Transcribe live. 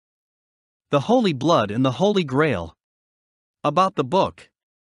The Holy Blood and the Holy Grail. About the book.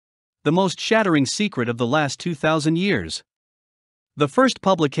 The most shattering secret of the last 2,000 years. The first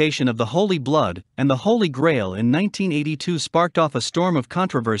publication of The Holy Blood and the Holy Grail in 1982 sparked off a storm of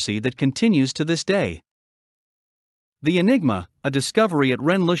controversy that continues to this day. The Enigma, a discovery at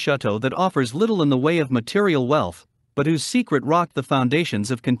Rennes-le-Chateau that offers little in the way of material wealth, but whose secret rocked the foundations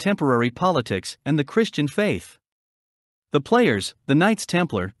of contemporary politics and the Christian faith. The players, the Knights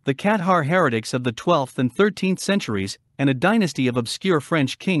Templar, the Cathar heretics of the 12th and 13th centuries, and a dynasty of obscure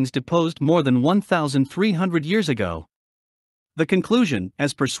French kings deposed more than 1,300 years ago. The conclusion,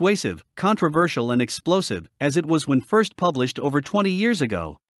 as persuasive, controversial and explosive as it was when first published over 20 years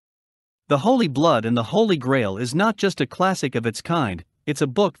ago. The Holy Blood and the Holy Grail is not just a classic of its kind, it's a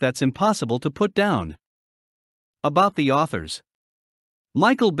book that's impossible to put down. About the authors.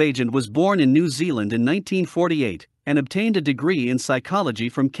 Michael Baigent was born in New Zealand in 1948, and obtained a degree in psychology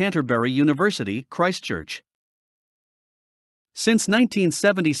from Canterbury University, Christchurch. Since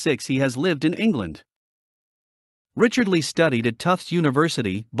 1976 he has lived in England. Richard Leigh studied at Tufts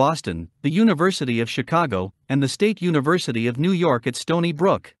University, Boston, the University of Chicago, and the State University of New York at Stony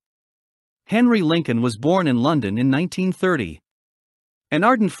Brook. Henry Lincoln was born in London in 1930. An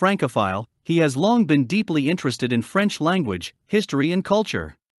ardent Francophile, he has long been deeply interested in French language, history and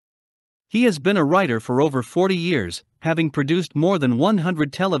culture. He has been a writer for over 40 years, having produced more than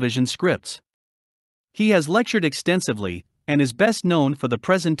 100 television scripts. He has lectured extensively, and is best known for the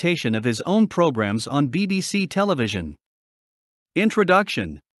presentation of his own programs on BBC television.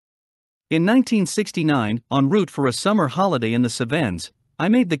 Introduction. In 1969, en route for a summer holiday in the Cevennes, I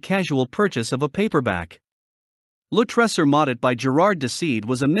made the casual purchase of a paperback. Le Trésor Maudit by Gerard de Sede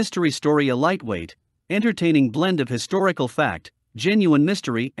was a mystery story, a lightweight, entertaining blend of historical fact, genuine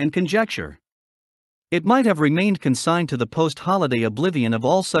mystery and conjecture. It might have remained consigned to the post-holiday oblivion of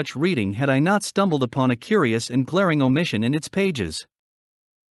all such reading had I not stumbled upon a curious and glaring omission in its pages.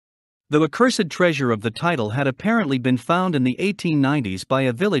 The accursed treasure of the title had apparently been found in the 1890s by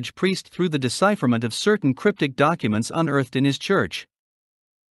a village priest through the decipherment of certain cryptic documents unearthed in his church.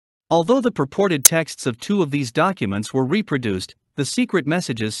 Although the purported texts of two of these documents were reproduced, the secret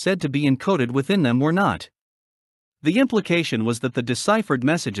messages said to be encoded within them were not. The implication was that the deciphered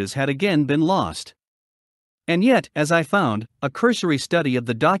messages had again been lost. And yet, as I found, a cursory study of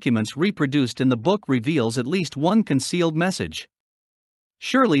the documents reproduced in the book reveals at least one concealed message.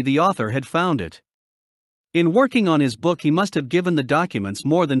 Surely the author had found it. In working on his book he must have given the documents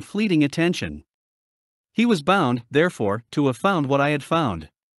more than fleeting attention. He was bound, therefore, to have found what I had found.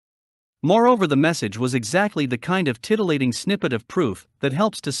 Moreover, the message was exactly the kind of titillating snippet of proof that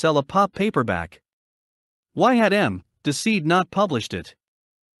helps to sell a pop paperback. Why had de Sede not published it?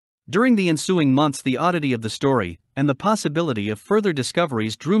 During the ensuing months the oddity of the story, and the possibility of further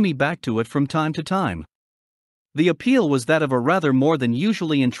discoveries drew me back to it from time to time. The appeal was that of a rather more than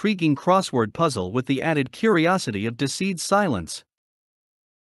usually intriguing crossword puzzle with the added curiosity of de Sede's silence.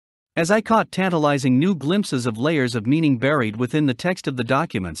 As I caught tantalizing new glimpses of layers of meaning buried within the text of the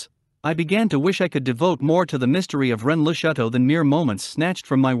documents, I began to wish I could devote more to the mystery of Rennes-le-Chateau than mere moments snatched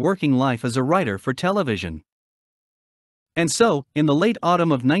from my working life as a writer for television. And so, in the late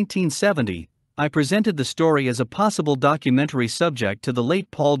autumn of 1970, I presented the story as a possible documentary subject to the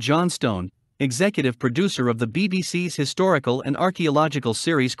late Paul Johnstone, executive producer of the BBC's historical and archaeological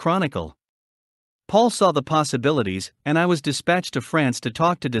series Chronicle. Paul saw the possibilities, and I was dispatched to France to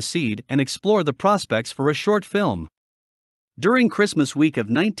talk to de Sede and explore the prospects for a short film. During Christmas week of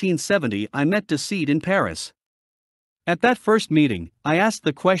 1970 I met de Sede in Paris. At that first meeting, I asked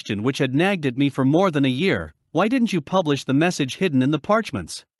the question which had nagged at me for more than a year: why didn't you publish the message hidden in the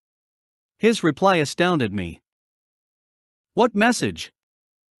parchments? His reply astounded me. What message?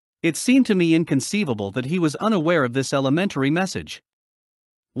 It seemed to me inconceivable that he was unaware of this elementary message.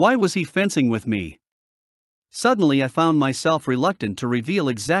 Why was he fencing with me? Suddenly I found myself reluctant to reveal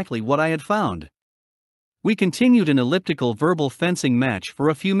exactly what I had found. We continued an elliptical verbal fencing match for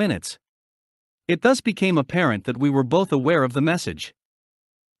a few minutes. It thus became apparent that we were both aware of the message.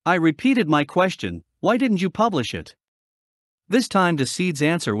 I repeated my question: why didn't you publish it? This time de Sede's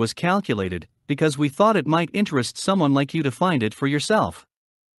answer was calculated: because we thought it might interest someone like you to find it for yourself.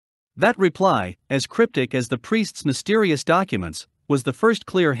 That reply, as cryptic as the priest's mysterious documents, was the first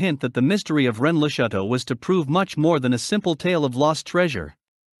clear hint that the mystery of Rennes-le-Chateau was to prove much more than a simple tale of lost treasure.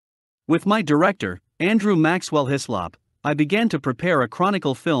 With my director, Andrew Maxwell Hislop, I began to prepare a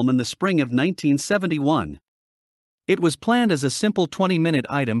Chronicle film in the spring of 1971. It was planned as a simple 20-minute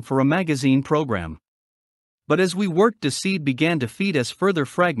item for a magazine program. But as we worked, de Sede began to feed us further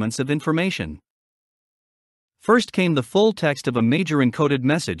fragments of information. First came the full text of a major encoded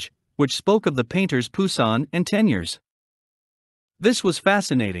message, which spoke of the painters Poussin and Teniers. This was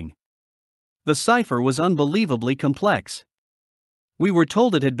fascinating. The cipher was unbelievably complex. We were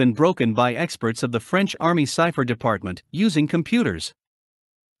told it had been broken by experts of the French Army Cipher Department using computers.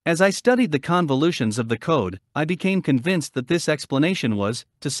 As I studied the convolutions of the code, I became convinced that this explanation was,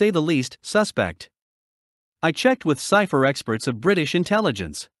 to say the least, suspect. I checked with cipher experts of British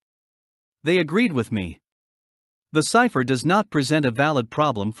intelligence. They agreed with me. The cipher does not present a valid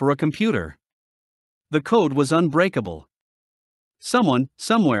problem for a computer. The code was unbreakable. Someone,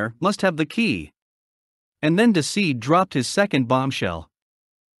 somewhere, must have the key. And then Deseed dropped his second bombshell.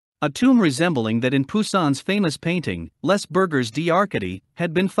 A tomb resembling that in Poussin's famous painting, Les Bergers d'Arcadie,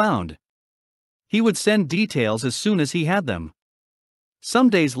 had been found. He would send details as soon as he had them. Some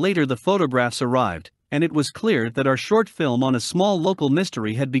days later the photographs arrived, and it was clear that our short film on a small local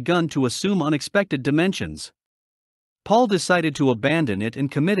mystery had begun to assume unexpected dimensions. Paul decided to abandon it and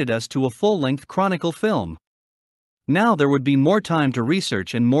committed us to a full-length Chronicle film. Now there would be more time to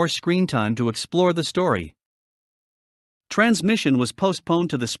research and more screen time to explore the story. Transmission was postponed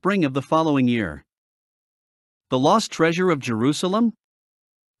to the spring of the following year. The Lost Treasure of Jerusalem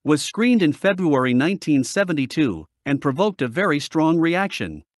was screened in February 1972 and provoked a very strong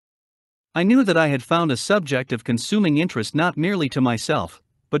reaction. I knew that I had found a subject of consuming interest not merely to myself,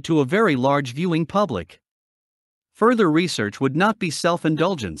 but to a very large viewing public. Further research would not be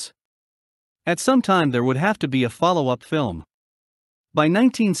self-indulgence. At some time there would have to be a follow-up film. By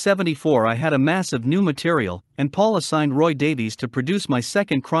 1974 I had a mass of new material, and Paul assigned Roy Davies to produce my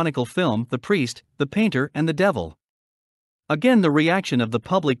second Chronicle film, The Priest, the Painter and the Devil. Again the reaction of the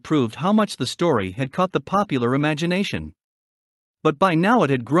public proved how much the story had caught the popular imagination. But by now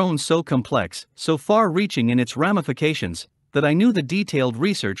it had grown so complex, so far-reaching in its ramifications, that I knew the detailed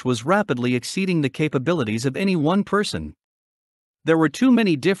research was rapidly exceeding the capabilities of any one person. There were too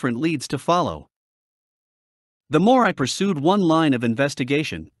many different leads to follow. The more I pursued one line of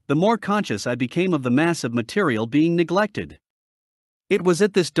investigation, the more conscious I became of the mass of material being neglected. It was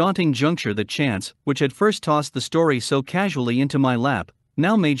at this daunting juncture that chance, which had first tossed the story so casually into my lap,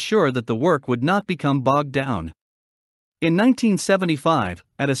 now made sure that the work would not become bogged down. In 1975,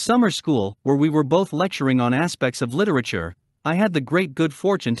 at a summer school where we were both lecturing on aspects of literature, I had the great good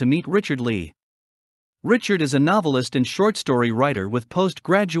fortune to meet Richard Leigh. Richard is a novelist and short story writer with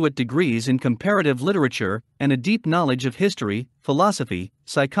postgraduate degrees in comparative literature and a deep knowledge of history, philosophy,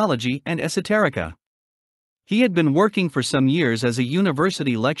 psychology, and esoterica. He had been working for some years as a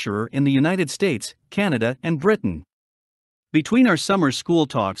university lecturer in the United States, Canada, and Britain. Between our summer school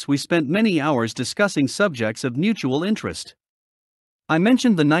talks we spent many hours discussing subjects of mutual interest. I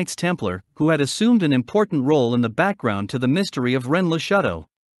mentioned the Knights Templar, who had assumed an important role in the background to the mystery of Rennes-le-Chateau.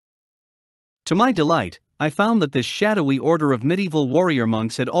 To my delight, I found that this shadowy order of medieval warrior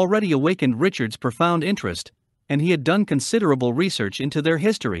monks had already awakened Richard's profound interest, and he had done considerable research into their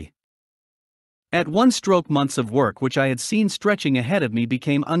history. At one stroke, months of work which I had seen stretching ahead of me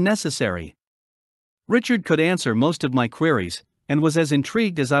became unnecessary. Richard could answer most of my queries, and was as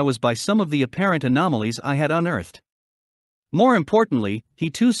intrigued as I was by some of the apparent anomalies I had unearthed. More importantly, he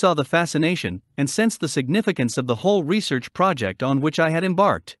too saw the fascination and sensed the significance of the whole research project on which I had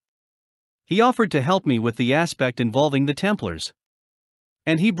embarked. He offered to help me with the aspect involving the Templars.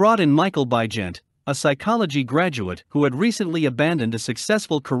 And he brought in Michael Baigent, a psychology graduate who had recently abandoned a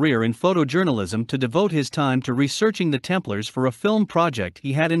successful career in photojournalism to devote his time to researching the Templars for a film project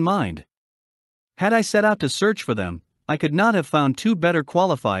he had in mind. Had I set out to search for them, I could not have found two better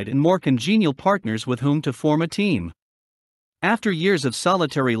qualified and more congenial partners with whom to form a team. After years of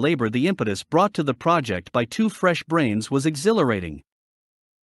solitary labor, the impetus brought to the project by two fresh brains was exhilarating.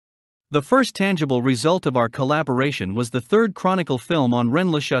 The first tangible result of our collaboration was the third Chronicle film on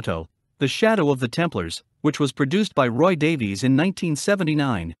Rennes-le-Chateau, The Shadow of the Templars, which was produced by Roy Davies in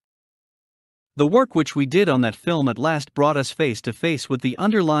 1979. The work which we did on that film at last brought us face to face with the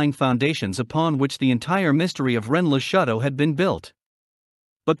underlying foundations upon which the entire mystery of Rennes-le-Chateau had been built.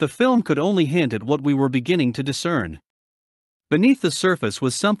 But the film could only hint at what we were beginning to discern. Beneath the surface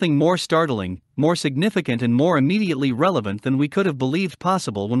was something more startling, more significant and more immediately relevant than we could have believed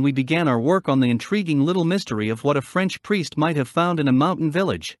possible when we began our work on the intriguing little mystery of what a French priest might have found in a mountain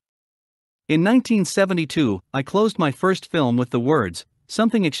village. In 1972, I closed my first film with the words,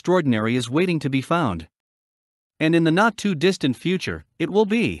 "Something extraordinary is waiting to be found." And in the not-too-distant future, it will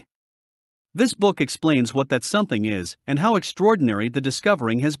be. This book explains what that something is and how extraordinary the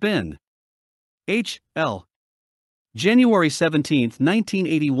discovering has been. H.L. January 17,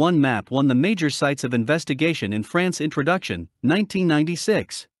 1981 map won the Major Sites of Investigation in France Introduction,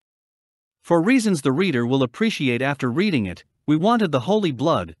 1996. For reasons the reader will appreciate after reading it, we wanted the Holy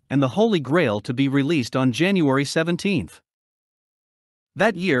Blood and the Holy Grail to be released on January 17th.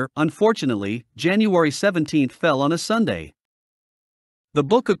 That year, unfortunately, January 17th fell on a Sunday. The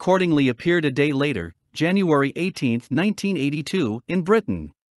book accordingly appeared a day later, January 18, 1982, in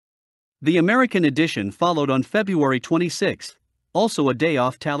Britain. The American edition followed on February 26, also a day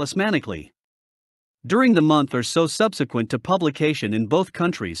off talismanically. During the month or so subsequent to publication in both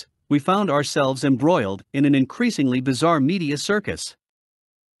countries, we found ourselves embroiled in an increasingly bizarre media circus.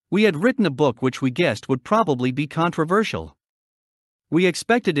 We had written a book which we guessed would probably be controversial. We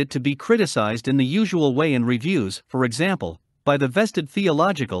expected it to be criticized in the usual way in reviews, for example, by the vested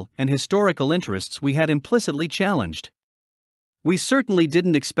theological and historical interests we had implicitly challenged. We certainly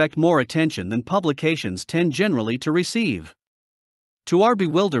didn't expect more attention than publications tend generally to receive. To our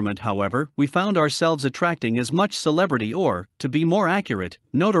bewilderment, however, we found ourselves attracting as much celebrity or, to be more accurate,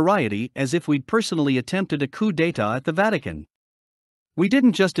 notoriety as if we'd personally attempted a coup d'etat at the Vatican. We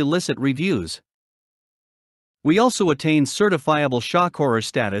didn't just elicit reviews. We also attained certifiable shock horror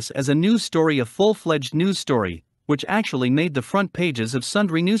status as a news story, a full-fledged news story, which actually made the front pages of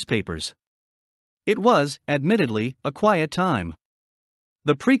sundry newspapers. It was, admittedly, a quiet time.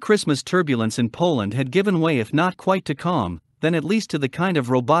 The pre-Christmas turbulence in Poland had given way, if not quite to calm, then at least to the kind of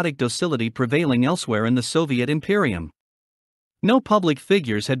robotic docility prevailing elsewhere in the Soviet Imperium. No public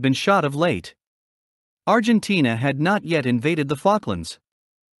figures had been shot of late. Argentina had not yet invaded the Falklands.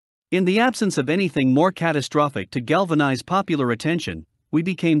 In the absence of anything more catastrophic to galvanize popular attention, we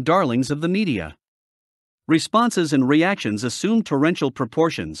became darlings of the media. Responses and reactions assumed torrential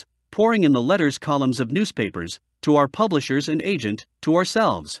proportions, pouring in the letters columns of newspapers, to our publishers and agent, to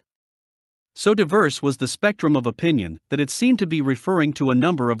ourselves. So diverse was the spectrum of opinion that it seemed to be referring to a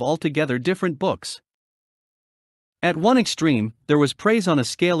number of altogether different books. At one extreme, there was praise on a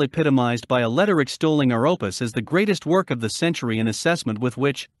scale epitomized by a letter extolling our opus as the greatest work of the century, an assessment with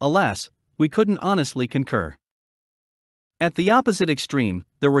which, alas, we couldn't honestly concur. At the opposite extreme,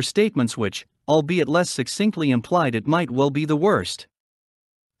 there were statements which, albeit less succinctly, implied it might well be the worst.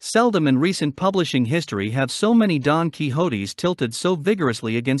 Seldom in recent publishing history have so many Don Quixotes tilted so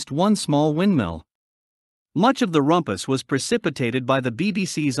vigorously against one small windmill. Much of the rumpus was precipitated by the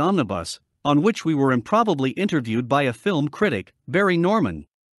BBC's Omnibus, on which we were improbably interviewed by a film critic, Barry Norman.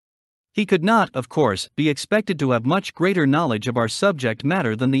 He could not, of course, be expected to have much greater knowledge of our subject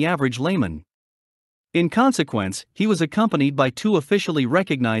matter than the average layman. In consequence, he was accompanied by two officially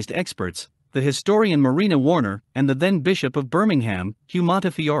recognized experts, the historian Marina Warner and the then Bishop of Birmingham, Hugh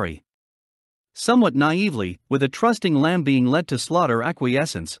Montefiore. Somewhat naively, with a trusting lamb being led to slaughter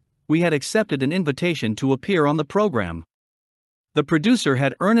acquiescence, we had accepted an invitation to appear on the program. The producer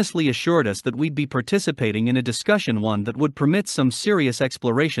had earnestly assured us that we'd be participating in a discussion, one that would permit some serious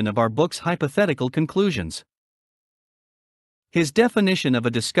exploration of our book's hypothetical conclusions. His definition of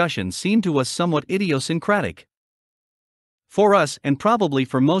a discussion seemed to us somewhat idiosyncratic. For us, and probably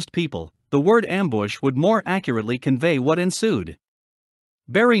for most people, the word ambush would more accurately convey what ensued.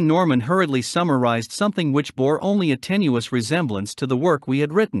 Barry Norman hurriedly summarized something which bore only a tenuous resemblance to the work we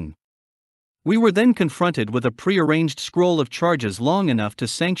had written. We were then confronted with a prearranged scroll of charges long enough to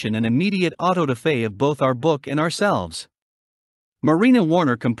sanction an immediate auto-da-fe of both our book and ourselves. Marina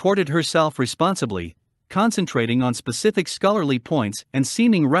Warner comported herself responsibly, concentrating on specific scholarly points and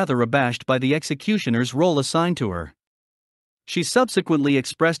seeming rather abashed by the executioner's role assigned to her. She subsequently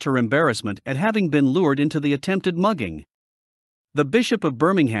expressed her embarrassment at having been lured into the attempted mugging. The Bishop of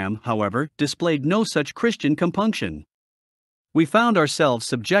Birmingham, however, displayed no such Christian compunction. We found ourselves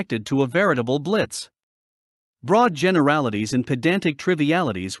subjected to a veritable blitz. Broad generalities and pedantic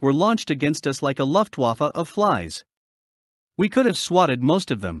trivialities were launched against us like a Luftwaffe of flies. We could have swatted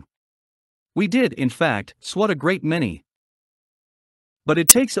most of them. We did, in fact, swat a great many. But it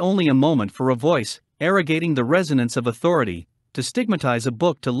takes only a moment for a voice, arrogating the resonance of authority, to stigmatize a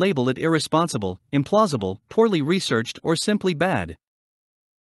book, to label it irresponsible, implausible, poorly researched, or simply bad.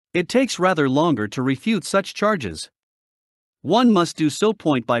 It takes rather longer to refute such charges. One must do so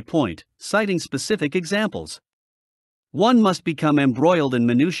point by point, citing specific examples. One must become embroiled in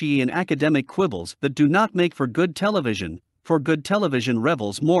minutiae and academic quibbles that do not make for good television, for good television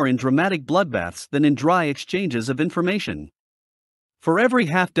revels more in dramatic bloodbaths than in dry exchanges of information. For every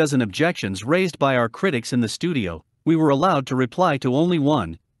half-dozen objections raised by our critics in the studio, we were allowed to reply to only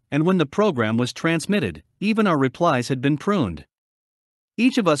one, and when the program was transmitted, even our replies had been pruned.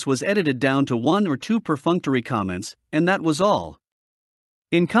 Each of us was edited down to one or two perfunctory comments, and that was all.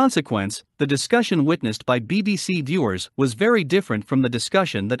 In consequence, the discussion witnessed by BBC viewers was very different from the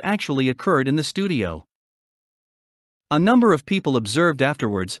discussion that actually occurred in the studio. A number of people observed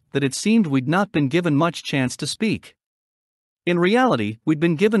afterwards that it seemed we'd not been given much chance to speak. In reality, we'd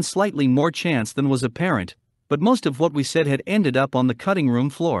been given slightly more chance than was apparent, but most of what we said had ended up on the cutting room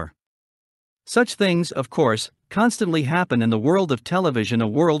floor. Such things, of course, constantly happen in the world of television, a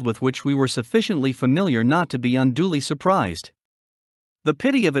world with which we were sufficiently familiar not to be unduly surprised. The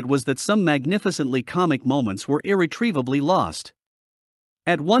pity of it was that some magnificently comic moments were irretrievably lost.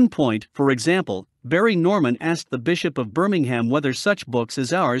 At one point, for example, Barry Norman asked the Bishop of Birmingham whether such books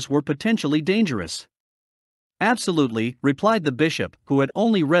as ours were potentially dangerous. "Absolutely," replied the bishop, who had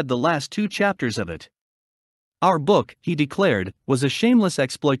only read the last 2 chapters of it. Our book, he declared, was a shameless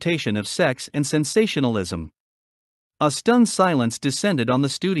exploitation of sex and sensationalism. A stunned silence descended on the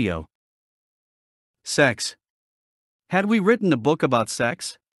studio. Sex. Had we written a book about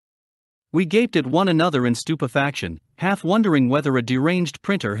sex? We gaped at one another in stupefaction, half wondering whether a deranged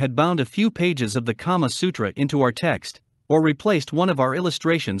printer had bound a few pages of the Kama Sutra into our text, or replaced one of our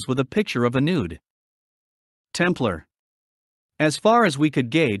illustrations with a picture of a nude. Templar. As far as we could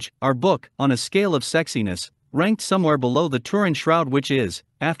gauge, our book, on a scale of sexiness, ranked somewhere below the Turin Shroud, which is,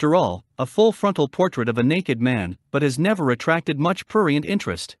 after all, a full frontal portrait of a naked man, but has never attracted much prurient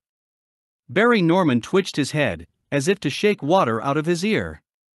interest. Barry Norman twitched his head, as if to shake water out of his ear.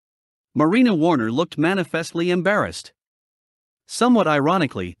 Marina Warner looked manifestly embarrassed. Somewhat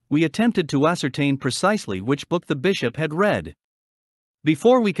ironically, we attempted to ascertain precisely which book the bishop had read.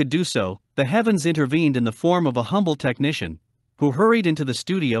 Before we could do so, the heavens intervened in the form of a humble technician, who hurried into the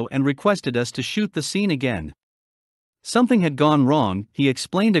studio and requested us to shoot the scene again. Something had gone wrong, he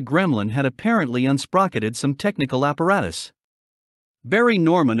explained. A gremlin had apparently unsprocketed some technical apparatus. Barry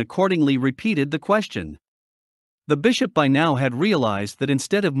Norman accordingly repeated the question. The bishop by now had realized that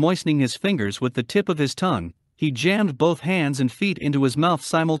instead of moistening his fingers with the tip of his tongue, he jammed both hands and feet into his mouth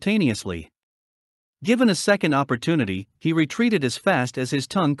simultaneously. Given a second opportunity, he retreated as fast as his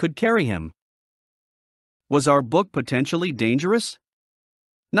tongue could carry him. Was our book potentially dangerous?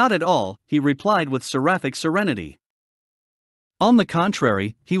 Not at all, he replied with seraphic serenity. On the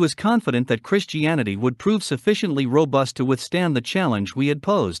contrary, he was confident that Christianity would prove sufficiently robust to withstand the challenge we had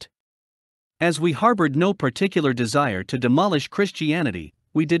posed. As we harbored no particular desire to demolish Christianity,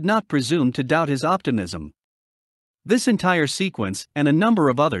 we did not presume to doubt his optimism. This entire sequence, and a number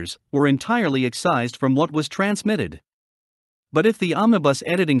of others, were entirely excised from what was transmitted. But if the omnibus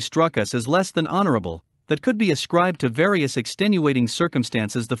editing struck us as less than honorable, that could be ascribed to various extenuating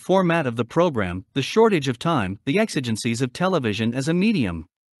circumstances: the format of the program, the shortage of time, the exigencies of television as a medium.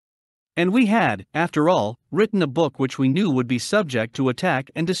 And we had, after all, written a book which we knew would be subject to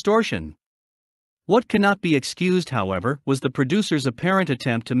attack and distortion. What cannot be excused, however, was the producer's apparent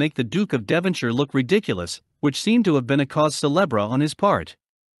attempt to make the Duke of Devonshire look ridiculous, which seemed to have been a cause célèbre on his part.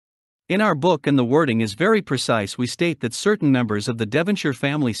 In our book, and the wording is very precise, we state that certain members of the Devonshire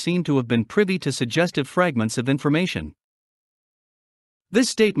family seem to have been privy to suggestive fragments of information. This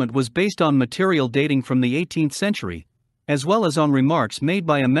statement was based on material dating from the 18th century, as well as on remarks made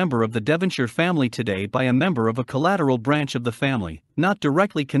by a member of the Devonshire family today by a member of a collateral branch of the family, not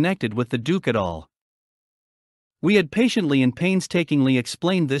directly connected with the Duke at all. We had patiently and painstakingly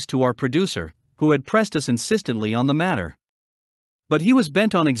explained this to our producer, who had pressed us insistently on the matter. But he was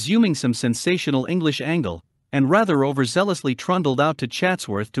bent on exhuming some sensational English angle, and rather overzealously trundled out to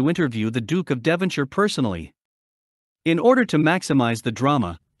Chatsworth to interview the Duke of Devonshire personally. In order to maximize the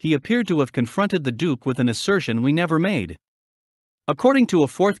drama, he appeared to have confronted the Duke with an assertion we never made. According to a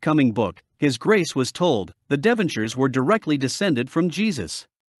forthcoming book, His Grace was told the Devonshires were directly descended from Jesus.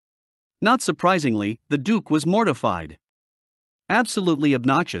 Not surprisingly, the Duke was mortified. Absolutely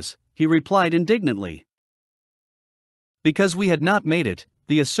obnoxious, he replied indignantly. Because we had not made it,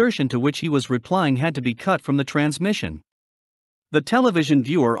 the assertion to which he was replying had to be cut from the transmission. The television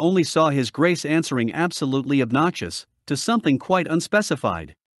viewer only saw His Grace answering absolutely obnoxious to something quite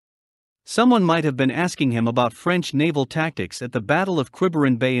unspecified. Someone might have been asking him about French naval tactics at the Battle of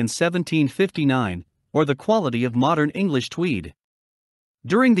Quiberon Bay in 1759, or the quality of modern English tweed.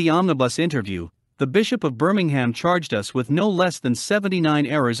 During the omnibus interview, the Bishop of Birmingham charged us with no less than 79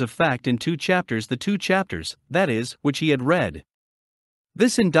 errors of fact in 2 chapters, the 2 chapters, that is, which he had read.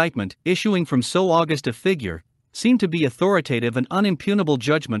 This indictment, issuing from so august a figure, seemed to be authoritative and unimpugnable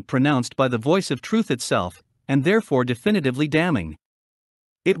judgment pronounced by the voice of truth itself, and therefore definitively damning.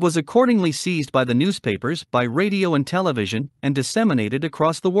 It was accordingly seized by the newspapers, by radio and television, and disseminated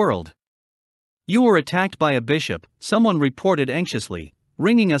across the world. "You were attacked by a bishop," someone reported anxiously,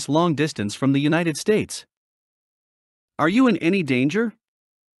 ringing us long distance from the United States. "Are you in any danger?"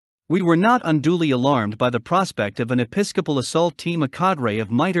 We were not unduly alarmed by the prospect of an episcopal assault team, a cadre of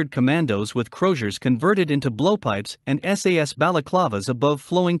mitred commandos with croziers converted into blowpipes and SAS balaclavas above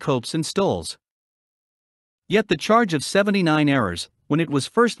flowing copes and stoles. Yet the charge of 79 errors, when it was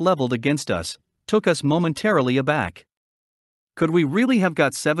first leveled against us, took us momentarily aback. Could we really have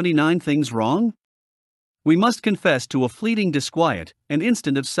got 79 things wrong? We must confess to a fleeting disquiet, an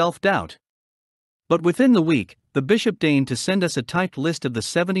instant of self-doubt. But within the week, the bishop deigned to send us a typed list of the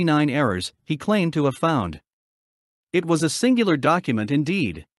 79 errors he claimed to have found. It was a singular document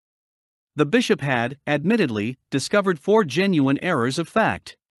indeed. The bishop had, admittedly, discovered 4 genuine errors of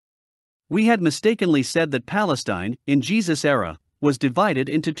fact. We had mistakenly said that Palestine, in Jesus' era, was divided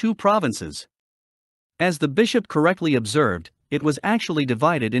into 2 provinces. As the bishop correctly observed, it was actually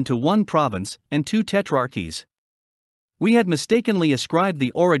divided into 1 province and 2 tetrarchies. We had mistakenly ascribed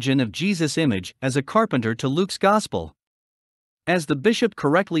the origin of Jesus' image as a carpenter to Luke's Gospel. As the bishop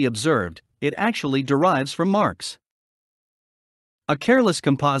correctly observed, it actually derives from Mark's. A careless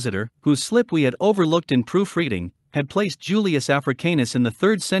compositor, whose slip we had overlooked in proofreading, had placed Julius Africanus in the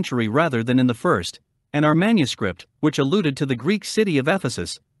 3rd century rather than in the 1st, and our manuscript, which alluded to the Greek city of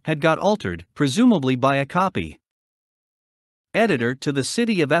Ephesus, had got altered, presumably by a copy editor, to the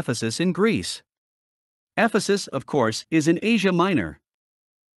city of Ephesus in Greece. Ephesus, of course, is in Asia Minor.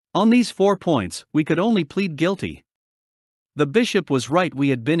 On these 4 points, we could only plead guilty. The bishop was right, we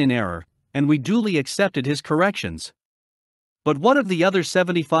had been in error, and we duly accepted his corrections. But what of the other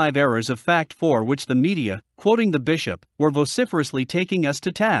 75 errors of fact for which the media, quoting the bishop, were vociferously taking us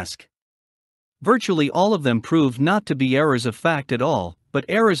to task? Virtually all of them proved not to be errors of fact at all, but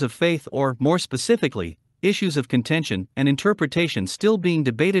errors of faith, or, more specifically, issues of contention and interpretation still being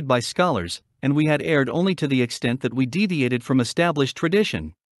debated by scholars, and we had erred only to the extent that we deviated from established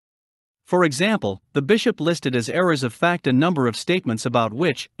tradition. For example, the bishop listed as errors of fact a number of statements about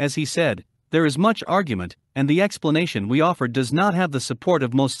which, as he said, there is much argument, and the explanation we offered does not have the support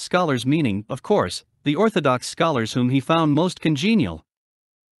of most scholars, meaning, of course, the Orthodox scholars whom he found most congenial.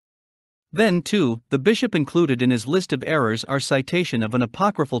 Then, too, the bishop included in his list of errors our citation of an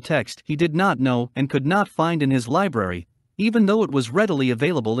apocryphal text he did not know and could not find in his library, even though it was readily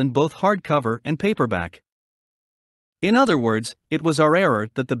available in both hardcover and paperback. In other words, it was our error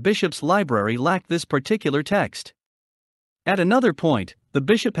that the bishop's library lacked this particular text. At another point, the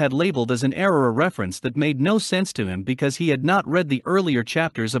bishop had labeled as an error a reference that made no sense to him because he had not read the earlier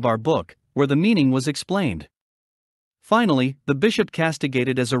chapters of our book, where the meaning was explained. Finally, the bishop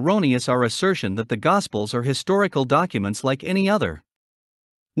castigated as erroneous our assertion that the Gospels are historical documents like any other.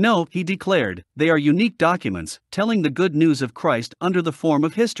 No, he declared, they are unique documents, telling the good news of Christ under the form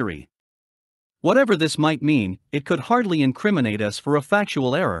of history. Whatever this might mean, it could hardly incriminate us for a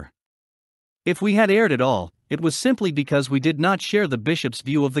factual error. If we had erred at all, it was simply because we did not share the bishop's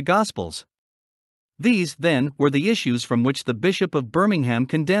view of the Gospels. These, then, were the issues from which the Bishop of Birmingham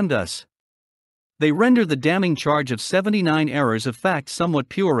condemned us. They render the damning charge of 79 errors of fact somewhat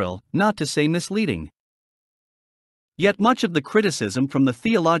puerile, not to say misleading. Yet much of the criticism from the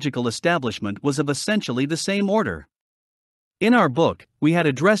theological establishment was of essentially the same order. In our book, we had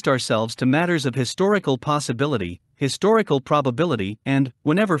addressed ourselves to matters of historical possibility, historical probability, and,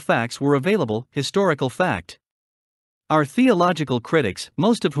 whenever facts were available, historical fact. Our theological critics,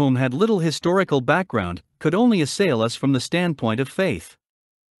 most of whom had little historical background, could only assail us from the standpoint of faith.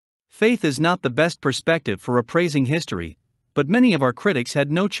 Faith is not the best perspective for appraising history, but many of our critics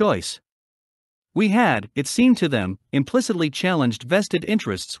had no choice. We had, it seemed to them, implicitly challenged vested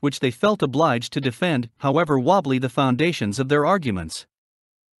interests which they felt obliged to defend, however wobbly the foundations of their arguments.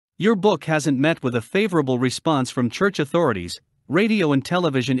 Your book hasn't met with a favorable response from church authorities, radio and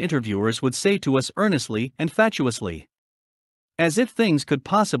television interviewers would say to us earnestly and fatuously. As if things could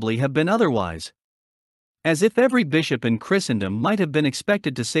possibly have been otherwise. As if every bishop in Christendom might have been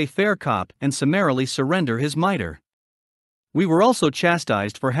expected to say fair cop and summarily surrender his mitre. We were also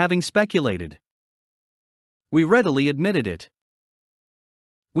chastised for having speculated. We readily admitted it.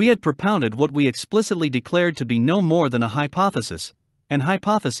 We had propounded what we explicitly declared to be no more than a hypothesis, and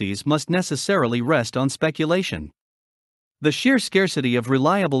hypotheses must necessarily rest on speculation. The sheer scarcity of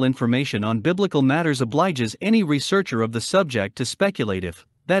reliable information on biblical matters obliges any researcher of the subject to speculate if,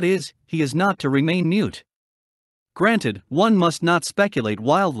 that is, he is not to remain mute. Granted, one must not speculate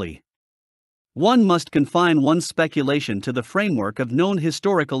wildly. One must confine one's speculation to the framework of known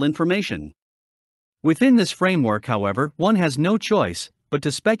historical information. Within this framework, however, one has no choice but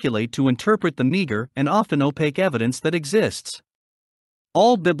to speculate to interpret the meager and often opaque evidence that exists.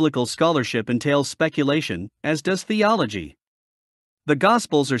 All biblical scholarship entails speculation, as does theology. The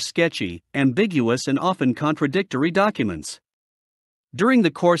Gospels are sketchy, ambiguous, and often contradictory documents. During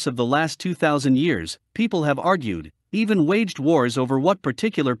the course of the last 2,000 years, people have argued, even waged wars over what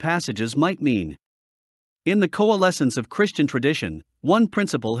particular passages might mean. In the coalescence of Christian tradition, one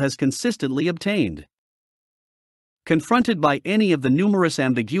principle has consistently obtained. Confronted by any of the numerous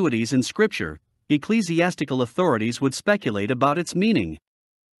ambiguities in Scripture, ecclesiastical authorities would speculate about its meaning.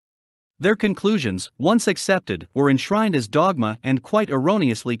 Their conclusions, once accepted, were enshrined as dogma and quite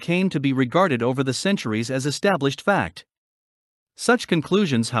erroneously came to be regarded over the centuries as established fact. Such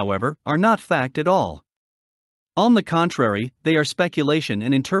conclusions, however, are not fact at all. On the contrary, they are speculation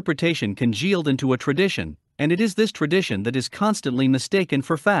and interpretation congealed into a tradition, and it is this tradition that is constantly mistaken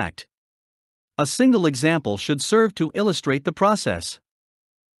for fact. A single example should serve to illustrate the process.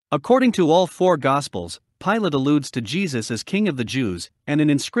 According to all four Gospels, Pilate alludes to Jesus as King of the Jews, and an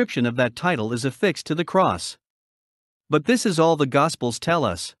inscription of that title is affixed to the cross. But this is all the Gospels tell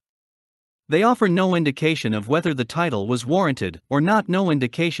us. They offer no indication of whether the title was warranted or not, no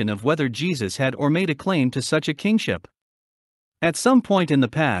indication of whether Jesus had or made a claim to such a kingship. At some point in the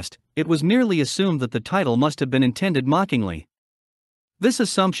past, it was merely assumed that the title must have been intended mockingly. This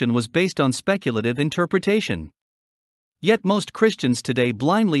assumption was based on speculative interpretation. Yet most Christians today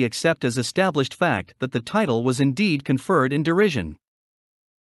blindly accept as established fact that the title was indeed conferred in derision.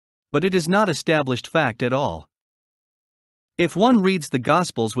 But it is not established fact at all. If one reads the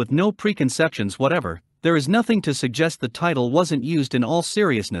Gospels with no preconceptions whatever, there is nothing to suggest the title wasn't used in all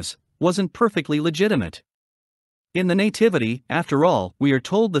seriousness, wasn't perfectly legitimate. In the Nativity, after all, we are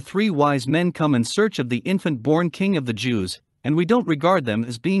told the three wise men come in search of the infant born King of the Jews, and we don't regard them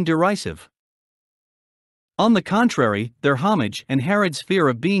as being derisive. On the contrary, their homage and Herod's fear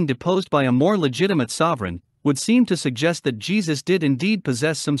of being deposed by a more legitimate sovereign would seem to suggest that Jesus did indeed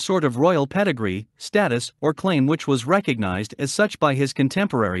possess some sort of royal pedigree, status, or claim which was recognized as such by his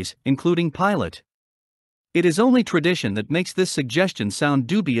contemporaries, including Pilate. It is only tradition that makes this suggestion sound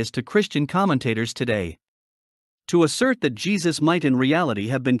dubious to Christian commentators today. To assert that Jesus might in reality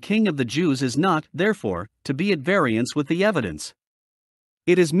have been King of the Jews is not, therefore, to be at variance with the evidence.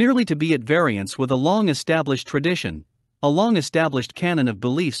 It is merely to be at variance with a long-established tradition, a long-established canon of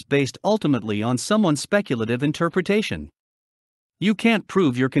beliefs based ultimately on someone's speculative interpretation. You can't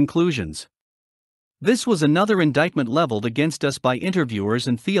prove your conclusions. This was another indictment leveled against us by interviewers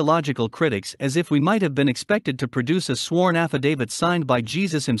and theological critics, as if we might have been expected to produce a sworn affidavit signed by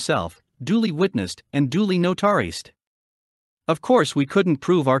Jesus himself, duly witnessed and duly notarized. Of course we couldn't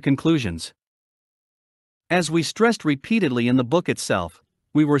prove our conclusions. As we stressed repeatedly in the book itself,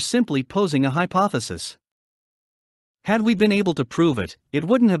 we were simply posing a hypothesis. Had we been able to prove it, it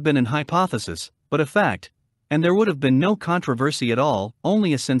wouldn't have been an hypothesis, but a fact, and there would have been no controversy at all,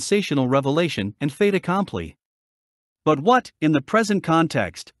 only a sensational revelation and fait accompli. But what, in the present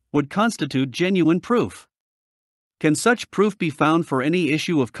context, would constitute genuine proof? Can such proof be found for any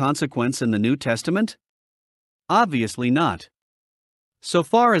issue of consequence in the New Testament? Obviously not. So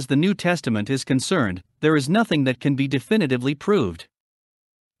far as the New Testament is concerned, there is nothing that can be definitively proved.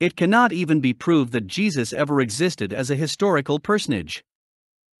 It cannot even be proved that Jesus ever existed as a historical personage.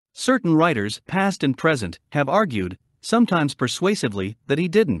 Certain writers, past and present, have argued, sometimes persuasively, that he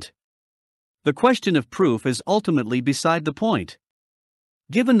didn't. The question of proof is ultimately beside the point.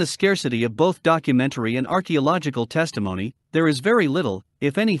 Given the scarcity of both documentary and archaeological testimony, there is very little,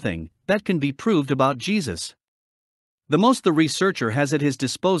 if anything, that can be proved about Jesus. The most the researcher has at his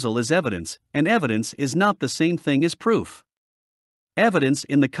disposal is evidence, and evidence is not the same thing as proof. Evidence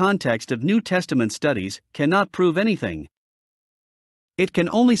in the context of New Testament studies cannot prove anything. It can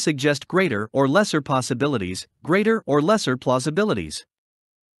only suggest greater or lesser possibilities, greater or lesser plausibilities.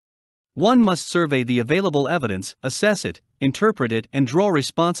 One must survey the available evidence, assess it, interpret it, and draw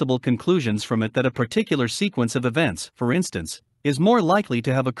responsible conclusions from it that a particular sequence of events, for instance, is more likely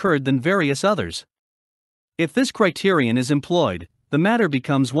to have occurred than various others. If this criterion is employed, the matter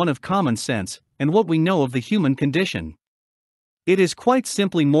becomes one of common sense and what we know of the human condition. It is quite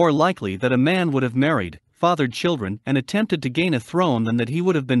simply more likely that a man would have married, fathered children, and attempted to gain a throne than that he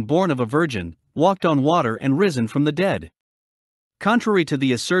would have been born of a virgin, walked on water, and risen from the dead. Contrary to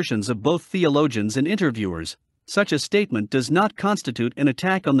the assertions of both theologians and interviewers, such a statement does not constitute an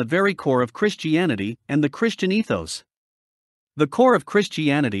attack on the very core of Christianity and the Christian ethos. The core of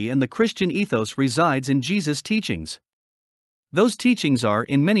Christianity and the Christian ethos resides in Jesus' teachings. Those teachings are,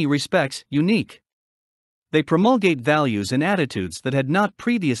 in many respects, unique. They promulgate values and attitudes that had not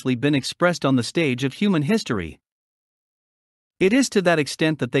previously been expressed on the stage of human history. It is to that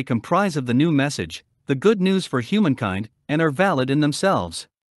extent that they comprise of the new message, the good news for humankind, and are valid in themselves.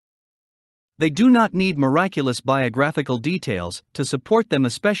 They do not need miraculous biographical details to support them,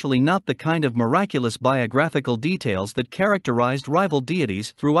 especially not the kind of miraculous biographical details that characterized rival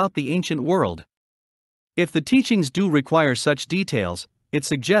deities throughout the ancient world. If the teachings do require such details, it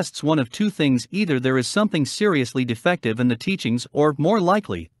suggests one of two things: either there is something seriously defective in the teachings, or, more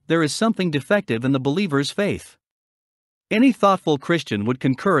likely, there is something defective in the believer's faith. Any thoughtful Christian would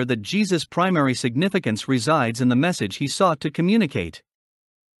concur that Jesus' primary significance resides in the message he sought to communicate.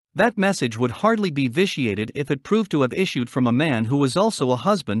 That message would hardly be vitiated if it proved to have issued from a man who was also a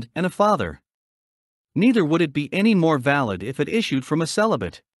husband and a father. Neither would it be any more valid if it issued from a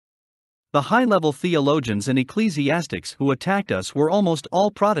celibate. The high-level theologians and ecclesiastics who attacked us were almost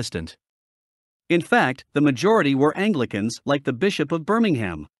all Protestant. In fact, the majority were Anglicans, like the Bishop of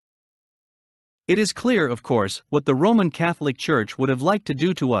Birmingham. It is clear, of course, what the Roman Catholic Church would have liked to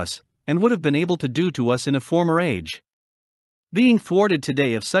do to us, and would have been able to do to us in a former age. Being thwarted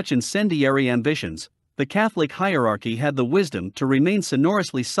today of such incendiary ambitions, the Catholic hierarchy had the wisdom to remain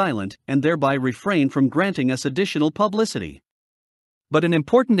sonorously silent and thereby refrain from granting us additional publicity. But an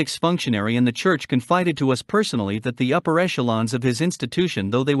important ex-functionary in the Church confided to us personally that the upper echelons of his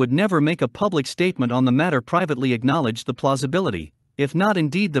institution, though they would never make a public statement on the matter, privately acknowledged the plausibility, if not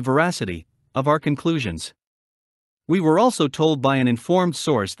indeed the veracity, of our conclusions. We were also told by an informed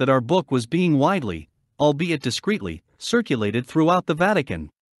source that our book was being widely, albeit discreetly, circulated throughout the Vatican.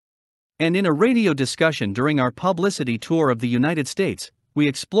 And in a radio discussion during our publicity tour of the United States, we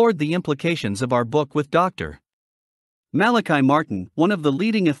explored the implications of our book with Dr. Malachi Martin, one of the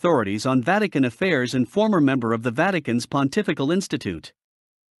leading authorities on Vatican affairs and former member of the Vatican's Pontifical Institute.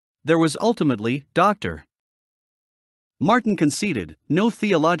 There was ultimately, Dr. Martin conceded, no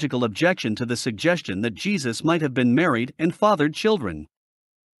theological objection to the suggestion that Jesus might have been married and fathered children.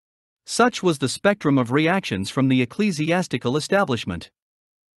 Such was the spectrum of reactions from the ecclesiastical establishment.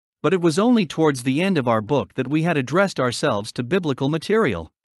 But it was only towards the end of our book that we had addressed ourselves to biblical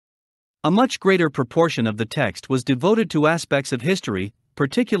material. A much greater proportion of the text was devoted to aspects of history,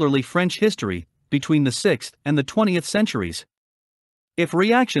 particularly French history, between the 6th and the 20th centuries. If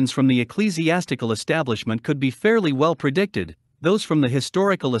reactions from the ecclesiastical establishment could be fairly well predicted, those from the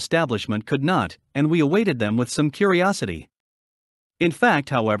historical establishment could not, and we awaited them with some curiosity. In fact,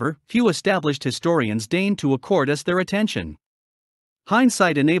 however, few established historians deigned to accord us their attention.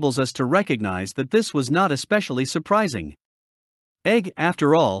 Hindsight enables us to recognize that this was not especially surprising. Egg,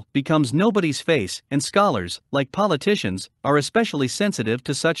 after all, becomes nobody's face, and scholars, like politicians, are especially sensitive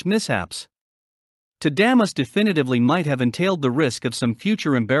to such mishaps. To damn us definitively might have entailed the risk of some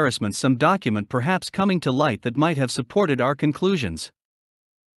future embarrassment, some document perhaps coming to light that might have supported our conclusions.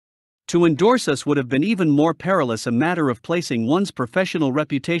 To endorse us would have been even more perilous, a matter of placing one's professional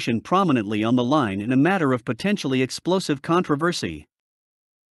reputation prominently on the line in a matter of potentially explosive controversy.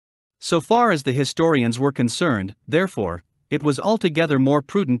 So far as the historians were concerned, therefore, it was altogether more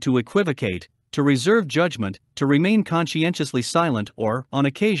prudent to equivocate, to reserve judgment, to remain conscientiously silent, or, on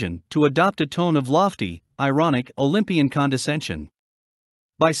occasion, to adopt a tone of lofty, ironic, Olympian condescension.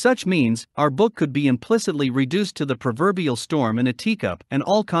 By such means, our book could be implicitly reduced to the proverbial storm in a teacup, and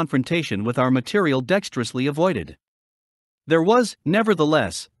all confrontation with our material dexterously avoided. There was,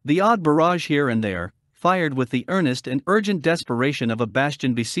 nevertheless, the odd barrage here and there, fired with the earnest and urgent desperation of a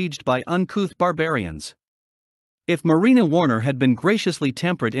bastion besieged by uncouth barbarians. If Marina Warner had been graciously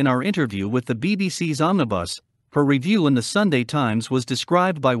temperate in our interview with the BBC's Omnibus, her review in the Sunday Times was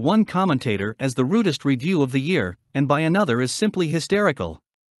described by one commentator as the rudest review of the year, and by another as simply hysterical.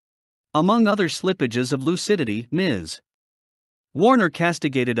 Among other slippages of lucidity, Ms. Warner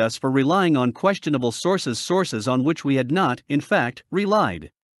castigated us for relying on questionable sources on which we had not, in fact,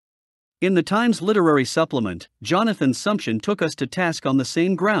 relied. In the Times literary supplement, Jonathan Sumption took us to task on the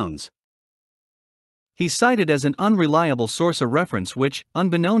same grounds. He cited as an unreliable source a reference which,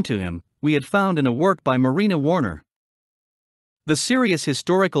 unbeknown to him, we had found in a work by Marina Warner. The serious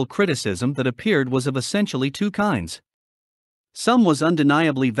historical criticism that appeared was of essentially two kinds. Some was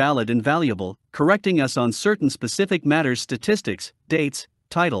undeniably valid and valuable, correcting us on certain specific matters, statistics, dates,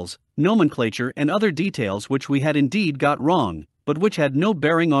 titles, nomenclature, and other details which we had indeed got wrong, but which had no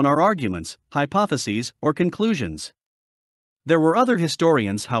bearing on our arguments, hypotheses, or conclusions. There were other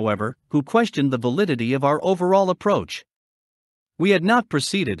historians, however, who questioned the validity of our overall approach. We had not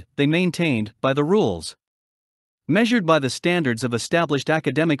proceeded, they maintained, by the rules. Measured by the standards of established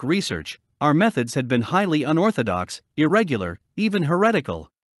academic research, our methods had been highly unorthodox, irregular, even heretical.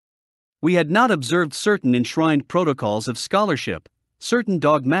 We had not observed certain enshrined protocols of scholarship, certain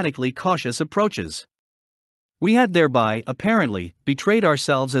dogmatically cautious approaches. We had thereby, apparently, betrayed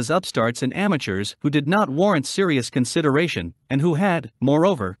ourselves as upstarts and amateurs who did not warrant serious consideration, and who had,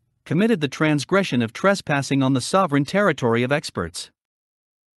 moreover, committed the transgression of trespassing on the sovereign territory of experts.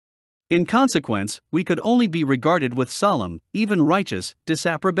 In consequence, we could only be regarded with solemn, even righteous,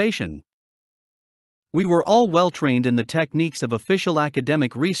 disapprobation. We were all well trained in the techniques of official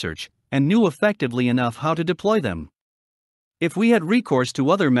academic research, and knew effectively enough how to deploy them. If we had recourse to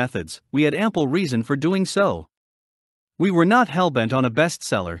other methods, we had ample reason for doing so. We were not hellbent on a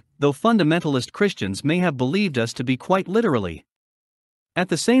bestseller, though fundamentalist Christians may have believed us to be quite literally. At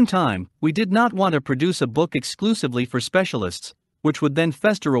the same time, we did not want to produce a book exclusively for specialists, which would then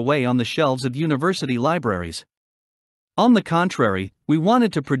fester away on the shelves of university libraries. On the contrary, we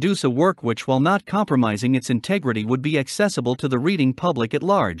wanted to produce a work which, while not compromising its integrity, would be accessible to the reading public at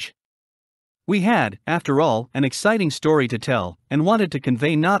large. We had, after all, an exciting story to tell, and wanted to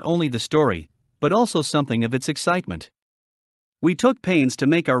convey not only the story, but also something of its excitement. We took pains to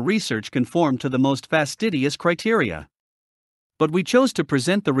make our research conform to the most fastidious criteria. But we chose to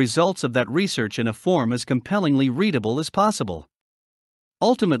present the results of that research in a form as compellingly readable as possible.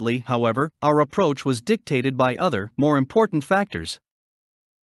 Ultimately, however, our approach was dictated by other, more important factors.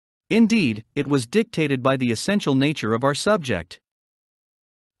 Indeed, it was dictated by the essential nature of our subject.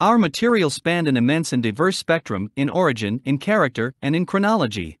 Our material spanned an immense and diverse spectrum, in origin, in character, and in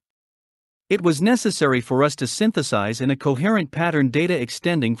chronology. It was necessary for us to synthesize in a coherent pattern data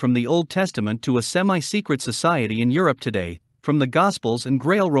extending from the Old Testament to a semi-secret society in Europe today, from the Gospels and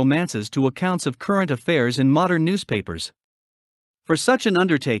Grail romances to accounts of current affairs in modern newspapers. For such an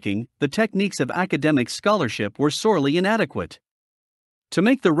undertaking, the techniques of academic scholarship were sorely inadequate. To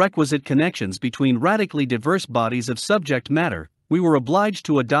make the requisite connections between radically diverse bodies of subject matter, we were obliged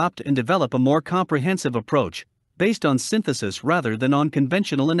to adopt and develop a more comprehensive approach, based on synthesis rather than on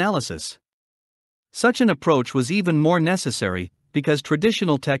conventional analysis. Such an approach was even more necessary, because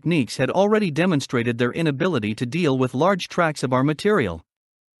traditional techniques had already demonstrated their inability to deal with large tracts of our material.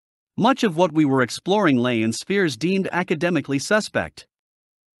 Much of what we were exploring lay in spheres deemed academically suspect.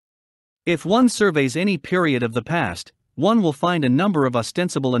 If one surveys any period of the past, one will find a number of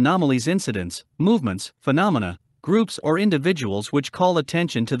ostensible anomalies, incidents, movements, phenomena, groups or individuals which call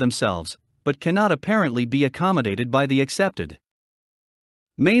attention to themselves, but cannot apparently be accommodated by the accepted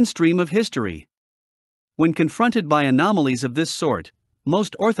mainstream of history. When confronted by anomalies of this sort,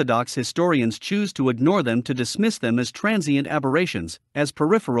 most Orthodox historians choose to ignore them, to dismiss them as transient aberrations, as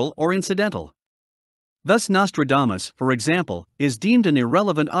peripheral or incidental. Thus Nostradamus, for example, is deemed an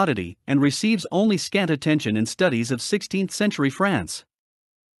irrelevant oddity and receives only scant attention in studies of 16th century France.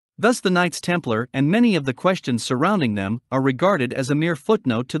 Thus the Knights Templar and many of the questions surrounding them are regarded as a mere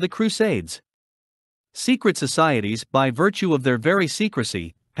footnote to the Crusades. Secret societies, by virtue of their very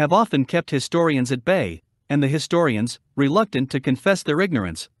secrecy, have often kept historians at bay, and the historians, reluctant to confess their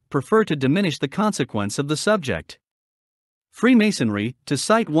ignorance, prefer to diminish the consequence of the subject. Freemasonry, to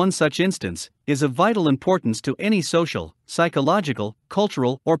cite one such instance, is of vital importance to any social, psychological,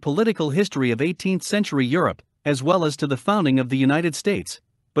 cultural, or political history of 18th century Europe, as well as to the founding of the United States,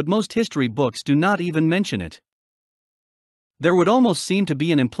 but most history books do not even mention it. There would almost seem to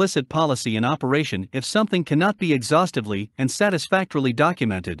be an implicit policy in operation: if something cannot be exhaustively and satisfactorily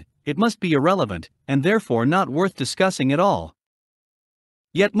documented, it must be irrelevant, and therefore not worth discussing at all.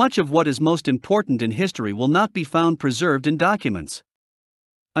 Yet much of what is most important in history will not be found preserved in documents.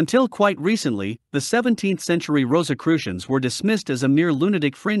 Until quite recently, the 17th century Rosicrucians were dismissed as a mere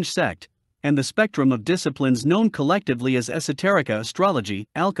lunatic fringe sect, and the spectrum of disciplines known collectively as esoterica, astrology,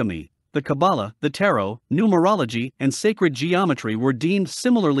 alchemy, the Kabbalah, the tarot, numerology, and sacred geometry were deemed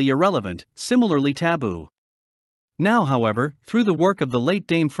similarly irrelevant, similarly taboo. Now, however, through the work of the late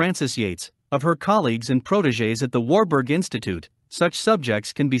Dame Frances Yates, of her colleagues and protégés at the Warburg Institute, such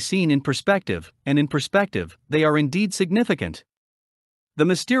subjects can be seen in perspective, and in perspective, they are indeed significant. The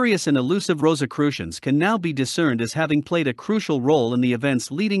mysterious and elusive Rosicrucians can now be discerned as having played a crucial role in the events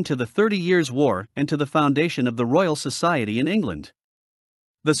leading to the 30 Years' War and to the foundation of the Royal Society in England.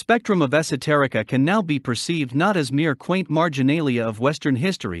 The spectrum of esoterica can now be perceived not as mere quaint marginalia of Western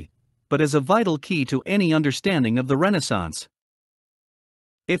history, but as a vital key to any understanding of the Renaissance.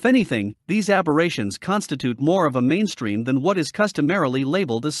 If anything, these aberrations constitute more of a mainstream than what is customarily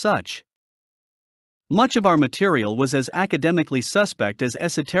labeled as such. Much of our material was as academically suspect as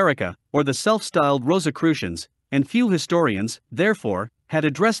esoterica, or the self-styled Rosicrucians, and few historians, therefore, had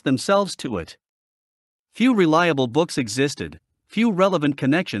addressed themselves to it. Few reliable books existed, few relevant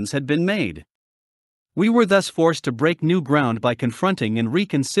connections had been made. We were thus forced to break new ground by confronting and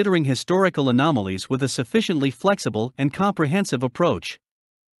reconsidering historical anomalies with a sufficiently flexible and comprehensive approach.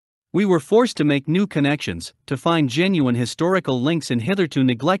 We were forced to make new connections, to find genuine historical links in hitherto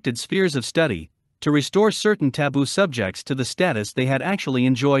neglected spheres of study, to restore certain taboo subjects to the status they had actually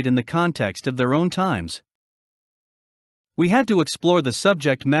enjoyed in the context of their own times. We had to explore the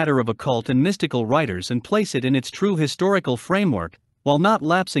subject matter of occult and mystical writers and place it in its true historical framework, while not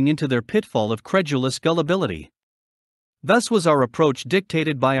lapsing into their pitfall of credulous gullibility. Thus was our approach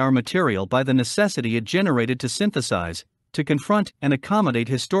dictated by our material, by the necessity it generated to synthesize, to confront and accommodate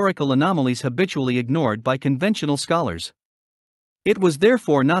historical anomalies habitually ignored by conventional scholars. It was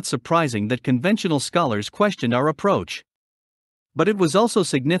therefore not surprising that conventional scholars questioned our approach. But it was also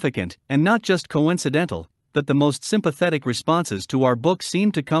significant, and not just coincidental, that the most sympathetic responses to our book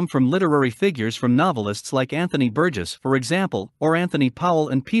seemed to come from literary figures, from novelists like Anthony Burgess, for example, or Anthony Powell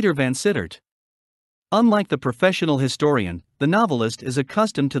and Peter Van Sittert. Unlike the professional historian, the novelist is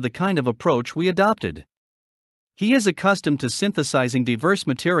accustomed to the kind of approach we adopted. He is accustomed to synthesizing diverse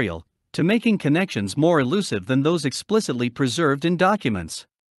material, to making connections more elusive than those explicitly preserved in documents.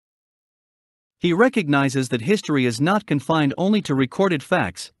 He recognizes that history is not confined only to recorded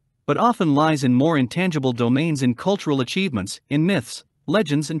facts, but often lies in more intangible domains, in cultural achievements, in myths,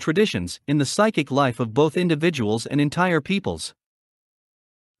 legends and traditions, in the psychic life of both individuals and entire peoples.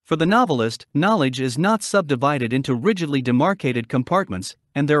 For the novelist, knowledge is not subdivided into rigidly demarcated compartments,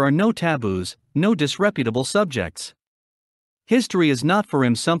 and there are no taboos, no disreputable subjects. History is not for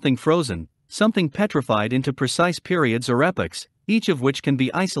him something frozen, something petrified into precise periods or epochs, each of which can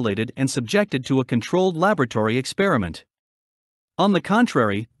be isolated and subjected to a controlled laboratory experiment. On the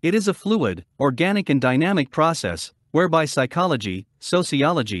contrary, it is a fluid, organic and dynamic process, whereby psychology,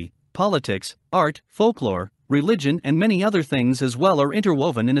 sociology, politics, art, folklore, religion and many other things as well are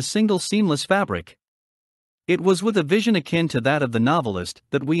interwoven in a single seamless fabric. It was with a vision akin to that of the novelist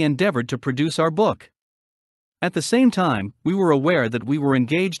that we endeavored to produce our book. At the same time, we were aware that we were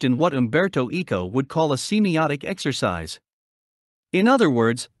engaged in what Umberto Eco would call a semiotic exercise. In other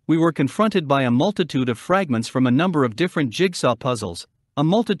words, we were confronted by a multitude of fragments from a number of different jigsaw puzzles, a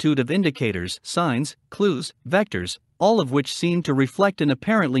multitude of indicators, signs, clues, vectors, all of which seemed to reflect an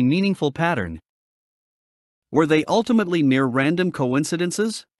apparently meaningful pattern. Were they ultimately mere random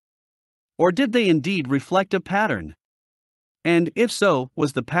coincidences? Or did they indeed reflect a pattern? And if so,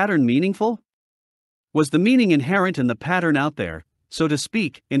 was the pattern meaningful? Was the meaning inherent in the pattern out there, so to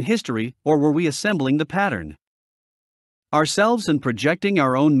speak, in history, or were we assembling the pattern ourselves and projecting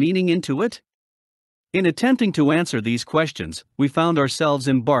our own meaning into it? In attempting to answer these questions, we found ourselves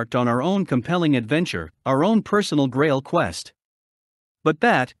embarked on our own compelling adventure, our own personal Grail quest. But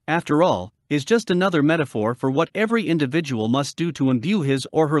that, after all, is just another metaphor for what every individual must do to imbue his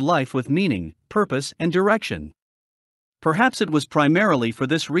or her life with meaning, purpose, and direction. Perhaps it was primarily for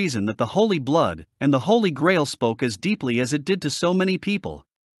this reason that the Holy Blood and the Holy Grail spoke as deeply as it did to so many people.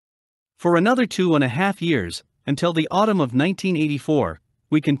 For another 2.5 years, until the autumn of 1984,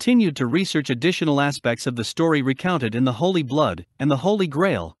 we continued to research additional aspects of the story recounted in the Holy Blood and the Holy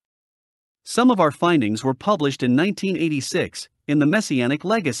Grail. Some of our findings were published in 1986, in The Messianic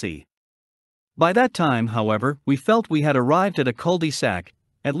Legacy. By that time, however, we felt we had arrived at a cul-de-sac,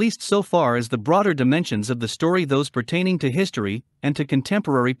 at least so far as the broader dimensions of the story, those pertaining to history and to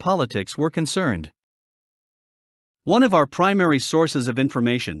contemporary politics, were concerned. One of our primary sources of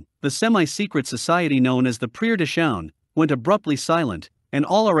information, the semi-secret society known as the Prière de Chaon, went abruptly silent, and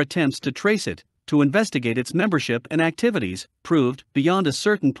all our attempts to trace it, to investigate its membership and activities, proved, beyond a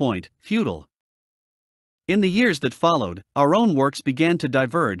certain point, futile. In the years that followed, our own works began to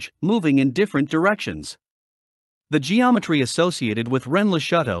diverge, moving in different directions. The geometry associated with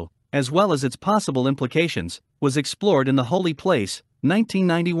Rennes-le-Chateau, as well as its possible implications, was explored in The Holy Place,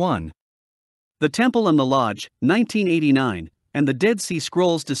 1991. The Temple and the Lodge, 1989, and the Dead Sea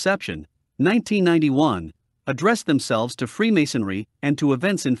Scrolls Deception, 1991, addressed themselves to Freemasonry and to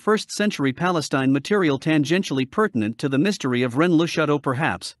events in first-century Palestine, material tangentially pertinent to the mystery of Rennes-le-Chateau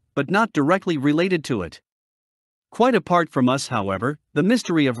perhaps, but not directly related to it. Quite apart from us, however, the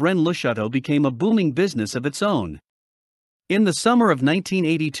mystery of Rennes-le-Chateau became a booming business of its own. In the summer of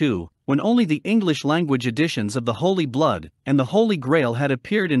 1982, when only the English-language editions of the Holy Blood and the Holy Grail had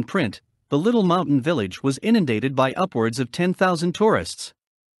appeared in print, the little mountain village was inundated by upwards of 10,000 tourists.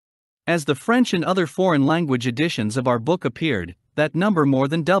 As the French and other foreign-language editions of our book appeared, that number more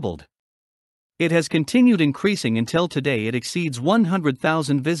than doubled. It has continued increasing until today. It exceeds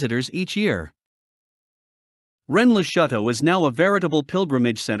 100,000 visitors each year. Rennes-le-Chateau is now a veritable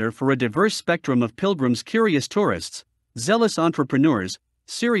pilgrimage center for a diverse spectrum of pilgrims, curious tourists, zealous entrepreneurs,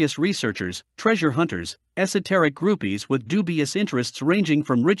 serious researchers, treasure hunters, esoteric groupies with dubious interests ranging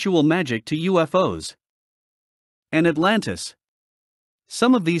from ritual magic to UFOs. And Atlantis.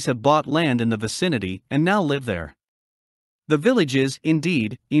 Some of these have bought land in the vicinity and now live there. The village is,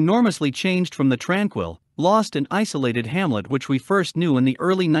 indeed, enormously changed from the tranquil, lost and isolated hamlet which we first knew in the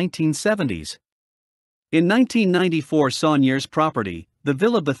early 1970s. In 1994, Sauniere's property, the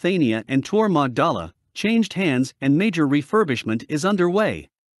Villa Bethania and Tour Magdala, changed hands and major refurbishment is underway.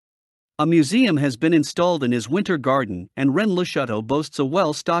 A museum has been installed in his winter garden and Rennes-le-Chateau boasts a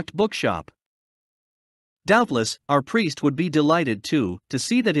well-stocked bookshop. Doubtless, our priest would be delighted too to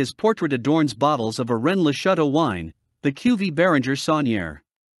see that his portrait adorns bottles of a Rennes-le-Chateau wine, the Cuvée Berenger Sauniere.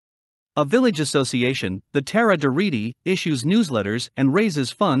 A village association, the Terra de Redi, issues newsletters and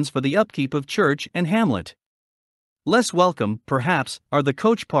raises funds for the upkeep of church and hamlet. Less welcome, perhaps, are the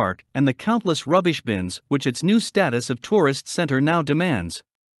coach park and the countless rubbish bins which its new status of tourist center now demands.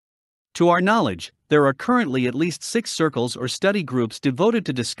 To our knowledge, there are currently at least 6 circles or study groups devoted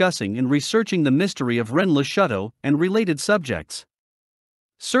to discussing and researching the mystery of Rennes-le-Chateau and related subjects.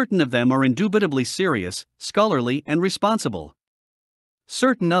 Certain of them are indubitably serious, scholarly, and responsible.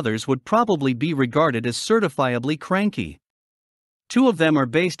 Certain others would probably be regarded as certifiably cranky. 2 of them are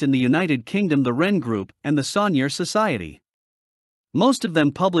based in the United Kingdom, the Rennes Group and the Sauniere Society. Most of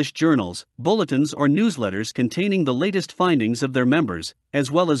them publish journals, bulletins or newsletters containing the latest findings of their members,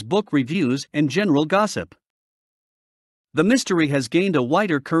 as well as book reviews and general gossip. The mystery has gained a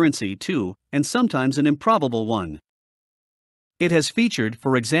wider currency too, and sometimes an improbable one. It has featured,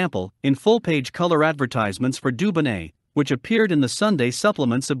 for example, in full-page color advertisements for Dubonnet, which appeared in the Sunday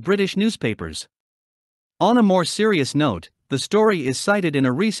supplements of British newspapers. On a more serious note, the story is cited in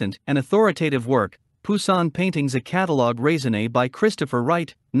a recent and authoritative work, Poussin Paintings, a Catalogue raisonné by Christopher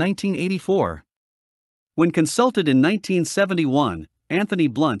Wright, 1984. When consulted in 1971, Anthony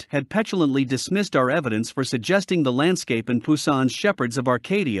Blunt had petulantly dismissed our evidence for suggesting the landscape in Poussin's Shepherds of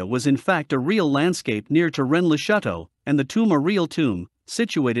Arcadia was in fact a real landscape near to Rennes-le-Chateau, and the tomb a real tomb,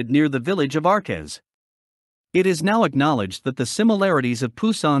 situated near the village of Arques. It is now acknowledged that the similarities of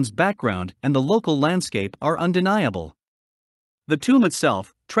Poussin's background and the local landscape are undeniable. The tomb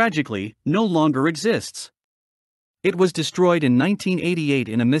itself, tragically, no longer exists. It was destroyed in 1988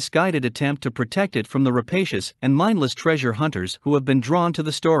 in a misguided attempt to protect it from the rapacious and mindless treasure hunters who have been drawn to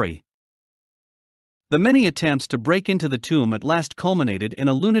the story. The many attempts to break into the tomb at last culminated in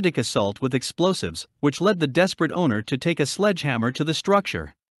a lunatic assault with explosives, which led the desperate owner to take a sledgehammer to the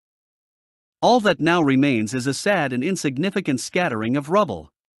structure. All that now remains is a sad and insignificant scattering of rubble.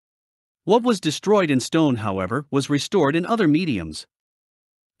 What was destroyed in stone, however, was restored in other mediums.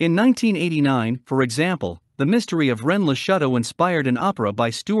 In 1989, for example, the mystery of Rennes-le-Chateau inspired an opera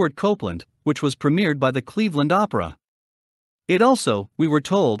by Stuart Copeland, which was premiered by the Cleveland Opera. It also, we were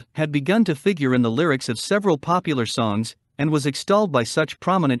told, had begun to figure in the lyrics of several popular songs, and was extolled by such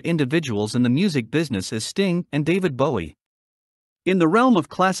prominent individuals in the music business as Sting and David Bowie. In the realm of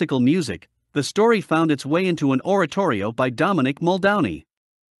classical music, the story found its way into an oratorio by Dominic Muldowney.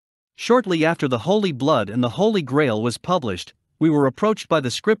 Shortly after The Holy Blood and the Holy Grail was published, we were approached by the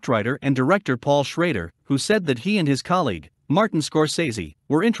scriptwriter and director Paul Schrader, who said that he and his colleague, Martin Scorsese,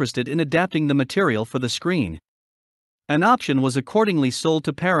 were interested in adapting the material for the screen. An option was accordingly sold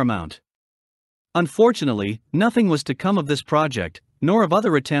to Paramount. Unfortunately, nothing was to come of this project, nor of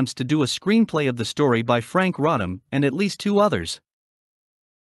other attempts to do a screenplay of the story by Frank Rodham and at least 2 others.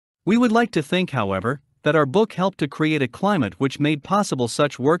 We would like to think, however, that our book helped to create a climate which made possible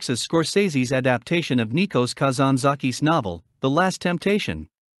such works as Scorsese's adaptation of Nikos Kazantzakis' novel, The Last Temptation.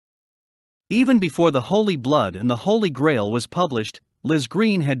 Even before The Holy Blood and the Holy Grail was published, Liz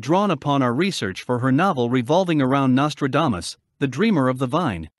Green had drawn upon our research for her novel revolving around Nostradamus, the Dreamer of the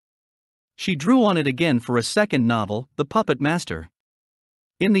Vine. She drew on it again for a second novel, The Puppet Master.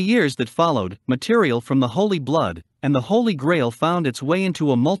 In the years that followed, material from The Holy Blood and the Holy Grail found its way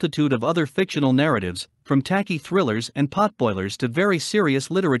into a multitude of other fictional narratives, from tacky thrillers and potboilers to very serious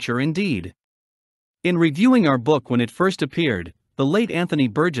literature indeed. In reviewing our book when it first appeared, the late Anthony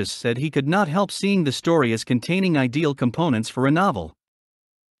Burgess said he could not help seeing the story as containing ideal components for a novel.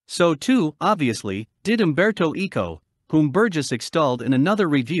 So too, obviously, did Umberto Eco, whom Burgess extolled in another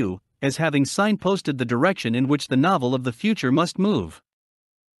review as having signposted the direction in which the novel of the future must move.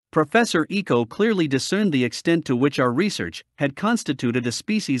 Professor Eco clearly discerned the extent to which our research had constituted a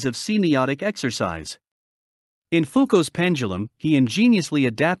species of semiotic exercise. In Foucault's Pendulum, he ingeniously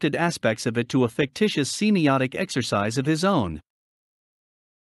adapted aspects of it to a fictitious semiotic exercise of his own.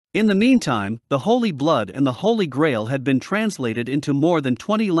 In the meantime, The Holy Blood and the Holy Grail had been translated into more than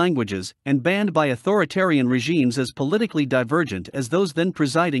 20 languages and banned by authoritarian regimes as politically divergent as those then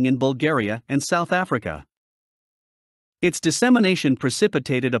presiding in Bulgaria and South Africa. Its dissemination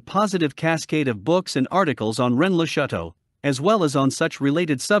precipitated a positive cascade of books and articles on Rennes-le-Chateau, as well as on such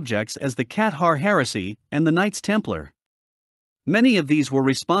related subjects as the Cathar Heresy and the Knights Templar. Many of these were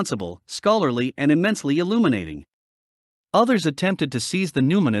responsible, scholarly, and immensely illuminating. Others attempted to seize the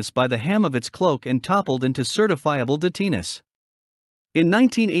numinous by the hem of its cloak and toppled into certifiable dirtiness. In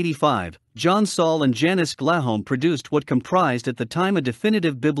 1985, John Saul and Janice Glahome produced what comprised at the time a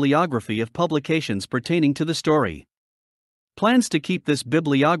definitive bibliography of publications pertaining to the story. Plans to keep this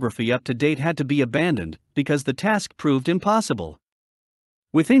bibliography up to date had to be abandoned because the task proved impossible.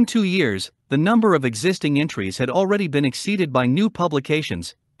 Within 2 years, the number of existing entries had already been exceeded by new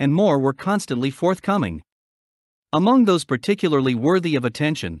publications, and more were constantly forthcoming. Among those particularly worthy of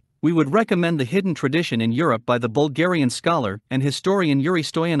attention, we would recommend The Hidden Tradition in Europe by the Bulgarian scholar and historian Yuri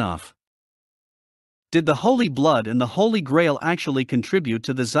Stoyanov. Did the Holy Blood and the Holy Grail actually contribute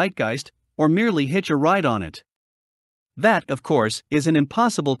to the zeitgeist, or merely hitch a ride on it? That, of course, is an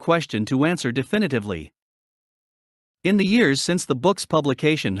impossible question to answer definitively. In the years since the book's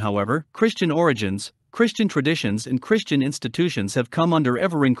publication, however, Christian origins, Christian traditions and Christian institutions have come under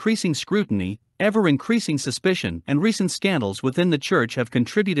ever-increasing scrutiny, ever-increasing suspicion, and recent scandals within the Church have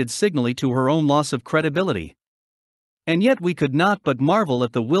contributed signally to her own loss of credibility. And yet we could not but marvel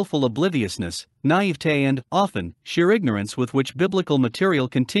at the willful obliviousness, naivete and, often, sheer ignorance with which biblical material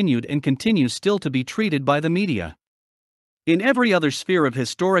continued and continues still to be treated by the media. In every other sphere of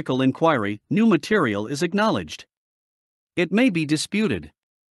historical inquiry, new material is acknowledged. It may be disputed.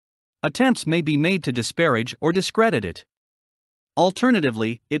 Attempts may be made to disparage or discredit it.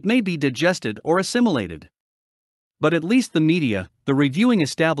 Alternatively, it may be digested or assimilated. But at least the media, the reviewing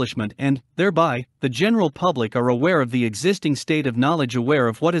establishment and, thereby, the general public are aware of the existing state of knowledge, aware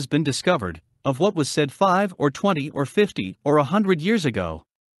of what has been discovered, of what was said 5 or 20 or 50 or 100 years ago.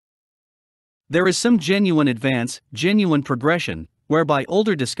 There is some genuine advance, genuine progression, whereby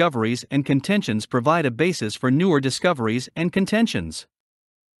older discoveries and contentions provide a basis for newer discoveries and contentions.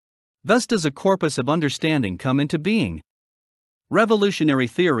 Thus does a corpus of understanding come into being. Revolutionary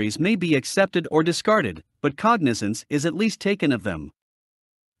theories may be accepted or discarded, but cognizance is at least taken of them.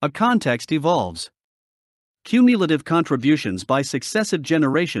 A context evolves. Cumulative contributions by successive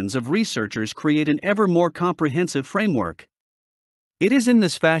generations of researchers create an ever more comprehensive framework. It is in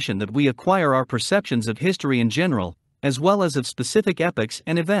this fashion that we acquire our perceptions of history in general, as well as of specific epochs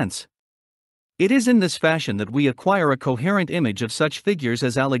and events. It is in this fashion that we acquire a coherent image of such figures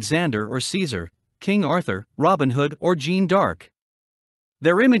as Alexander or Caesar, King Arthur, Robin Hood, or Jeanne d'Arc.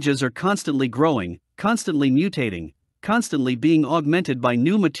 Their images are constantly growing, constantly mutating, constantly being augmented by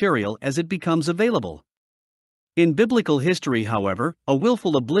new material as it becomes available. In biblical history, however, a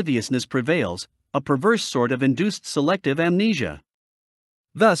willful obliviousness prevails, a perverse sort of induced selective amnesia.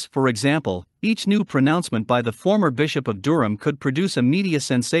 Thus, for example, each new pronouncement by the former Bishop of Durham could produce a media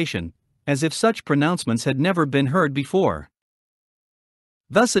sensation, as if such pronouncements had never been heard before.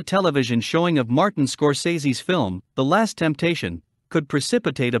 Thus a television showing of Martin Scorsese's film, The Last Temptation, could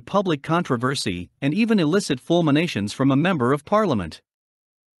precipitate a public controversy and even elicit fulminations from a member of Parliament.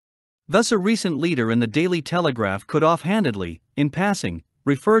 Thus a recent leader in the Daily Telegraph could offhandedly, in passing,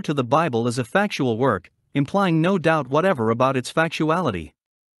 refer to the Bible as a factual work, implying no doubt whatever about its factuality.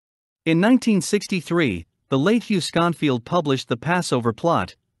 In 1963, the late Hugh Schonfield published The Passover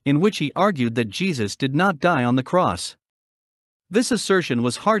Plot, in which he argued that Jesus did not die on the cross. This assertion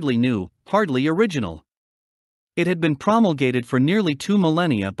was hardly new, hardly original. It had been promulgated for nearly 2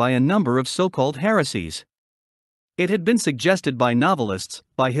 millennia by a number of so-called heresies. It had been suggested by novelists,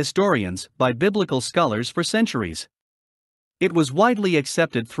 by historians, by biblical scholars for centuries. It was widely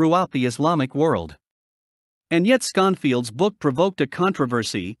accepted throughout the Islamic world. And yet Schonfield's book provoked a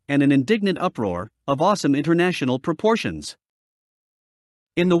controversy and an indignant uproar of awesome international proportions.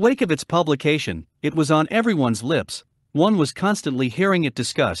 In the wake of its publication, it was on everyone's lips, one was constantly hearing it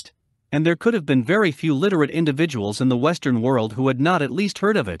discussed, and there could have been very few literate individuals in the Western world who had not at least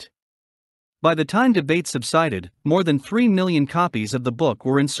heard of it. By the time debate subsided, more than 3 million copies of the book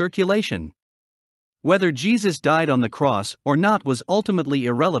were in circulation. Whether Jesus died on the cross or not was ultimately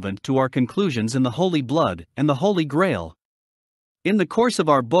irrelevant to our conclusions in the Holy Blood and the Holy Grail. In the course of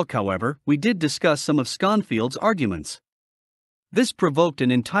our book, however, we did discuss some of Schonfield's arguments. This provoked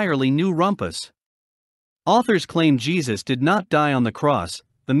an entirely new rumpus. Authors claimed Jesus did not die on the cross.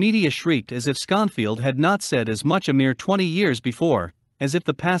 The media shrieked as if Schonfield had not said as much a mere 20 years before, as if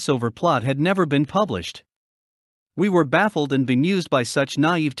the Passover Plot had never been published. We were baffled and bemused by such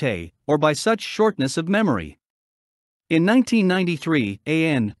naivete, or by such shortness of memory. In 1993,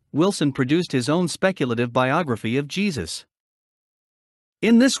 A.N. Wilson produced his own speculative biography of Jesus.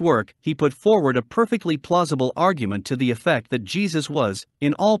 In this work, he put forward a perfectly plausible argument to the effect that Jesus was,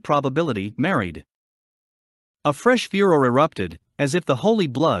 in all probability, married. A fresh furor erupted, as if the Holy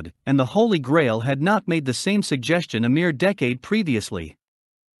Blood and the Holy Grail had not made the same suggestion a mere decade previously.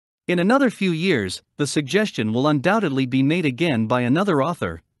 In another few years, the suggestion will undoubtedly be made again by another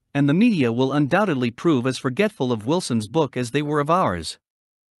author, and the media will undoubtedly prove as forgetful of Wilson's book as they were of ours.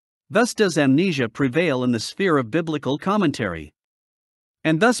 Thus does amnesia prevail in the sphere of biblical commentary.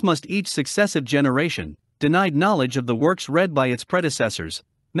 And thus must each successive generation, denied knowledge of the works read by its predecessors,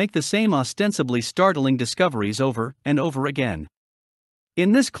 make the same ostensibly startling discoveries over and over again.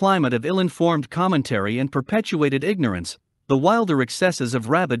 In this climate of ill-informed commentary and perpetuated ignorance, the wilder excesses of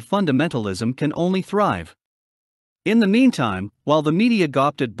rabid fundamentalism can only thrive. In the meantime, while the media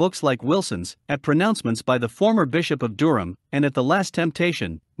gawped at books like Wilson's, at pronouncements by the former Bishop of Durham, and at The Last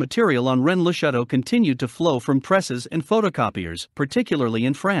Temptation, material on Rennes-le-Chateau continued to flow from presses and photocopiers, particularly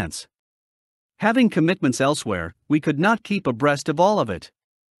in France. Having commitments elsewhere, we could not keep abreast of all of it.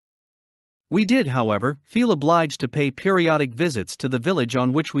 We did, however, feel obliged to pay periodic visits to the village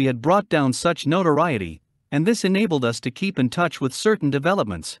on which we had brought down such notoriety, and this enabled us to keep in touch with certain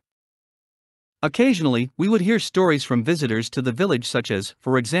developments. Occasionally, we would hear stories from visitors to the village such as,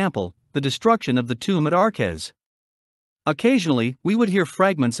 for example, the destruction of the tomb at Arques. Occasionally, we would hear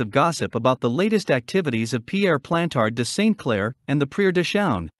fragments of gossip about the latest activities of Pierre Plantard de Saint Clair and the Prieur de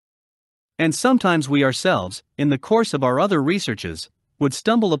Chaune. And sometimes we ourselves, in the course of our other researches, would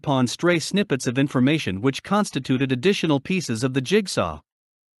stumble upon stray snippets of information which constituted additional pieces of the jigsaw.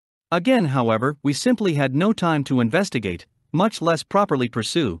 Again, however, we simply had no time to investigate, much less properly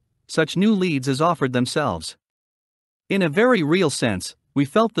pursue, such new leads as offered themselves. In a very real sense, we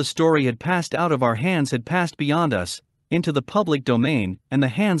felt the story had passed out of our hands, had passed beyond us, into the public domain and the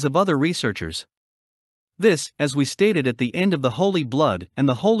hands of other researchers. This, as we stated at the end of The Holy Blood and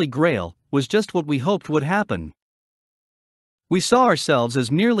the Holy Grail, was just what we hoped would happen. We saw ourselves as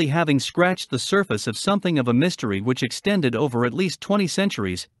merely having scratched the surface of something of a mystery which extended over at least 20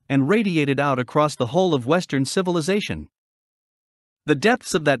 centuries and radiated out across the whole of Western civilization. The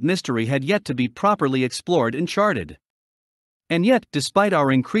depths of that mystery had yet to be properly explored and charted. And yet, despite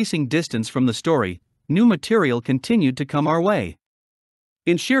our increasing distance from the story, new material continued to come our way.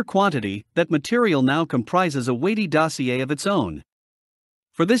 In sheer quantity, that material now comprises a weighty dossier of its own.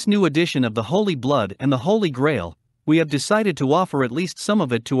 For this new edition of The Holy Blood and the Holy Grail, we have decided to offer at least some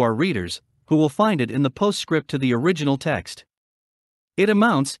of it to our readers, who will find it in the postscript to the original text. It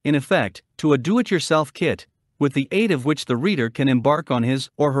amounts, in effect, to a do-it-yourself kit, with the aid of which the reader can embark on his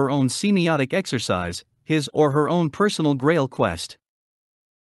or her own semiotic exercise, his or her own personal Grail quest.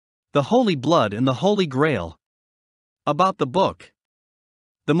 The Holy Blood and the Holy Grail. About the book.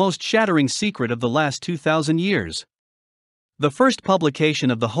 The most shattering secret of the last 2,000 years. The first publication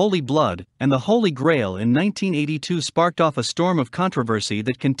of The Holy Blood and the Holy Grail in 1982 sparked off a storm of controversy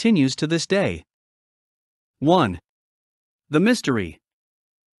that continues to this day. 1. The Mystery.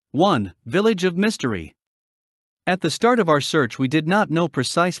 1. Village of Mystery. At the start of our search, we did not know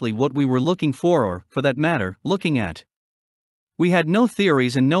precisely what we were looking for or, for that matter, looking at. We had no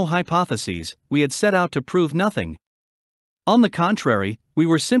theories and no hypotheses, we had set out to prove nothing. On the contrary, we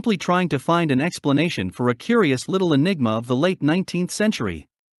were simply trying to find an explanation for a curious little enigma of the late 19th century.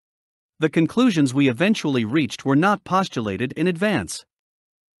 The conclusions we eventually reached were not postulated in advance.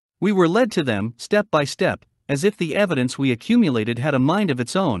 We were led to them, step by step, as if the evidence we accumulated had a mind of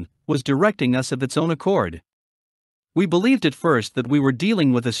its own, was directing us of its own accord. We believed at first that we were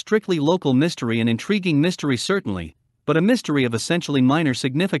dealing with a strictly local mystery, an intriguing mystery certainly, but a mystery of essentially minor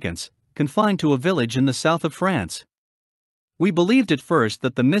significance, confined to a village in the south of France. We believed at first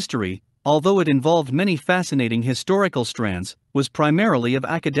that the mystery, although it involved many fascinating historical strands, was primarily of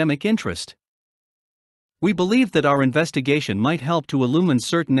academic interest. We believed that our investigation might help to illumine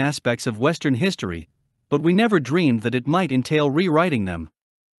certain aspects of Western history, but we never dreamed that it might entail rewriting them.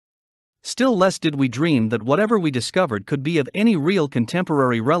 Still less did we dream that whatever we discovered could be of any real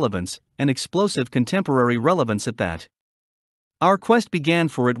contemporary relevance, and explosive contemporary relevance at that. Our quest began,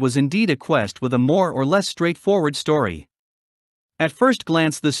 for it was indeed a quest with a more or less straightforward story. At first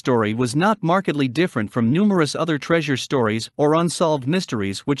glance, this story was not markedly different from numerous other treasure stories or unsolved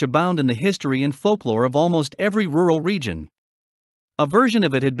mysteries which abound in the history and folklore of almost every rural region. A version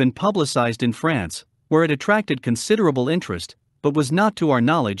of it had been publicized in France, where it attracted considerable interest, but was not to our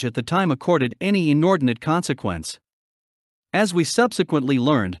knowledge at the time accorded any inordinate consequence. As we subsequently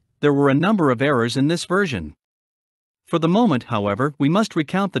learned, there were a number of errors in this version. For the moment, however, we must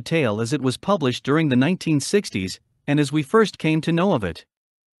recount the tale as it was published during the 1960s, and as we first came to know of it.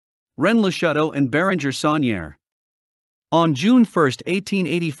 Rennes-le-Chateau and Berenger Sauniere. On June 1,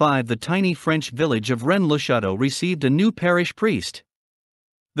 1885, the tiny French village of Rennes-le-Chateau received a new parish priest.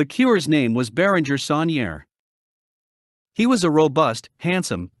 The cure's name was Berenger Sauniere. He was a robust,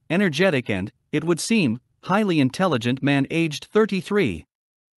 handsome, energetic and, it would seem, highly intelligent man aged 33.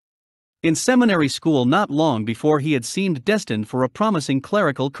 In seminary school not long before, he had seemed destined for a promising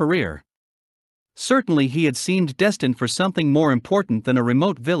clerical career. Certainly he had seemed destined for something more important than a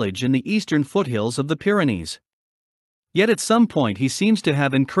remote village in the eastern foothills of the Pyrenees. Yet at some point he seems to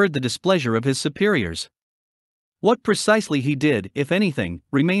have incurred the displeasure of his superiors. What precisely he did, if anything,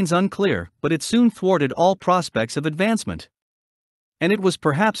 remains unclear, but it soon thwarted all prospects of advancement. And it was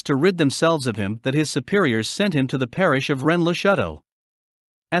perhaps to rid themselves of him that his superiors sent him to the parish of Rennes-le-Chateau.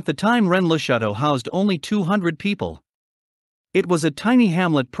 At the time Rennes-le-Chateau housed only 200 people. It was a tiny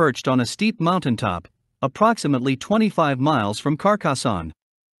hamlet perched on a steep mountaintop, approximately 25 miles from Carcassonne.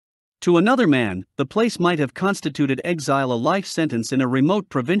 To another man, the place might have constituted exile, a life sentence in a remote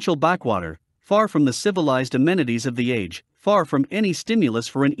provincial backwater, far from the civilized amenities of the age, far from any stimulus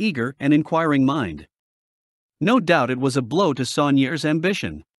for an eager and inquiring mind. No doubt it was a blow to Sauniere's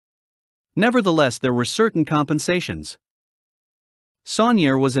ambition. Nevertheless, there were certain compensations.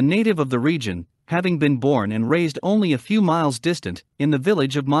 Sauniere was a native of the region, having been born and raised only a few miles distant, in the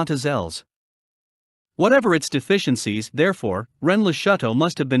village of Montsegur. Whatever its deficiencies, therefore, Rennes-le-Chateau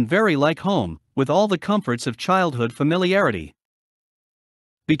must have been very like home, with all the comforts of childhood familiarity.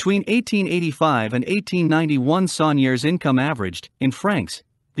 Between 1885 and 1891 Sauniere's income averaged, in francs,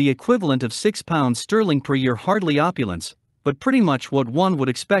 the equivalent of £6 sterling per year, hardly opulence, but pretty much what one would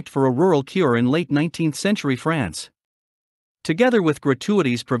expect for a rural cure in late 19th century France. Together with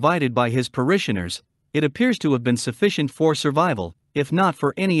gratuities provided by his parishioners, it appears to have been sufficient for survival, if not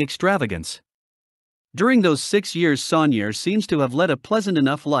for any extravagance. During those 6 years Sauniere seems to have led a pleasant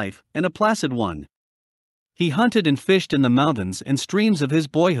enough life, and a placid one. He hunted and fished in the mountains and streams of his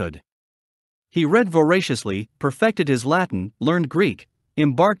boyhood. He read voraciously, perfected his Latin, learned Greek,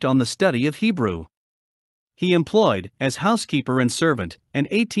 embarked on the study of Hebrew. He employed, as housekeeper and servant, an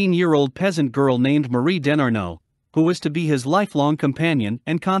 18-year-old peasant girl named Marie Denarnaud, who was to be his lifelong companion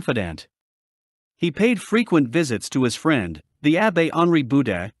and confidant. He paid frequent visits to his friend, the Abbé Henri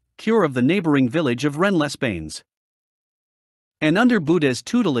Boudet, cure of the neighboring village of Rennes-les-Chateau. And under Boudet's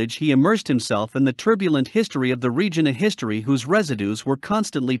tutelage he immersed himself in the turbulent history of the region, a history whose residues were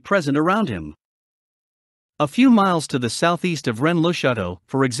constantly present around him. A few miles to the southeast of Rennes-le-Chateau,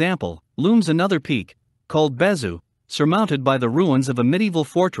 for example, looms another peak, called Bézu, surmounted by the ruins of a medieval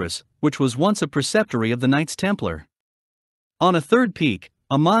fortress, which was once a preceptory of the Knights Templar. On a third peak,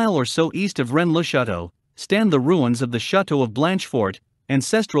 a mile or so east of Rennes-le-Chateau, stand the ruins of the Château of Blanchefort,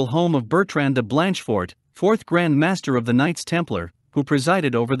 ancestral home of Bertrand de Blanchefort, 4th Grand Master of the Knights Templar, who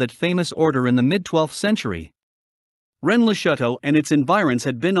presided over that famous order in the mid-12th century. Rennes-le-Chateau and its environs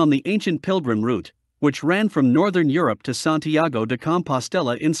had been on the ancient pilgrim route, which ran from northern Europe to Santiago de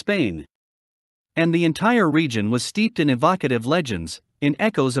Compostela in Spain. And the entire region was steeped in evocative legends, in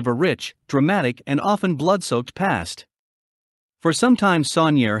echoes of a rich, dramatic and often blood-soaked past. For some time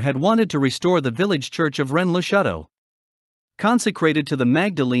Sauniere had wanted to restore the village church of Rennes-le-Chateau. Consecrated to the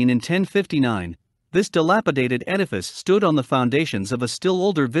Magdalene in 1059, this dilapidated edifice stood on the foundations of a still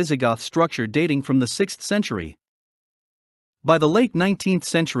older Visigoth structure dating from the 6th century. By the late 19th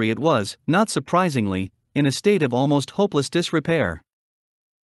century it was, not surprisingly, in a state of almost hopeless disrepair.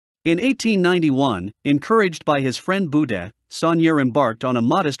 In 1891, encouraged by his friend Boudet, Sauniere embarked on a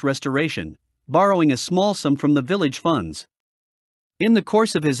modest restoration, borrowing a small sum from the village funds. In the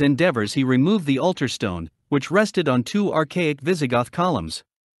course of his endeavors he removed the altar stone, which rested on 2 archaic Visigoth columns.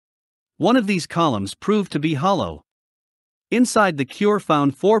 One of these columns proved to be hollow. Inside the cure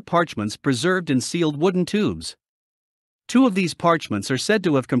found 4 parchments preserved in sealed wooden tubes. 2 of these parchments are said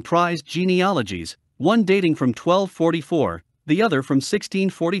to have comprised genealogies, one dating from 1244, the other from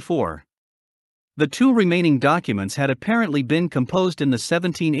 1644. The 2 remaining documents had apparently been composed in the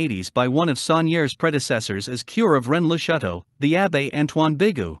 1780s by one of Sauniere's predecessors as cure of Rennes-le-Chateau, the Abbé Antoine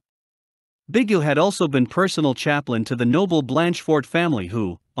Bigot. Bigot had also been personal chaplain to the noble Blanchefort family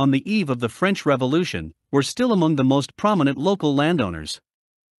who, on the eve of the French Revolution, were still among the most prominent local landowners.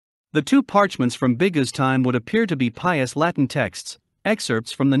 The 2 parchments from Bigot's time would appear to be pious Latin texts,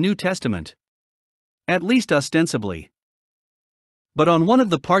 excerpts from the New Testament. At least ostensibly. But on one of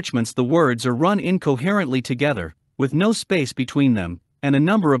the parchments the words are run incoherently together, with no space between them, and a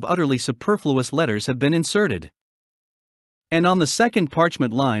number of utterly superfluous letters have been inserted. And on the second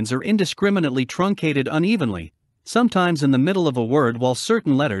parchment lines are indiscriminately truncated unevenly, sometimes in the middle of a word while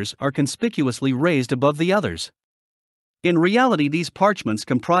certain letters are conspicuously raised above the others. In reality these parchments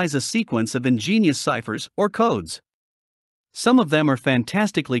comprise a sequence of ingenious ciphers or codes. Some of them are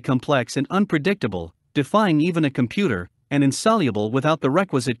fantastically complex and unpredictable, defying even a computer, and insoluble without the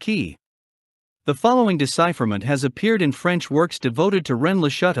requisite key. The following decipherment has appeared in French works devoted to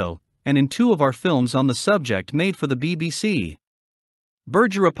Rennes-le-Chateau, and in 2 of our films on the subject made for the BBC.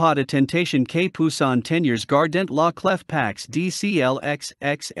 Berger pas de tentation que poussant tenures gardent la clef pax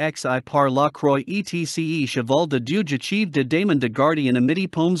DCLXXXI par la croix etc cheval de Dieu j'achieve de daemon de gardien amity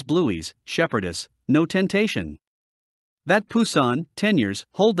poems blues, shepherdess, no tentation. That poussant, tenures,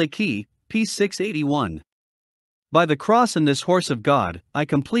 hold the key, piece 681. By the cross and this horse of God, I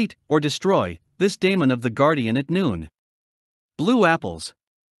complete, or destroy, this daemon of the guardian at noon. Blue apples.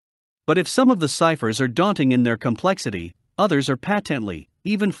 But if some of the ciphers are daunting in their complexity, others are patently,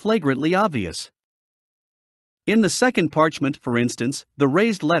 even flagrantly obvious. In the second parchment, for instance, the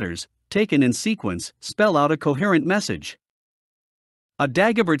raised letters, taken in sequence, spell out a coherent message. A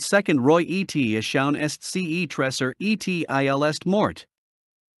Dagobert second Roy et Ashaun est ce Tresor et il est mort.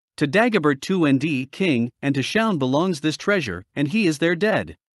 To Dagobert II king, and to Shaun belongs this treasure, and he is there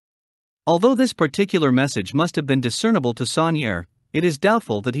dead. Although this particular message must have been discernible to Sauniere, it is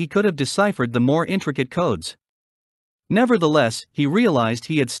doubtful that he could have deciphered the more intricate codes. Nevertheless, he realized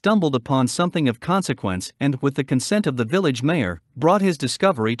he had stumbled upon something of consequence and, with the consent of the village mayor, brought his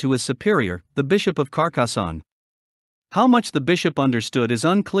discovery to his superior, the Bishop of Carcassonne. How much the bishop understood is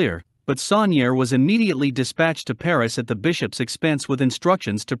unclear, but Sauniere was immediately dispatched to Paris at the bishop's expense with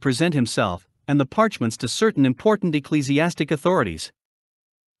instructions to present himself and the parchments to certain important ecclesiastic authorities.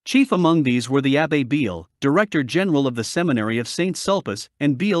 Chief among these were the Abbé Biel, Director General of the Seminary of St. Sulpice,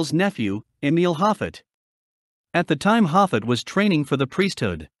 and Biel's nephew, Émile Hoffet. At the time Hoffet was training for the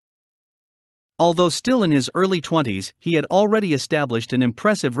priesthood. Although still in his early 20s, he had already established an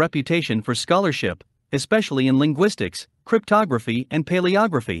impressive reputation for scholarship, especially in linguistics, cryptography and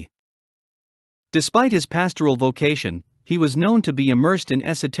paleography. Despite his pastoral vocation, he was known to be immersed in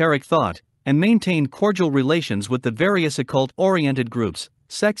esoteric thought, and maintained cordial relations with the various occult-oriented groups,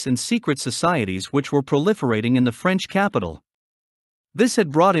 sects and secret societies which were proliferating in the French capital. This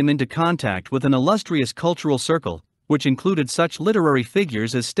had brought him into contact with an illustrious cultural circle, which included such literary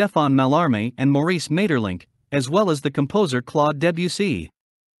figures as Stéphane Mallarmé and Maurice Maeterlinck, as well as the composer Claude Debussy.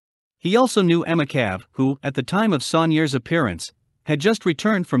 He also knew Emma Cave, who, at the time of Sauniere's appearance, had just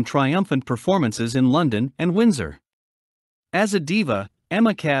returned from triumphant performances in London and Windsor. As a diva,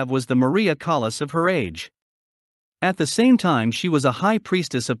 Emma Cave was the Maria Callas of her age. At the same time, she was a high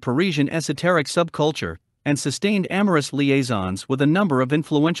priestess of Parisian esoteric subculture, and sustained amorous liaisons with a number of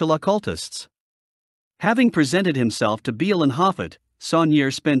influential occultists. Having presented himself to Biel and Hoffet,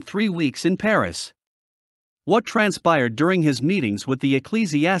 Sauniere spent 3 weeks in Paris. What transpired during his meetings with the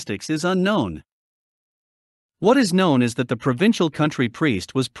ecclesiastics is unknown. What is known is that the provincial country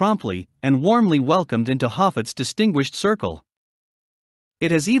priest was promptly and warmly welcomed into Hoffet's distinguished circle. It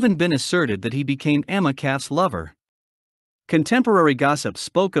has even been asserted that he became Emma Cave's lover. Contemporary gossip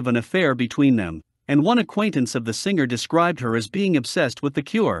spoke of an affair between them, and one acquaintance of the singer described her as being obsessed with the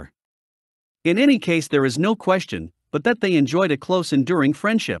cure. In any case, there is no question but that they enjoyed a close, enduring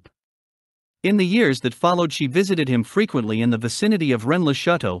friendship. In the years that followed, she visited him frequently in the vicinity of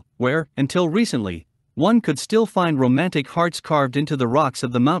Rennes-le-Chateau, where, until recently, one could still find romantic hearts carved into the rocks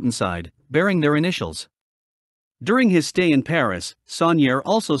of the mountainside, bearing their initials. During his stay in Paris, Sauniere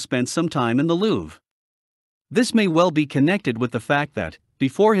also spent some time in the Louvre. This may well be connected with the fact that,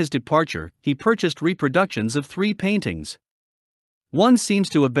 before his departure, he purchased reproductions of 3 paintings. One seems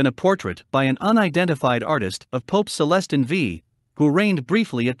to have been a portrait by an unidentified artist of Pope Celestin V, who reigned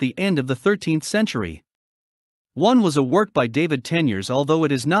briefly at the end of the 13th century. One was a work by David Teniers, although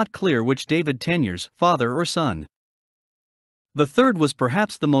it is not clear which David Teniers, father or son. The third was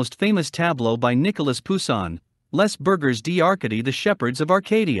perhaps the most famous tableau by Nicolas Poussin, Les Bergers d'Arcadie, the Shepherds of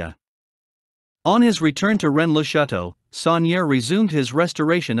Arcadia. On his return to Rennes-le-Chateau, Sauniere resumed his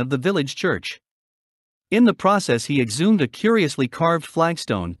restoration of the village church. In the process, he exhumed a curiously carved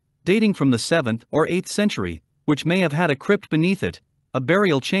flagstone, dating from the 7th or 8th century, which may have had a crypt beneath it, a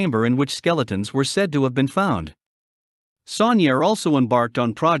burial chamber in which skeletons were said to have been found. Sauniere also embarked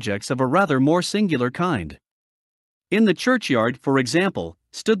on projects of a rather more singular kind. In the churchyard, for example,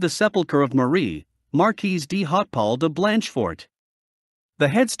 stood the sepulchre of Marie, Marquise de Hautepal de Blanchefort. The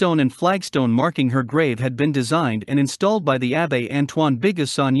headstone and flagstone marking her grave had been designed and installed by the Abbé Antoine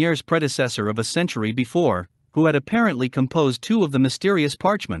Bigus, Sauniere's predecessor of a century before, who had apparently composed 2 of the mysterious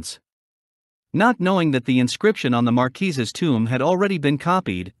parchments. Not knowing that the inscription on the Marquise's tomb had already been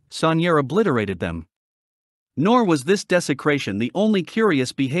copied, Sauniere obliterated them. Nor was this desecration the only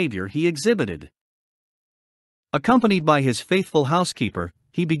curious behavior he exhibited. Accompanied by his faithful housekeeper,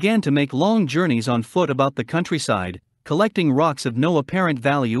 he began to make long journeys on foot about the countryside, collecting rocks of no apparent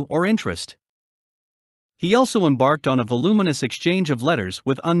value or interest. He also embarked on a voluminous exchange of letters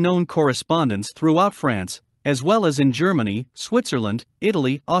with unknown correspondents throughout France, as well as in Germany, Switzerland,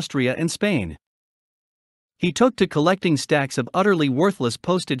 Italy, Austria and Spain. He took to collecting stacks of utterly worthless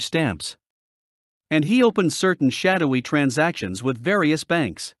postage stamps. And he opened certain shadowy transactions with various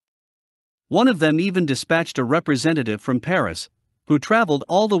banks. One of them even dispatched a representative from Paris, who traveled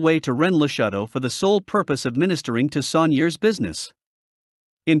all the way to Rennes-le-Chateau for the sole purpose of ministering to Sauniere's business.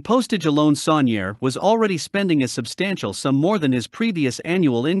 In postage alone, Sauniere was already spending a substantial sum more than his previous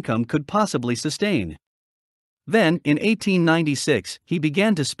annual income could possibly sustain. Then, in 1896, he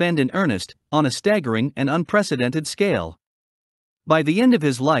began to spend in earnest, on a staggering and unprecedented scale. By the end of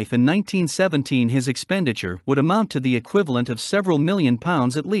his life in 1917, his expenditure would amount to the equivalent of several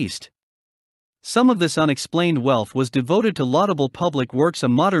 £1,000,000 at least. Some of this unexplained wealth was devoted to laudable public works. A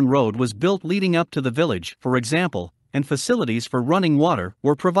modern road was built leading up to the village, for example, and facilities for running water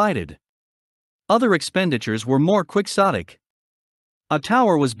were provided. Other expenditures were more quixotic. A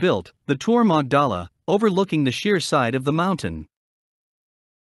tower was built, the Tour Magdala, overlooking the sheer side of the mountain.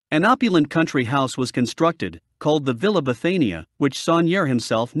 An opulent country house was constructed, called the Villa Bethania, which Sauniere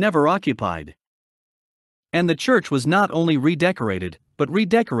himself never occupied. And the church was not only redecorated, but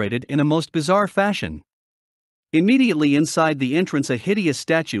redecorated in a most bizarre fashion. Immediately inside the entrance a hideous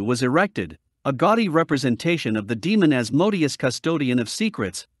statue was erected, a gaudy representation of the demon Asmodeus, custodian of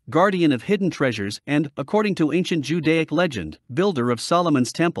secrets, guardian of hidden treasures and, according to ancient Judaic legend, builder of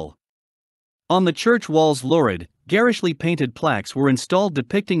Solomon's temple. On the church walls lurid, garishly painted plaques were installed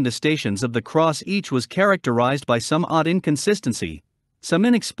depicting the stations of the cross. Each was characterized by some odd inconsistency, some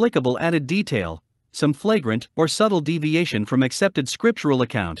inexplicable added detail, some flagrant or subtle deviation from accepted scriptural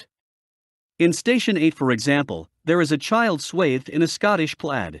account. In Station 8, for example, there is a child swathed in a Scottish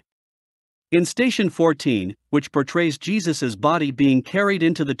plaid. In Station 14, which portrays Jesus' body being carried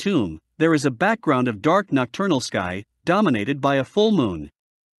into the tomb, there is a background of dark nocturnal sky, dominated by a full moon.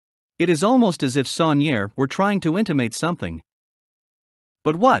 It is almost as if Sauniere were trying to intimate something.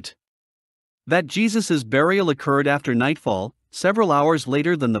 But what? That Jesus' burial occurred after nightfall, several hours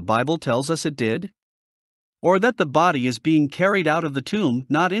later than the Bible tells us it did? Or that the body is being carried out of the tomb,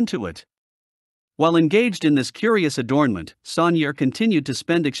 not into it? While engaged in this curious adornment, Sauniere continued to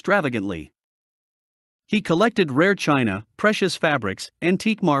spend extravagantly. He collected rare china, precious fabrics,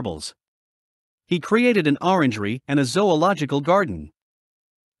 antique marbles. He created an orangery and a zoological garden.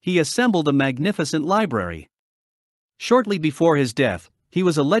 He assembled a magnificent library. Shortly before his death, he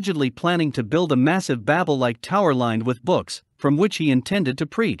was allegedly planning to build a massive Babel-like tower lined with books, from which he intended to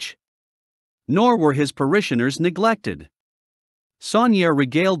preach. Nor were his parishioners neglected. Sauniere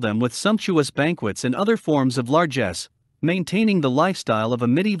regaled them with sumptuous banquets and other forms of largesse, maintaining the lifestyle of a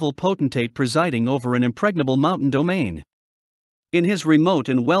medieval potentate presiding over an impregnable mountain domain. In his remote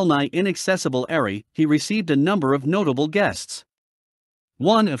and well-nigh inaccessible eyrie, he received a number of notable guests.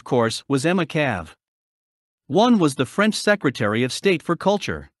 One, of course, was Emma Cave. One was the French Secretary of State for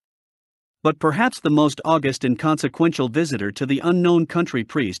Culture. But perhaps the most august and consequential visitor to the unknown country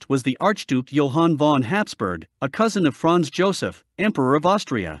priest was the Archduke Johann von Habsburg, a cousin of Franz Joseph, Emperor of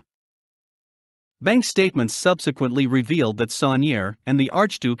Austria. Bank statements subsequently revealed that Sauniere and the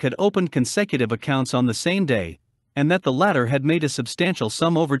Archduke had opened consecutive accounts on the same day, and that the latter had made a substantial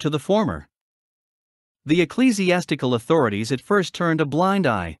sum over to the former. The ecclesiastical authorities at first turned a blind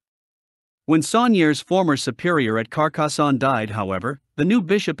eye. When Sauniere's former superior at Carcassonne died, however, the new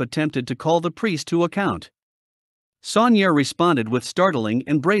bishop attempted to call the priest to account. Sauniere responded with startling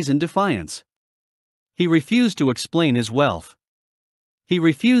and brazen defiance. He refused to explain his wealth. He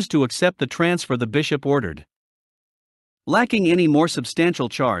refused to accept the transfer the bishop ordered. Lacking any more substantial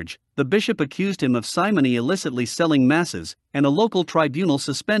charge, the bishop accused him of simony, illicitly selling masses, and a local tribunal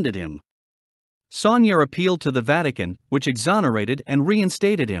suspended him. Sauniere appealed to the Vatican, which exonerated and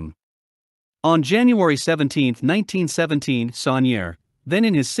reinstated him. On January 17, 1917, Sauniere, then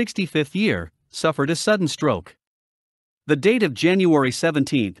in his 65th year, suffered a sudden stroke. The date of January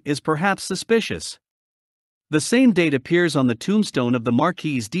 17 is perhaps suspicious. The same date appears on the tombstone of the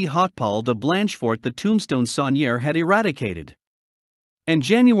Marquise de Hautefeuille de Blanchefort, the tombstone Sauniere had eradicated. And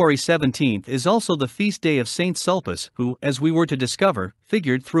January 17 is also the feast day of Saint Sulpice, who, as we were to discover,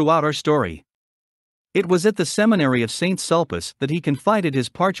 figured throughout our story. It was at the seminary of Saint Sulpice that he confided his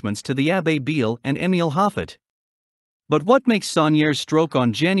parchments to the Abbé Biel and Émile Hoffet. But what makes Sauniere's stroke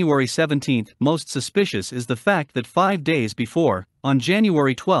on January 17 most suspicious is the fact that 5 days before, on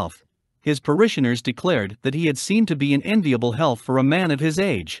January 12, his parishioners declared that he had seemed to be in enviable health for a man of his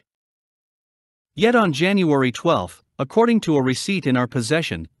age. Yet on January 12, according to a receipt in our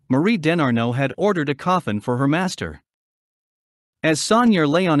possession, Marie Denarnaud had ordered a coffin for her master. As Sauniere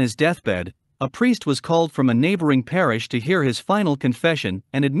lay on his deathbed, a priest was called from a neighboring parish to hear his final confession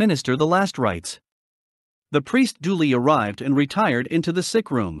and administer the last rites. The priest duly arrived and retired into the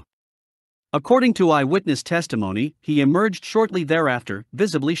sick room. According to eyewitness testimony, he emerged shortly thereafter,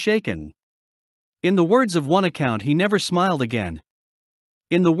 visibly shaken. In the words of one account, he never smiled again.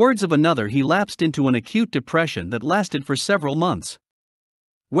 In the words of another, he lapsed into an acute depression that lasted for several months.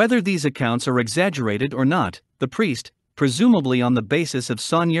 Whether these accounts are exaggerated or not, the priest, presumably on the basis of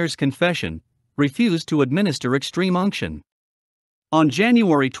Sauniere's confession, refused to administer extreme unction. On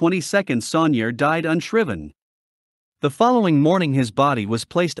January 22, Sauniere died unshriven. The following morning his body was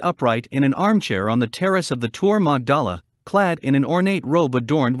placed upright in an armchair on the terrace of the Tour Magdala, clad in an ornate robe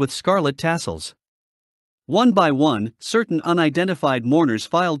adorned with scarlet tassels. One by one, certain unidentified mourners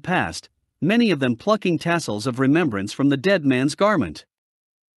filed past, many of them plucking tassels of remembrance from the dead man's garment.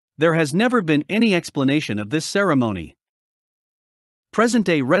 There has never been any explanation of this ceremony.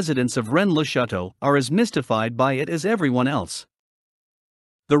 Present-day residents of Rennes-le-Chateau are as mystified by it as everyone else.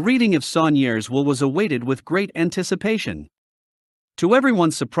 The reading of Sauniere's will was awaited with great anticipation. To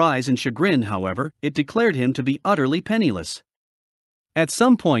everyone's surprise and chagrin, however, it declared him to be utterly penniless. At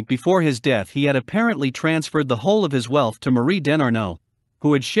some point before his death he had apparently transferred the whole of his wealth to Marie Denarnaud,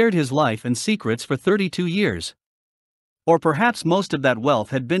 who had shared his life and secrets for 32 years. Or perhaps most of that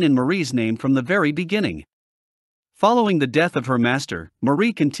wealth had been in Marie's name from the very beginning. Following the death of her master,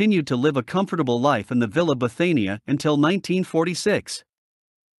 Marie continued to live a comfortable life in the Villa Bethania until 1946.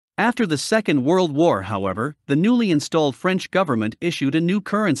 After the Second World War, however, the newly installed French government issued a new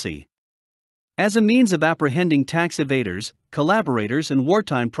currency. As a means of apprehending tax evaders, collaborators and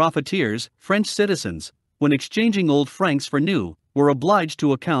wartime profiteers, French citizens, when exchanging old francs for new, were obliged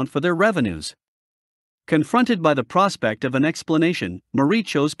to account for their revenues. Confronted by the prospect of an explanation, Marie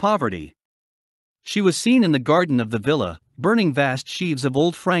chose poverty. She was seen in the garden of the villa, burning vast sheaves of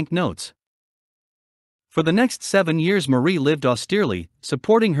old franc notes. For the next 7 years Marie lived austerely,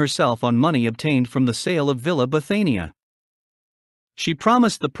 supporting herself on money obtained from the sale of Villa Bethania. She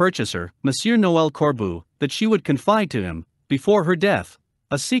promised the purchaser, Monsieur Noël Corbeau, that she would confide to him, before her death,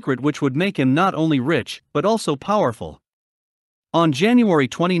 a secret which would make him not only rich but also powerful. On January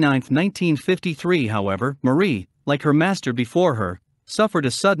 29, 1953, however, Marie, like her master before her, suffered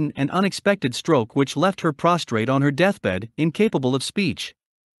a sudden and unexpected stroke which left her prostrate on her deathbed, incapable of speech.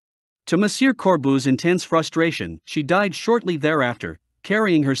 To Monsieur Corbeau's intense frustration, she died shortly thereafter,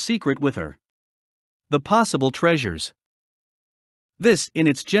 carrying her secret with her. The possible treasures. This, in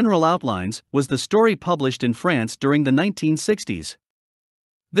its general outlines, was the story published in France during the 1960s.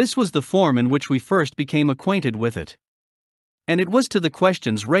 This was the form in which we first became acquainted with it. And it was to the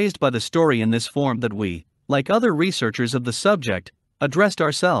questions raised by the story in this form that we, like other researchers of the subject, addressed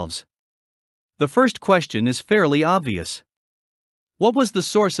ourselves. The first question is fairly obvious. What was the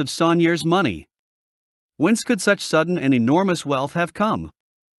source of Sauniere's money? Whence could such sudden and enormous wealth have come?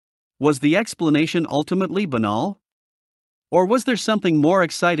 Was the explanation ultimately banal? Or was there something more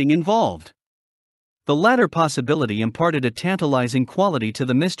exciting involved? The latter possibility imparted a tantalizing quality to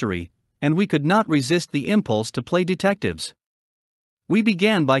the mystery, and we could not resist the impulse to play detectives. We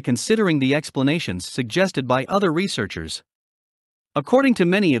began by considering the explanations suggested by other researchers. According to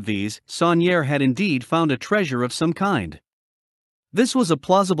many of these, Sauniere had indeed found a treasure of some kind. This was a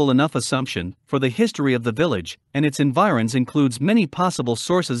plausible enough assumption, for the history of the village and its environs includes many possible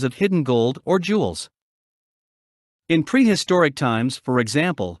sources of hidden gold or jewels. In prehistoric times, for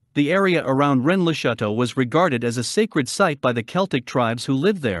example, the area around Rennes-le-Chateau was regarded as a sacred site by the Celtic tribes who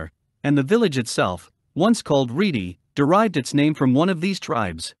lived there, and the village itself, once called Redi, derived its name from one of these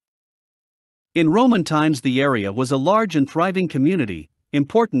tribes. In Roman times the area was a large and thriving community,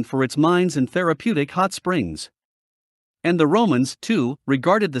 important for its mines and therapeutic hot springs. And the Romans, too,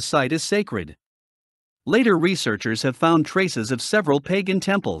 regarded the site as sacred. Later researchers have found traces of several pagan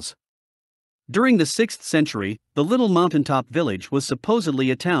temples. During the 6th century, the little mountaintop village was supposedly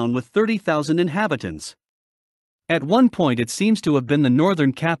a town with 30,000 inhabitants. At one point it seems to have been the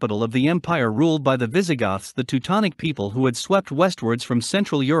northern capital of the empire ruled by the Visigoths, the Teutonic people who had swept westwards from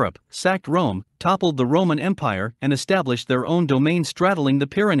Central Europe, sacked Rome, toppled the Roman Empire and established their own domain straddling the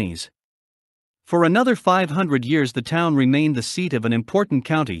Pyrenees. For another 500 years the town remained the seat of an important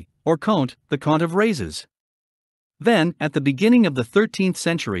county, or comte, the Comte of Raises. Then, at the beginning of the 13th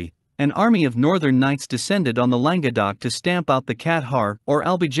century, an army of northern knights descended on the Languedoc to stamp out the Cathar or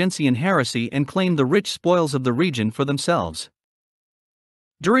Albigensian heresy and claim the rich spoils of the region for themselves.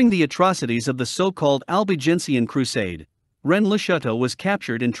 During the atrocities of the so-called Albigensian Crusade, Rennes-le-Chateau was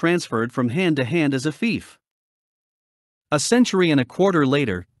captured and transferred from hand to hand as a fief. A century and a quarter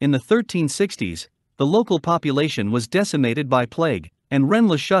later, in the 1360s, the local population was decimated by plague, and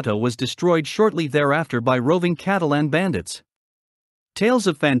Rennes-le-Chateau was destroyed shortly thereafter by roving Catalan bandits. Tales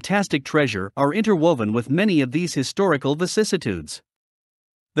of fantastic treasure are interwoven with many of these historical vicissitudes.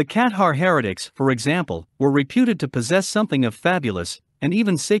 The Cathar heretics, for example, were reputed to possess something of fabulous, and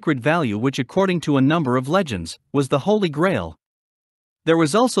even sacred value which according to a number of legends, was the Holy Grail. There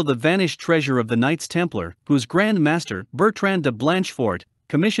was also the vanished treasure of the Knights Templar, whose Grand Master, Bertrand de Blanchefort,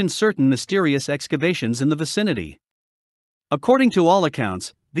 commissioned certain mysterious excavations in the vicinity. According to all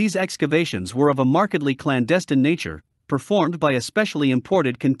accounts, these excavations were of a markedly clandestine nature, performed by a specially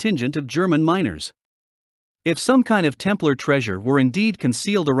imported contingent of German miners. If some kind of Templar treasure were indeed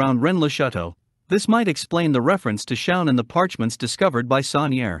concealed around Rennes-le-Chateau, this might explain the reference to Chaon in the parchments discovered by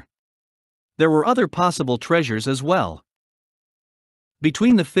Sauniere. There were other possible treasures as well.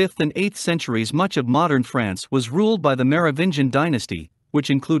 Between the 5th and 8th centuries, much of modern France was ruled by the Merovingian dynasty, which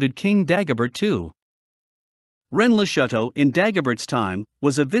included King Dagobert II. Rennes-le-Chateau in Dagobert's time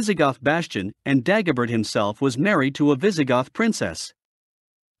was a Visigoth bastion, and Dagobert himself was married to a Visigoth princess.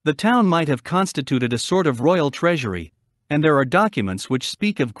 The town might have constituted a sort of royal treasury, and there are documents which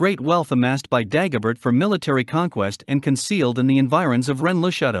speak of great wealth amassed by Dagobert for military conquest and concealed in the environs of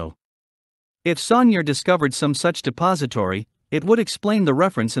Rennes-le-Chateau. If Sauniere discovered some such depository, it would explain the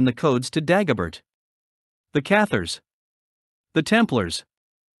reference in the codes to Dagobert. The Cathars, the Templars,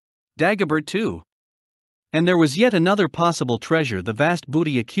 Dagobert II. And there was yet another possible treasure: the vast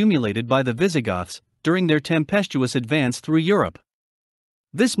booty accumulated by the Visigoths during their tempestuous advance through Europe.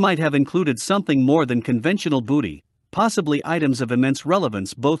 This might have included something more than conventional booty, possibly items of immense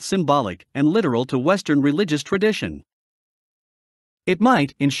relevance, both symbolic and literal, to Western religious tradition. It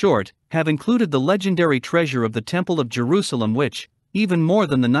might, in short, have included the legendary treasure of the Temple of Jerusalem, which, even more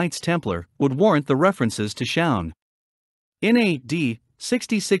than the Knights Templar, would warrant the references to Chaon. In A.D.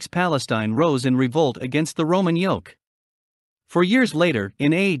 66, Palestine rose in revolt against the Roman yoke. 4 years later,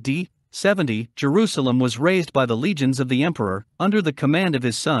 in A.D. 70, Jerusalem was razed by the legions of the emperor, under the command of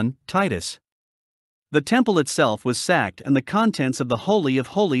his son, Titus. The temple itself was sacked and the contents of the Holy of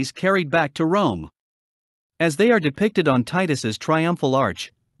Holies carried back to Rome. As they are depicted on Titus's triumphal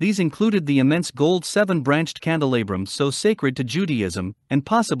arch, these included the immense gold 7-branched candelabrum so sacred to Judaism, and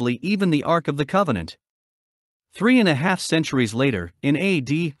possibly even the Ark of the Covenant. 3.5 centuries later, in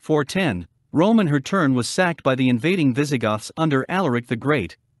A.D. 410, Rome in her turn was sacked by the invading Visigoths under Alaric the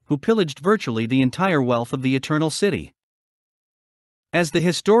Great, who pillaged virtually the entire wealth of the Eternal City. As the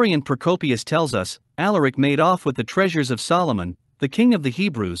historian Procopius tells us, Alaric made off with the treasures of Solomon, the king of the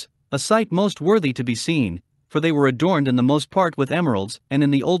Hebrews, a sight most worthy to be seen, for they were adorned in the most part with emeralds, and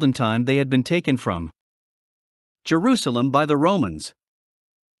in the olden time they had been taken from Jerusalem by the Romans.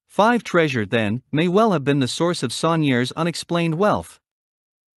 5 Treasure, then, may well have been the source of Sauniere's unexplained wealth.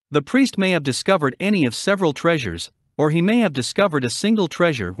 The priest may have discovered any of several treasures, or he may have discovered a single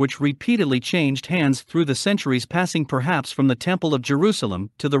treasure which repeatedly changed hands through the centuries, passing perhaps from the Temple of Jerusalem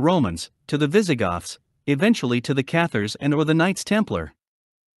to the Romans, to the Visigoths, eventually to the Cathars and or the Knights Templar.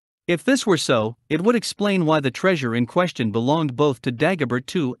 If this were so, it would explain why the treasure in question belonged both to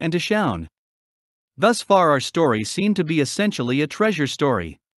Dagobert II and to Chaon. Thus far our story seemed to be essentially a treasure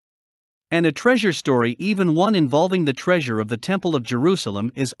story. And a treasure story, even one involving the treasure of the Temple of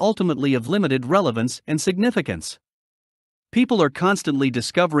Jerusalem, is ultimately of limited relevance and significance. People are constantly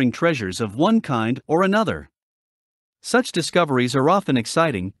discovering treasures of one kind or another. Such discoveries are often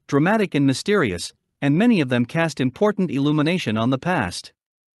exciting, dramatic and mysterious, and many of them cast important illumination on the past.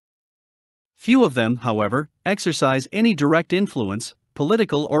 Few of them, however, exercise any direct influence,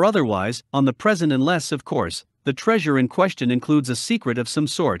 political or otherwise, on the present, unless, of course, the treasure in question includes a secret of some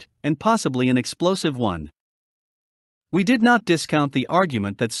sort, and possibly an explosive one. We did not discount the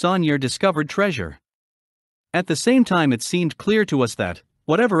argument that Sauniere discovered treasure. At the same time, it seemed clear to us that,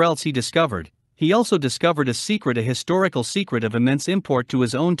 whatever else he discovered, he also discovered a secret, a historical secret of immense import to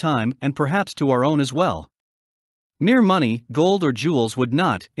his own time and perhaps to our own as well. Mere money, gold or jewels would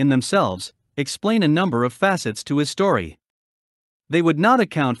not, in themselves, explain a number of facets to his story. They would not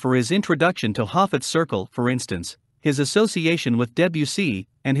account for his introduction to Hoffat's circle, for instance, his association with Debussy,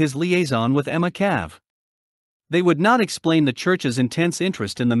 and his liaison with Emma Cave. They would not explain the Church's intense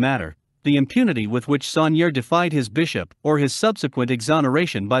interest in the matter, the impunity with which Sauniere defied his bishop, or his subsequent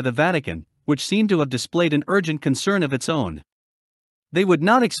exoneration by the Vatican, which seemed to have displayed an urgent concern of its own. They would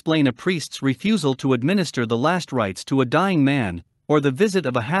not explain a priest's refusal to administer the last rites to a dying man, or the visit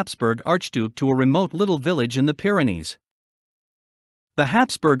of a Habsburg archduke to a remote little village in the Pyrenees. The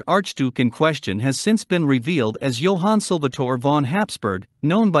Habsburg archduke in question has since been revealed as Johann Salvator von Habsburg,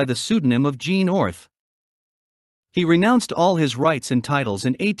 known by the pseudonym of Jean Orth. He renounced all his rights and titles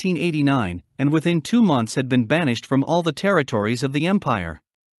in 1889, and within 2 months had been banished from all the territories of the empire.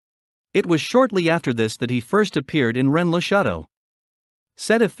 It was shortly after this that he first appeared in Rennes-le-Chateau.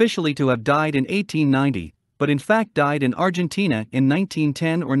 Said officially to have died in 1890, but in fact died in Argentina in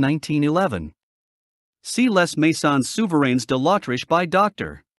 1910 or 1911. See Les Maisons Souveraines de l'Autriche by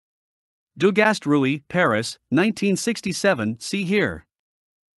Dr. Dugastre-Rouy, Paris, 1967, see here.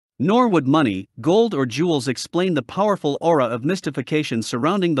 Nor would money, gold or jewels explain the powerful aura of mystification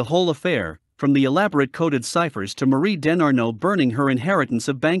surrounding the whole affair, from the elaborate coded ciphers to Marie Denarnaud burning her inheritance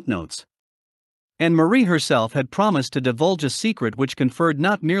of banknotes. And Marie herself had promised to divulge a secret which conferred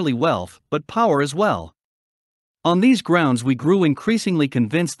not merely wealth, but power as well. On these grounds we grew increasingly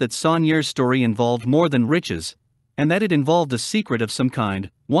convinced that Sauniere's story involved more than riches, and that it involved a secret of some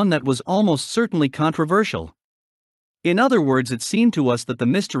kind, one that was almost certainly controversial. In other words, it seemed to us that the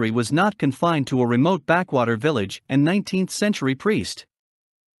mystery was not confined to a remote backwater village and 19th-century priest.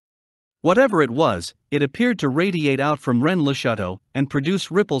 Whatever it was, it appeared to radiate out from Rennes-le-Chateau and produce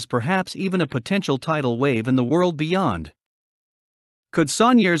ripples, perhaps even a potential tidal wave in the world beyond. Could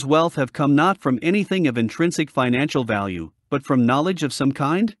Sauniere's wealth have come not from anything of intrinsic financial value, but from knowledge of some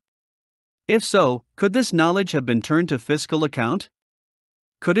kind? If so, could this knowledge have been turned to fiscal account?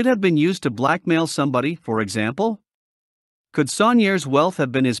 Could it have been used to blackmail somebody, for example? Could Sauniere's wealth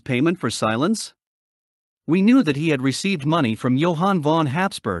have been his payment for silence? We knew that he had received money from Johann von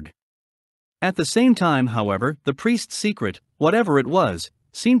Habsburg. At the same time, however, the priest's secret, whatever it was,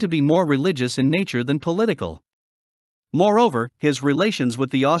 seemed to be more religious in nature than political. Moreover, his relations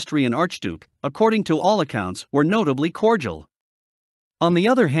with the Austrian Archduke, according to all accounts, were notably cordial. On the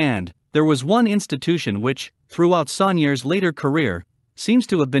other hand, there was one institution which, throughout Sauniere's later career, seems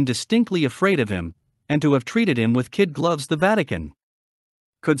to have been distinctly afraid of him, and to have treated him with kid gloves: the Vatican.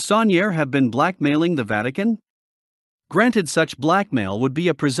 Could Sauniere have been blackmailing the Vatican? Granted, such blackmail would be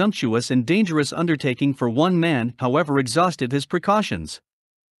a presumptuous and dangerous undertaking for one man, however exhaustive his precautions.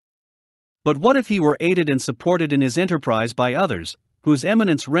 But what if he were aided and supported in his enterprise by others, whose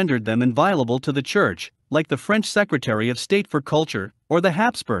eminence rendered them inviolable to the Church, like the French Secretary of State for Culture, or the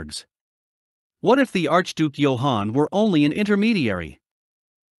Habsburgs? What if the Archduke Johann were only an intermediary?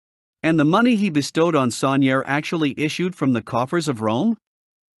 And the money he bestowed on Sauniere actually issued from the coffers of Rome?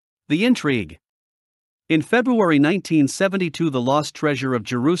 The Intrigue. In February 1972, The Lost Treasure of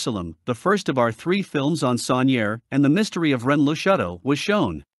Jerusalem, the first of our 3 films on Sauniere and the mystery of Rennes-le-Chateau, was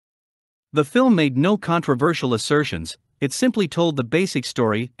shown. The film made no controversial assertions, it simply told the basic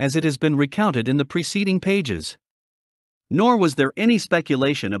story as it has been recounted in the preceding pages. Nor was there any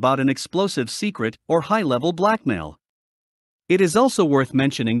speculation about an explosive secret or high-level blackmail. It is also worth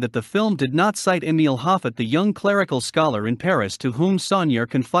mentioning that the film did not cite Émile Hoffet, the young clerical scholar in Paris to whom Sauniere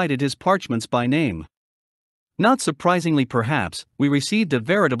confided his parchments by name. Not surprisingly perhaps, we received a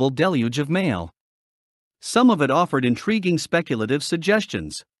veritable deluge of mail. Some of it offered intriguing speculative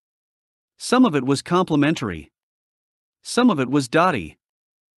suggestions. Some of it was complimentary. Some of it was dotty.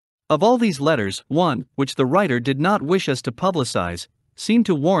 Of all these letters, one, which the writer did not wish us to publicize, seemed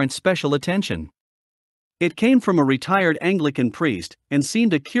to warrant special attention. It came from a retired Anglican priest, and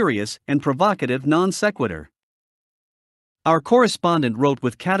seemed a curious and provocative non sequitur. Our correspondent wrote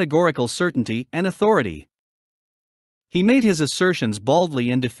with categorical certainty and authority. He made his assertions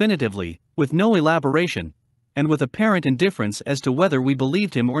baldly and definitively, with no elaboration, and with apparent indifference as to whether we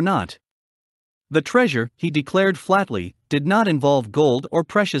believed him or not. The treasure, he declared flatly, did not involve gold or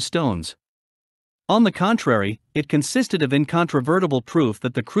precious stones. On the contrary, it consisted of incontrovertible proof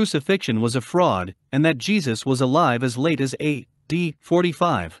that the crucifixion was a fraud, and that Jesus was alive as late as A.D.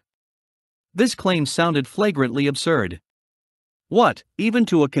 45. This claim sounded flagrantly absurd. What, even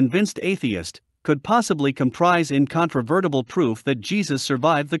to a convinced atheist, could possibly comprise incontrovertible proof that Jesus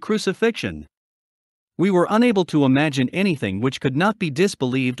survived the crucifixion? We were unable to imagine anything which could not be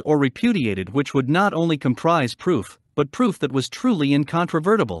disbelieved or repudiated which would not only comprise proof, but proof that was truly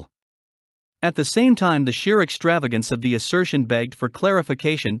incontrovertible. At the same time, the sheer extravagance of the assertion begged for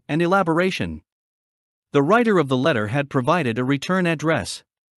clarification and elaboration. The writer of the letter had provided a return address.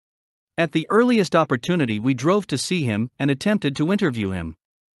 At the earliest opportunity we drove to see him and attempted to interview him.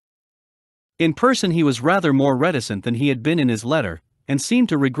 In person he was rather more reticent than he had been in his letter, and seemed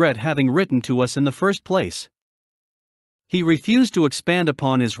to regret having written to us in the first place. He refused to expand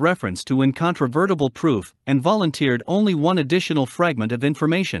upon his reference to incontrovertible proof and volunteered only one additional fragment of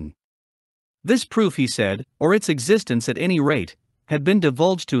information. This proof, he said, or its existence at any rate, had been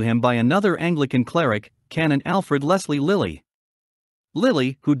divulged to him by another Anglican cleric, Canon Alfred Leslie Lilly.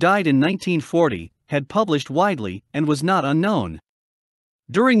 Lilly, who died in 1940, had published widely and was not unknown.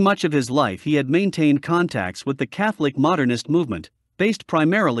 During much of his life he had maintained contacts with the Catholic modernist movement, based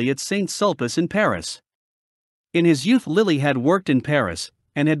primarily at Saint Sulpice in Paris. In his youth Lilly had worked in Paris,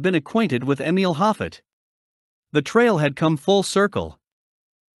 and had been acquainted with Émile Hoffet. The trail had come full circle.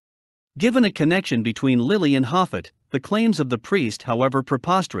 Given a connection between Lilly and Hoffet, the claims of the priest, however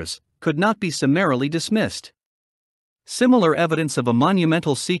preposterous, could not be summarily dismissed. Similar evidence of a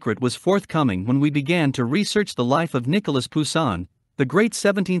monumental secret was forthcoming when we began to research the life of Nicolas Poussin, the great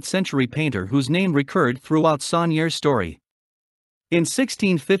 17th-century painter whose name recurred throughout Sauniere's story. In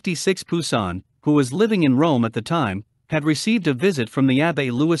 1656 Poussin, who was living in Rome at the time, had received a visit from the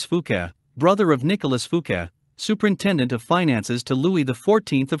Abbé Louis Fouquet, brother of Nicolas Fouquet, superintendent of finances to Louis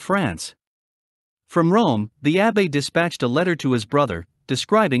XIV of France. From Rome, the abbé dispatched a letter to his brother,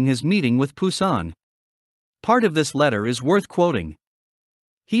 describing his meeting with Poussin. Part of this letter is worth quoting.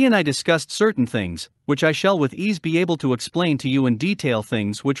 He and I discussed certain things, which I shall with ease be able to explain to you in detail,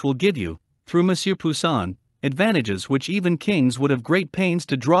 things which will give you, through Monsieur Poussin, advantages which even kings would have great pains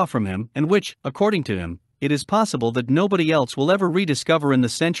to draw from him, and which, according to him, it is possible that nobody else will ever rediscover in the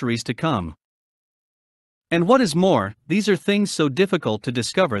centuries to come. And what is more, these are things so difficult to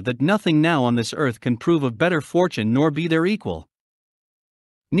discover that nothing now on this earth can prove of better fortune nor be their equal.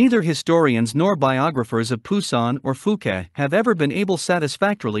 Neither historians nor biographers of Poussin or Fouquet have ever been able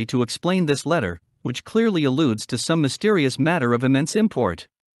satisfactorily to explain this letter, which clearly alludes to some mysterious matter of immense import.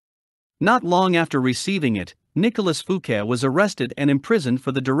 Not long after receiving it, Nicolas Fouquet was arrested and imprisoned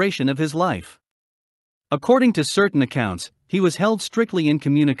for the duration of his life. According to certain accounts, he was held strictly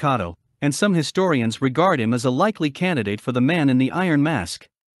incommunicado, and some historians regard him as a likely candidate for the Man in the Iron Mask.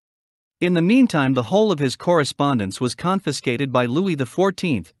 In the meantime, the whole of his correspondence was confiscated by Louis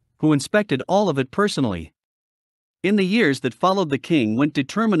XIV, who inspected all of it personally. In the years that followed, the king went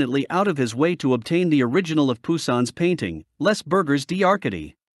determinedly out of his way to obtain the original of Poussin's painting, Les Burgers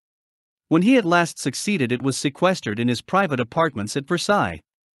d'Arcadie. When he at last succeeded, it was sequestered in his private apartments at Versailles.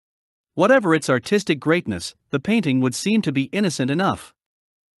 Whatever its artistic greatness, the painting would seem to be innocent enough.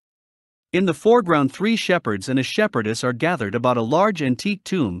 In the foreground, 3 shepherds and a shepherdess are gathered about a large antique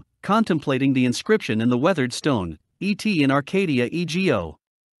tomb, contemplating the inscription in the weathered stone, "Et in Arcadia ego."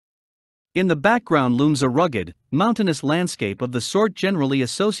 In the background looms a rugged, mountainous landscape of the sort generally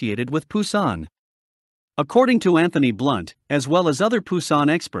associated with Poussin. According to Anthony Blunt, as well as other Poussin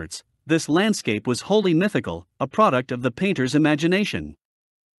experts, this landscape was wholly mythical, a product of the painter's imagination.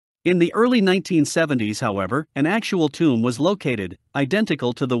 In the early 1970s, however, an actual tomb was located,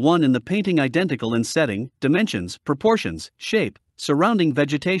 identical to the one in the painting, identical in setting, dimensions, proportions, shape, surrounding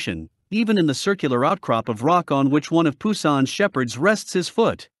vegetation, even in the circular outcrop of rock on which one of Poussin's shepherds rests his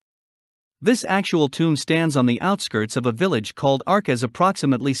foot. This actual tomb stands on the outskirts of a village called Arques,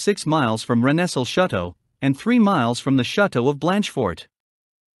 approximately 6 miles from Rennes-le-Chateau, and 3 miles from the Chateau of Blanchefort.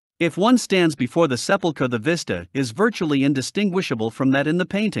 If one stands before the sepulchre, the vista is virtually indistinguishable from that in the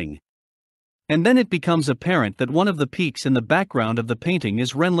painting. And then it becomes apparent that one of the peaks in the background of the painting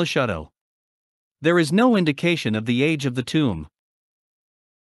is Rennes-le-Chateau. There is no indication of the age of the tomb.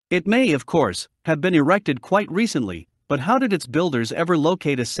 It may, of course, have been erected quite recently, but how did its builders ever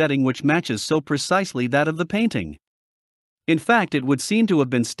locate a setting which matches so precisely that of the painting? In fact, it would seem to have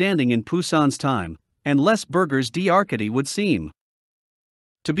been standing in Poussin's time, and Les Burgers d'Arcadie would seem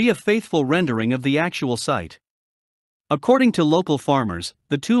to be a faithful rendering of the actual site. According to local farmers,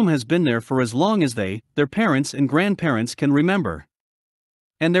 the tomb has been there for as long as they, their parents and grandparents can remember.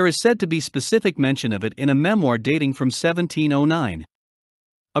 And there is said to be specific mention of it in a memoir dating from 1709.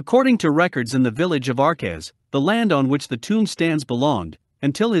 According to records in the village of Arques, the land on which the tomb stands belonged,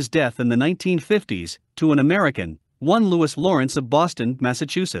 until his death in the 1950s, to an American, one Louis Lawrence of Boston,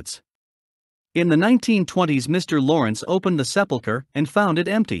 Massachusetts. In the 1920s, Mr. Lawrence opened the sepulchre and found it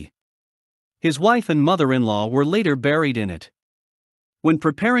empty. His wife and mother-in-law were later buried in it. When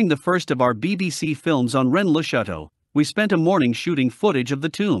preparing the first of our BBC films on Rennes-le-Chateau, we spent a morning shooting footage of the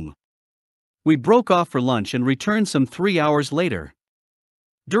tomb. We broke off for lunch and returned some 3 hours later.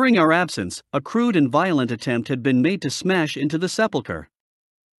 During our absence, a crude and violent attempt had been made to smash into the sepulchre.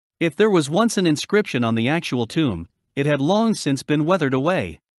 If there was once an inscription on the actual tomb, it had long since been weathered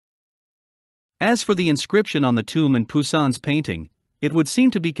away. As for the inscription on the tomb in Poussin's painting, it would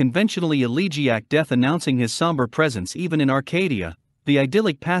seem to be conventionally elegiac, death announcing his somber presence even in Arcadia, the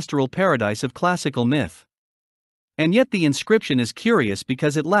idyllic pastoral paradise of classical myth. And yet the inscription is curious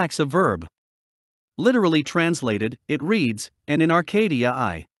because it lacks a verb. Literally translated, it reads, "And in Arcadia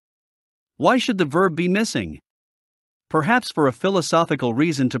I." Why should the verb be missing? Perhaps for a philosophical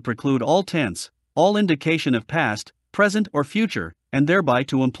reason to preclude all tense, all indication of past, present or future, and thereby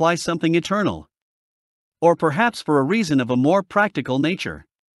to imply something eternal. Or perhaps for a reason of a more practical nature.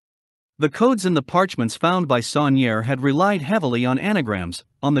 The codes in the parchments found by Sauniere had relied heavily on anagrams,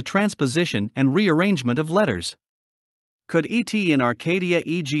 on the transposition and rearrangement of letters. Could "et in Arcadia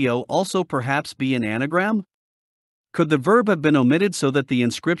ego" also perhaps be an anagram? Could the verb have been omitted so that the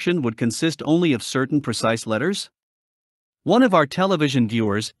inscription would consist only of certain precise letters? One of our television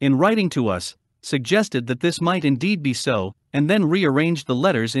viewers, in writing to us, suggested that this might indeed be so, and then rearranged the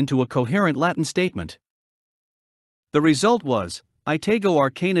letters into a coherent Latin statement. The result was, "I tego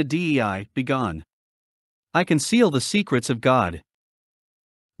arcana dei, begone. I conceal the secrets of God."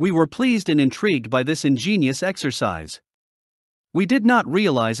 We were pleased and intrigued by this ingenious exercise. We did not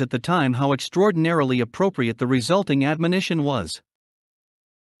realize at the time how extraordinarily appropriate the resulting admonition was.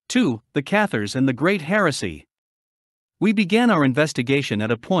 2. The Cathars and the Great Heresy. We began our investigation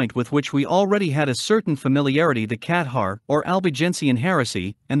at a point with which we already had a certain familiarity: the Cathar, or Albigensian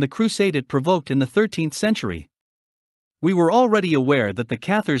heresy, and the crusade it provoked in the 13th century. We were already aware that the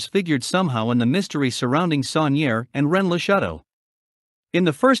Cathars figured somehow in the mystery surrounding Sauniere and Rennes-le-Chateau. In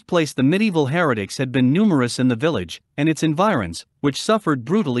the first place, the medieval heretics had been numerous in the village and its environs, which suffered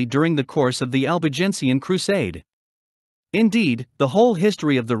brutally during the course of the Albigensian Crusade. Indeed, the whole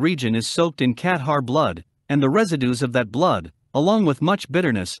history of the region is soaked in Cathar blood, and the residues of that blood, along with much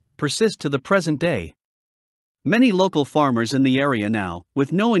bitterness, persist to the present day. Many local farmers in the area now,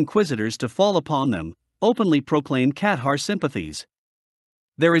 with no inquisitors to fall upon them, openly proclaim Cathar sympathies.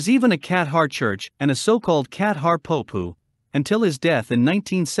 There is even a Cathar church and a so-called Cathar pope who, until his death in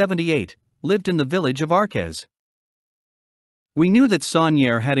 1978, lived in the village of Arques. We knew that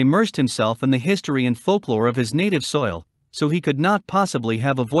Sauniere had immersed himself in the history and folklore of his native soil, so he could not possibly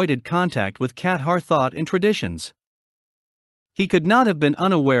have avoided contact with Cathar thought and traditions. He could not have been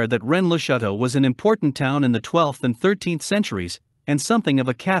unaware that Rennes-le-Chateau was an important town in the 12th and 13th centuries, and something of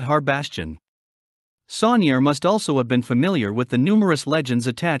a Cathar bastion. Sauniere must also have been familiar with the numerous legends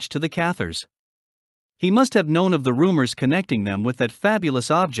attached to the Cathars. He must have known of the rumors connecting them with that fabulous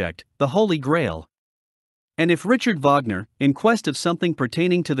object, the Holy Grail. And if Richard Wagner, in quest of something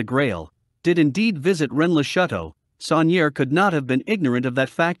pertaining to the Grail, did indeed visit Rennes-le-Chateau, Sauniere could not have been ignorant of that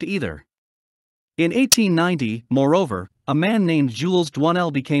fact either. In 1890, moreover, a man named Jules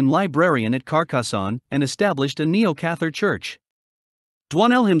Douanel became librarian at Carcassonne and established a Neo-Cathar church.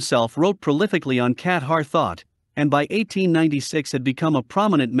 Douanel himself wrote prolifically on Cathar thought, and by 1896 had become a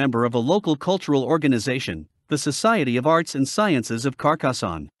prominent member of a local cultural organization, the Society of Arts and Sciences of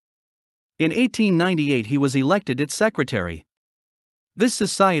Carcassonne. In 1898 he was elected its secretary. This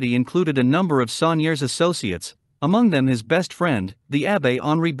society included a number of Sauniere's associates, among them his best friend, the Abbé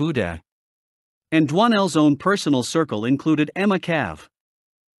Henri Boudin. And Douanel's own personal circle included Emma Cave.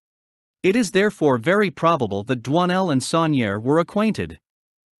 It is therefore very probable that Douanel and Sauniere were acquainted.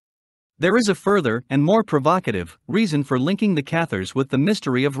 There is a further, and more provocative, reason for linking the Cathars with the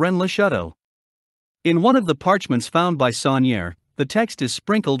mystery of Rennes-le-Chateau. In one of the parchments found by Sauniere, the text is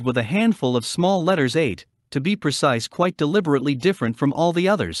sprinkled with a handful of small letters, 8, to be precise, quite deliberately different from all the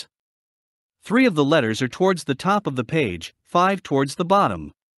others. 3 of the letters are towards the top of the page, 5 towards the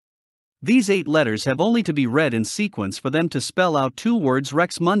bottom. These 8 letters have only to be read in sequence for them to spell out 2 words: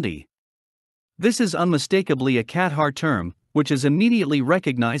 Rex Mundi. This is unmistakably a Cathar term, which is immediately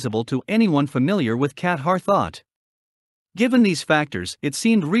recognizable to anyone familiar with Cathar thought. Given these factors, it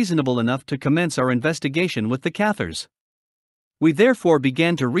seemed reasonable enough to commence our investigation with the Cathars. We therefore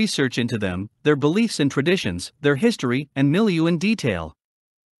began to research into them, their beliefs and traditions, their history and milieu in detail.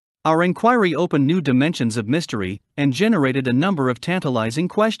 Our inquiry opened new dimensions of mystery, and generated a number of tantalizing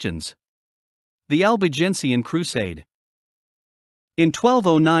questions. The Albigensian Crusade. In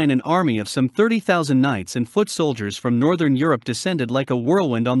 1209 an army of some 30,000 knights and foot soldiers from northern Europe descended like a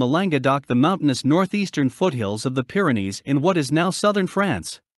whirlwind on the Languedoc, the mountainous northeastern foothills of the Pyrenees in what is now southern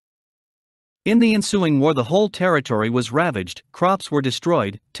France. In the ensuing war the whole territory was ravaged, crops were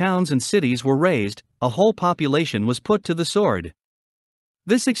destroyed, towns and cities were razed, a whole population was put to the sword.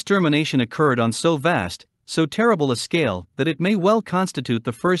 This extermination occurred on so vast, so terrible a scale, that it may well constitute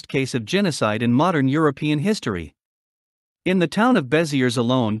the first case of genocide in modern European history. In the town of Béziers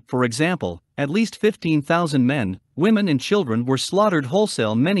alone, for example, at least 15,000 men, women and children were slaughtered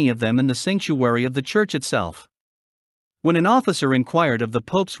wholesale, many of them in the sanctuary of the church itself. When an officer inquired of the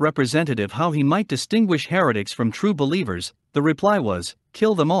Pope's representative how he might distinguish heretics from true believers, the reply was,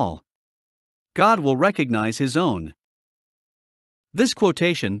 "Kill them all. God will recognize his own." This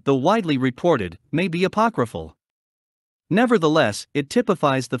quotation, though widely reported, may be apocryphal. Nevertheless, it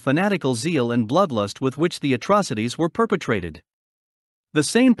typifies the fanatical zeal and bloodlust with which the atrocities were perpetrated. The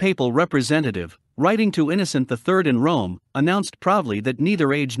same papal representative, writing to Innocent III in Rome, announced proudly that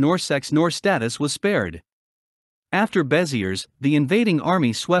neither age nor sex nor status was spared. After Béziers, the invading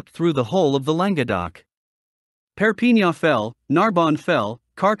army swept through the whole of the Languedoc. Perpignan fell, Narbonne fell,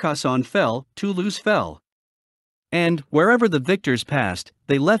 Carcassonne fell, Toulouse fell. And, wherever the victors passed,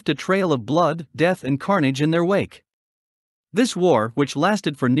 they left a trail of blood, death and carnage in their wake. This war, which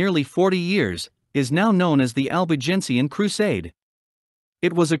lasted for nearly 40 years, is now known as the Albigensian Crusade.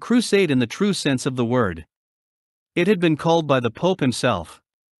 It was a crusade in the true sense of the word. It had been called by the Pope himself.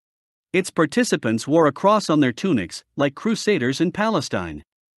 Its participants wore a cross on their tunics, like crusaders in Palestine.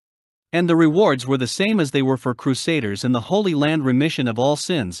 And the rewards were the same as they were for crusaders in the Holy Land: remission of all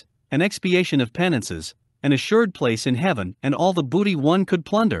sins, an expiation of penances, an assured place in heaven, and all the booty one could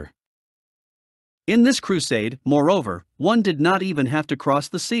plunder. In this crusade, moreover, one did not even have to cross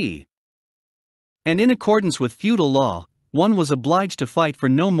the sea. And in accordance with feudal law, one was obliged to fight for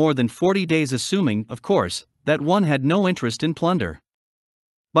no more than 40 days, assuming, of course, that one had no interest in plunder.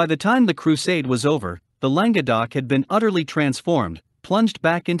 By the time the crusade was over, the Languedoc had been utterly transformed, plunged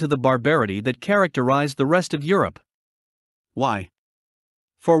back into the barbarity that characterized the rest of Europe. Why?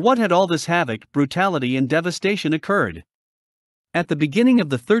 For what had all this havoc, brutality, and devastation occurred? At the beginning of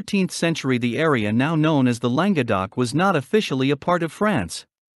the 13th century, the area now known as the Languedoc was not officially a part of France.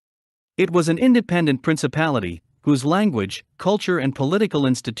 It was an independent principality, whose language, culture, and political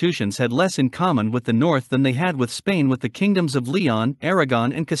institutions had less in common with the north than they had with Spain, with the kingdoms of Leon,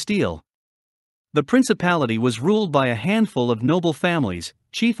 Aragon, and Castile. The principality was ruled by a handful of noble families,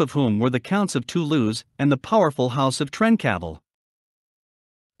 chief of whom were the Counts of Toulouse and the powerful House of Trencavel.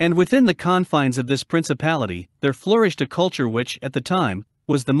 And within the confines of this principality, there flourished a culture which, at the time,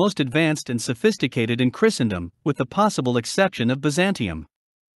 was the most advanced and sophisticated in Christendom, with the possible exception of Byzantium.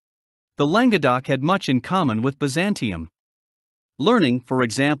 The Languedoc had much in common with Byzantium. Learning, for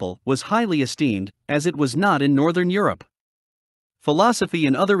example, was highly esteemed, as it was not in northern Europe. Philosophy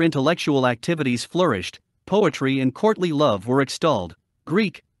and other intellectual activities flourished, poetry and courtly love were extolled,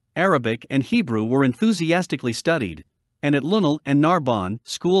 Greek, Arabic, and Hebrew were enthusiastically studied, and at Lunel and Narbonne,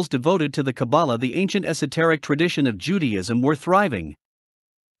 schools devoted to the Kabbalah, the ancient esoteric tradition of Judaism, were thriving.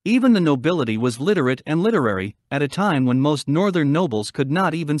 Even the nobility was literate and literary, at a time when most northern nobles could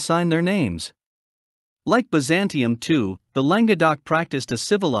not even sign their names. Like Byzantium too, the Languedoc practiced a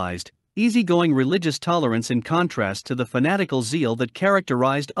civilized, easygoing religious tolerance in contrast to the fanatical zeal that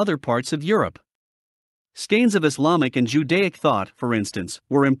characterized other parts of Europe. Skeins of Islamic and Judaic thought, for instance,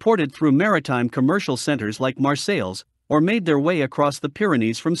 were imported through maritime commercial centers like Marseilles, or made their way across the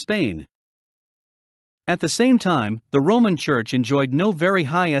Pyrenees from Spain. At the same time, the Roman Church enjoyed no very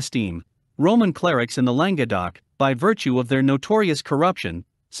high esteem. Roman clerics in the Languedoc, by virtue of their notorious corruption,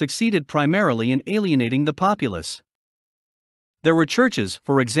 succeeded primarily in alienating the populace. There were churches,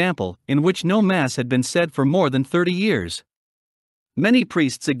 for example, in which no mass had been said for more than 30 years. Many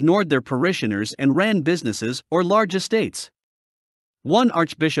priests ignored their parishioners and ran businesses or large estates. One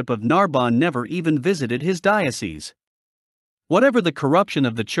archbishop of Narbonne never even visited his diocese. Whatever the corruption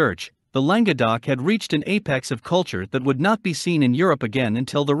of the church, the Languedoc had reached an apex of culture that would not be seen in Europe again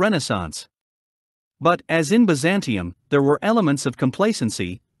until the Renaissance. But, as in Byzantium, there were elements of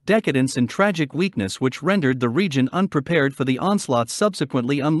complacency, decadence, and tragic weakness which rendered the region unprepared for the onslaughts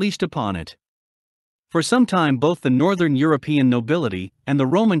subsequently unleashed upon it. For some time both the northern European nobility and the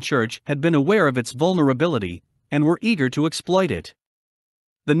Roman Church had been aware of its vulnerability, and were eager to exploit it.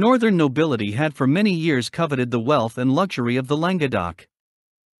 The northern nobility had for many years coveted the wealth and luxury of the Languedoc.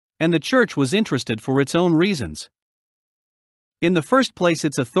 And the Church was interested for its own reasons. In the first place,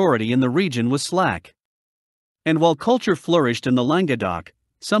 its authority in the region was slack. And while culture flourished in the Languedoc,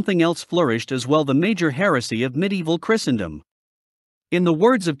 something else flourished as well: the major heresy of medieval Christendom. In the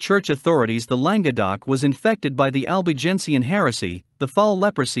words of church authorities, the Languedoc was infected by the Albigensian heresy, the foul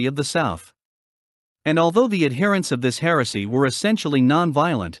leprosy of the south. And although the adherents of this heresy were essentially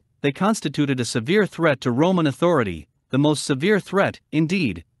non-violent, they constituted a severe threat to Roman authority, the most severe threat,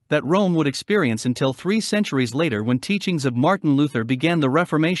 indeed, that Rome would experience until 3 centuries later, when teachings of Martin Luther began the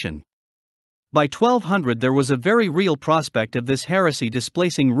Reformation. By 1200 there was a very real prospect of this heresy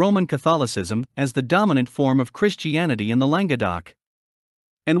displacing Roman Catholicism as the dominant form of Christianity in the Languedoc.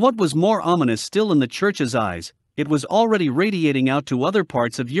 And what was more ominous still in the Church's eyes, it was already radiating out to other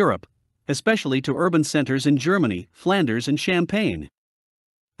parts of Europe, especially to urban centers in Germany, Flanders, and Champagne.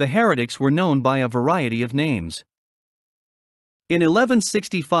 The heretics were known by a variety of names. In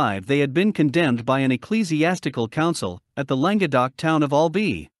 1165 they had been condemned by an ecclesiastical council at the Languedoc town of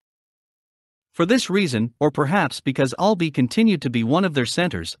Albi. For this reason, or perhaps because Albi continued to be one of their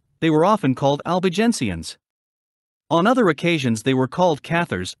centers, they were often called Albigensians. On other occasions they were called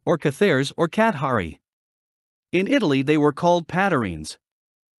Cathars, or Cathars, or Cathari. In Italy they were called Patarines.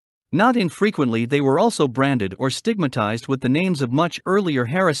 Not infrequently they were also branded or stigmatized with the names of much earlier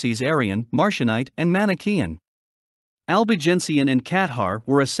heresies: Arian, Marcionite, and Manichaean. Albigensian and Cathar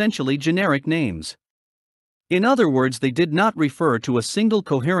were essentially generic names. In other words, they did not refer to a single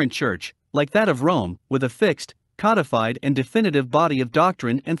coherent church, like that of Rome, with a fixed, codified, and definitive body of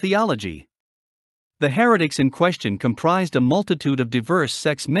doctrine and theology. The heretics in question comprised a multitude of diverse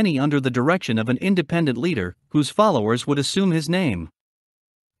sects, many under the direction of an independent leader, whose followers would assume his name.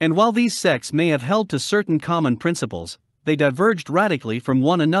 And while these sects may have held to certain common principles, they diverged radically from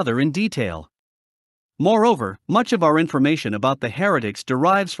one another in detail. Moreover, much of our information about the heretics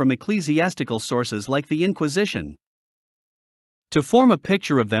derives from ecclesiastical sources like the Inquisition. To form a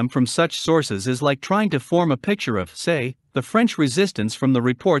picture of them from such sources is like trying to form a picture of, say, the French resistance from the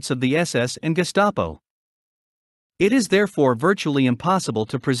reports of the SS and Gestapo. It is therefore virtually impossible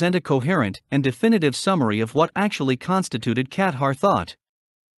to present a coherent and definitive summary of what actually constituted Cathar thought.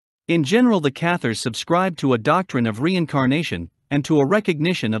 In general, the Cathars subscribed to a doctrine of reincarnation and to a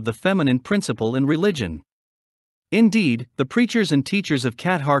recognition of the feminine principle in religion. Indeed, the preachers and teachers of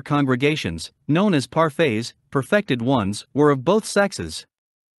Cathar congregations, known as parfaits, perfected ones, were of both sexes.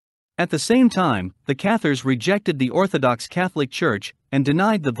 At the same time, the Cathars rejected the Orthodox Catholic Church and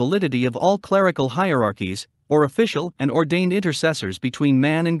denied the validity of all clerical hierarchies, or official and ordained intercessors between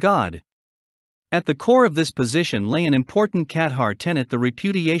man and God. At the core of this position lay an important Cathar tenet: the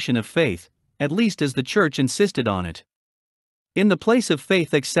repudiation of faith, at least as the Church insisted on it. In the place of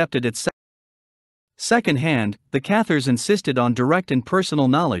faith accepted at second hand, the Cathars insisted on direct and personal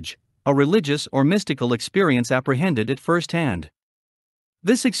knowledge, a religious or mystical experience apprehended at first hand.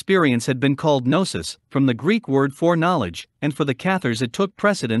 This experience had been called gnosis, from the Greek word for knowledge, and for the Cathars it took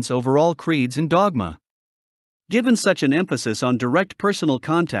precedence over all creeds and dogma. Given such an emphasis on direct personal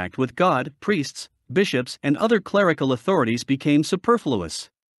contact with God, priests, bishops, and other clerical authorities became superfluous.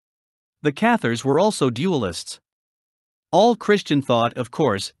 The Cathars were also dualists. All Christian thought, of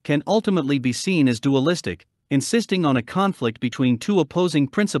course, can ultimately be seen as dualistic, insisting on a conflict between two opposing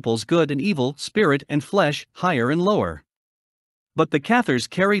principles: good and evil, spirit and flesh, higher and lower. But the Cathars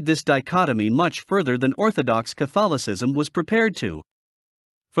carried this dichotomy much further than Orthodox Catholicism was prepared to.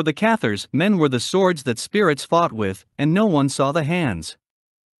 For the Cathars, men were the swords that spirits fought with, and no one saw the hands.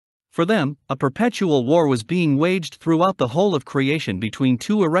 For them, a perpetual war was being waged throughout the whole of creation between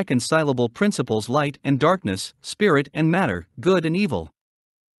two irreconcilable principles: light and darkness, spirit and matter, good and evil.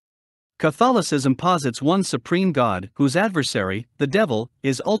 Catholicism posits one supreme God, whose adversary, the devil,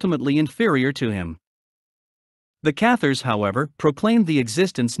 is ultimately inferior to him. The Cathars, however, proclaimed the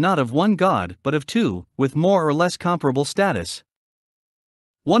existence not of one God but of two, with more or less comparable status.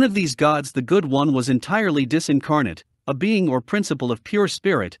 One of these gods, the Good One, was entirely disincarnate, a being or principle of pure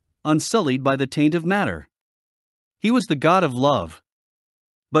spirit, unsullied by the taint of matter. He was the God of love.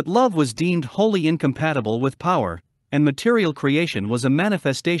 But love was deemed wholly incompatible with power, and material creation was a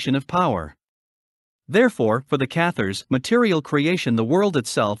manifestation of power. Therefore, for the Cathars, material creation, the world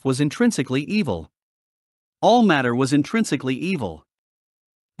itself, was intrinsically evil. All matter was intrinsically evil.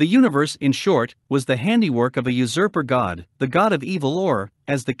 The universe, in short, was the handiwork of a usurper god, the god of evil, or,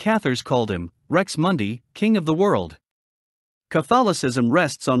 as the Cathars called him, Rex Mundi, king of the world. Catholicism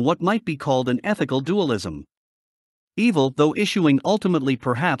rests on what might be called an ethical dualism. Evil, though issuing ultimately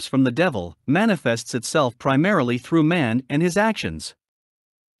perhaps from the devil, manifests itself primarily through man and his actions.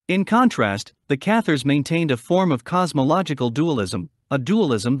 In contrast, the Cathars maintained a form of cosmological dualism, a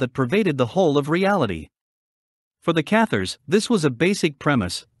dualism that pervaded the whole of reality. For the Cathars, this was a basic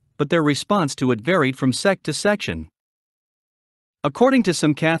premise, but their response to it varied from sect to section. According to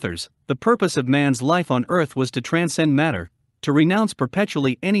some Cathars, the purpose of man's life on earth was to transcend matter, to renounce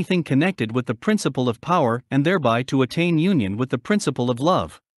perpetually anything connected with the principle of power, and thereby to attain union with the principle of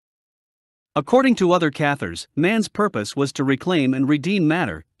love. According to other Cathars, man's purpose was to reclaim and redeem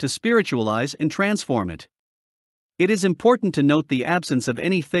matter, to spiritualize and transform it. It is important to note the absence of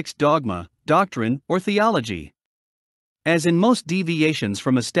any fixed dogma, doctrine, or theology. As in most deviations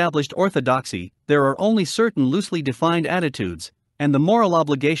from established orthodoxy, there are only certain loosely defined attitudes, and the moral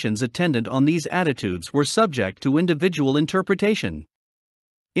obligations attendant on these attitudes were subject to individual interpretation.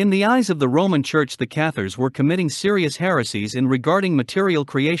 In the eyes of the Roman Church, the Cathars were committing serious heresies in regarding material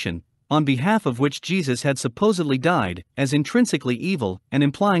creation, on behalf of which Jesus had supposedly died, as intrinsically evil, and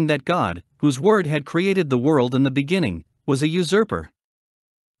implying that God, whose word had created the world in the beginning, was a usurper.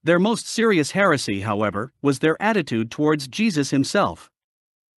 Their most serious heresy, however, was their attitude towards Jesus himself.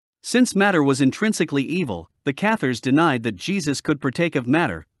 Since matter was intrinsically evil, the Cathars denied that Jesus could partake of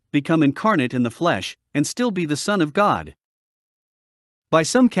matter, become incarnate in the flesh, and still be the Son of God. By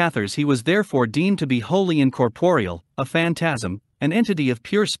some Cathars he was therefore deemed to be wholly incorporeal, a phantasm, an entity of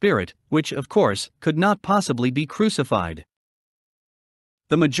pure spirit, which, of course, could not possibly be crucified.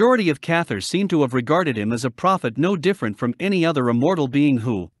 The majority of Cathars seem to have regarded him as a prophet no different from any other immortal being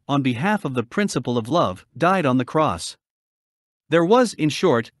who, on behalf of the principle of love, died on the cross. There was, in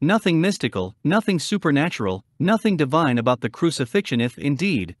short, nothing mystical, nothing supernatural, nothing divine about the crucifixion, if,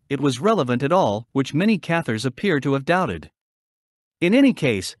 indeed, it was relevant at all, which many Cathars appear to have doubted. In any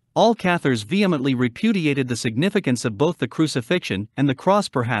case, all Cathars vehemently repudiated the significance of both the crucifixion and the cross,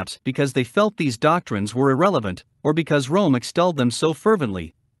 perhaps because they felt these doctrines were irrelevant, or because Rome extolled them so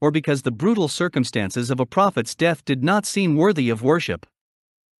fervently, or because the brutal circumstances of a prophet's death did not seem worthy of worship.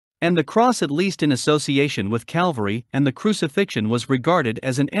 And the cross, at least in association with Calvary and the crucifixion, was regarded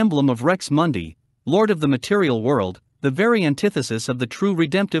as an emblem of Rex Mundi, Lord of the material world, the very antithesis of the true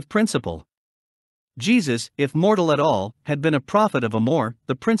redemptive principle. Jesus, if mortal at all, had been a prophet of amor,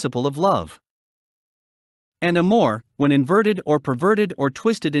 the principle of love. And amor, when inverted or perverted or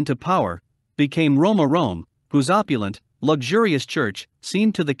twisted into power, became Rome, whose opulent, luxurious church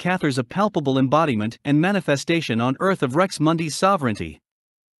seemed to the Cathars a palpable embodiment and manifestation on earth of Rex Mundi's sovereignty.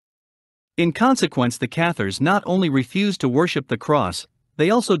 In consequence, the Cathars not only refused to worship the cross, they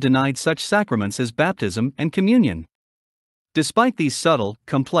also denied such sacraments as baptism and communion. Despite these subtle,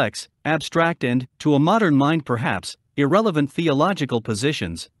 complex, abstract and, to a modern mind perhaps, irrelevant theological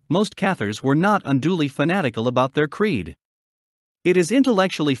positions, most Cathars were not unduly fanatical about their creed. It is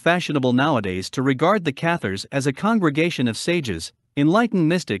intellectually fashionable nowadays to regard the Cathars as a congregation of sages, enlightened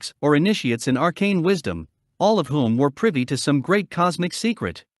mystics or initiates in arcane wisdom, all of whom were privy to some great cosmic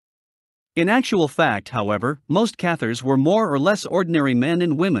secret. In actual fact, however, most Cathars were more or less ordinary men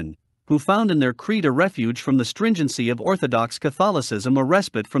and women, who found in their creed a refuge from the stringency of Orthodox Catholicism, a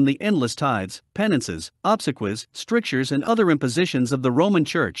respite from the endless tithes, penances, obsequies, strictures and other impositions of the Roman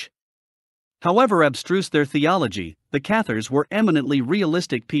Church. However abstruse their theology, the Cathars were eminently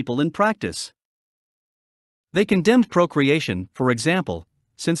realistic people in practice. They condemned procreation, for example,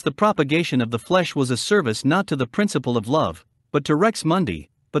 since the propagation of the flesh was a service not to the principle of love, but to Rex Mundi,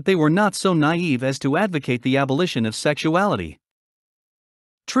 but they were not so naive as to advocate the abolition of sexuality.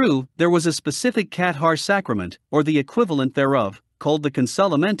 True, there was a specific Cathar sacrament, or the equivalent thereof, called the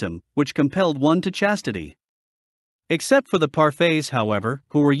consolamentum, which compelled one to chastity. Except for the parfaits, however,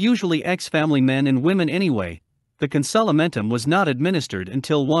 who were usually ex-family men and women anyway, the consolamentum was not administered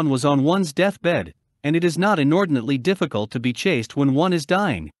until one was on one's deathbed, and it is not inordinately difficult to be chaste when one is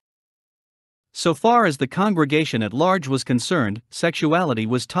dying. So far as the congregation at large was concerned, sexuality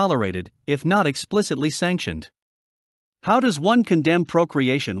was tolerated, if not explicitly sanctioned. How does one condemn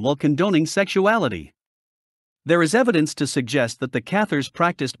procreation while condoning sexuality? There is evidence to suggest that the Cathars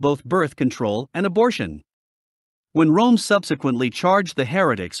practiced both birth control and abortion. When Rome subsequently charged the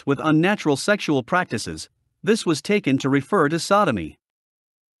heretics with unnatural sexual practices, this was taken to refer to sodomy.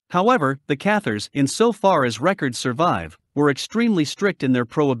 However, the Cathars, in so far as records survive, were extremely strict in their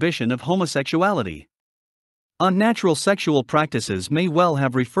prohibition of homosexuality. Unnatural sexual practices may well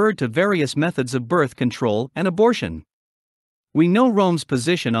have referred to various methods of birth control and abortion. We know Rome's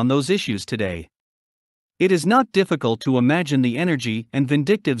position on those issues today. It is not difficult to imagine the energy and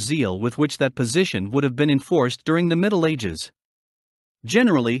vindictive zeal with which that position would have been enforced during the Middle Ages.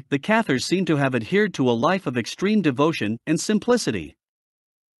 Generally, the Cathars seem to have adhered to a life of extreme devotion and simplicity.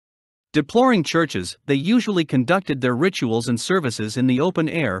 Deploring churches, they usually conducted their rituals and services in the open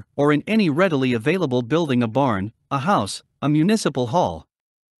air or in any readily available building, a barn, a house, a municipal hall.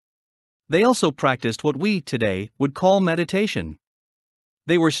 They also practiced what we, today, would call meditation.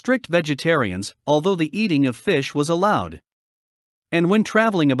 They were strict vegetarians, although the eating of fish was allowed. And when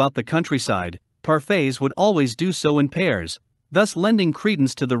traveling about the countryside, parfaits would always do so in pairs, thus lending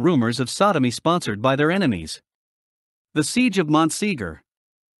credence to the rumors of sodomy sponsored by their enemies. The Siege of Montsegur.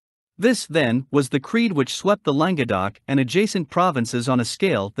 This, then, was the creed which swept the Languedoc and adjacent provinces on a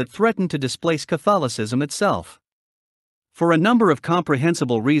scale that threatened to displace Catholicism itself. For a number of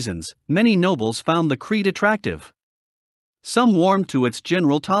comprehensible reasons, many nobles found the creed attractive. Some warmed to its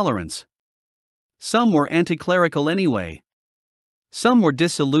general tolerance. Some were anti-clerical anyway. Some were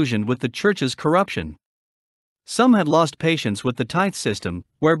disillusioned with the Church's corruption. Some had lost patience with the tithe system,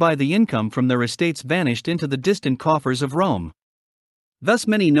 whereby the income from their estates vanished into the distant coffers of Rome. Thus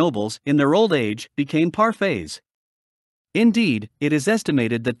many nobles, in their old age, became parfaits. Indeed, it is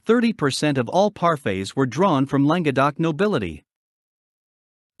estimated that 30% of all parfaits were drawn from Languedoc nobility.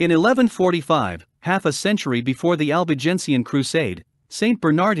 In 1145, half a century before the Albigensian Crusade, Saint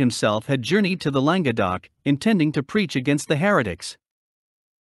Bernard himself had journeyed to the Languedoc, intending to preach against the heretics.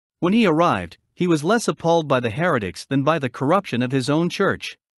 When he arrived, he was less appalled by the heretics than by the corruption of his own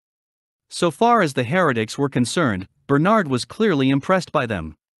church. So far as the heretics were concerned, Bernard was clearly impressed by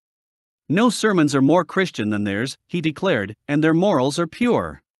them. No sermons are more Christian than theirs, he declared, and their morals are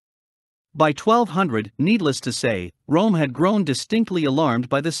pure. By 1200, needless to say, Rome had grown distinctly alarmed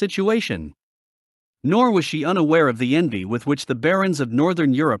by the situation. Nor was she unaware of the envy with which the barons of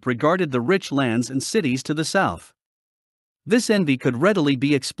northern Europe regarded the rich lands and cities to the south. This envy could readily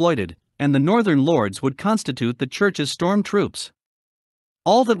be exploited, and the northern lords would constitute the Church's storm troops.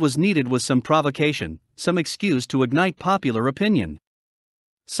 All that was needed was some provocation, some excuse to ignite popular opinion.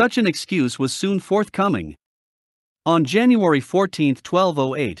 Such an excuse was soon forthcoming. On January 14,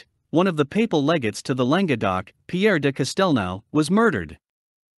 1208, one of the papal legates to the Languedoc, Pierre de Castelnau, was murdered.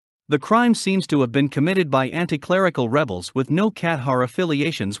 The crime seems to have been committed by anti-clerical rebels with no Cathar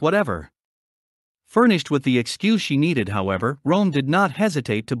affiliations whatever. Furnished with the excuse she needed, however, Rome did not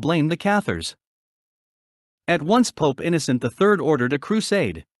hesitate to blame the Cathars. At once Pope Innocent III ordered a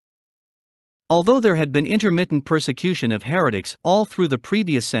crusade. Although there had been intermittent persecution of heretics all through the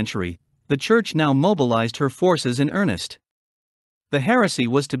previous century, the Church now mobilized her forces in earnest. The heresy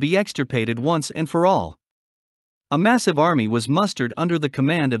was to be extirpated once and for all. A massive army was mustered under the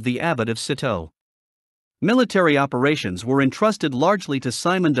command of the Abbot of Citeaux. Military operations were entrusted largely to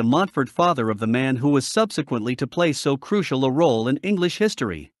Simon de Montfort, father of the man who was subsequently to play so crucial a role in English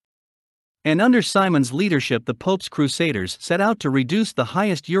history. And under Simon's leadership the Pope's Crusaders set out to reduce the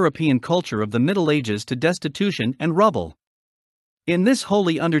highest European culture of the Middle Ages to destitution and rubble. In this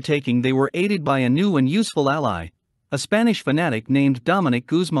holy undertaking they were aided by a new and useful ally, a Spanish fanatic named Dominic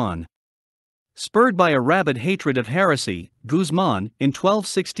Guzman. Spurred by a rabid hatred of heresy, Guzman, in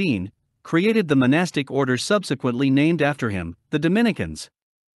 1216, created the monastic order subsequently named after him, the Dominicans.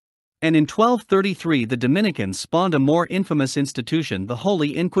 And in 1233 the Dominicans spawned a more infamous institution, the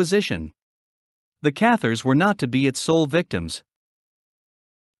Holy Inquisition. The Cathars were not to be its sole victims.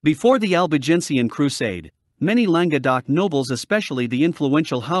 Before the Albigensian Crusade, many Languedoc nobles, especially the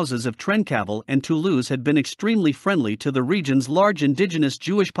influential houses of Trencavel and Toulouse, had been extremely friendly to the region's large indigenous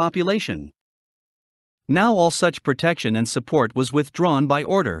Jewish population. Now all such protection and support was withdrawn by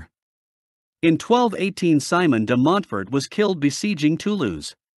order. In 1218 Simon de Montfort was killed besieging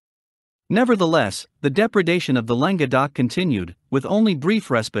Toulouse. Nevertheless, the depredation of the Languedoc continued, with only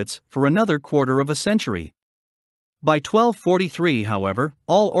brief respites, for another quarter of a century. By 1243, however,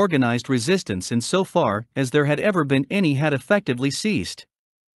 all organized resistance insofar as there had ever been any had effectively ceased.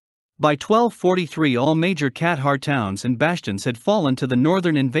 By 1243 all major Cathar towns and bastions had fallen to the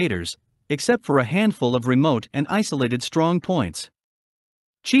northern invaders, except for a handful of remote and isolated strong points.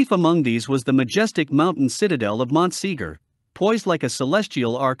 Chief among these was the majestic mountain citadel of Montsegur, poised like a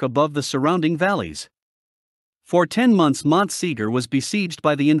celestial arc above the surrounding valleys. For 10 months Montsegur was besieged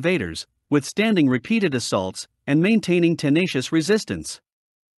by the invaders, withstanding repeated assaults and maintaining tenacious resistance.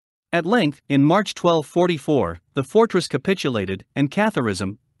 At length, in March 1244, the fortress capitulated, and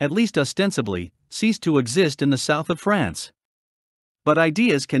Catharism, at least ostensibly, ceased to exist in the south of France. But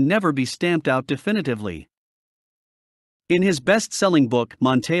ideas can never be stamped out definitively. In his best-selling book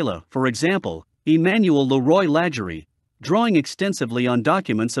Montaigne, for example, Emmanuel Leroy-Lagery, drawing extensively on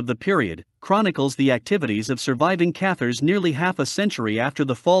documents of the period, chronicles the activities of surviving Cathars nearly half a century after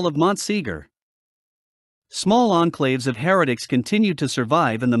the fall of Montsegur. Small enclaves of heretics continued to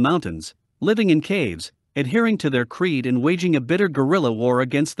survive in the mountains, living in caves, adhering to their creed and waging a bitter guerrilla war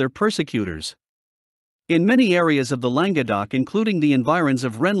against their persecutors. In many areas of the Languedoc, including the environs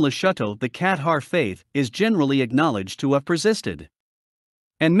of Rennes-le-Chateau, the Cathar faith is generally acknowledged to have persisted.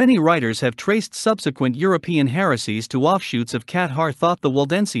 And many writers have traced subsequent European heresies to offshoots of Cathar thought, the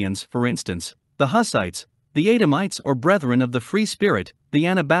Waldensians, for instance, the Hussites, the Adamites or Brethren of the Free Spirit, the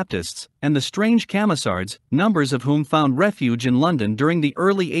Anabaptists, and the strange Camisards, numbers of whom found refuge in London during the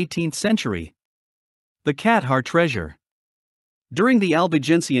early 18th century. The Cathar Treasure. During the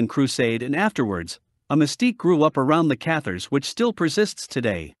Albigensian Crusade and afterwards, a mystique grew up around the Cathars which still persists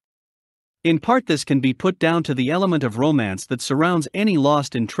today. In part this can be put down to the element of romance that surrounds any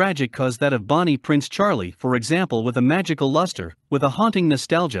lost and tragic cause, that of Bonnie Prince Charlie, for example, with a magical luster, with a haunting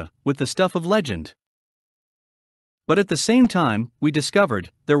nostalgia, with the stuff of legend. But at the same time, we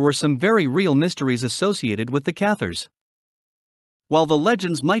discovered, there were some very real mysteries associated with the Cathars. While the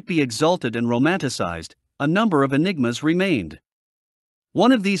legends might be exalted and romanticized, a number of enigmas remained.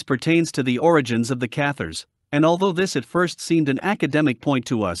 One of these pertains to the origins of the Cathars, and although this at first seemed an academic point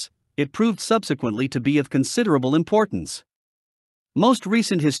to us, it proved subsequently to be of considerable importance. Most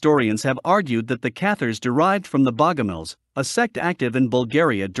recent historians have argued that the Cathars derived from the Bogomils, a sect active in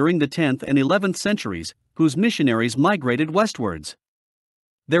Bulgaria during the 10th and 11th centuries, whose missionaries migrated westwards.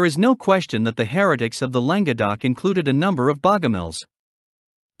 There is no question that the heretics of the Languedoc included a number of Bogomils.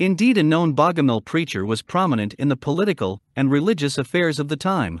 Indeed, a known Bogomil preacher was prominent in the political and religious affairs of the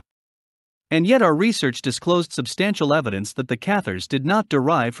time. And yet our research disclosed substantial evidence that the Cathars did not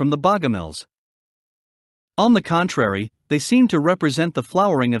derive from the Bogomils. On the contrary, they seem to represent the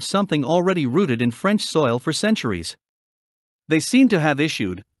flowering of something already rooted in French soil for centuries. They seem to have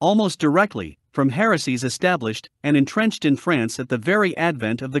issued, almost directly, from heresies established and entrenched in France at the very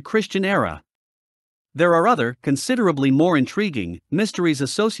advent of the Christian era. There are other, considerably more intriguing, mysteries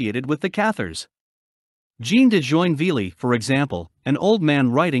associated with the Cathars. Jean de Joinville, for example, an old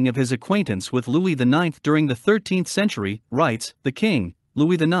man writing of his acquaintance with Louis IX during the 13th century, writes, "The king,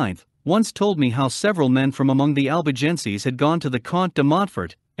 Louis IX, once told me how several men from among the Albigenses had gone to the Comte de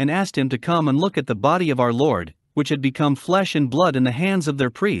Montfort, and asked him to come and look at the body of our Lord, which had become flesh and blood in the hands of their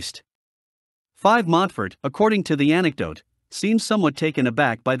priest." 5 Montfort, according to the anecdote, seems somewhat taken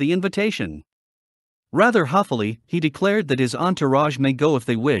aback by the invitation. Rather huffily, he declared that his entourage may go if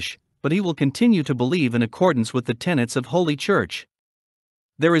they wish, but he will continue to believe in accordance with the tenets of Holy Church.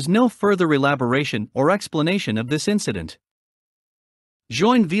 There is no further elaboration or explanation of this incident.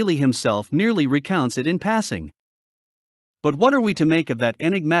 Joinville himself merely recounts it in passing. But what are we to make of that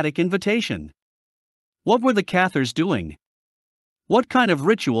enigmatic invitation? What were the Cathars doing? What kind of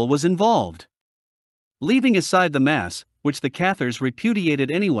ritual was involved? Leaving aside the Mass, which the Cathars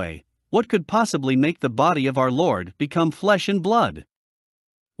repudiated anyway, what could possibly make the body of our Lord become flesh and blood?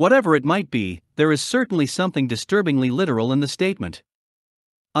 Whatever it might be, there is certainly something disturbingly literal in the statement.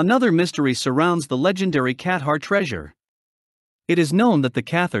 Another mystery surrounds the legendary Cathar Treasure. It is known that the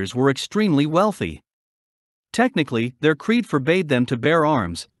Cathars were extremely wealthy. Technically, their creed forbade them to bear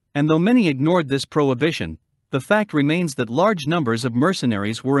arms, and though many ignored this prohibition, the fact remains that large numbers of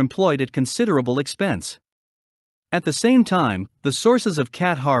mercenaries were employed at considerable expense. At the same time, the sources of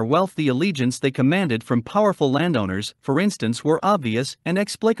Cathar wealth, the allegiance they commanded from powerful landowners, for instance, were obvious and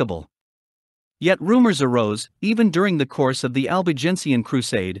explicable. Yet rumors arose, even during the course of the Albigensian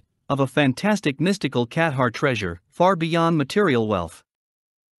Crusade, of a fantastic mystical Cathar treasure, far beyond material wealth.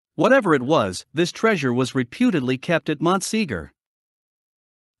 Whatever it was, this treasure was reputedly kept at Montsegur.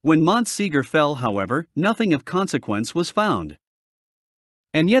 When Montsegur fell, however, nothing of consequence was found.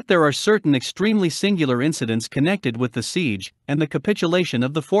 And yet there are certain extremely singular incidents connected with the siege and the capitulation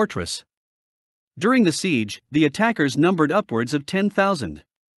of the fortress. During the siege, the attackers numbered upwards of 10,000.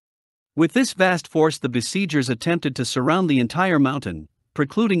 With this vast force, the besiegers attempted to surround the entire mountain,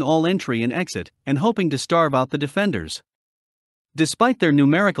 precluding all entry and exit, and hoping to starve out the defenders. Despite their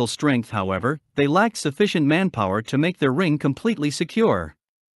numerical strength, however, they lacked sufficient manpower to make their ring completely secure.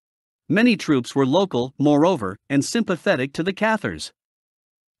 Many troops were local, moreover, and sympathetic to the Cathars.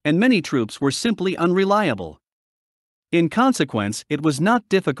 And many troops were simply unreliable. In consequence, it was not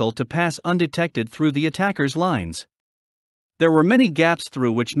difficult to pass undetected through the attackers' lines. There were many gaps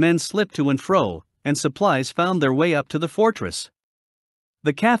through which men slipped to and fro, and supplies found their way up to the fortress.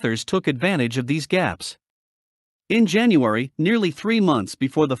 The Cathars took advantage of these gaps. In January, nearly 3 months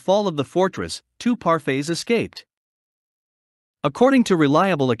before the fall of the fortress, 2 parfaits escaped. According to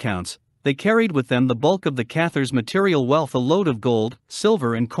reliable accounts, they carried with them the bulk of the Cathars' material wealth, a load of gold,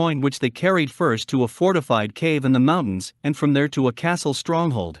 silver and coin, which they carried first to a fortified cave in the mountains and from there to a castle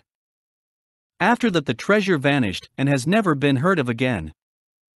stronghold. After that, the treasure vanished and has never been heard of again.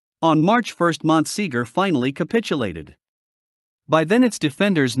 On March 1, Montsegur finally capitulated. By then its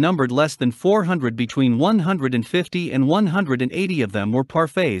defenders numbered less than 400. Between 150 and 180 of them were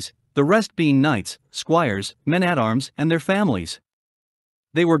parfaits, the rest being knights, squires, men-at-arms and their families.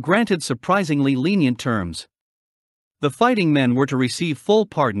 They were granted surprisingly lenient terms. The fighting men were to receive full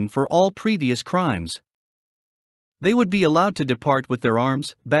pardon for all previous crimes. They would be allowed to depart with their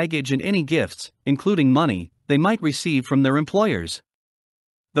arms, baggage and any gifts, including money, they might receive from their employers.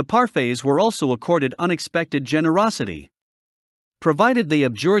 The parfaits were also accorded unexpected generosity. Provided they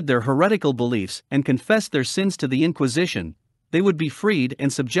abjured their heretical beliefs and confessed their sins to the Inquisition, they would be freed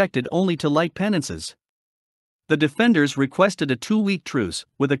and subjected only to light penances. The defenders requested a 2-week truce,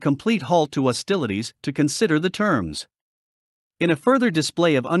 with a complete halt to hostilities, to consider the terms. In a further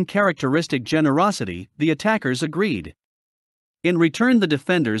display of uncharacteristic generosity, the attackers agreed. In return, the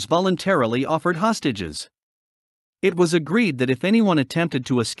defenders voluntarily offered hostages. It was agreed that if anyone attempted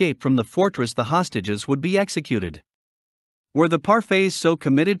to escape from the fortress, the hostages would be executed. Were the parfaits so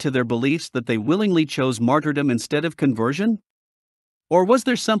committed to their beliefs that they willingly chose martyrdom instead of conversion? Or was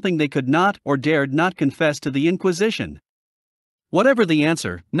there something they could not or dared not confess to the Inquisition? Whatever the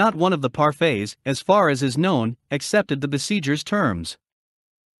answer, not one of the parfaits, as far as is known, accepted the besiegers' terms.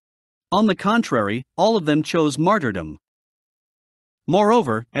 On the contrary, all of them chose martyrdom.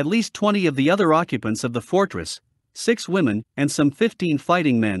 Moreover, at least 20 of the other occupants of the fortress, 6 women, and some 15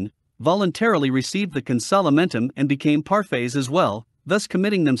 fighting men, voluntarily received the consolamentum and became parfaits as well, thus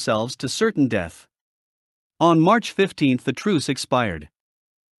committing themselves to certain death. On March 15 the truce expired.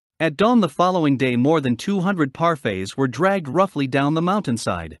 At dawn the following day more than 200 parfaits were dragged roughly down the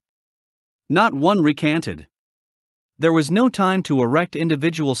mountainside. Not one recanted. There was no time to erect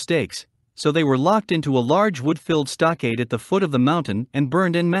individual stakes, so they were locked into a large wood-filled stockade at the foot of the mountain and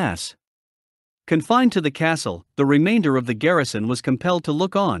burned en masse. Confined to the castle, the remainder of the garrison was compelled to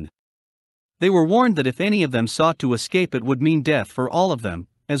look on. They were warned that if any of them sought to escape, it would mean death for all of them,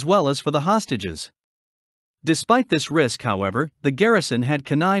 as well as for the hostages. Despite this risk, however, the garrison had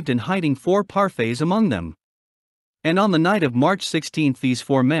connived in hiding 4 parfaits among them. And on the night of March 16 these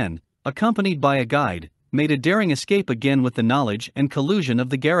 4 men, accompanied by a guide, made a daring escape again with the knowledge and collusion of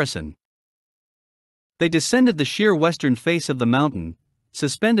the garrison. They descended the sheer western face of the mountain,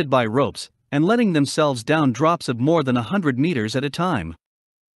 suspended by ropes, and letting themselves down drops of more than 100 meters at a time.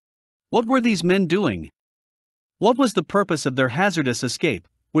 What were these men doing? What was the purpose of their hazardous escape,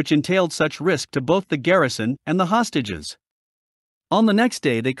 which entailed such risk to both the garrison and the hostages? On the next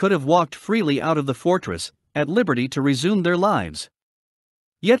day they could have walked freely out of the fortress, at liberty to resume their lives.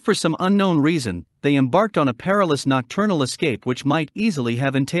 Yet for some unknown reason, they embarked on a perilous nocturnal escape which might easily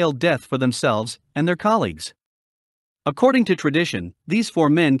have entailed death for themselves and their colleagues. According to tradition, these 4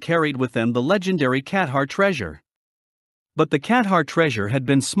 men carried with them the legendary Cathar Treasure. But the Cathar Treasure had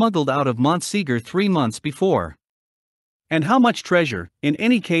been smuggled out of Montsegur 3 months before. And how much treasure, in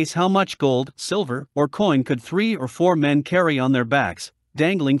any case how much gold, silver, or coin could 3 or 4 men carry on their backs,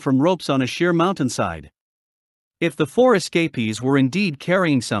 dangling from ropes on a sheer mountainside? If the 4 escapees were indeed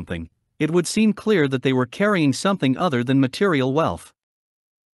carrying something, it would seem clear that they were carrying something other than material wealth.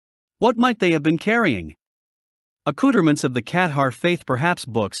 What might they have been carrying? Accoutrements of the Cathar faith, perhaps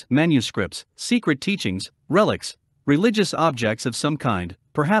books, manuscripts, secret teachings, relics, religious objects of some kind,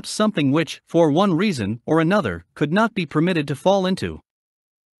 perhaps something which, for one reason or another, could not be permitted to fall into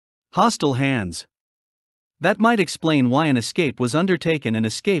hostile hands. That might explain why an escape was undertaken, an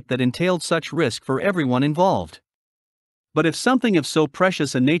escape that entailed such risk for everyone involved. But if something of so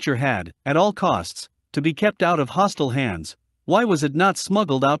precious a nature had, at all costs, to be kept out of hostile hands, why was it not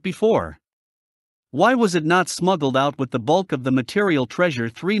smuggled out before? Why was it not smuggled out with the bulk of the material treasure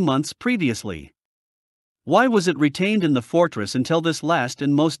 3 months previously? Why was it retained in the fortress until this last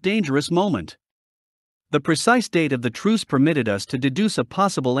and most dangerous moment? The precise date of the truce permitted us to deduce a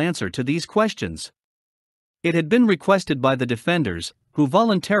possible answer to these questions. It had been requested by the defenders, who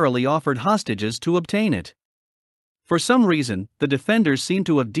voluntarily offered hostages to obtain it. For some reason, the defenders seem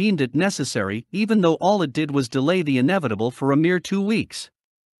to have deemed it necessary, even though all it did was delay the inevitable for a mere 2 weeks.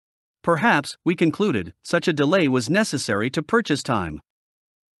 Perhaps, we concluded, such a delay was necessary to purchase time.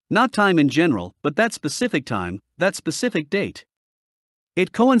 Not time in general, but that specific time, that specific date.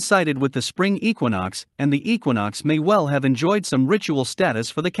 It coincided with the spring equinox, and the equinox may well have enjoyed some ritual status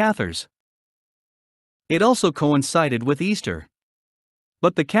for the Cathars. It also coincided with Easter.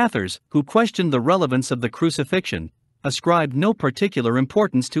 But the Cathars, who questioned the relevance of the crucifixion, ascribed no particular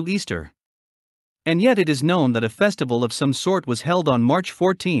importance to Easter. And yet it is known that a festival of some sort was held on March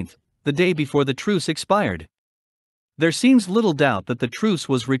 14, the day before the truce expired. There seems little doubt that the truce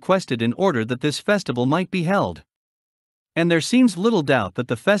was requested in order that this festival might be held. And there seems little doubt that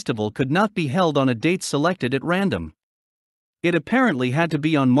the festival could not be held on a date selected at random. It apparently had to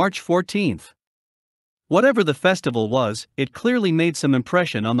be on March 14. Whatever the festival was, it clearly made some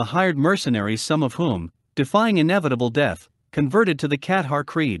impression on the hired mercenaries, some of whom, defying inevitable death, converted to the Cathar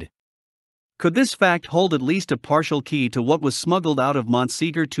creed. Could this fact hold at least a partial key to what was smuggled out of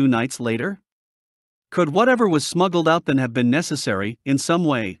Montsegur 2 nights later? Could whatever was smuggled out then have been necessary, in some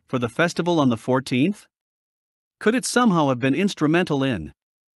way, for the festival on the 14th? Could it somehow have been instrumental in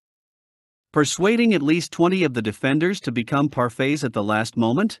persuading at least 20 of the defenders to become parfaits at the last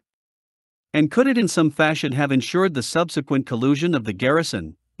moment? And could it in some fashion have ensured the subsequent collusion of the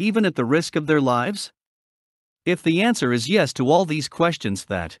garrison, even at the risk of their lives? If the answer is yes to all these questions,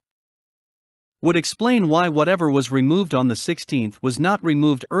 that would explain why whatever was removed on the 16th was not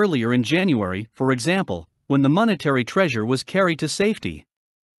removed earlier in January, for example, when the monetary treasure was carried to safety.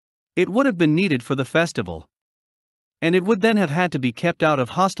 It would have been needed for the festival. And it would then have had to be kept out of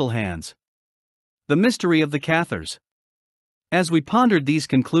hostile hands. The mystery of the Cathars. As we pondered these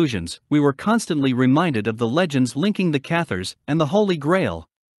conclusions, we were constantly reminded of the legends linking the Cathars and the Holy Grail.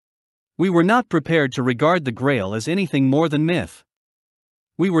 We were not prepared to regard the Grail as anything more than myth.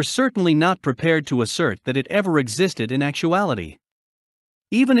 We were certainly not prepared to assert that it ever existed in actuality.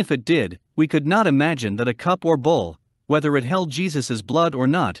 Even if it did, we could not imagine that a cup or bowl, whether it held Jesus' blood or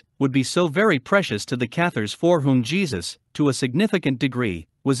not, would be so very precious to the Cathars for whom Jesus, to a significant degree,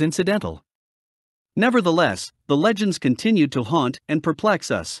 was incidental. Nevertheless, the legends continued to haunt and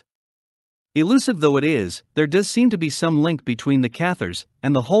perplex us. Elusive though it is, there does seem to be some link between the Cathars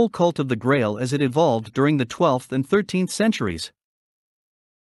and the whole cult of the Grail as it evolved during the 12th and 13th centuries.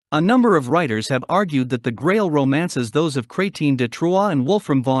 A number of writers have argued that the Grail romances, those of Chrétien de Troyes and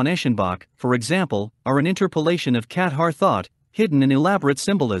Wolfram von Eschenbach, for example, are an interpolation of Cathar thought, hidden in elaborate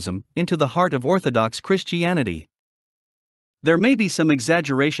symbolism, into the heart of Orthodox Christianity. There may be some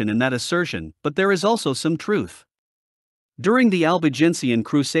exaggeration in that assertion, but there is also some truth. During the Albigensian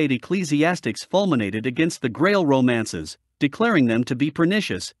Crusade, ecclesiastics fulminated against the Grail romances, declaring them to be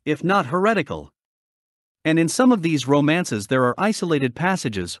pernicious, if not heretical. And in some of these romances there are isolated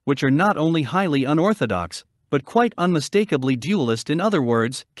passages which are not only highly unorthodox, but quite unmistakably dualist, in other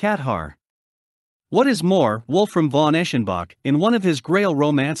words, Cathar. What is more, Wolfram von Eschenbach, in one of his Grail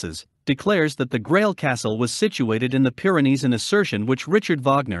romances, declares that the Grail castle was situated in the Pyrenees, an assertion which Richard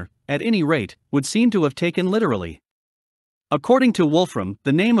Wagner, at any rate, would seem to have taken literally. According to Wolfram,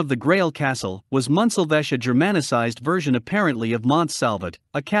 the name of the Grail castle was Montsalvet, a Germanicized version apparently of Montsalvat,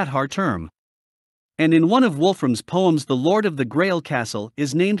 a Cathar term. And in one of Wolfram's poems the Lord of the Grail castle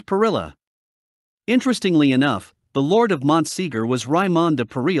is named Perilla. Interestingly enough, the Lord of Montsegur was Raymond de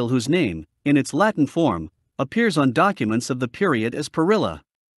Perille, whose name, in its Latin form, appears on documents of the period as Perilla.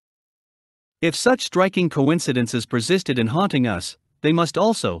 If such striking coincidences persisted in haunting us, they must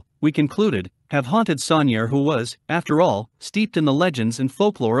also, we concluded, have haunted Sauniere, who was, after all, steeped in the legends and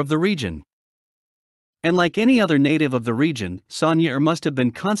folklore of the region. And like any other native of the region, Sauniere must have been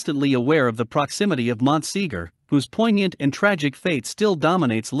constantly aware of the proximity of Montsegur, whose poignant and tragic fate still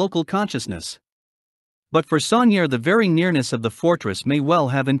dominates local consciousness. But for Sauniere, the very nearness of the fortress may well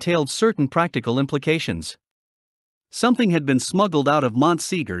have entailed certain practical implications. Something had been smuggled out of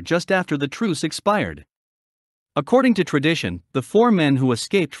Montsegur just after the truce expired. According to tradition, the 4 men who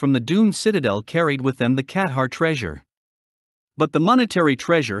escaped from the doomed citadel carried with them the Cathar treasure. But the monetary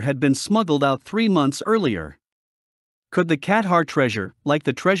treasure had been smuggled out 3 months earlier. Could the Cathar treasure, like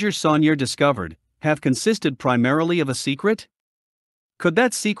the treasure Sauniere discovered, have consisted primarily of a secret? Could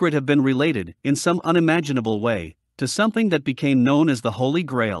that secret have been related, in some unimaginable way, to something that became known as the Holy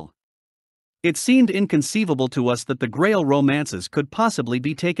Grail? It seemed inconceivable to us that the Grail romances could possibly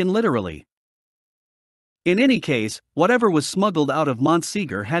be taken literally. In any case, whatever was smuggled out of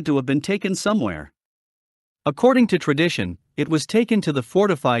Montsegur had to have been taken somewhere. According to tradition, it was taken to the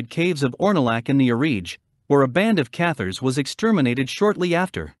fortified caves of Ornolac in the Intrigue, where a band of Cathars was exterminated shortly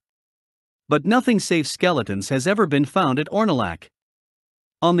after. But nothing save skeletons has ever been found at Ornolac.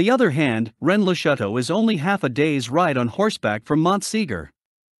 On the other hand, Rennes-le-Chateau is only half a day's ride on horseback from Montsegur.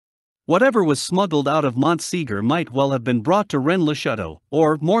 Whatever was smuggled out of Montsegur might well have been brought to Rennes-le-Chateau,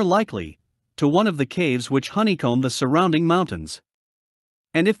 or, more likely, to one of the caves which honeycomb the surrounding mountains.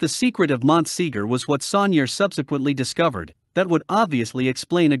 And if the secret of Montsegur was what Sauniere subsequently discovered, that would obviously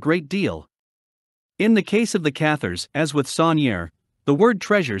explain a great deal. In the case of the Cathars, as with Sauniere, the word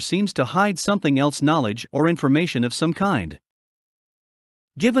treasure seems to hide something else, knowledge or information of some kind.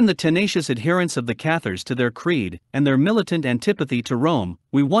 Given the tenacious adherence of the Cathars to their creed and their militant antipathy to Rome,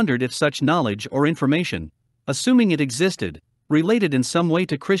 we wondered if such knowledge or information, assuming it existed, related in some way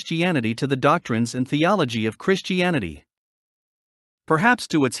to Christianity, to the doctrines and theology of Christianity. Perhaps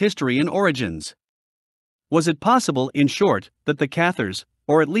to its history and origins. Was it possible, in short, that the Cathars,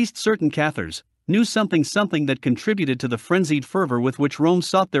 or at least certain Cathars, knew something that contributed to the frenzied fervor with which Rome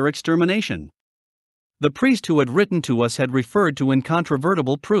sought their extermination? The priest who had written to us had referred to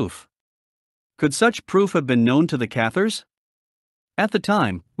incontrovertible proof. Could such proof have been known to the Cathars? At the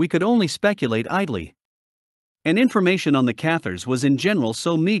time, we could only speculate idly. And information on the Cathars was in general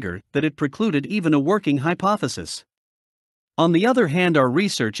so meager that it precluded even a working hypothesis. On the other hand, our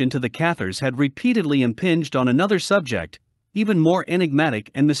research into the Cathars had repeatedly impinged on another subject, even more enigmatic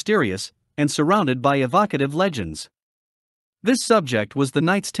and mysterious, and surrounded by evocative legends. This subject was the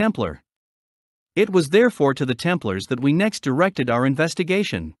Knights Templar. It was therefore to the Templars that we next directed our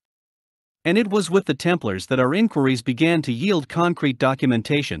investigation. And it was with the Templars that our inquiries began to yield concrete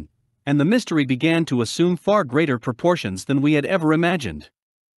documentation, and the mystery began to assume far greater proportions than we had ever imagined.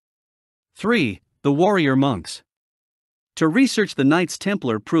 3. The warrior monks. To research the Knights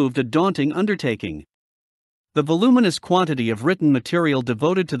Templar proved a daunting undertaking. The voluminous quantity of written material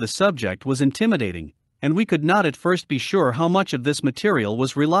devoted to the subject was intimidating, and we could not at first be sure how much of this material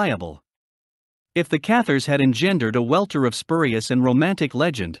was reliable. If the Cathars had engendered a welter of spurious and romantic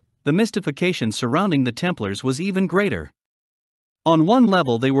legend, the mystification surrounding the Templars was even greater. On one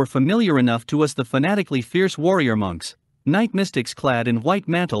level they were familiar enough to us, the fanatically fierce warrior monks, knight mystics clad in white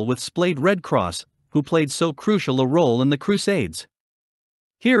mantle with splayed red cross, who played so crucial a role in the Crusades.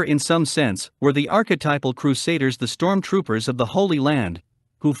 Here, in some sense, were the archetypal crusaders, the stormtroopers of the Holy Land,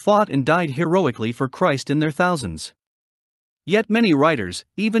 who fought and died heroically for Christ in their thousands. Yet many writers,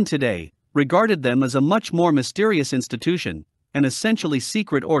 even today, regarded them as a much more mysterious institution, an essentially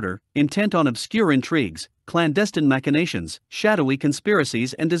secret order, intent on obscure intrigues, clandestine machinations, shadowy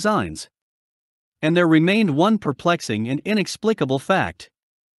conspiracies and designs. And there remained one perplexing and inexplicable fact.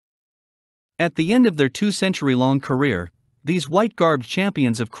 At the end of their 2-century-long career, these white-garbed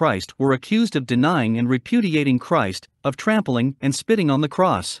champions of Christ were accused of denying and repudiating Christ, of trampling and spitting on the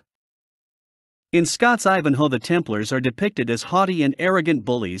cross. In Scott's Ivanhoe, the Templars are depicted as haughty and arrogant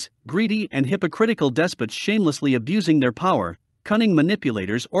bullies, greedy and hypocritical despots shamelessly abusing their power, cunning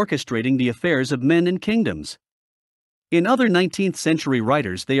manipulators orchestrating the affairs of men and kingdoms. In other 19th-century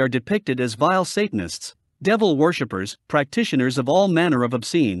writers, they are depicted as vile Satanists, devil worshippers, practitioners of all manner of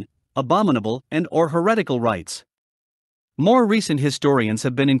obscene, abominable, and/or heretical rites. More recent historians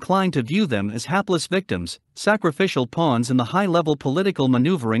have been inclined to view them as hapless victims, sacrificial pawns in the high-level political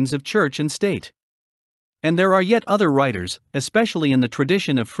maneuverings of church and state. And there are yet other writers, especially in the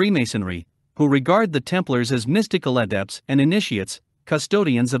tradition of Freemasonry, who regard the Templars as mystical adepts and initiates,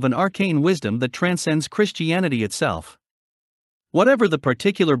 custodians of an arcane wisdom that transcends Christianity itself. Whatever the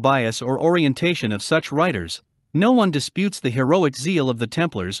particular bias or orientation of such writers, no one disputes the heroic zeal of the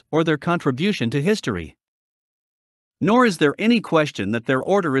Templars or their contribution to history. Nor is there any question that their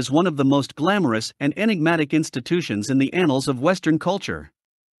order is one of the most glamorous and enigmatic institutions in the annals of Western culture.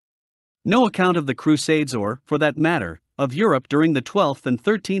 No account of the Crusades or, for that matter, of Europe during the 12th and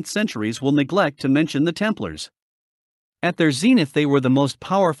 13th centuries will neglect to mention the Templars. At their zenith, they were the most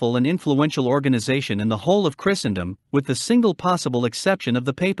powerful and influential organization in the whole of Christendom, with the single possible exception of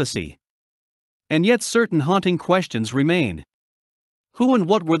the papacy. And yet certain haunting questions remain. Who and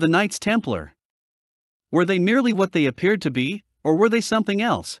what were the Knights Templar? Were they merely what they appeared to be, or were they something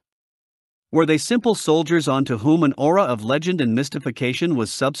else? Were they simple soldiers onto whom an aura of legend and mystification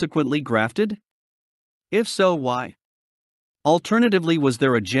was subsequently grafted? If so, why? Alternatively, was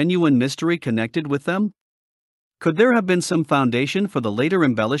there a genuine mystery connected with them? Could there have been some foundation for the later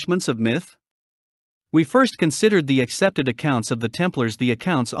embellishments of myth? We first considered the accepted accounts of the Templars, the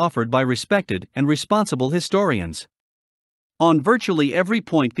accounts offered by respected and responsible historians. On virtually every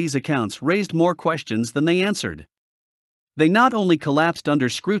point, these accounts raised more questions than they answered. They not only collapsed under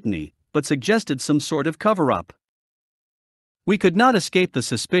scrutiny, but suggested some sort of cover-up. We could not escape the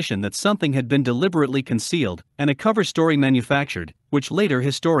suspicion that something had been deliberately concealed and a cover story manufactured, which later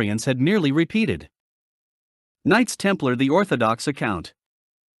historians had merely repeated. Knights Templar, the Orthodox account.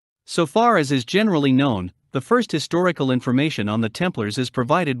 So far as is generally known, the first historical information on the Templars is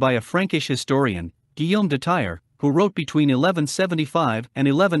provided by a Frankish historian, Guillaume de Tyre, who wrote between 1175 and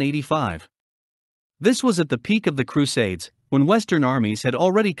 1185. This was at the peak of the Crusades, when Western armies had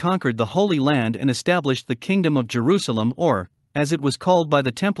already conquered the Holy Land and established the Kingdom of Jerusalem, or, as it was called by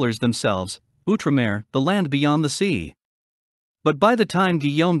the Templars themselves, Outremer, the land beyond the sea. But by the time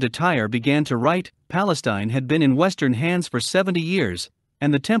Guillaume de Tyre began to write, Palestine had been in Western hands for 70 years,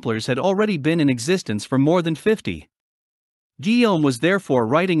 and the Templars had already been in existence for more than 50. Guillaume was therefore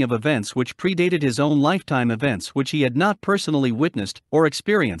writing of events which predated his own lifetime, events which he had not personally witnessed or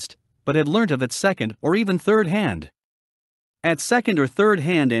experienced, but had learnt of at second or even third hand. At second or third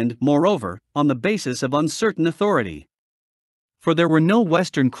hand and, moreover, on the basis of uncertain authority. For there were no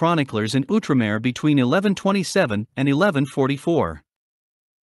Western chroniclers in Outremer between 1127 and 1144.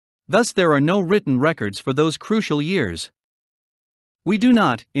 Thus there are no written records for those crucial years. We do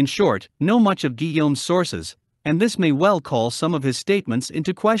not, in short, know much of Guillaume's sources, and this may well call some of his statements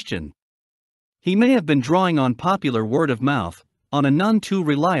into question. He may have been drawing on popular word of mouth, on a none too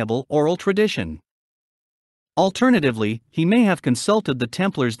reliable oral tradition. Alternatively, he may have consulted the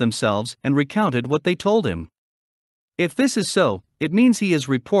Templars themselves and recounted what they told him. If this is so, it means he is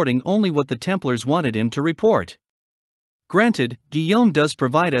reporting only what the Templars wanted him to report. Granted, Guillaume does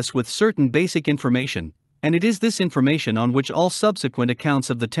provide us with certain basic information, and it is this information on which all subsequent accounts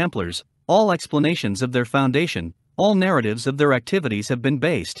of the Templars, all explanations of their foundation, all narratives of their activities have been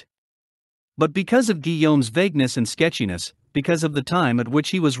based. But because of Guillaume's vagueness and sketchiness, because of the time at which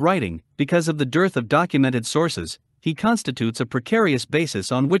he was writing, because of the dearth of documented sources, he constitutes a precarious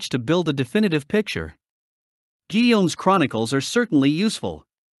basis on which to build a definitive picture. Guillaume's chronicles are certainly useful.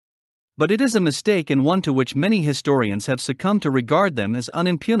 But it is a mistake, and one to which many historians have succumbed, to regard them as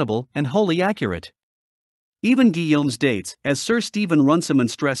unimpugnable and wholly accurate. Even Guillaume's dates, as Sir Stephen Runciman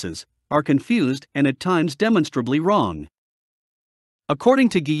stresses, are confused and at times demonstrably wrong. According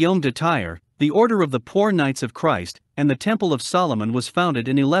to Guillaume de Tyre, the Order of the Poor Knights of Christ and the Temple of Solomon was founded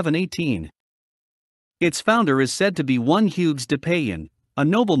in 1118. Its founder is said to be one Hugues de Payen, a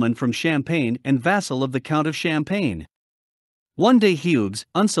nobleman from Champagne and vassal of the Count of Champagne. One day Hugues,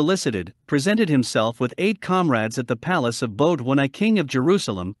 unsolicited, presented himself with 8 comrades at the palace of Baudouin, king of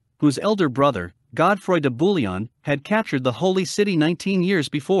Jerusalem, whose elder brother, Godefroy de Bouillon, had captured the Holy City 19 years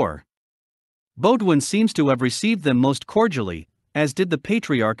before. Baudouin seems to have received them most cordially, as did the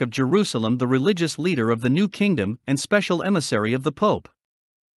Patriarch of Jerusalem, the religious leader of the new kingdom and special emissary of the Pope.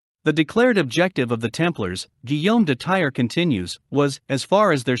 The declared objective of the Templars, Guillaume de Tyre continues, was, as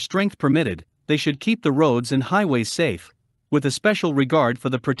far as their strength permitted, they should keep the roads and highways safe, with especial regard for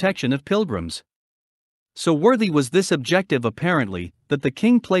the protection of pilgrims. So worthy was this objective apparently, that the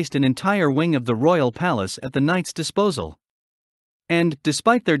king placed an entire wing of the royal palace at the knights' disposal. And,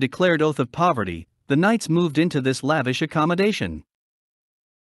 despite their declared oath of poverty, the knights moved into this lavish accommodation.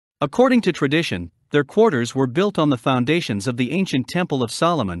 According to tradition, their quarters were built on the foundations of the ancient Temple of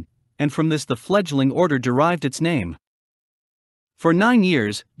Solomon, and from this the fledgling order derived its name. For 9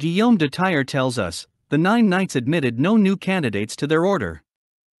 years, Guillaume de Tyre tells us, the 9 knights admitted no new candidates to their order.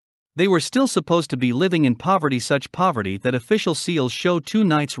 They were still supposed to be living in poverty, such poverty that official seals show 2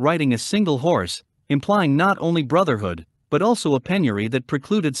 knights riding a single horse, implying not only brotherhood, but also a penury that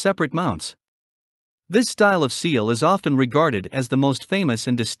precluded separate mounts. This style of seal is often regarded as the most famous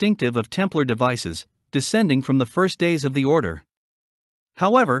and distinctive of Templar devices, descending from the first days of the order.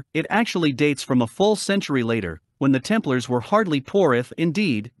 However, it actually dates from a full century later, when the Templars were hardly poor, if,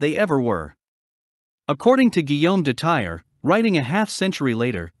 indeed, they ever were. According to Guillaume de Tyre, writing a half-century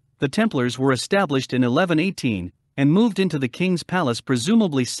later, the Templars were established in 1118, and moved into the king's palace,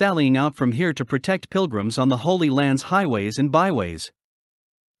 presumably sallying out from here to protect pilgrims on the Holy Land's highways and byways.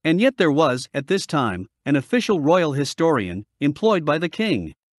 And yet there was, at this time, an official royal historian, employed by the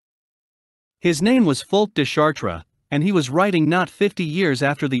king. His name was Fulk de Chartres, and he was writing not 50 years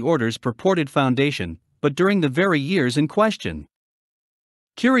after the order's purported foundation, but during the very years in question.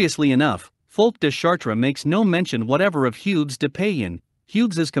 Curiously enough, Fulk de Chartres makes no mention whatever of Hugues de Payen,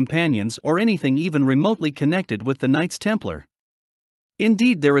 Hugues's companions, or anything even remotely connected with the Knights Templar.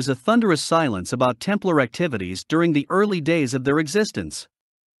 Indeed, there is a thunderous silence about Templar activities during the early days of their existence.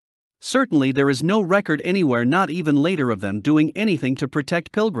 Certainly there is no record anywhere, not even later, of them doing anything to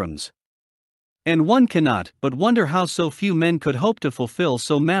protect pilgrims. And one cannot but wonder how so few men could hope to fulfill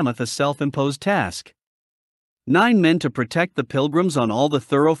so mammoth a self-imposed task. 9 men to protect the pilgrims on all the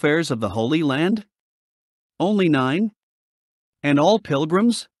thoroughfares of the Holy Land? Only 9? And all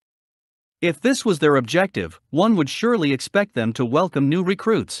pilgrims? If this was their objective, one would surely expect them to welcome new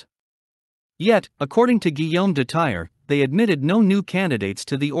recruits. Yet, according to Guillaume de Tyre, they admitted no new candidates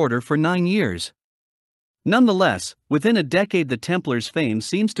to the order for 9 years. Nonetheless, within a decade the Templars' fame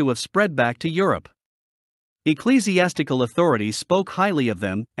seems to have spread back to Europe. Ecclesiastical authorities spoke highly of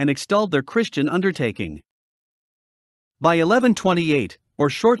them and extolled their Christian undertaking. By 1128, or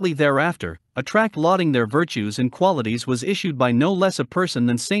shortly thereafter, a tract lauding their virtues and qualities was issued by no less a person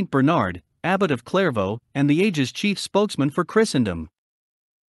than Saint Bernard, Abbot of Clairvaux, and the age's chief spokesman for Christendom.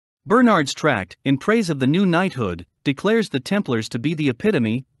 Bernard's tract, in praise of the new knighthood, declares the Templars to be the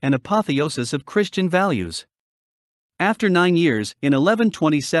epitome and apotheosis of Christian values. After 9 years, in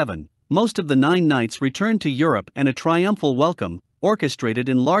 1127, most of the 9 knights returned to Europe, and a triumphal welcome, orchestrated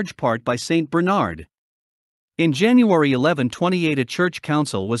in large part by Saint Bernard. In January 1128 a church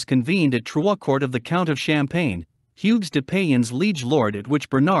council was convened at Troyes, court of the Count of Champagne, Hugues de Payen's liege lord, at which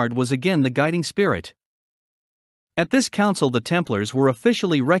Bernard was again the guiding spirit. At this council the Templars were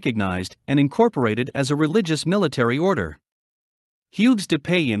officially recognized and incorporated as a religious military order. Hugues de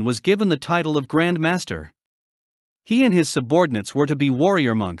Payen was given the title of Grand Master. He and his subordinates were to be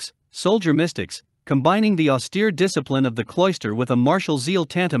warrior monks, soldier mystics, combining the austere discipline of the cloister with a martial zeal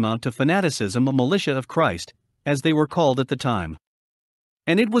tantamount to fanaticism, a militia of Christ, as they were called at the time.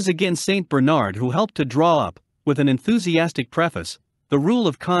 And it was again Saint Bernard who helped to draw up, with an enthusiastic preface, the rule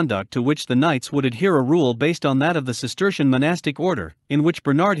of conduct to which the knights would adhere, a rule based on that of the Cistercian monastic order, in which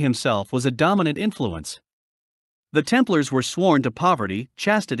Bernard himself was a dominant influence. The Templars were sworn to poverty,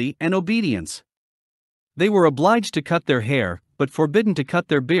 chastity, and obedience. They were obliged to cut their hair, but forbidden to cut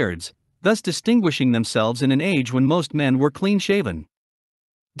their beards, thus distinguishing themselves in an age when most men were clean-shaven.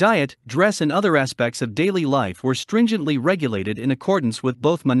 Diet, dress, and other aspects of daily life were stringently regulated in accordance with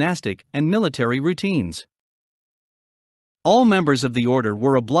both monastic and military routines. All members of the order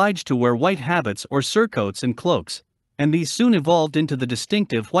were obliged to wear white habits or surcoats and cloaks, and these soon evolved into the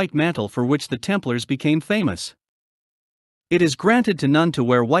distinctive white mantle for which the Templars became famous. It is granted to none to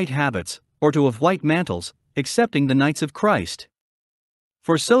wear white habits, or to have white mantles, excepting the Knights of Christ.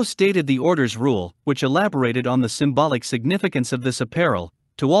 For so stated the order's rule, which elaborated on the symbolic significance of this apparel: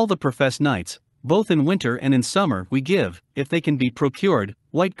 to all the professed knights, both in winter and in summer, we give, if they can be procured,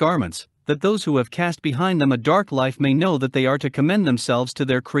 white garments, that those who have cast behind them a dark life may know that they are to commend themselves to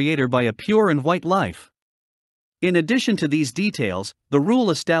their Creator by a pure and white life. In addition to these details, the rule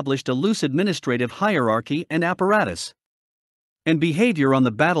established a loose administrative hierarchy and apparatus. And behavior on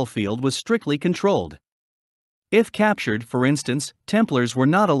the battlefield was strictly controlled. If captured, for instance, Templars were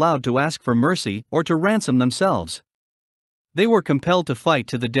not allowed to ask for mercy or to ransom themselves. They were compelled to fight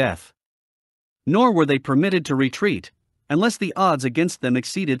to the death. Nor were they permitted to retreat, unless the odds against them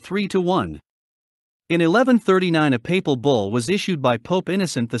exceeded 3-1. In 1139 a papal bull was issued by Pope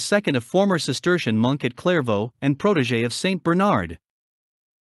Innocent II, a former Cistercian monk at Clairvaux and protégé of Saint Bernard.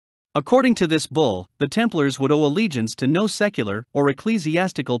 According to this bull, the Templars would owe allegiance to no secular or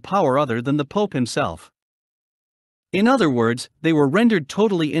ecclesiastical power other than the Pope himself. In other words, they were rendered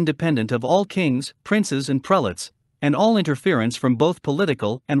totally independent of all kings, princes and prelates, and all interference from both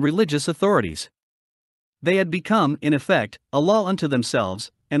political and religious authorities. They had become, in effect, a law unto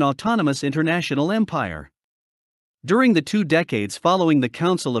themselves, an autonomous international empire. During the 2 decades following the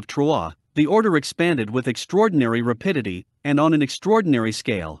Council of Troyes, the order expanded with extraordinary rapidity and on an extraordinary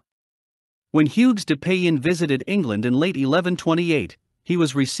scale. When Hugues de Payen visited England in late 1128, he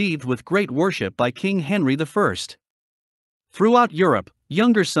was received with great worship by King Henry I. Throughout Europe,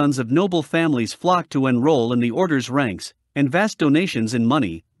 younger sons of noble families flocked to enroll in the order's ranks, and vast donations in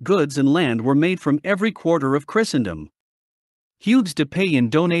money, goods and land were made from every quarter of Christendom. Hugues de Payen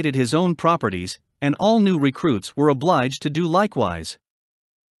donated his own properties, and all new recruits were obliged to do likewise.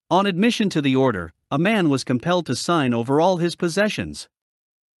 On admission to the order, a man was compelled to sign over all his possessions.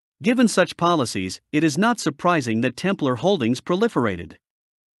 Given such policies, it is not surprising that Templar holdings proliferated.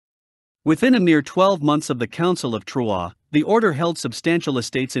 Within a mere 12 months of the Council of Troyes, the order held substantial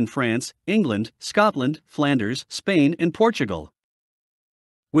estates in France, England, Scotland, Flanders, Spain and Portugal.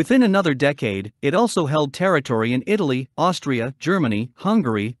 Within another decade, it also held territory in Italy, Austria, Germany,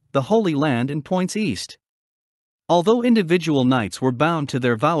 Hungary, the Holy Land and points east. Although individual knights were bound to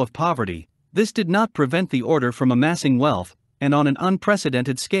their vow of poverty, this did not prevent the order from amassing wealth, and on an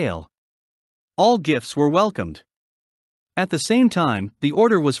unprecedented scale. All gifts were welcomed. At the same time, the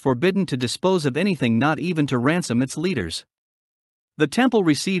order was forbidden to dispose of anything, not even to ransom its leaders. The temple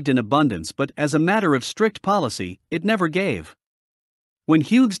received in abundance, but as a matter of strict policy, it never gave. When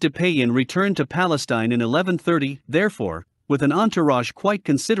Hugues de Payen returned to Palestine in 1130, therefore, with an entourage quite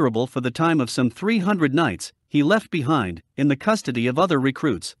considerable for the time of some 300 knights, he left behind, in the custody of other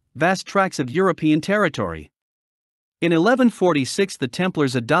recruits, vast tracts of European territory. In 1146 the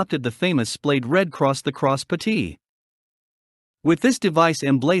Templars adopted the famous splayed red cross, the cross patée. With this device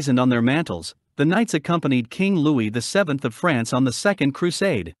emblazoned on their mantles, the knights accompanied King Louis VII of France on the Second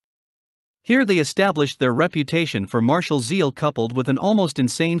Crusade. Here they established their reputation for martial zeal coupled with an almost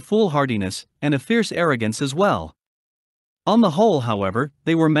insane foolhardiness and a fierce arrogance as well. On the whole, however,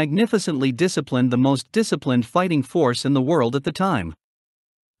 they were magnificently disciplined, the most disciplined fighting force in the world at the time.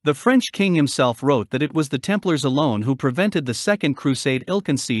 The French king himself wrote that it was the Templars alone who prevented the Second Crusade,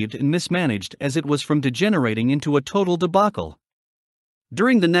 ill-conceived and mismanaged as it was, from degenerating into a total debacle.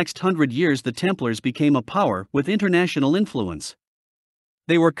 During the next 100 years the Templars became a power with international influence.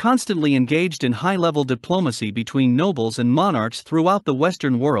 They were constantly engaged in high-level diplomacy between nobles and monarchs throughout the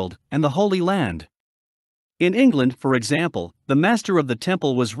Western world and the Holy Land. In England, for example, the Master of the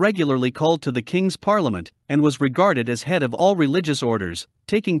Temple was regularly called to the King's Parliament and was regarded as head of all religious orders,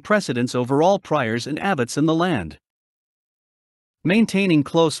 taking precedence over all priors and abbots in the land. Maintaining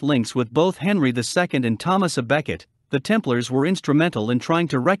close links with both Henry II and Thomas à Becket, the Templars were instrumental in trying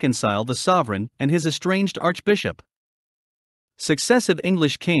to reconcile the sovereign and his estranged archbishop. Successive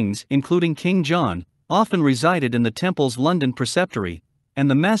English kings, including King John, often resided in the Temple's London preceptory, and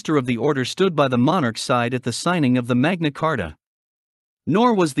the Master of the Order stood by the monarch's side at the signing of the Magna Carta.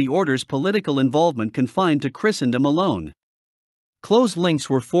 Nor was the order's political involvement confined to Christendom alone. Close links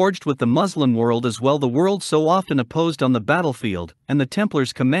were forged with the Muslim world as well, the world so often opposed on the battlefield, and the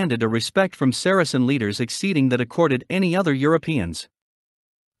Templars commanded a respect from Saracen leaders exceeding that accorded any other Europeans.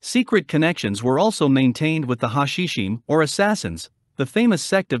 Secret connections were also maintained with the Hashishim, or assassins, the famous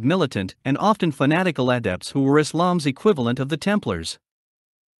sect of militant and often fanatical adepts who were Islam's equivalent of the Templars.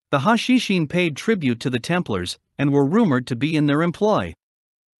 The Hashishim paid tribute to the Templars, and were rumored to be in their employ.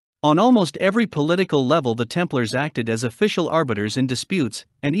 On almost every political level the Templars acted as official arbiters in disputes,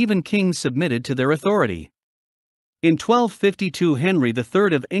 and even kings submitted to their authority. In 1252 Henry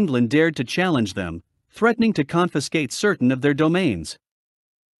III of England dared to challenge them, threatening to confiscate certain of their domains.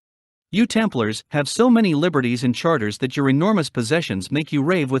 "You Templars have so many liberties and charters that your enormous possessions make you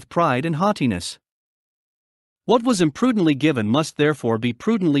rave with pride and haughtiness. What was imprudently given must therefore be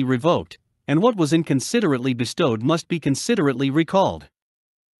prudently revoked, and what was inconsiderately bestowed must be considerately recalled."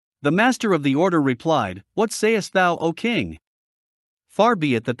 The Master of the Order replied, "What sayest thou, O King? Far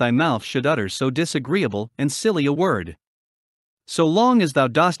be it that thy mouth should utter so disagreeable and silly a word. So long as thou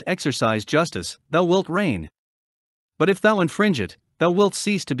dost exercise justice, thou wilt reign. But if thou infringe it, thou wilt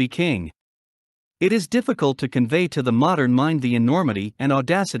cease to be king. It is difficult to convey to the modern mind the enormity and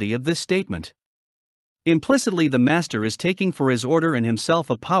audacity of this statement. Implicitly, the master is taking for his order and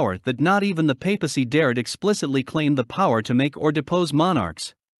himself a power that not even the papacy dared explicitly claim the power to make or depose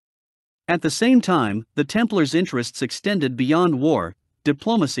monarchs. At the same time, the Templars' interests extended beyond war,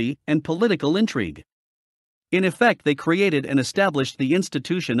 diplomacy, and political intrigue. In effect, they created and established the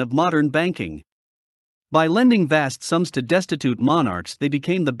institution of modern banking. By lending vast sums to destitute monarchs, they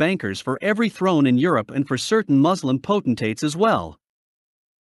became the bankers for every throne in Europe and for certain Muslim potentates as well.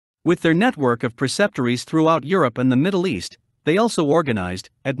 With their network of preceptories throughout Europe and the Middle East, they also organized,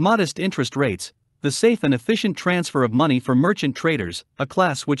 at modest interest rates, the safe and efficient transfer of money for merchant traders, a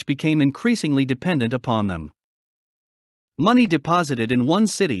class which became increasingly dependent upon them. Money deposited in one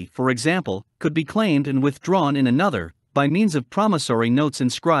city, for example, could be claimed and withdrawn in another, by means of promissory notes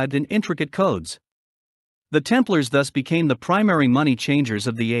inscribed in intricate codes. The Templars thus became the primary money changers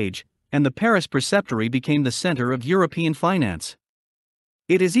of the age, and the Paris Preceptory became the center of European finance.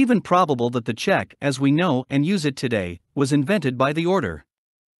 It is even probable that the check, as we know and use it today, was invented by the order.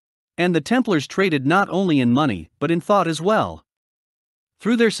 And the Templars traded not only in money, but in thought as well.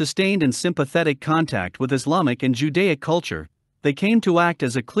 Through their sustained and sympathetic contact with Islamic and Judaic culture, they came to act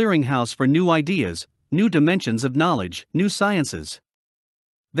as a clearinghouse for new ideas, new dimensions of knowledge, new sciences.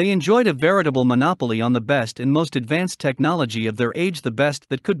 They enjoyed a veritable monopoly on the best and most advanced technology of their age, the best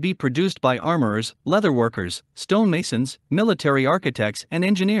that could be produced by armorers, leatherworkers, stonemasons, military architects, and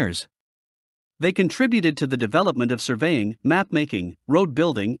engineers. They contributed to the development of surveying, map-making, road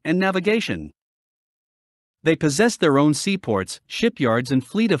building, and navigation. They possessed their own seaports, shipyards, and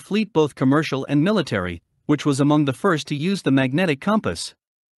fleet both commercial and military, which was among the first to use the magnetic compass.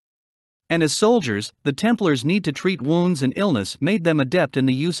 And as soldiers, the Templars' need to treat wounds and illness made them adept in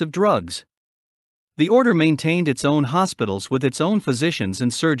the use of drugs. The order maintained its own hospitals with its own physicians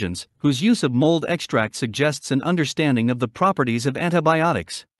and surgeons, whose use of mold extract suggests an understanding of the properties of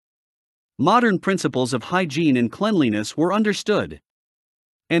antibiotics. Modern principles of hygiene and cleanliness were understood.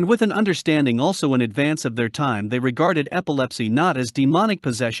 And with an understanding also in advance of their time, they regarded epilepsy not as demonic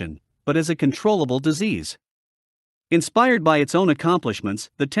possession, but as a controllable disease. Inspired by its own accomplishments,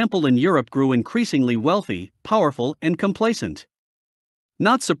 the Temple in Europe grew increasingly wealthy, powerful, and complacent.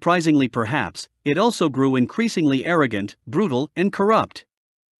 Not surprisingly perhaps, it also grew increasingly arrogant, brutal, and corrupt.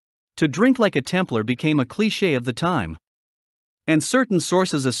 To drink like a Templar became a cliché of the time. And certain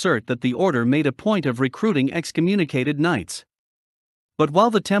sources assert that the order made a point of recruiting excommunicated knights. But while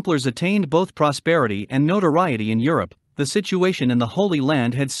the Templars attained both prosperity and notoriety in Europe, the situation in the Holy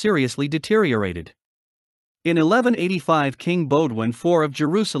Land had seriously deteriorated. In 1185, King Baudouin IV of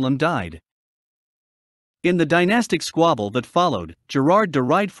Jerusalem died. In the dynastic squabble that followed, Gerard de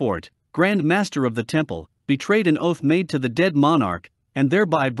Riedfort, Grand Master of the Temple, betrayed an oath made to the dead monarch, and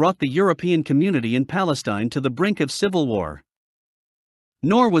thereby brought the European community in Palestine to the brink of civil war.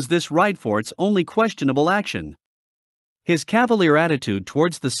 Nor was this Riedfort's only questionable action. His cavalier attitude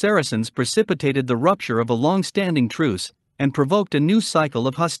towards the Saracens precipitated the rupture of a long-standing truce, and provoked a new cycle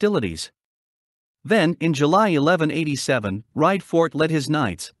of hostilities. Then, in July 1187, Riedfort led his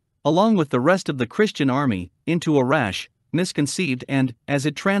knights, along with the rest of the Christian army, into a rash, misconceived and, as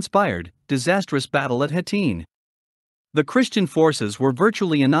it transpired, disastrous battle at Hattin. The Christian forces were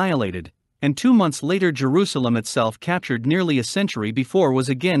virtually annihilated, and 2 months later Jerusalem itself, captured nearly a century before, was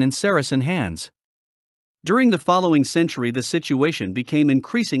again in Saracen hands. During the following century the situation became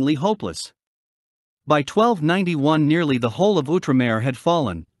increasingly hopeless. By 1291 nearly the whole of Outremer had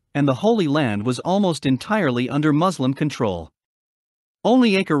fallen, and the Holy Land was almost entirely under Muslim control.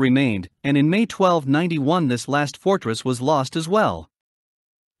 Only Acre remained, and in May 1291 this last fortress was lost as well.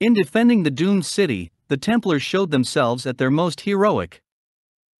 In defending the doomed city, the Templars showed themselves at their most heroic.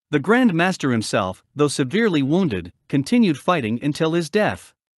 The Grand Master himself, though severely wounded, continued fighting until his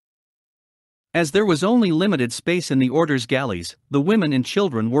death. As there was only limited space in the order's galleys, the women and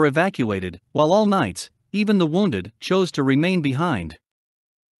children were evacuated, while all knights, even the wounded, chose to remain behind.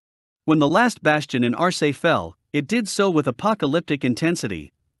 When the last bastion in Arce fell, it did so with apocalyptic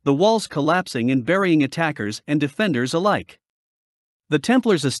intensity, the walls collapsing and burying attackers and defenders alike. The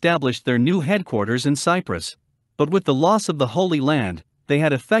Templars established their new headquarters in Cyprus, but with the loss of the Holy Land, they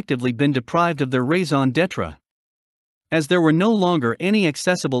had effectively been deprived of their raison d'etre. As there were no longer any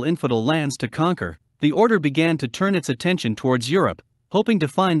accessible infidel lands to conquer, the order began to turn its attention towards Europe, hoping to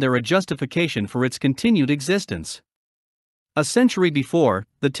find there a justification for its continued existence. A century before,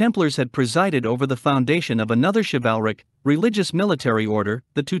 the Templars had presided over the foundation of another chivalric, religious military order,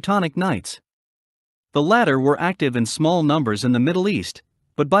 the Teutonic Knights. The latter were active in small numbers in the Middle East,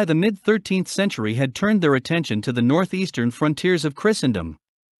 but by the mid-13th century had turned their attention to the northeastern frontiers of Christendom.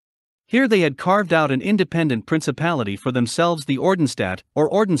 Here they had carved out an independent principality for themselves, the Ordensstadt, or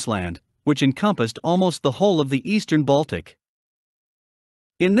Ordensland, which encompassed almost the whole of the eastern Baltic.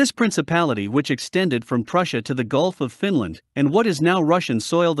 In this principality, which extended from Prussia to the Gulf of Finland and what is now Russian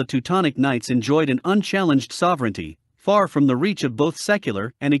soil, the Teutonic Knights enjoyed an unchallenged sovereignty, far from the reach of both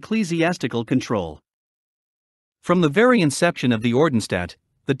secular and ecclesiastical control. From the very inception of the Ordensstadt,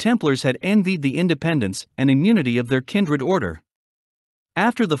 the Templars had envied the independence and immunity of their kindred order.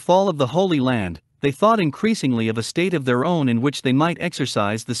 After the fall of the Holy Land, they thought increasingly of a state of their own in which they might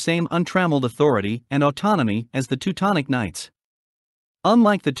exercise the same untrammeled authority and autonomy as the Teutonic Knights.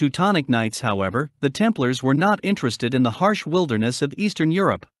 Unlike the Teutonic Knights, however, the Templars were not interested in the harsh wilderness of Eastern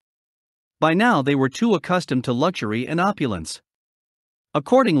Europe. By now they were too accustomed to luxury and opulence.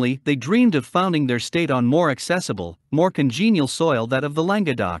 Accordingly, they dreamed of founding their state on more accessible, more congenial soil, that of the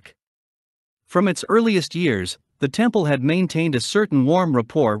Languedoc. From its earliest years, the Temple had maintained a certain warm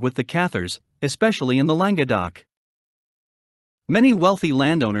rapport with the Cathars, especially in the Languedoc. Many wealthy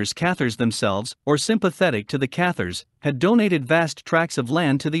landowners, Cathars themselves, or sympathetic to the Cathars, had donated vast tracts of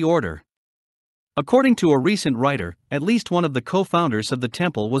land to the order. According to a recent writer, at least one of the co-founders of the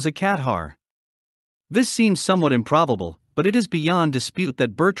Temple was a Cathar. This seems somewhat improbable, but it is beyond dispute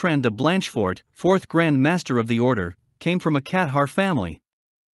that Bertrand de Blanchefort, fourth Grand Master of the order, came from a Cathar family.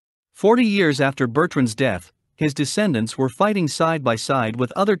 40 years after Bertrand's death, his descendants were fighting side by side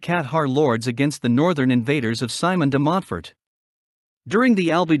with other Cathar lords against the northern invaders of Simon de Montfort. During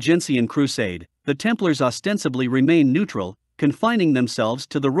the Albigensian Crusade, the Templars ostensibly remained neutral, confining themselves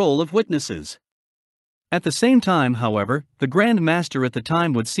to the role of witnesses. At the same time, however, the Grand Master at the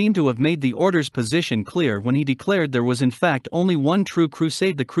time would seem to have made the order's position clear when he declared there was in fact only one true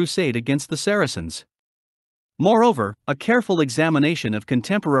crusade, the crusade against the Saracens. Moreover, a careful examination of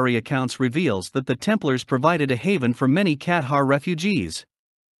contemporary accounts reveals that the Templars provided a haven for many Cathar refugees.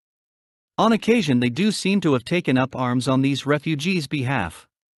 On occasion they do seem to have taken up arms on these refugees' behalf.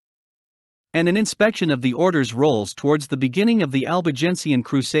 And an inspection of the order's rolls towards the beginning of the Albigensian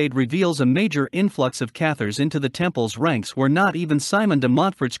Crusade reveals a major influx of Cathars into the Temple's ranks, where not even Simon de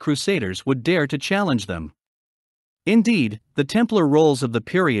Montfort's crusaders would dare to challenge them. Indeed, the Templar rolls of the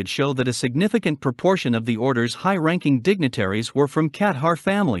period show that a significant proportion of the order's high-ranking dignitaries were from Cathar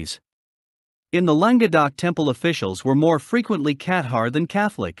families. In the Languedoc, Temple officials were more frequently Cathar than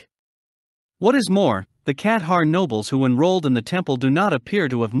Catholic. What is more, the Cathar nobles who enrolled in the Temple do not appear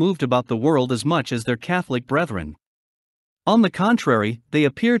to have moved about the world as much as their Catholic brethren. On the contrary, they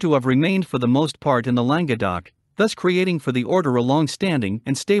appear to have remained for the most part in the Languedoc, thus creating for the order a long-standing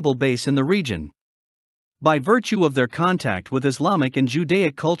and stable base in the region. By virtue of their contact with Islamic and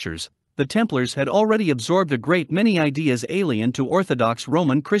Judaic cultures, the Templars had already absorbed a great many ideas alien to Orthodox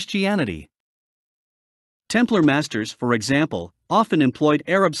Roman Christianity. Templar masters, for example, often employed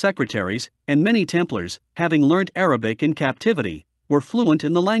Arab secretaries, and many Templars, having learnt Arabic in captivity, were fluent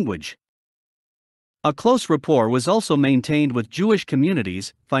in the language. A close rapport was also maintained with Jewish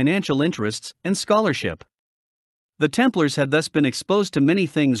communities, financial interests, and scholarship. The Templars had thus been exposed to many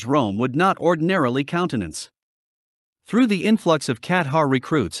things Rome would not ordinarily countenance. Through the influx of Cathar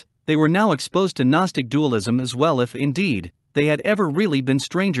recruits, they were now exposed to Gnostic dualism as well, if indeed they had ever really been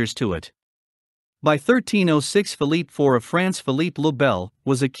strangers to it. By 1306, Philippe IV of France, Philippe le Bel,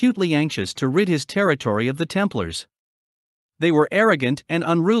 was acutely anxious to rid his territory of the Templars. They were arrogant and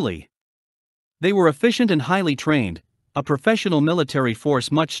unruly. They were efficient and highly trained, a professional military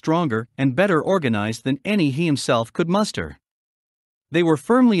force much stronger and better organized than any he himself could muster. They were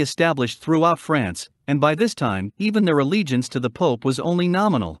firmly established throughout France, and by this time even their allegiance to the Pope was only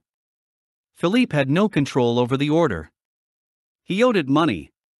nominal. Philippe had no control over the order. He owed it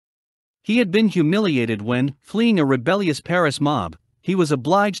money. He had been humiliated when, fleeing a rebellious Paris mob, he was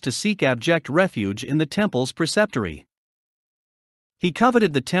obliged to seek abject refuge in the Temple's preceptory. He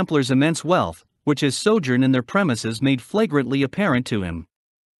coveted the Templars' immense wealth, which his sojourn in their premises made flagrantly apparent to him.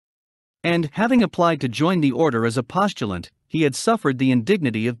 And, having applied to join the order as a postulant, he had suffered the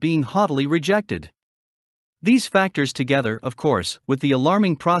indignity of being haughtily rejected. These factors, together, of course, with the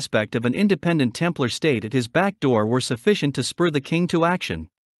alarming prospect of an independent Templar state at his back door, were sufficient to spur the king to action.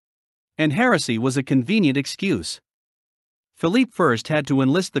 And heresy was a convenient excuse. Philippe first had to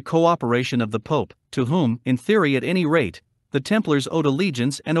enlist the cooperation of the Pope, to whom, in theory at any rate, the Templars owed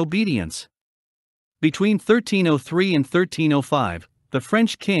allegiance and obedience. Between 1303 and 1305, the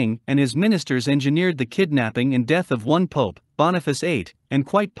French king and his ministers engineered the kidnapping and death of one pope, Boniface VIII, and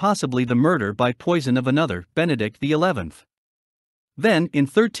quite possibly the murder by poison of another, Benedict XI. Then, in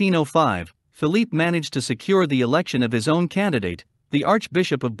 1305, Philippe managed to secure the election of his own candidate, the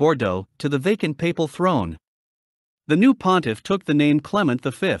Archbishop of Bordeaux, to the vacant papal throne. The new pontiff took the name Clement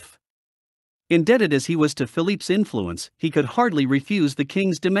V. Indebted as he was to Philippe's influence, he could hardly refuse the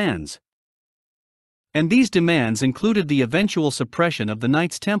king's demands. And these demands included the eventual suppression of the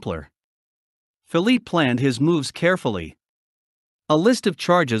Knights Templar. Philippe planned his moves carefully. A list of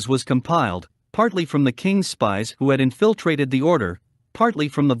charges was compiled, partly from the king's spies who had infiltrated the order, partly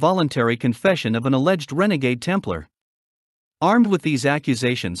from the voluntary confession of an alleged renegade Templar. Armed with these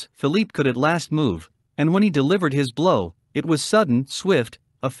accusations, Philippe could at last move, and when he delivered his blow, it was sudden, swift,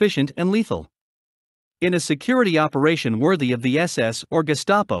 efficient and lethal. In a security operation worthy of the SS or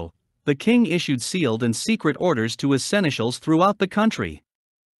Gestapo, the king issued sealed and secret orders to his seneschals throughout the country.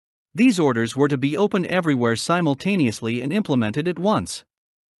 These orders were to be opened everywhere simultaneously and implemented at once.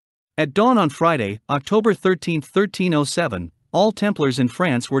 At dawn on Friday, October 13, 1307, all Templars in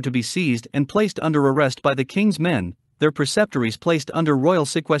France were to be seized and placed under arrest by the king's men, their preceptories placed under royal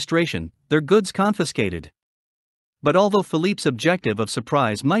sequestration, their goods confiscated. But although Philippe's objective of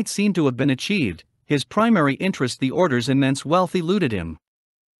surprise might seem to have been achieved, his primary interest, the order's immense wealth, eluded him.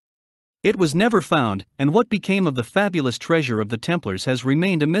 It was never found, and what became of the fabulous treasure of the Templars has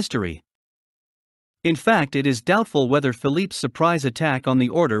remained a mystery. In fact, it is doubtful whether Philippe's surprise attack on the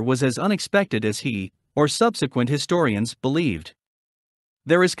order was as unexpected as he, or subsequent historians, believed.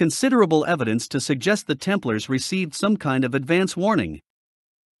 There is considerable evidence to suggest the Templars received some kind of advance warning.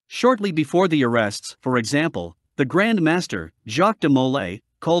 Shortly before the arrests, for example, the Grand Master, Jacques de Molay,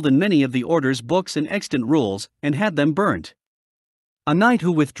 called in many of the order's books and extant rules, and had them burnt. A knight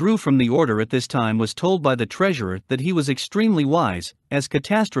who withdrew from the order at this time was told by the treasurer that he was extremely wise, as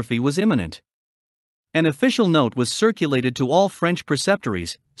catastrophe was imminent. An official note was circulated to all French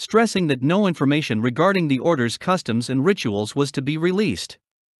preceptories, stressing that no information regarding the order's customs and rituals was to be released.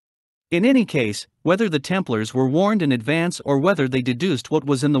 In any case, whether the Templars were warned in advance or whether they deduced what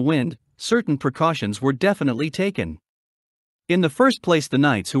was in the wind, certain precautions were definitely taken. In the first place, the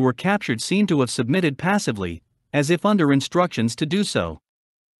knights who were captured seem to have submitted passively, as if under instructions to do so.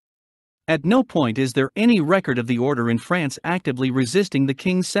 At no point is there any record of the order in France actively resisting the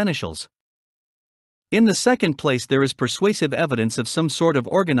king's seneschals. In the second place, there is persuasive evidence of some sort of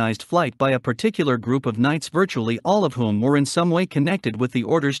organized flight by a particular group of knights, virtually all of whom were in some way connected with the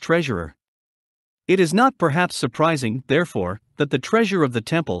order's treasurer. It is not perhaps surprising, therefore, that the treasure of the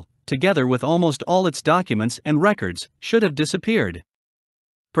temple, together with almost all its documents and records, should have disappeared.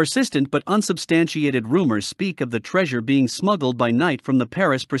 Persistent but unsubstantiated rumors speak of the treasure being smuggled by night from the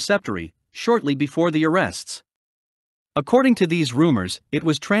Paris preceptory, shortly before the arrests. According to these rumors, it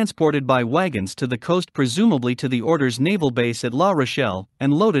was transported by wagons to the coast, presumably to the order's naval base at La Rochelle,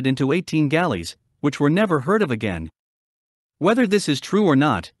 and loaded into 18 galleys, which were never heard of again. Whether this is true or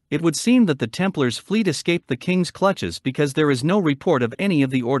not, it would seem that the Templars' fleet escaped the king's clutches because there is no report of any of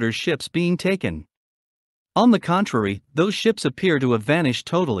the order's ships being taken. On the contrary, those ships appear to have vanished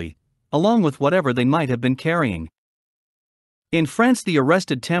totally, along with whatever they might have been carrying. In France, the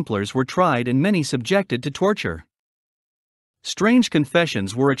arrested Templars were tried and many subjected to torture. Strange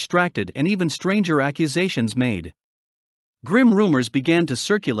confessions were extracted and even stranger accusations made. Grim rumors began to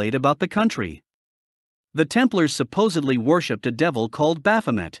circulate about the country. The Templars supposedly worshipped a devil called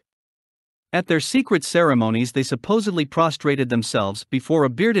Baphomet. At their secret ceremonies, they supposedly prostrated themselves before a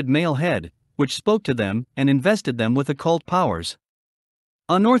bearded male head, which spoke to them and invested them with occult powers.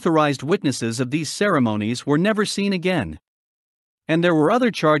 Unauthorized witnesses of these ceremonies were never seen again. And there were other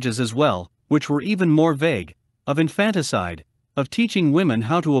charges as well, which were even more vague, of infanticide, of teaching women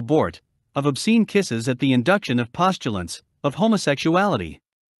how to abort, of obscene kisses at the induction of postulants, of homosexuality.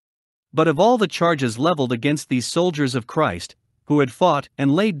 But of all the charges leveled against these soldiers of Christ, who had fought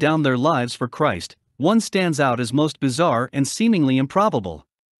and laid down their lives for Christ, one stands out as most bizarre and seemingly improbable.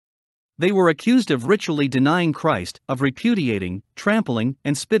 They were accused of ritually denying Christ, of repudiating, trampling,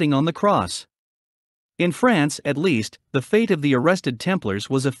 and spitting on the cross. In France, at least, the fate of the arrested Templars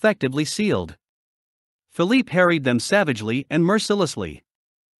was effectively sealed. Philippe harried them savagely and mercilessly.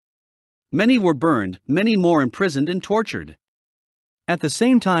 Many were burned, many more imprisoned and tortured. At the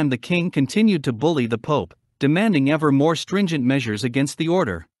same time, the king continued to bully the Pope, demanding ever more stringent measures against the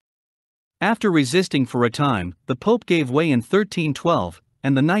order. After resisting for a time, the Pope gave way in 1312,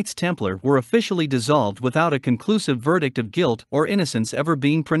 and the Knights Templar were officially dissolved without a conclusive verdict of guilt or innocence ever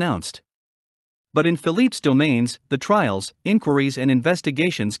being pronounced. But in Philippe's domains, the trials, inquiries and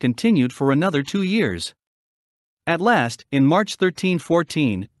investigations continued for another 2 years. At last, in March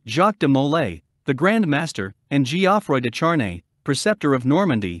 1314, Jacques de Molay, the Grand Master, and Geoffroy de Charnay, preceptor of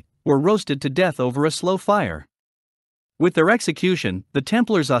Normandy, were roasted to death over a slow fire. With their execution, the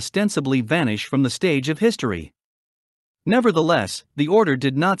Templars ostensibly vanish from the stage of history. Nevertheless, the order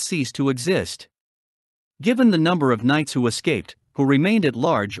did not cease to exist. Given the number of knights who escaped, who remained at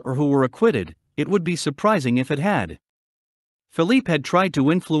large or who were acquitted, it would be surprising if it had. Philippe had tried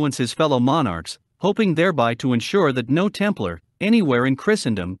to influence his fellow monarchs, hoping thereby to ensure that no Templar, anywhere in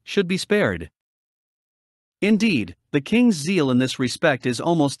Christendom, should be spared. Indeed, the king's zeal in this respect is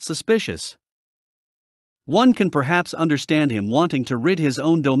almost suspicious. One can perhaps understand him wanting to rid his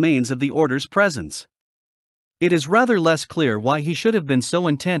own domains of the order's presence. It is rather less clear why he should have been so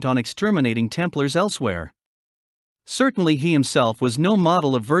intent on exterminating Templars elsewhere. Certainly he himself was no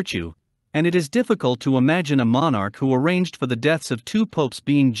model of virtue, and it is difficult to imagine a monarch who arranged for the deaths of 2 popes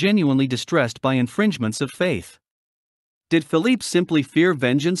being genuinely distressed by infringements of faith. Did Philippe simply fear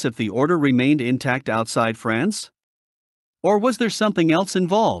vengeance if the order remained intact outside France? Or was there something else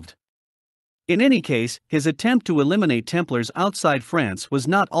involved? In any case, his attempt to eliminate Templars outside France was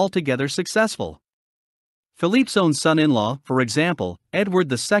not altogether successful. Philippe's own son-in-law, for example,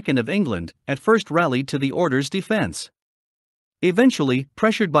 Edward II of England, at first rallied to the order's defense. Eventually,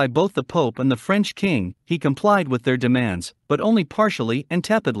 pressured by both the Pope and the French king, he complied with their demands, but only partially and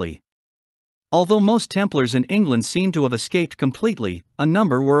tepidly. Although most Templars in England seem to have escaped completely, a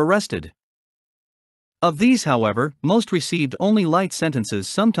number were arrested. Of these, however, most received only light sentences,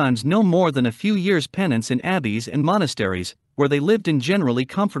 sometimes no more than a few years' penance in abbeys and monasteries, where they lived in generally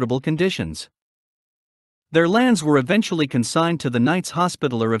comfortable conditions. Their lands were eventually consigned to the Knights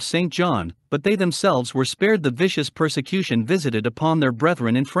Hospitaller of St. John, but they themselves were spared the vicious persecution visited upon their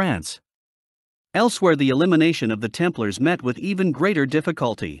brethren in France. Elsewhere, the elimination of the Templars met with even greater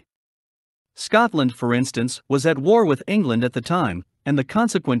difficulty. Scotland, for instance, was at war with England at the time, and the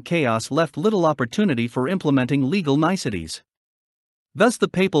consequent chaos left little opportunity for implementing legal niceties. Thus the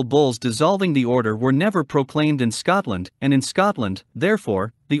papal bulls dissolving the order were never proclaimed in Scotland, and in Scotland,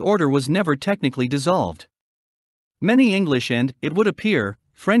 therefore, the order was never technically dissolved. Many English and, it would appear,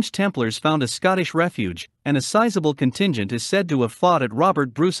 French Templars found a Scottish refuge, and a sizable contingent is said to have fought at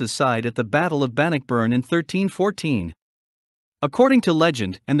Robert Bruce's side at the Battle of Bannockburn in 1314. According to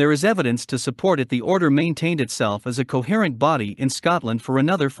legend, and there is evidence to support it, the order maintained itself as a coherent body in Scotland for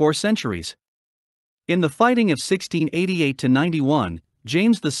another 4 centuries. In the fighting of 1688–91,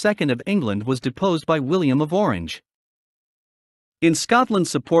 James II of England was deposed by William of Orange. In Scotland,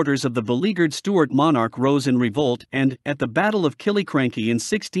 supporters of the beleaguered Stuart monarch rose in revolt, and, at the Battle of Killiecrankie in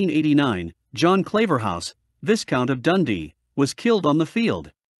 1689, John Claverhouse, Viscount of Dundee, was killed on the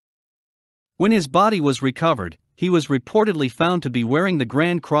field. When his body was recovered, he was reportedly found to be wearing the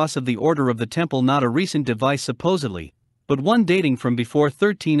Grand Cross of the Order of the Temple, not a recent device supposedly, but one dating from before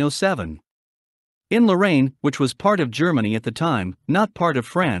 1307. In Lorraine, which was part of Germany at the time, not part of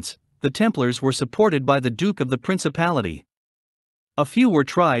France, the Templars were supported by the Duke of the Principality. A few were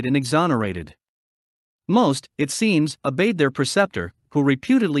tried and exonerated. Most, it seems, obeyed their preceptor, who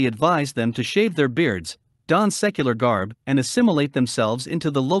reputedly advised them to shave their beards, don secular garb, and assimilate themselves into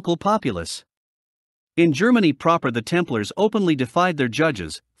the local populace. In Germany proper, the Templars openly defied their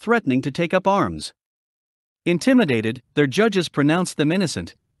judges, threatening to take up arms. Intimidated, their judges pronounced them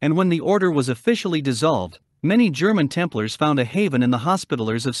innocent, and when the order was officially dissolved, many German Templars found a haven in the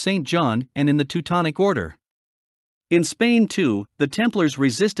Hospitallers of St. John and in the Teutonic Order. In Spain, too, the Templars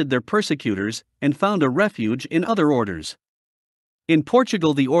resisted their persecutors and found a refuge in other orders. In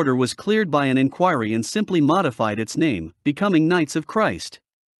Portugal, the order was cleared by an inquiry and simply modified its name, becoming Knights of Christ.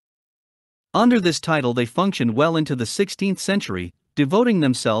 Under this title they functioned well into the 16th century, devoting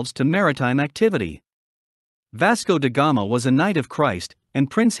themselves to maritime activity. Vasco da Gama was a Knight of Christ, and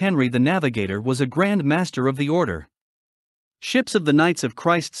Prince Henry the Navigator was a Grand Master of the order. Ships of the Knights of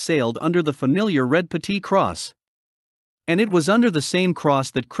Christ sailed under the familiar red Petit Cross. And it was under the same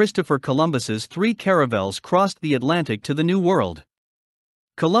cross that Christopher Columbus's 3 caravels crossed the Atlantic to the New World.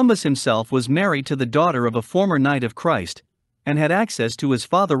 Columbus himself was married to the daughter of a former Knight of Christ, and had access to his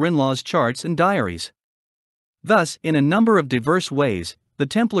father-in-law's charts and diaries. Thus, in a number of diverse ways, the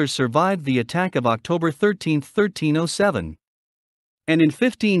Templars survived the attack of October 13, 1307. And in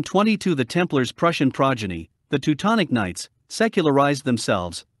 1522 the Templars' Prussian progeny, the Teutonic Knights, secularized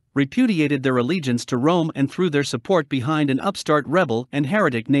themselves, repudiated their allegiance to Rome, and threw their support behind an upstart rebel and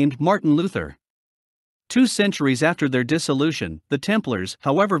heretic named Martin Luther. 2 centuries after their dissolution, the Templars,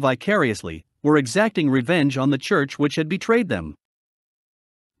 however vicariously, were exacting revenge on the Church which had betrayed them.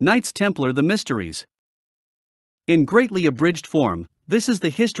 Knights Templar: The Mysteries. In greatly abridged form, this is the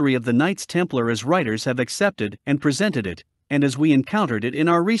history of the Knights Templar as writers have accepted and presented it, and as we encountered it in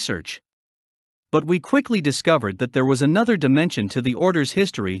our research. But we quickly discovered that there was another dimension to the order's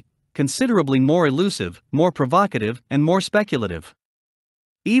history, considerably more elusive, more provocative, and more speculative.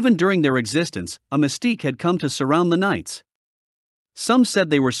 Even during their existence, a mystique had come to surround the Knights. Some said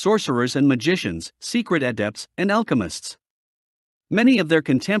they were sorcerers and magicians, secret adepts, and alchemists. Many of their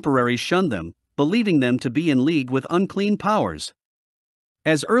contemporaries shunned them, believing them to be in league with unclean powers.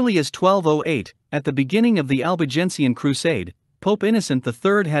 As early as 1208, at the beginning of the Albigensian Crusade, Pope Innocent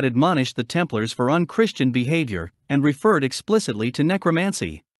III had admonished the Templars for unchristian behavior and referred explicitly to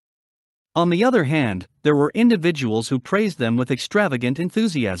necromancy. On the other hand, there were individuals who praised them with extravagant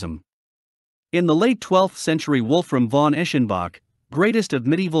enthusiasm. In the late 12th century, Wolfram von Eschenbach, greatest of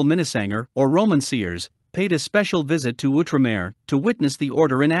medieval Minnesänger or Romanciers, paid a special visit to Outremer to witness the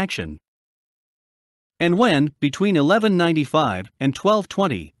order in action. And when, between 1195 and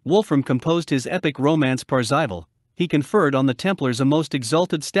 1220, Wolfram composed his epic romance Parzival, he conferred on the Templars a most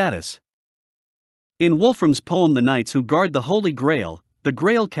exalted status. In Wolfram's poem, the knights who guard the Holy Grail, the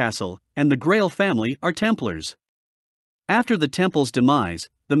Grail Castle, and the Grail family are Templars. After the temple's demise,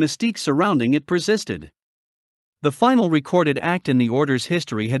 the mystique surrounding it persisted. The final recorded act in the order's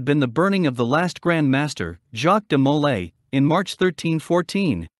history had been the burning of the last Grand Master, Jacques de Molay, in March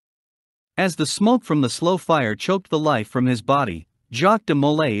 1314. As the smoke from the slow fire choked the life from his body, Jacques de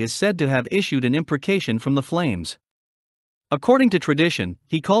Molay is said to have issued an imprecation from the flames. According to tradition,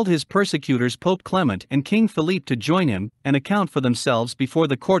 he called his persecutors Pope Clement and King Philippe to join him and account for themselves before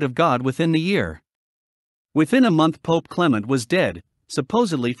the court of God within the year. Within a month, Pope Clement was dead,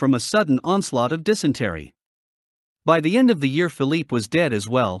 supposedly from a sudden onslaught of dysentery. By the end of the year, Philippe was dead as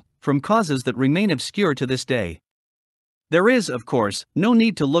well, from causes that remain obscure to this day. There is, of course, no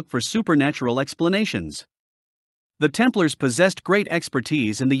need to look for supernatural explanations. The Templars possessed great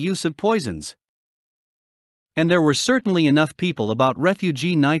expertise in the use of poisons. And there were certainly enough people about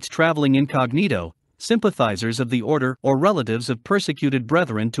refugee knights traveling incognito, sympathizers of the order or relatives of persecuted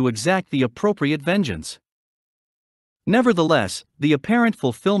brethren, to exact the appropriate vengeance. Nevertheless, the apparent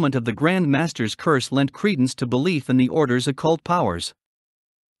fulfillment of the Grand Master's curse lent credence to belief in the order's occult powers.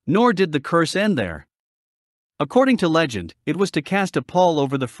 Nor did the curse end there. According to legend, it was to cast a pall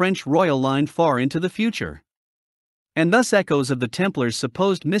over the French royal line far into the future. And thus echoes of the Templars'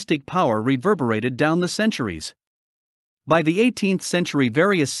 supposed mystic power reverberated down the centuries. By the 18th century,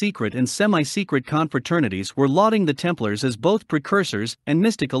 various secret and semi-secret confraternities were lauding the Templars as both precursors and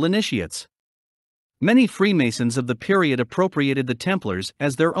mystical initiates. Many Freemasons of the period appropriated the Templars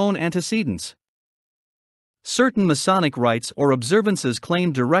as their own antecedents. Certain Masonic rites or observances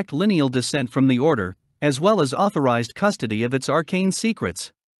claimed direct lineal descent from the order, as well as authorized custody of its arcane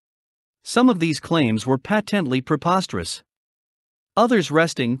secrets. Some of these claims were patently preposterous. Others,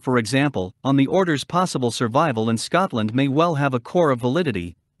 resting, for example, on the order's possible survival in Scotland, may well have a core of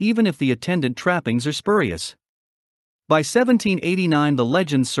validity, even if the attendant trappings are spurious. By 1789, the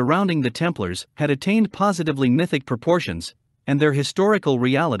legends surrounding the Templars had attained positively mythic proportions, and their historical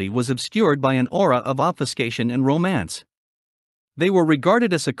reality was obscured by an aura of obfuscation and romance. They were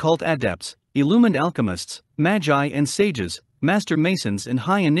regarded as occult adepts, illumined alchemists, magi and sages, master masons and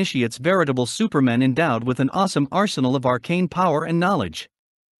high initiates, veritable supermen endowed with an awesome arsenal of arcane power and knowledge.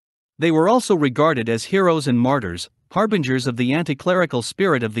 They were also regarded as heroes and martyrs, harbingers of the anti-clerical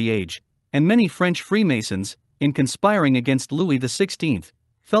spirit of the age, and many French Freemasons, in conspiring against Louis XVI,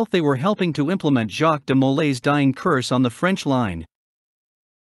 felt they were helping to implement Jacques de Molay's dying curse on the French line.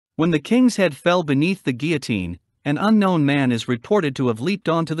 When the king's head fell beneath the guillotine, an unknown man is reported to have leaped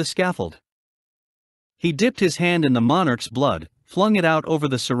onto the scaffold. He dipped his hand in the monarch's blood, flung it out over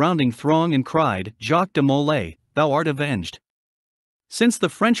the surrounding throng and cried, "Jacques de Molay, thou art avenged." Since the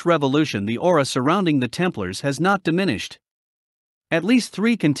French Revolution, the aura surrounding the Templars has not diminished. At least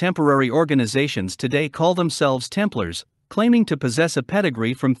 3 contemporary organizations today call themselves Templars, claiming to possess a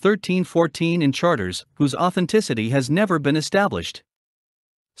pedigree from 1314 in charters whose authenticity has never been established.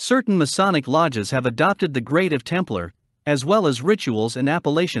 Certain Masonic lodges have adopted the grade of Templar, as well as rituals and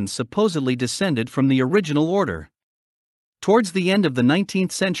appellations supposedly descended from the original order. Towards the end of the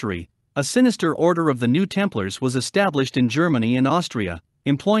 19th century, a sinister order of the New Templars was established in Germany and Austria,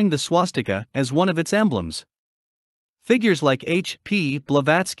 employing the swastika as one of its emblems. Figures like H. P.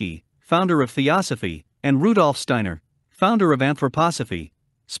 Blavatsky, founder of Theosophy, and Rudolf Steiner, founder of Anthroposophy,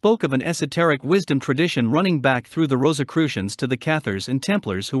 spoke of an esoteric wisdom tradition running back through the Rosicrucians to the Cathars and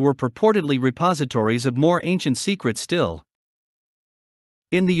Templars, who were purportedly repositories of more ancient secrets still.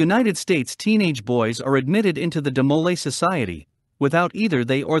 In the United States, teenage boys are admitted into the de Molay Society, without either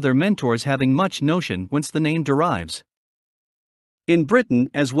they or their mentors having much notion whence the name derives. In Britain,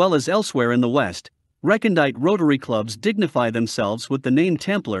 as well as elsewhere in the West, recondite Rotary clubs dignify themselves with the name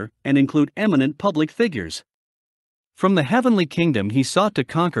Templar and include eminent public figures. From the heavenly kingdom he sought to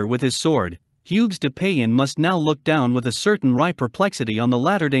conquer with his sword, Hugues de Payen must now look down with a certain wry perplexity on the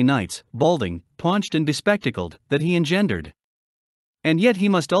latter-day knights, balding, paunched and bespectacled, that he engendered. And yet he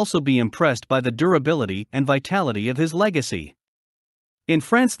must also be impressed by the durability and vitality of his legacy. In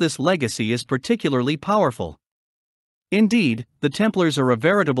France, this legacy is particularly powerful. Indeed, the Templars are a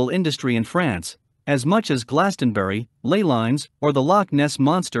veritable industry in France, as much as Glastonbury, ley lines, or the Loch Ness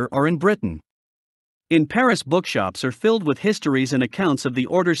Monster are in Britain. In Paris, bookshops are filled with histories and accounts of the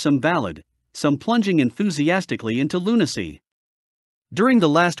order, some valid, some plunging enthusiastically into lunacy. During the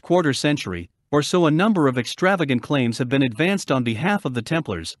last quarter century or so, a number of extravagant claims have been advanced on behalf of the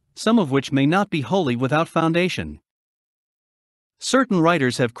Templars, some of which may not be wholly without foundation. Certain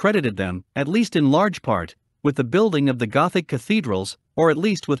writers have credited them, at least in large part, with the building of the Gothic cathedrals, or at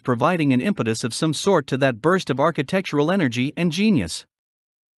least with providing an impetus of some sort to that burst of architectural energy and genius.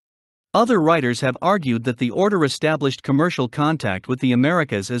 Other writers have argued that the order established commercial contact with the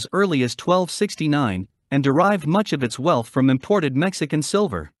Americas as early as 1269, and derived much of its wealth from imported Mexican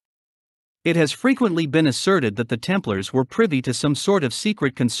silver. It has frequently been asserted that the Templars were privy to some sort of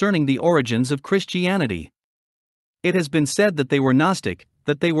secret concerning the origins of Christianity. It has been said that they were Gnostic,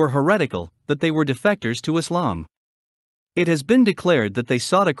 that they were heretical, that they were defectors to Islam. It has been declared that they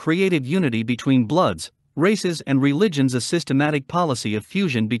sought a creative unity between bloods, races, and religions, a systematic policy of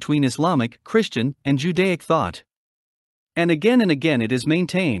fusion between Islamic, Christian, and Judaic thought. And again it is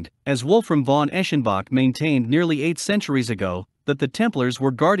maintained, as Wolfram von Eschenbach maintained nearly 8 centuries ago, that the Templars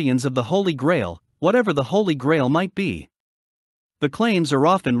were guardians of the Holy Grail, whatever the Holy Grail might be. The claims are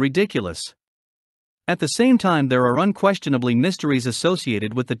often ridiculous. At the same time, there are unquestionably mysteries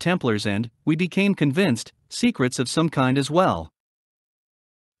associated with the Templars and, we became convinced, secrets of some kind as well.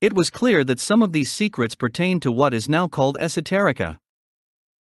 It was clear that some of these secrets pertained to what is now called esoterica.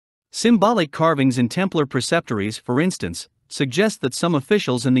 Symbolic carvings in Templar preceptories, for instance, suggest that some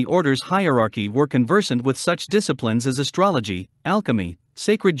officials in the order's hierarchy were conversant with such disciplines as astrology, alchemy,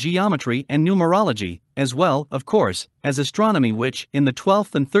 sacred geometry, and numerology, as well, of course, as astronomy, which, in the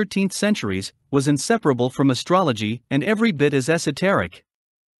 12th and 13th centuries, was inseparable from astrology and every bit as esoteric.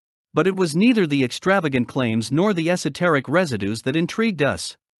 But it was neither the extravagant claims nor the esoteric residues that intrigued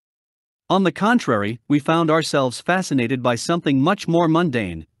us. On the contrary, we found ourselves fascinated by something much more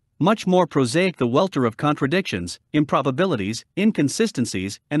mundane, much more prosaic: the welter of contradictions, improbabilities,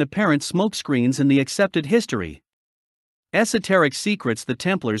 inconsistencies, and apparent smokescreens in the accepted history. Esoteric secrets the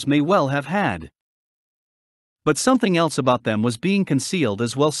Templars may well have had. But something else about them was being concealed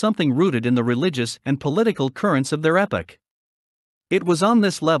as well, something rooted in the religious and political currents of their epoch. It was on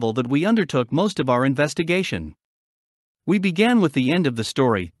this level that we undertook most of our investigation. We began with the end of the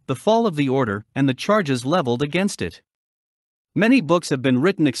story, the fall of the order, and the charges leveled against it. Many books have been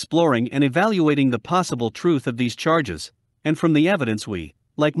written exploring and evaluating the possible truth of these charges, and from the evidence we,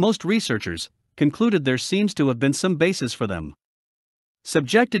 like most researchers, concluded there seems to have been some basis for them.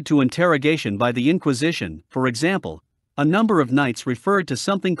 Subjected to interrogation by the Inquisition, for example, a number of knights referred to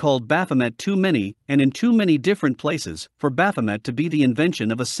something called Baphomet too many and in too many different places for Baphomet to be the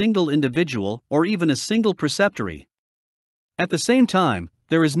invention of a single individual or even a single preceptory. At the same time,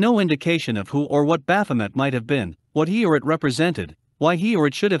 there is no indication of who or what Baphomet might have been, what he or it represented, why he or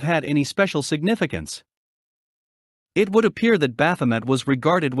it should have had any special significance. It would appear that Baphomet was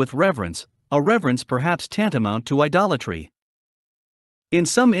regarded with reverence, a reverence perhaps tantamount to idolatry. In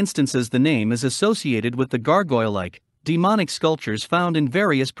some instances, the name is associated with the gargoyle-like, demonic sculptures found in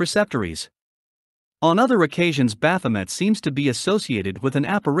various preceptories. On other occasions, Baphomet seems to be associated with an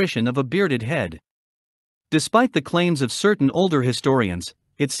apparition of a bearded head. Despite the claims of certain older historians,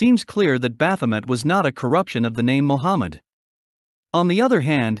 it seems clear that Baphomet was not a corruption of the name Mohammed. On the other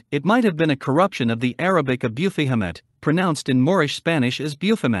hand, it might have been a corruption of the Arabic Abufahamet, pronounced in Moorish Spanish as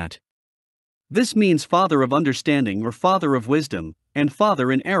Buphamat. This means father of understanding or father of wisdom, and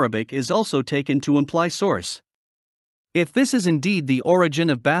father in Arabic is also taken to imply source. If this is indeed the origin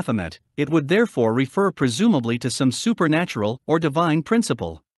of Baphomet, it would therefore refer presumably to some supernatural or divine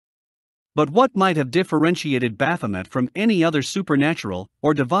principle. But what might have differentiated Baphomet from any other supernatural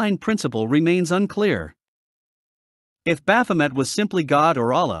or divine principle remains unclear. If Baphomet was simply God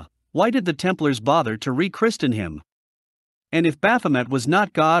or Allah, why did the Templars bother to rechristen him? And if Baphomet was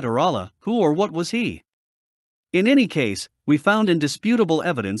not God or Allah, who or what was he? In any case, we found indisputable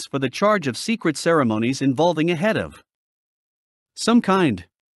evidence for the charge of secret ceremonies involving a head of some kind.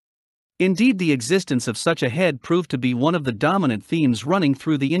 Indeed, the existence of such a head proved to be one of the dominant themes running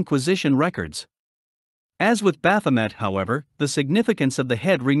through the Inquisition records. As with Baphomet, however, the significance of the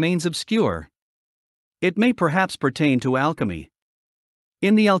head remains obscure. It may perhaps pertain to alchemy.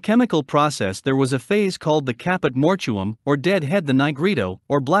 In the alchemical process, there was a phase called the caput mortuum, or dead head, the nigredo,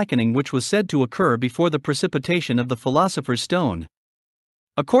 or blackening, which was said to occur before the precipitation of the philosopher's stone.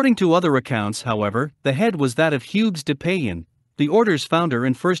 According to other accounts, however, the head was that of Hugues de Payen, the order's founder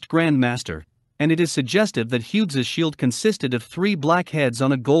and first Grand Master, and it is suggestive that Hughes's shield consisted of 3 black heads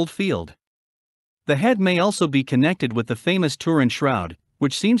on a gold field. The head may also be connected with the famous Turin shroud,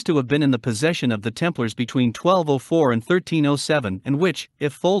 which seems to have been in the possession of the Templars between 1204 and 1307 and which,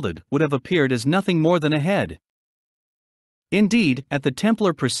 if folded, would have appeared as nothing more than a head. Indeed, at the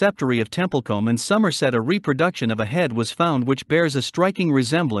Templar Preceptory of Templecombe in Somerset a reproduction of a head was found which bears a striking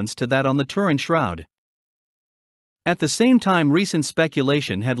resemblance to that on the Turin shroud. At the same time recent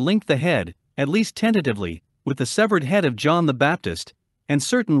speculation had linked the head, at least tentatively, with the severed head of John the Baptist, and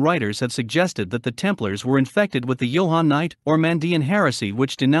certain writers have suggested that the Templars were infected with the Johannite or Mandean heresy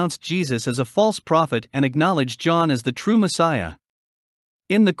which denounced Jesus as a false prophet and acknowledged John as the true Messiah.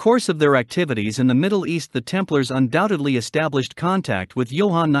 In the course of their activities in the Middle East the Templars undoubtedly established contact with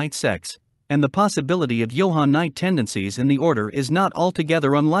Johannite sects, and the possibility of Johannite tendencies in the order is not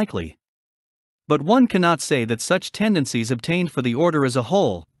altogether unlikely. But one cannot say that such tendencies obtained for the order as a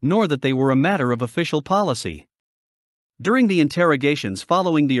whole, nor that they were a matter of official policy. During the interrogations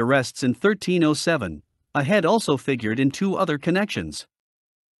following the arrests in 1307, a head also figured in 2 other connections.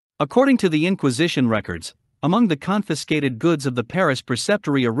 According to the Inquisition records, among the confiscated goods of the Paris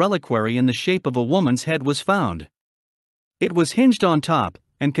preceptory a reliquary in the shape of a woman's head was found. It was hinged on top,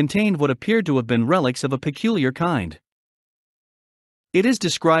 and contained what appeared to have been relics of a peculiar kind. It is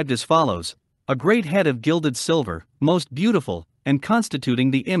described as follows: a great head of gilded silver, most beautiful, and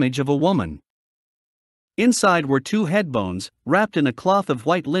constituting the image of a woman. Inside were 2 head bones, wrapped in a cloth of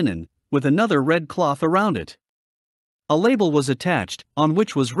white linen, with another red cloth around it. A label was attached, on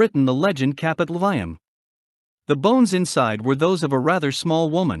which was written the legend Caput Levium. The bones inside were those of a rather small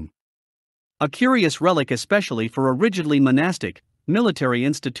woman. A curious relic especially for a rigidly monastic, military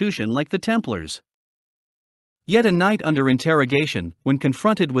institution like the Templars. Yet a knight under interrogation, when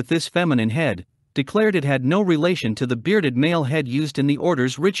confronted with this feminine head, declared it had no relation to the bearded male head used in the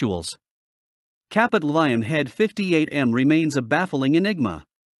order's rituals. Caput Levium head 58M remains a baffling enigma.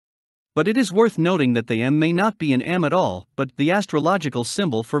 But it is worth noting that the M may not be an M at all, but the astrological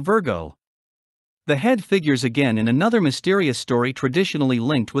symbol for Virgo. The head figures again in another mysterious story traditionally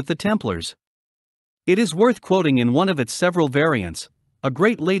linked with the Templars. It is worth quoting in one of its several variants. A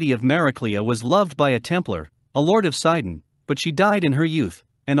great lady of Maraclea was loved by a Templar, a lord of Sidon, but she died in her youth,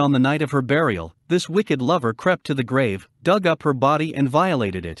 and on the night of her burial, this wicked lover crept to the grave, dug up her body and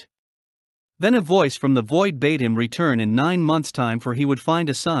violated it. Then a voice from the void bade him return in 9 months' time for he would find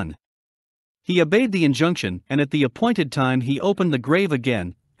a son. He obeyed the injunction, and at the appointed time he opened the grave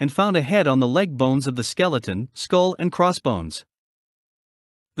again, and found a head on the leg bones of the skeleton, skull and crossbones.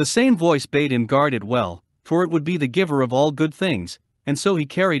 The same voice bade him guard it well, for it would be the giver of all good things, and so he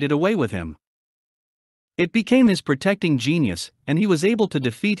carried it away with him. It became his protecting genius, and he was able to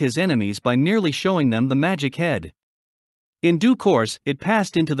defeat his enemies by merely showing them the magic head. In due course, it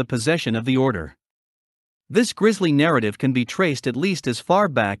passed into the possession of the order. This grisly narrative can be traced at least as far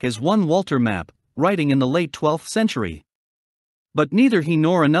back as one Walter Map, writing in the late 12th century. But neither he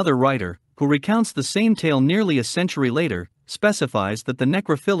nor another writer, who recounts the same tale nearly a century later, specifies that the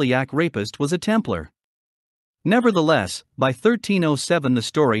necrophiliac rapist was a Templar. Nevertheless, by 1307 the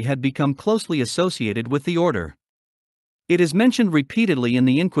story had become closely associated with the order. It is mentioned repeatedly in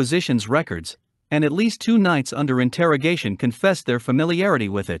the Inquisition's records, and at least 2 knights under interrogation confessed their familiarity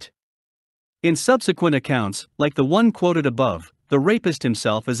with it. In subsequent accounts, like the one quoted above, the rapist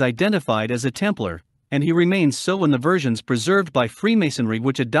himself is identified as a Templar, and he remains so in the versions preserved by Freemasonry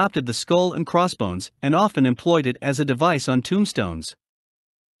which adopted the skull and crossbones and often employed it as a device on tombstones.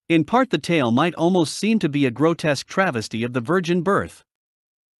 In part the tale might almost seem to be a grotesque travesty of the virgin birth.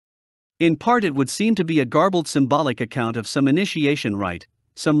 In part it would seem to be a garbled symbolic account of some initiation rite,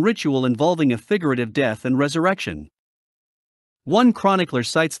 some ritual involving a figurative death and resurrection. One chronicler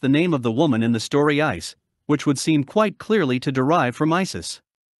cites the name of the woman in the story Isis, which would seem quite clearly to derive from Isis.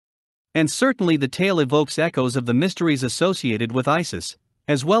 And certainly the tale evokes echoes of the mysteries associated with Isis,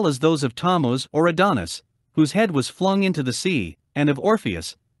 as well as those of Tammuz or Adonis, whose head was flung into the sea, and of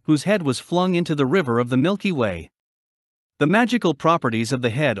Orpheus, whose head was flung into the river of the Milky Way. The magical properties of the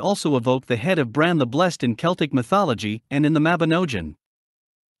head also evoke the head of Bran the Blessed in Celtic mythology and in the Mabinogion.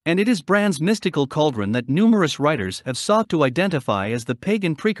 And it is Bran's mystical cauldron that numerous writers have sought to identify as the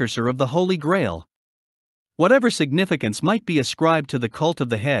pagan precursor of the Holy Grail. Whatever significance might be ascribed to the cult of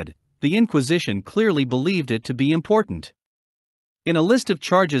the head, the Inquisition clearly believed it to be important. In a list of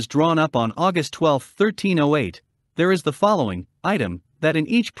charges drawn up on August 12, 1308, there is the following: item, that in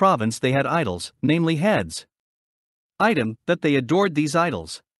each province they had idols, namely heads. Item, that they adored these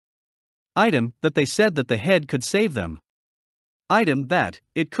idols. Item, that they said that the head could save them. Item, that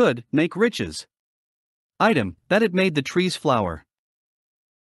it could make riches. Item, that it made the trees flower.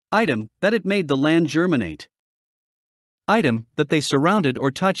 Item, that it made the land germinate. Item, that they surrounded or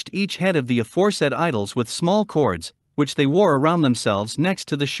touched each head of the aforesaid idols with small cords, which they wore around themselves next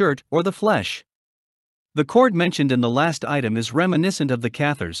to the shirt or the flesh. The cord mentioned in the last item is reminiscent of the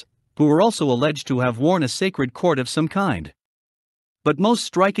Cathars, who were also alleged to have worn a sacred cord of some kind. But most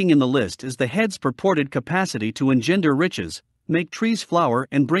striking in the list is the head's purported capacity to engender riches, make trees flower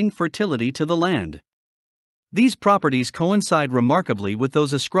and bring fertility to the land. These properties coincide remarkably with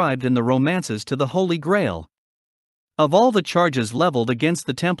those ascribed in the romances to the Holy Grail. Of all the charges leveled against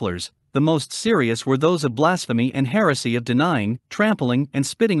the Templars, the most serious were those of blasphemy and heresy of denying, trampling, and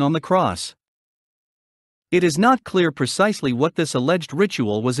spitting on the cross. It is not clear precisely what this alleged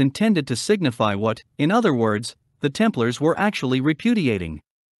ritual was intended to signify. What, in other words, the Templars were actually repudiating.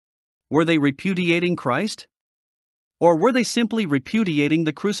 Were they repudiating Christ? Or were they simply repudiating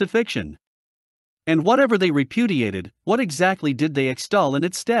the crucifixion? And whatever they repudiated, what exactly did they extol in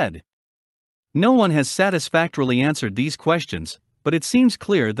its stead? No one has satisfactorily answered these questions, but it seems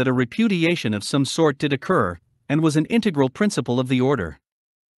clear that a repudiation of some sort did occur, and was an integral principle of the order.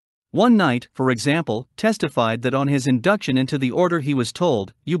 One knight, for example, testified that on his induction into the order he was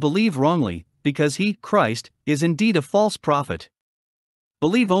told, "You believe wrongly, because he, Christ, is indeed a false prophet.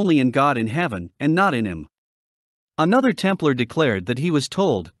 Believe only in God in heaven, and not in him." Another Templar declared that he was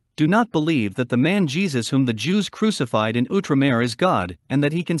told, "Do not believe that the man Jesus whom the Jews crucified in Outremer is God, and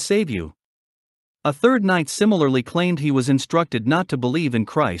that he can save you." A third knight similarly claimed he was instructed not to believe in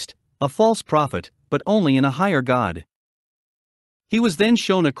Christ, a false prophet, but only in a higher God. He was then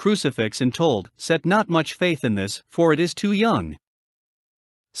shown a crucifix and told, "Set not much faith in this, for it is too young."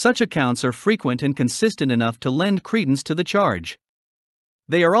 Such accounts are frequent and consistent enough to lend credence to the charge.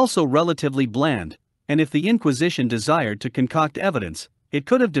 They are also relatively bland, and if the Inquisition desired to concoct evidence, it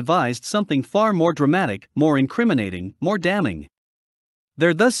could have devised something far more dramatic, more incriminating, more damning.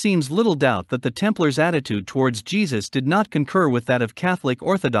 There thus seems little doubt that the Templars' attitude towards Jesus did not concur with that of Catholic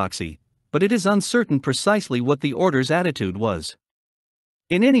orthodoxy, but it is uncertain precisely what the order's attitude was.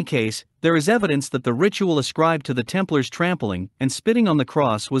 In any case, there is evidence that the ritual ascribed to the Templars trampling and spitting on the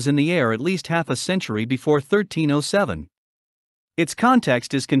cross was in the air at least half a century before 1307. Its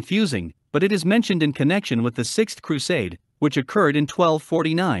context is confusing, but it is mentioned in connection with the Sixth Crusade, which occurred in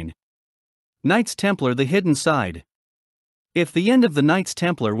 1249. Knights Templar: the hidden side. If the end of the Knights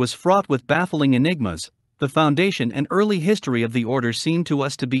Templar was fraught with baffling enigmas, the foundation and early history of the order seem to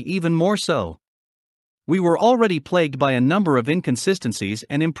us to be even more so. We were already plagued by a number of inconsistencies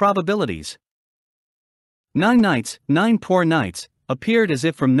and improbabilities. 9 knights, 9 poor knights, appeared as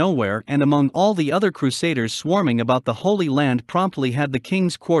if from nowhere, and among all the other crusaders swarming about the Holy Land promptly had the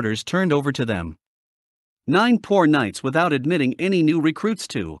king's quarters turned over to them. 9 poor knights without admitting any new recruits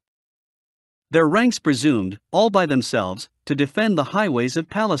to their ranks, presumed, all by themselves, to defend the highways of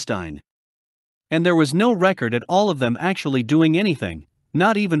Palestine. And there was no record at all of them actually doing anything,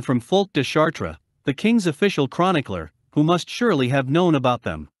 not even from Fulk de Chartres, the king's official chronicler, who must surely have known about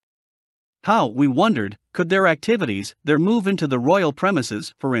them. How, we wondered, could their activities, their move into the royal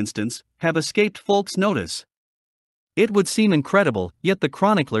premises, for instance, have escaped Fulk's notice? It would seem incredible, yet the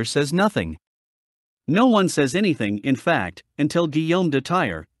chronicler says nothing. No one says anything, in fact, until Guillaume de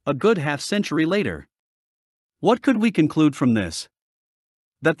Tyre, a good half-century later. What could we conclude from this?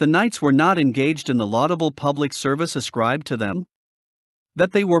 That the knights were not engaged in the laudable public service ascribed to them?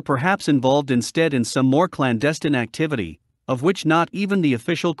 That they were perhaps involved instead in some more clandestine activity, of which not even the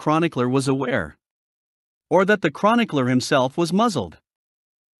official chronicler was aware? Or that the chronicler himself was muzzled?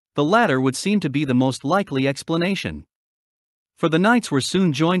 The latter would seem to be the most likely explanation. For the knights were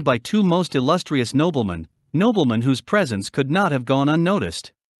soon joined by 2 most illustrious noblemen whose presence could not have gone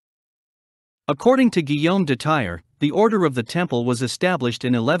unnoticed. According to Guillaume de Tyre, the Order of the Temple was established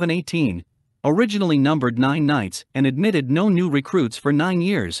in 1118, originally numbered 9 knights, and admitted no new recruits for 9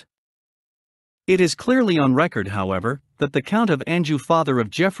 years. It is clearly on record, however, that the Count of Anjou, father of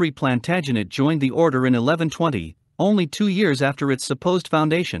Geoffrey Plantagenet, joined the order in 1120, only 2 years after its supposed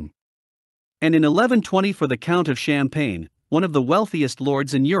foundation. And in 1120 for the Count of Champagne, one of the wealthiest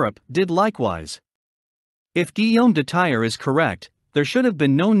lords in Europe, did likewise. If Guillaume de Tyre is correct, there should have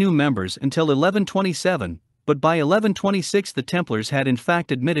been no new members until 1127, but by 1126 the Templars had in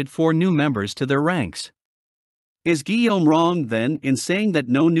fact admitted 4 new members to their ranks. Is Guillaume wrong, then, in saying that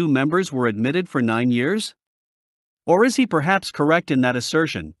no new members were admitted for 9 years? Or is he perhaps correct in that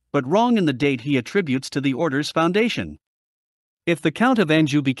assertion, but wrong in the date he attributes to the order's foundation? If the Count of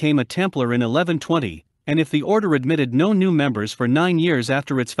Anjou became a Templar in 1120, and if the order admitted no new members for 9 years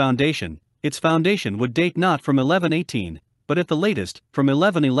after its foundation would date not from 1118, but at the latest, from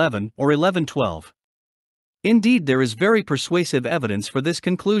 1111 or 1112. Indeed, there is very persuasive evidence for this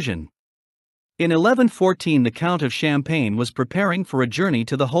conclusion. In 1114, the Count of Champagne was preparing for a journey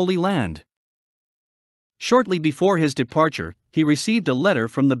to the Holy Land. Shortly before his departure, he received a letter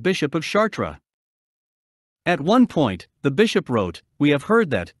from the Bishop of Chartres. At one point, the bishop wrote, "We have heard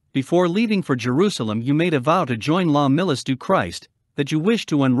that, before leaving for Jerusalem, you made a vow to join La Milice du Christ, that you wish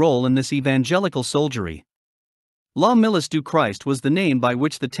to enroll in this evangelical soldiery." La Milice du Christ was the name by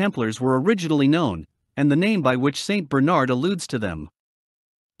which the Templars were originally known, and the name by which Saint Bernard alludes to them.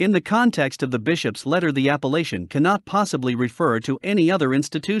 In the context of the bishop's letter, the appellation cannot possibly refer to any other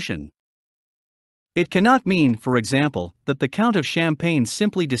institution. It cannot mean, for example, that the Count of Champagne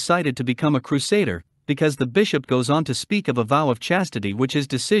simply decided to become a crusader, because the bishop goes on to speak of a vow of chastity which his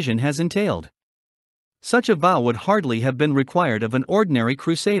decision has entailed. Such a vow would hardly have been required of an ordinary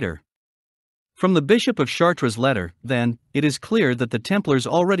crusader. From the Bishop of Chartres' letter, then, it is clear that the Templars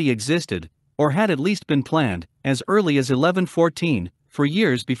already existed, or had at least been planned, as early as 1114, for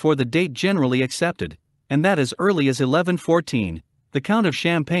years before the date generally accepted, and that as early as 1114, the Count of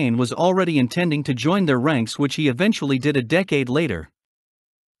Champagne was already intending to join their ranks, which he eventually did a decade later.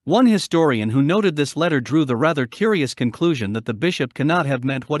 One historian who noted this letter drew the rather curious conclusion that the bishop cannot have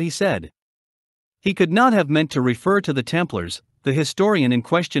meant what he said. He could not have meant to refer to the Templars, the historian in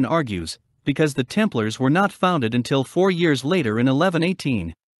question argues, because the Templars were not founded until 4 years later in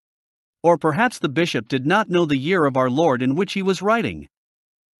 1118. Or perhaps the bishop did not know the year of our Lord in which he was writing.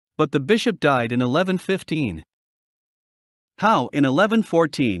 But the bishop died in 1115. How, in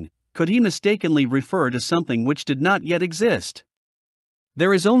 1114, could he mistakenly refer to something which did not yet exist?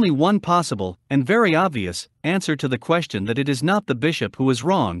 There is only one possible, and very obvious, answer to the question: that it is not the bishop who is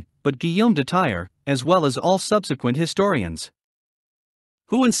wrong, but Guillaume de Tyre, as well as all subsequent historians,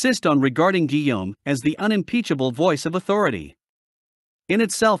 who insist on regarding Guillaume as the unimpeachable voice of authority. In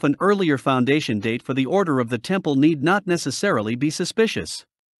itself, an earlier foundation date for the Order of the Temple need not necessarily be suspicious.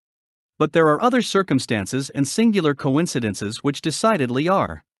 But there are other circumstances and singular coincidences which decidedly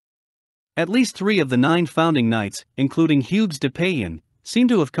are. At least 3 of the 9 founding knights, including Hugues de Payen, seem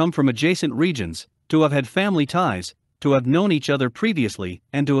to have come from adjacent regions, to have had family ties, to have known each other previously,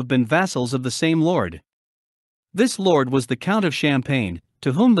 and to have been vassals of the same lord. This lord was the Count of Champagne,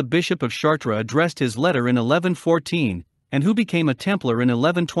 to whom the Bishop of Chartres addressed his letter in 1114, and who became a Templar in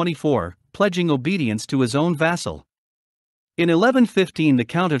 1124, pledging obedience to his own vassal. In 1115, the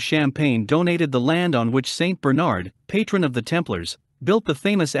Count of Champagne donated the land on which Saint Bernard, patron of the Templars, built the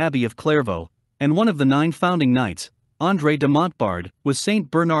famous Abbey of Clairvaux, and one of the 9 founding knights, André de Montbard, was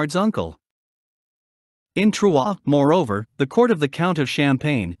Saint Bernard's uncle. In Troyes, moreover, the court of the Count of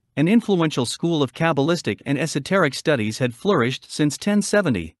Champagne, an influential school of Kabbalistic and esoteric studies, had flourished since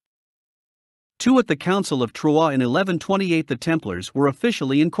 1070. At the Council of Troyes in 1128, the Templars were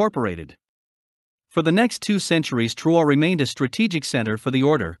officially incorporated. For the next 2 centuries, Troyes remained a strategic center for the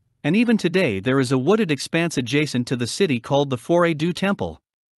order, and even today there is a wooded expanse adjacent to the city called the Forêt du Temple.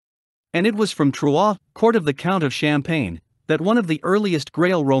 And it was from Troyes, court of the Count of Champagne, that one of the earliest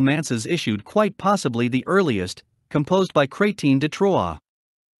Grail romances issued, quite possibly the earliest, composed by Chrétien de Troyes.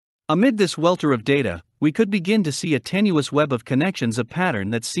 Amid this welter of data, we could begin to see a tenuous web of connections, a pattern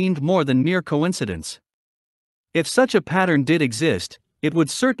that seemed more than mere coincidence. If such a pattern did exist, it would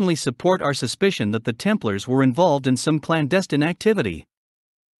certainly support our suspicion that the Templars were involved in some clandestine activity.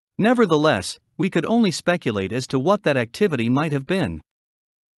 Nevertheless, we could only speculate as to what that activity might have been.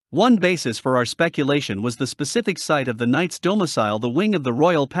 One basis for our speculation was the specific site of the knights' domicile, the wing of the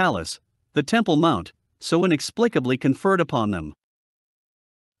royal palace, the Temple Mount, so inexplicably conferred upon them.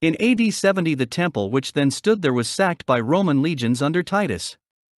 In AD 70, the temple which then stood there was sacked by Roman legions under Titus.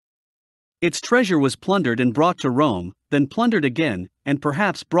 Its treasure was plundered and brought to Rome, then plundered again, and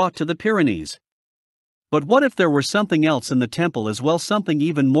perhaps brought to the Pyrenees. But what if there were something else in the temple as well, something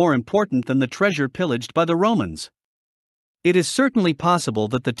even more important than the treasure pillaged by the Romans? It is certainly possible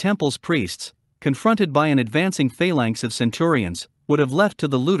that the temple's priests, confronted by an advancing phalanx of centurions, would have left to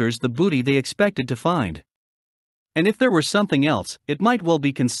the looters the booty they expected to find. And if there were something else, it might well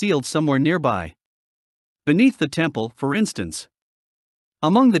be concealed somewhere nearby. Beneath the temple, for instance.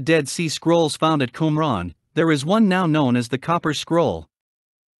 Among the Dead Sea Scrolls found at Qumran, there is one now known as the Copper Scroll.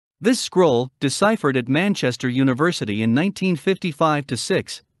 This scroll, deciphered at Manchester University in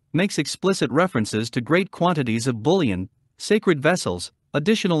 1955-6, makes explicit references to great quantities of bullion, sacred vessels,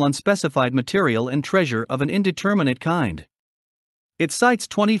 additional unspecified material, and treasure of an indeterminate kind. It cites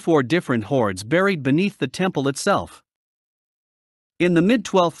 24 different hoards buried beneath the temple itself. In the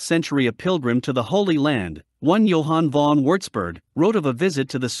mid-12th century, a pilgrim to the Holy Land, one Johann von Würzburg, wrote of a visit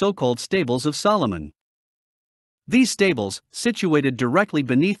to the so-called Stables of Solomon. These stables, situated directly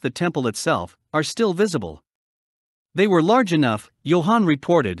beneath the temple itself, are still visible. They were large enough, Johann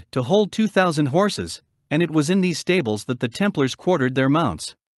reported, to hold 2,000 horses, and it was in these stables that the Templars quartered their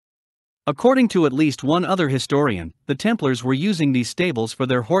mounts. According to at least one other historian, the Templars were using these stables for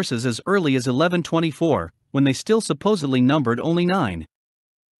their horses as early as 1124, when they still supposedly numbered only 9.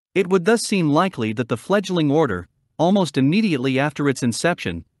 It would thus seem likely that the fledgling order, almost immediately after its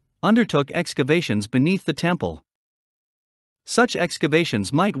inception, undertook excavations beneath the temple. Such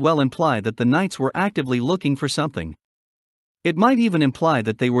excavations might well imply that the knights were actively looking for something. It might even imply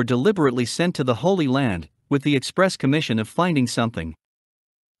that they were deliberately sent to the Holy Land, with the express commission of finding something.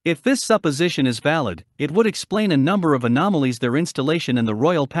 If this supposition is valid, it would explain a number of anomalies: their installation in the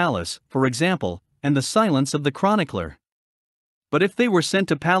royal palace, for example, and the silence of the chronicler. But if they were sent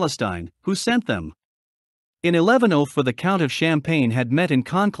to Palestine, who sent them? In 1104 the Count of Champagne had met in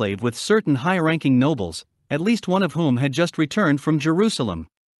conclave with certain high-ranking nobles, at least one of whom had just returned from Jerusalem.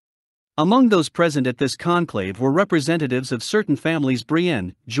 Among those present at this conclave were representatives of certain families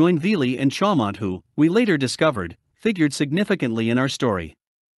Brienne, Joinville and Chaumont who, we later discovered, figured significantly in our story.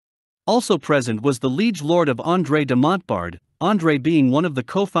 Also present was the liege lord of André de Montbard, André being one of the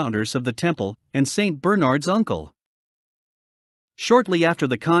co-founders of the temple, and Saint Bernard's uncle. Shortly after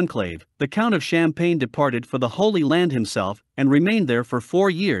the conclave, the Count of Champagne departed for the Holy Land himself, and remained there for 4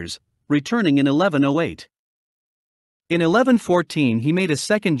 years, returning in 1108. In 1114 he made a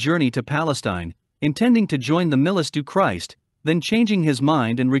second journey to Palestine, intending to join the Milice du Christ, then changing his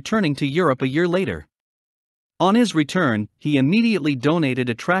mind and returning to Europe a year later. On his return, he immediately donated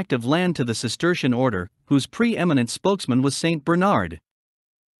a tract of land to the Cistercian order, whose preeminent spokesman was Saint Bernard.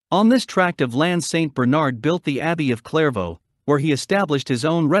 On this tract of land Saint Bernard built the Abbey of Clairvaux, where he established his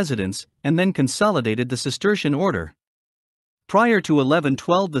own residence, and then consolidated the Cistercian order. Prior to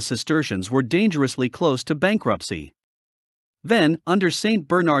 1112 the Cistercians were dangerously close to bankruptcy. Then, under Saint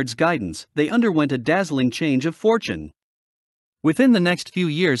Bernard's guidance, they underwent a dazzling change of fortune. Within the next few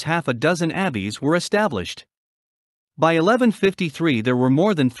years 6 abbeys were established. By 1153 there were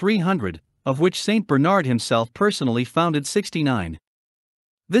more than 300, of which Saint Bernard himself personally founded 69.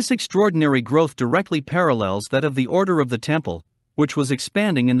 This extraordinary growth directly parallels that of the Order of the Temple, which was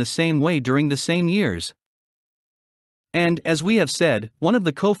expanding in the same way during the same years. And, as we have said, one of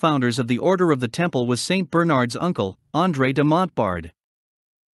the co-founders of the Order of the Temple was Saint Bernard's uncle, André de Montbard.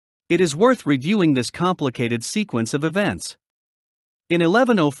 It is worth reviewing this complicated sequence of events. In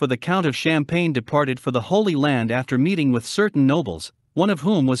 1104 the Count of Champagne departed for the Holy Land after meeting with certain nobles, one of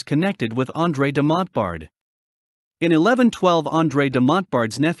whom was connected with André de Montbard. In 1112 André de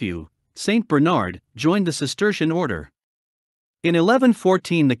Montbard's nephew, Saint Bernard, joined the Cistercian order. In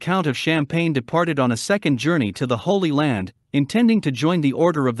 1114 the Count of Champagne departed on a second journey to the Holy Land, intending to join the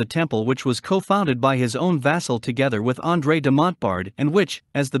Order of the Temple, which was co-founded by his own vassal together with André de Montbard and which,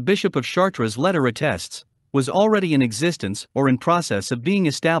 as the Bishop of Chartres' letter attests, was already in existence or in process of being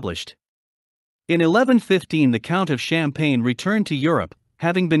established. In 1115 the Count of Champagne returned to Europe,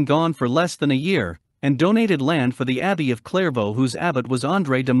 having been gone for less than a year, and donated land for the Abbey of Clairvaux, whose abbot was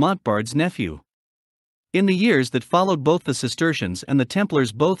André de Montbard's nephew. In the years that followed, both the Cistercians and the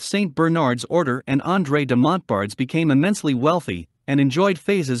Templars, both Saint Bernard's order and André de Montbard's, became immensely wealthy and enjoyed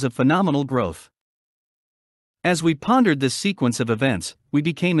phases of phenomenal growth. As we pondered this sequence of events, we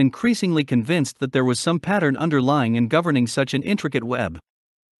became increasingly convinced that there was some pattern underlying and governing such an intricate web.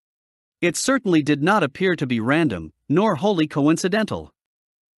 It certainly did not appear to be random, nor wholly coincidental.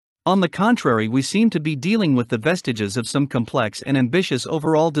 On the contrary, we seem to be dealing with the vestiges of some complex and ambitious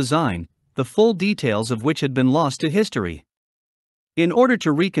overall design, the full details of which had been lost to history. In order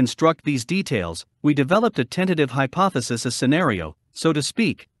to reconstruct these details, we developed a tentative hypothesis, a scenario, so to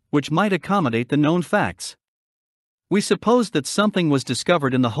speak, which might accommodate the known facts. We supposed that something was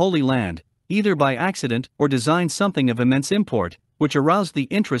discovered in the Holy Land, either by accident or design, something of immense import, which aroused the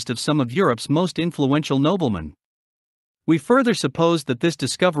interest of some of Europe's most influential noblemen. We further supposed that this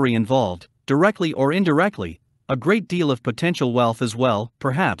discovery involved, directly or indirectly, a great deal of potential wealth as well,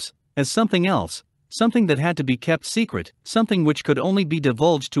 perhaps, as something else, something that had to be kept secret, something which could only be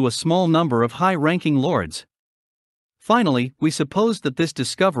divulged to a small number of high-ranking lords. Finally, we supposed that this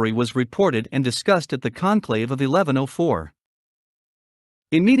discovery was reported and discussed at the conclave of 1104.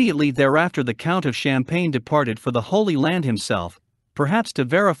 Immediately thereafter the Count of Champagne departed for the Holy Land himself, perhaps to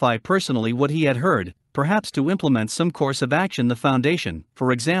verify personally what he had heard, perhaps to implement some course of action, the foundation,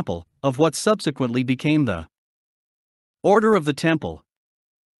 for example, of what subsequently became the Order of the Temple.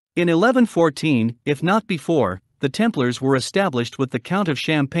 In 1114, if not before, the Templars were established, with the Count of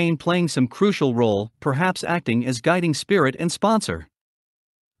Champagne playing some crucial role, perhaps acting as guiding spirit and sponsor.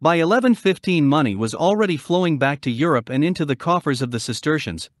 By 1115 money was already flowing back to Europe and into the coffers of the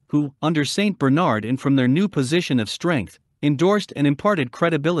Cistercians, who, under Saint Bernard and from their new position of strength, endorsed and imparted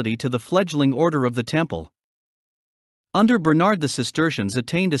credibility to the fledgling order of the Temple. Under Bernard, the Cistercians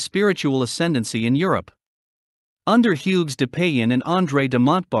attained a spiritual ascendancy in Europe. Under Hugues de Payen and André de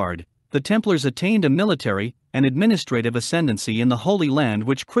Montbard, the Templars attained a military and administrative ascendancy in the Holy Land,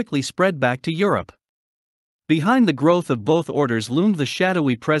 which quickly spread back to Europe. Behind the growth of both orders loomed the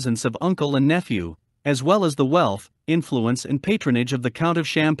shadowy presence of uncle and nephew, as well as the wealth, influence and patronage of the Count of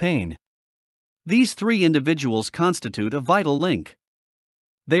Champagne. These three individuals constitute a vital link.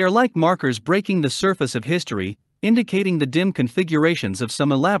 They are like markers breaking the surface of history, indicating the dim configurations of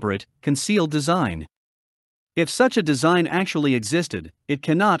some elaborate, concealed design. If such a design actually existed, it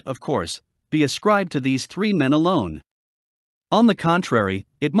cannot, of course, be ascribed to these three men alone. On the contrary,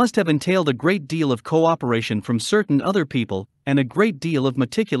 it must have entailed a great deal of cooperation from certain other people, and a great deal of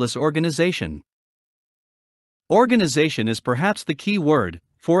meticulous organization. Organization is perhaps the key word,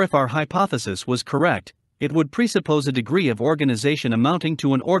 for if our hypothesis was correct, it would presuppose a degree of organization amounting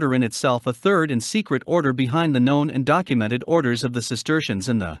to an order in itself, a third and secret order behind the known and documented orders of the Cistercians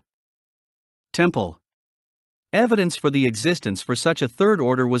and the Temple. Evidence for the existence for such a third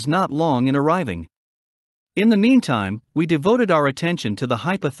order was not long in arriving. In the meantime, we devoted our attention to the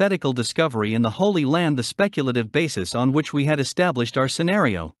hypothetical discovery in the Holy Land, the speculative basis on which we had established our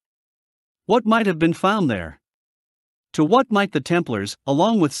scenario. What might have been found there? To what might the Templars,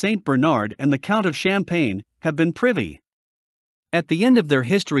 along with Saint Bernard and the Count of Champagne, have been privy? At the end of their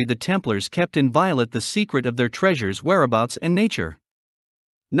history, the Templars kept inviolate the secret of their treasures' whereabouts and nature.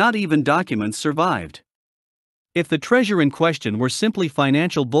 Not even documents survived. If the treasure in question were simply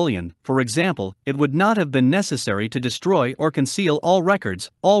financial bullion, for example, it would not have been necessary to destroy or conceal all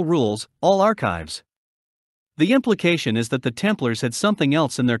records, all rules, all archives. The implication is that the Templars had something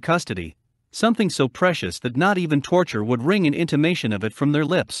else in their custody, something so precious that not even torture would wring an intimation of it from their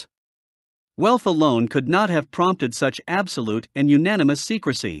lips. Wealth alone could not have prompted such absolute and unanimous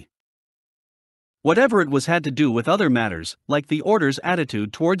secrecy. Whatever it was had to do with other matters, like the order's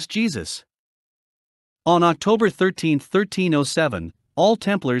attitude towards Jesus. On October 13, 1307, all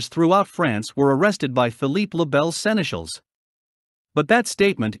Templars throughout France were arrested by Philippe le Bel's seneschals. But that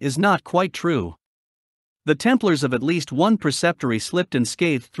statement is not quite true. The Templars of at least one preceptory slipped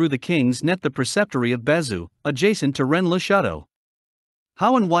unscathed through the king's net, the preceptory of Bézieux, adjacent to Rennes-le-Chateau.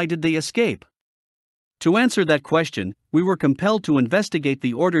 How and why did they escape? To answer that question, we were compelled to investigate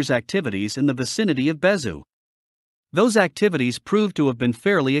the order's activities in the vicinity of Bézieux. Those activities proved to have been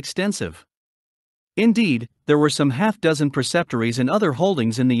fairly extensive. Indeed, there were some half-dozen preceptories and other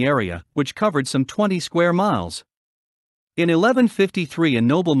holdings in the area, which covered some 20 square miles. In 1153, a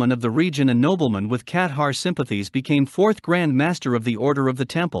nobleman of the region, a nobleman with Cathar sympathies, became fourth Grand Master of the Order of the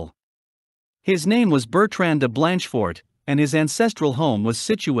Temple. His name was Bertrand de Blanchefort, and his ancestral home was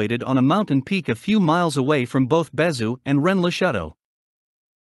situated on a mountain peak a few miles away from both Bézieux and Rennes-le-Chateau.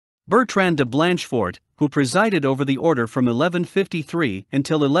 Bertrand de Blanchefort, who presided over the order from 1153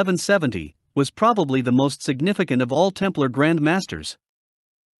 until 1170, was probably the most significant of all Templar Grand Masters.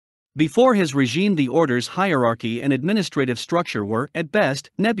 Before his regime, the order's hierarchy and administrative structure were, at best,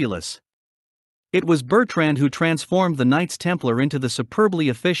 nebulous. It was Bertrand who transformed the Knights Templar into the superbly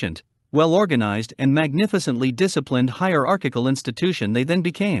efficient, well-organized and magnificently disciplined hierarchical institution they then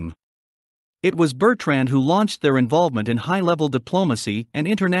became. It was Bertrand who launched their involvement in high-level diplomacy and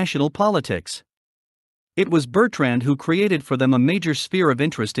international politics. It was Bertrand who created for them a major sphere of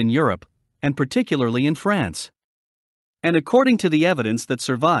interest in Europe, and particularly in France. And according to the evidence that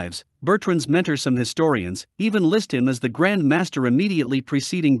survives, Bertrand's mentor, some historians even list him as the Grand Master. Immediately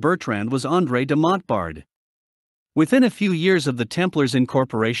preceding Bertrand was André de Montbard. Within a few years of the Templars'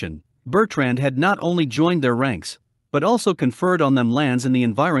 incorporation, Bertrand had not only joined their ranks, but also conferred on them lands in the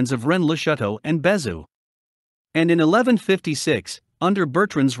environs of Rennes-le-Chateau and Bézieux. And in 1156, under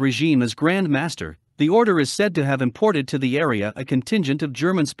Bertrand's regime as Grand Master, the order is said to have imported to the area a contingent of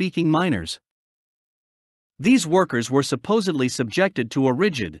German-speaking miners. These workers were supposedly subjected to a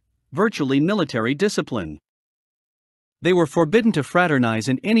rigid, virtually military discipline. They were forbidden to fraternize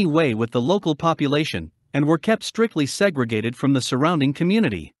in any way with the local population, and were kept strictly segregated from the surrounding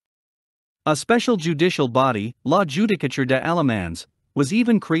community. A special judicial body, La Judicature des Allemands, was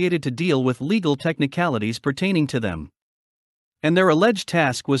even created to deal with legal technicalities pertaining to them. And their alleged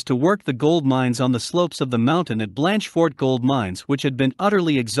task was to work the gold mines on the slopes of the mountain at Blanchefort gold mines, which had been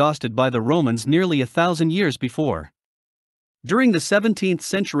utterly exhausted by the Romans nearly 1,000 years before. During the 17th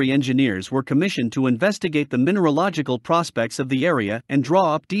century, engineers were commissioned to investigate the mineralogical prospects of the area and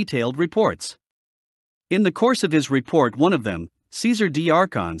draw up detailed reports. In the course of his report, one of them, Caesar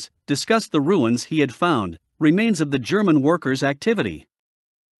d'Arcons, discussed the ruins he had found, remains of the German workers' activity.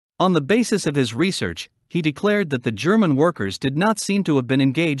 On the basis of his research, he declared that the German workers did not seem to have been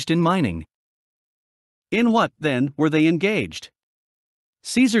engaged in mining. In what, then, were they engaged?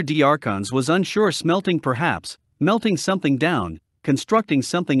 Caesar d'Archons was unsure, smelting perhaps, melting something down, constructing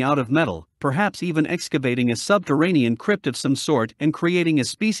something out of metal, perhaps even excavating a subterranean crypt of some sort and creating a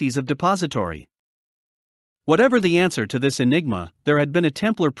species of depository. Whatever the answer to this enigma, there had been a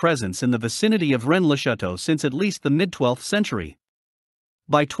Templar presence in the vicinity of Rennes-le-Chateau since at least the mid-12th century.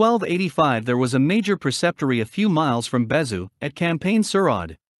 By 1285 there was a major preceptory a few miles from Bézieux, at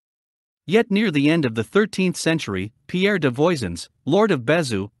Campagne-sur-Aude. Yet near the end of the 13th century, Pierre de Voisins, Lord of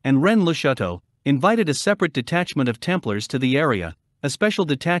Bézieux and Rennes-le-Chateau, invited a separate detachment of Templars to the area, a special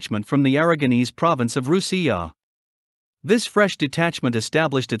detachment from the Aragonese province of Roussillon. This fresh detachment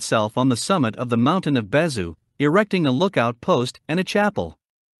established itself on the summit of the mountain of Bézieux, erecting a lookout post and a chapel.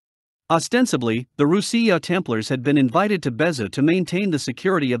 Ostensibly, the Roussillon Templars had been invited to Bézieux to maintain the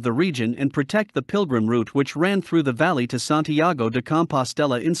security of the region and protect the pilgrim route which ran through the valley to Santiago de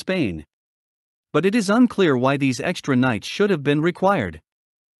Compostela in Spain. But it is unclear why these extra knights should have been required.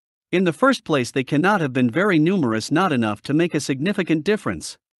 In the first place, they cannot have been very numerous, not enough to make a significant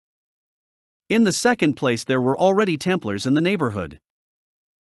difference. In the second place, there were already Templars in the neighborhood.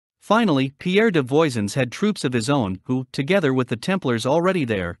 Finally, Pierre de Voisins had troops of his own who, together with the Templars already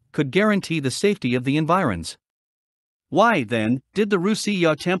there, could guarantee the safety of the environs. Why, then, did the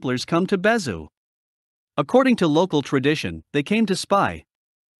Roussillon Templars come to Bézieux? According to local tradition, they came to spy,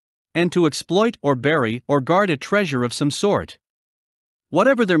 and to exploit or bury or guard a treasure of some sort.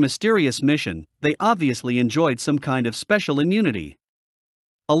 Whatever their mysterious mission, they obviously enjoyed some kind of special immunity.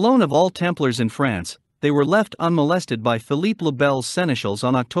 Alone of all Templars in France, they were left unmolested by Philippe le Bel's seneschals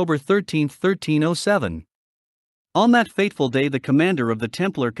on October 13, 1307. On that fateful day, the commander of the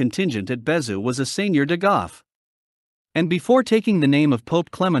Templar contingent at Bézieux was a Seigneur de Goff. And before taking the name of Pope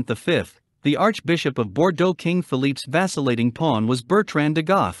Clement V, the Archbishop of Bordeaux, King Philippe's vacillating pawn was Bertrand de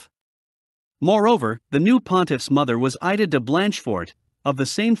Goff. Moreover, the new pontiff's mother was Ida de Blanchefort, of the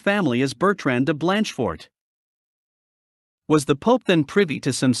same family as Bertrand de Blanchefort. Was the Pope then privy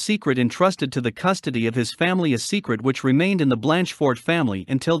to some secret entrusted to the custody of his family, a secret which remained in the Blanchefort family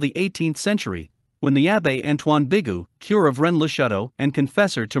until the 18th century, when the Abbé Antoine Bigot, cure of Rennes-le-Chateau and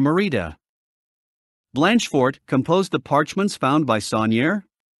confessor to Marie de Blanchefort, composed the parchments found by Sauniere?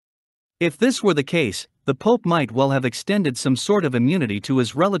 If this were the case, the Pope might well have extended some sort of immunity to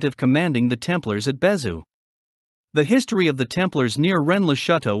his relative commanding the Templars at Bézieux. The history of the Templars near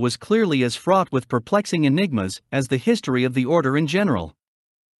Rennes-le-Chateau was clearly as fraught with perplexing enigmas as the history of the order in general.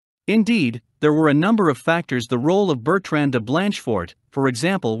 Indeed, there were a number of factors, the role of Bertrand de Blanchefort, for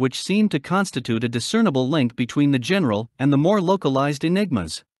example, which seemed to constitute a discernible link between the general and the more localized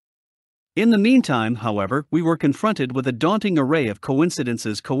enigmas. In the meantime, however, we were confronted with a daunting array of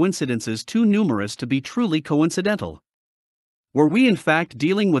coincidences too numerous to be truly coincidental. Were we in fact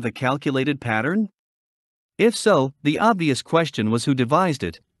dealing with a calculated pattern? If so, the obvious question was who devised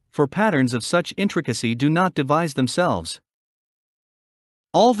it, for patterns of such intricacy do not devise themselves.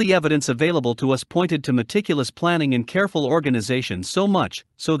 All the evidence available to us pointed to meticulous planning and careful organization, so much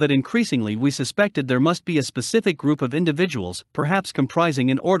so that increasingly we suspected there must be a specific group of individuals, perhaps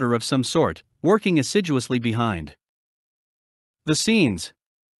comprising an order of some sort, working assiduously behind the scenes.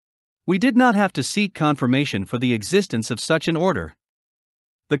 We did not have to seek confirmation for the existence of such an order.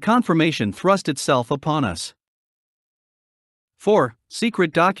 The confirmation thrust itself upon us. 4.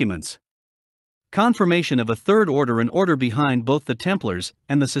 Secret documents. Confirmation of a third order, an order behind both the Templars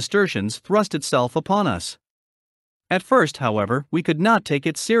and the Cistercians, thrust itself upon us. At first, however, we could not take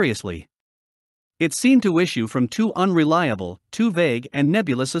it seriously. It seemed to issue from too unreliable, too vague and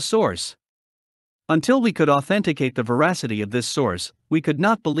nebulous a source. Until we could authenticate the veracity of this source, we could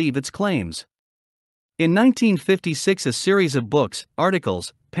not believe its claims. In 1956, a series of books,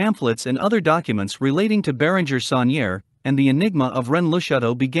 articles, pamphlets and other documents relating to Berenger, Sauniere, and the enigma of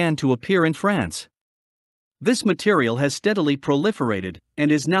Rennes-le-Chateau began to appear in France. This material has steadily proliferated, and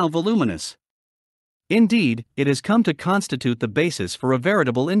is now voluminous. Indeed, it has come to constitute the basis for a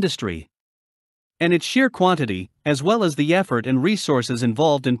veritable industry. And its sheer quantity, as well as the effort and resources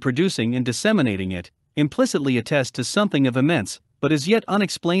involved in producing and disseminating it, implicitly attest to something of immense, but as yet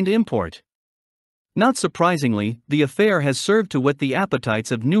unexplained import. Not surprisingly, the affair has served to whet the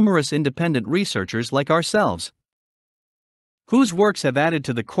appetites of numerous independent researchers like ourselves, whose works have added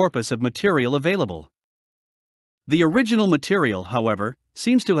to the corpus of material available. The original material, however,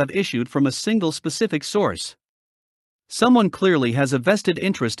 seems to have issued from a single specific source. Someone clearly has a vested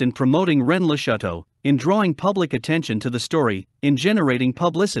interest in promoting Rennes-le-Chateau, in drawing public attention to the story, in generating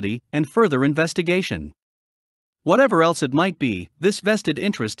publicity and further investigation. Whatever else it might be, this vested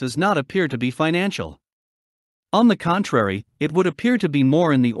interest does not appear to be financial. On the contrary, it would appear to be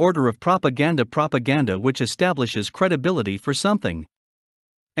more in the order of propaganda which establishes credibility for something.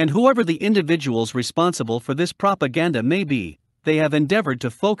 And whoever the individuals responsible for this propaganda may be, they have endeavored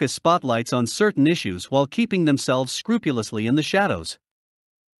to focus spotlights on certain issues while keeping themselves scrupulously in the shadows.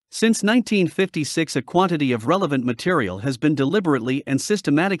 Since 1956, a quantity of relevant material has been deliberately and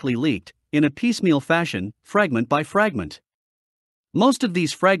systematically leaked, in a piecemeal fashion, fragment by fragment. Most of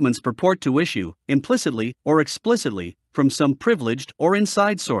these fragments purport to issue, implicitly or explicitly, from some privileged or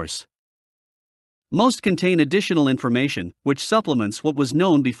inside source. Most contain additional information, which supplements what was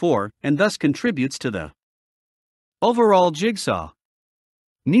known before and thus contributes to the overall jigsaw.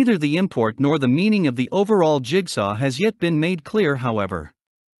 Neither the import nor the meaning of the overall jigsaw has yet been made clear, however.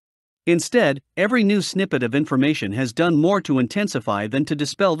 Instead, every new snippet of information has done more to intensify than to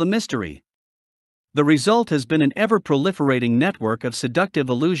dispel the mystery. The result has been an ever-proliferating network of seductive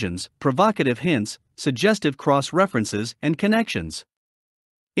allusions, provocative hints, suggestive cross-references, and connections.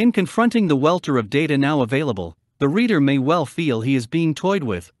 In confronting the welter of data now available, the reader may well feel he is being toyed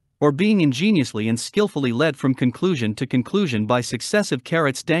with, or being ingeniously and skillfully led from conclusion to conclusion by successive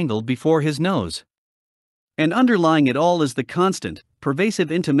carrots dangled before his nose. And underlying it all is the constant,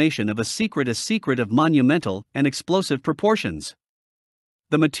 pervasive intimation of a secret of monumental and explosive proportions.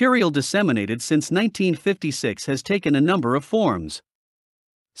 The material disseminated since 1956 has taken a number of forms.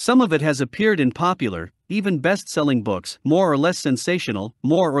 Some of it has appeared in popular, even best-selling books, more or less sensational,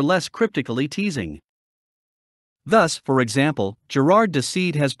 more or less cryptically teasing. Thus, for example, Gerard de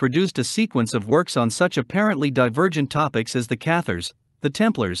Sede has produced a sequence of works on such apparently divergent topics as the Cathars, the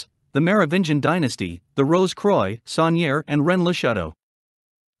Templars, the Merovingian dynasty, the Rose Croix, Sauniere, and Rennes-le-Chateau.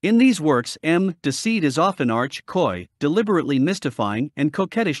 In these works, de Sede is often coy, deliberately mystifying, and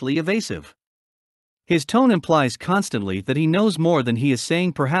coquettishly evasive. His tone implies constantly that he knows more than he is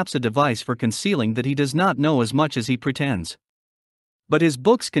saying, perhaps a device for concealing that he does not know as much as he pretends. But his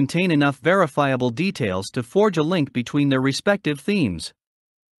books contain enough verifiable details to forge a link between their respective themes.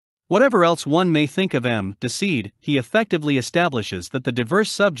 Whatever else one may think of de Sede, he effectively establishes that the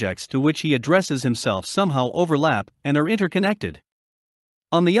diverse subjects to which he addresses himself somehow overlap and are interconnected.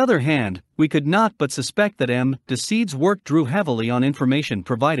 On the other hand, we could not but suspect that de Sede's work drew heavily on information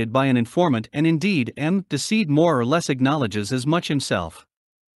provided by an informant, and indeed de Sede more or less acknowledges as much himself.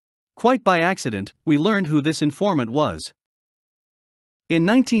 Quite by accident, we learned who this informant was. In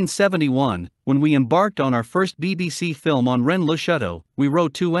 1971, when we embarked on our first BBC film on Rennes-le-Chateau, we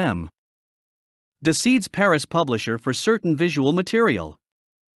wrote to de Sede's Paris publisher for certain visual material.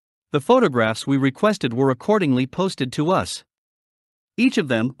 The photographs we requested were accordingly posted to us. Each of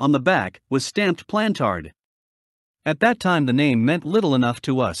them, on the back, was stamped Plantard. At that time the name meant little enough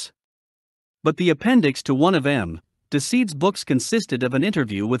to us. But the appendix to one of de Sede's books consisted of an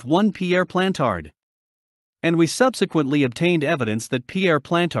interview with one Pierre Plantard. And we subsequently obtained evidence that Pierre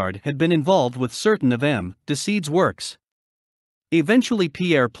Plantard had been involved with certain of de Sede's works. Eventually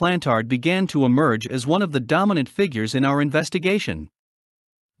Pierre Plantard began to emerge as one of the dominant figures in our investigation.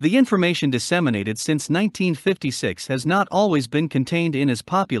 The information disseminated since 1956 has not always been contained in as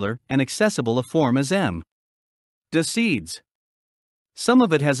popular and accessible a form as de Sede's. Some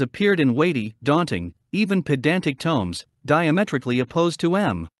of it has appeared in weighty, daunting, even pedantic tomes, diametrically opposed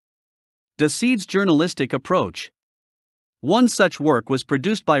to de Sede's journalistic approach. One such work was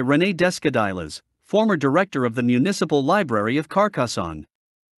produced by René Descadilas, former director of the Municipal Library of Carcassonne.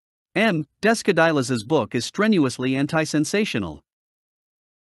 Descadilas's book is strenuously anti-sensational.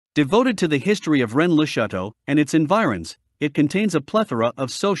 Devoted to the history of Rennes-le-Chateau and its environs, it contains a plethora of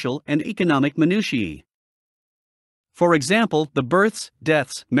social and economic minutiae. For example, the births,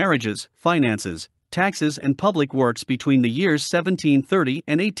 deaths, marriages, finances, taxes, and public works between the years 1730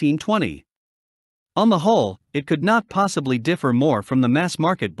 and 1820. On the whole, it could not possibly differ more from the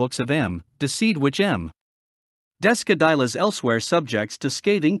mass-market books of de Sede, which Descadilas elsewhere subjects to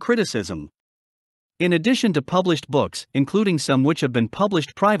scathing criticism. In addition to published books, including some which have been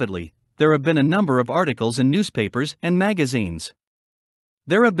published privately, there have been a number of articles in newspapers and magazines.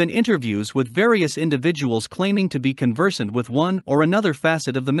 There have been interviews with various individuals claiming to be conversant with one or another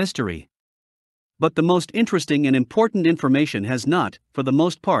facet of the mystery. But the most interesting and important information has not, for the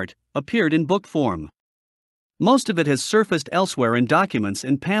most part, appeared in book form. Most of it has surfaced elsewhere in documents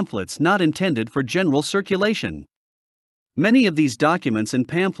and pamphlets not intended for general circulation. Many of these documents and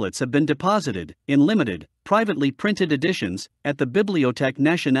pamphlets have been deposited, in limited, privately printed editions, at the Bibliothèque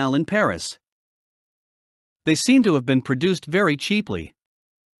Nationale in Paris. They seem to have been produced very cheaply.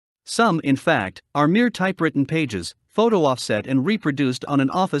 Some, in fact, are mere typewritten pages, photo offset and reproduced on an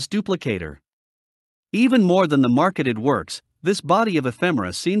office duplicator. Even more than the marketed works, this body of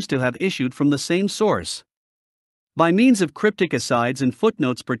ephemera seems to have issued from the same source. By means of cryptic asides and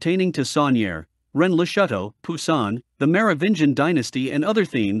footnotes pertaining to Sauniere, Rennes-le-Chateau, Poussin, the Merovingian dynasty and other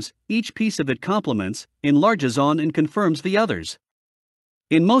themes, each piece of it complements, enlarges on and confirms the others.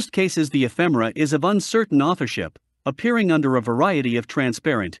 In most cases the ephemera is of uncertain authorship, appearing under a variety of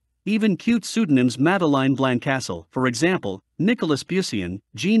transparent, even cute pseudonyms. Madeleine Blancastle, for example, Nicolas Bussian,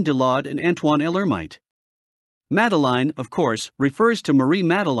 Jean Delaude and Antoine Ellermite. Madeleine, of course, refers to Marie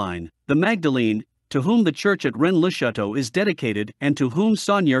Madeleine, the Magdalene, to whom the church at Rennes-le-Chateau is dedicated and to whom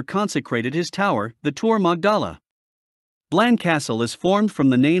Sauniere consecrated his tower, the Tour Magdala. Blancastle is formed from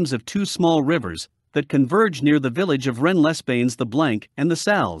the names of two small rivers that converge near the village of Rennes-les-Bains, the Blanc and the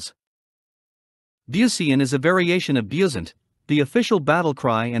Salles. Bussian is a variation of Buzzant, the official battle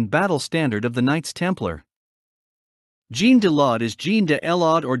cry and battle standard of the Knights Templar. Jean Delaude is Jean de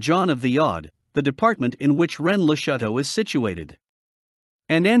l'Aude or John of the Aude, the department in which Rennes-le-Chateau is situated.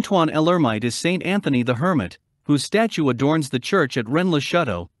 And Antoine Ellermite is Saint Anthony the Hermit, whose statue adorns the church at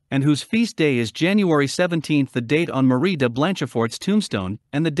Rennes-le-Chateau, and whose feast day is January 17, the date on Marie de Blanchefort's tombstone,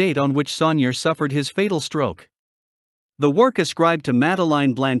 and the date on which Sauniere suffered his fatal stroke. The work ascribed to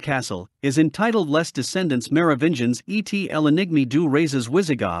Madeleine Blancastle is entitled Les Descendants Merovingians et l'Enigme du Raises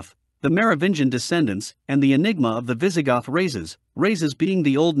Wisigoth, the Merovingian Descendants, and the Enigma of the Visigoth Raises, Raises being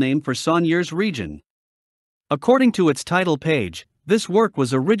the old name for Sauniere's region. According to its title page, this work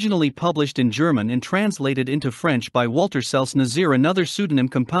was originally published in German and translated into French by Walter Cels Nazir, another pseudonym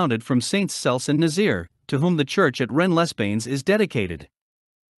compounded from Saints Cels and Nazir, to whom the church at Rennes-les-Bains is dedicated.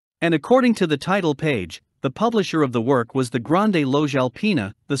 And according to the title page, the publisher of the work was the Grande Loge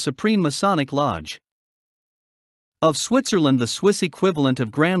Alpina, the Supreme Masonic Lodge of Switzerland, the Swiss equivalent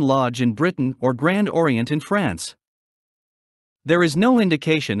of Grand Lodge in Britain or Grand Orient in France. There is no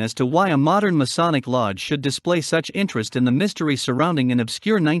indication as to why a modern Masonic lodge should display such interest in the mystery surrounding an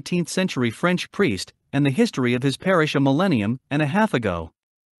obscure 19th-century French priest and the history of his parish a millennium and a half ago.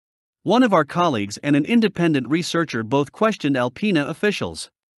 One of our colleagues and an independent researcher both questioned Alpina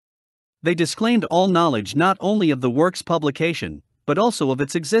officials. They disclaimed all knowledge not only of the work's publication, but also of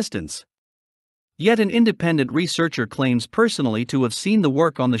its existence. Yet an independent researcher claims personally to have seen the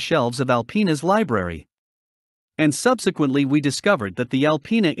work on the shelves of Alpina's library. And subsequently we discovered that the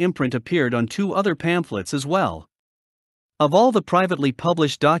Alpina imprint appeared on two other pamphlets as well. Of all the privately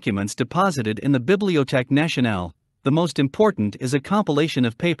published documents deposited in the Bibliothèque Nationale, the most important is a compilation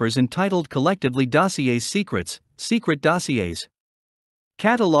of papers entitled collectively Dossiers Secrets, Secret Dossiers.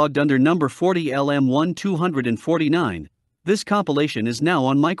 Catalogued under number 40 LM1 249, this compilation is now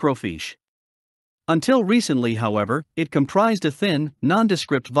on microfiche. Until recently, however, it comprised a thin,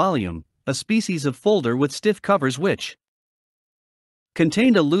 nondescript volume, a species of folder with stiff covers which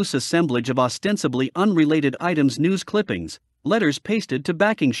contained a loose assemblage of ostensibly unrelated items, news clippings, letters pasted to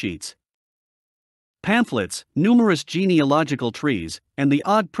backing sheets, pamphlets, numerous genealogical trees, and the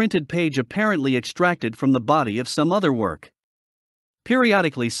odd printed page apparently extracted from the body of some other work.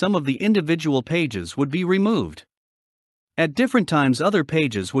 Periodically some of the individual pages would be removed. At different times other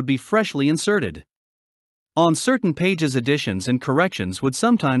pages would be freshly inserted. On certain pages additions and corrections would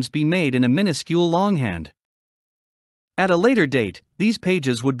sometimes be made in a minuscule longhand. At a later date, these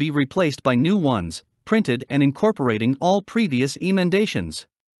pages would be replaced by new ones, printed and incorporating all previous emendations.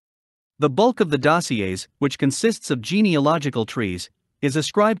 The bulk of the dossiers, which consists of genealogical trees, is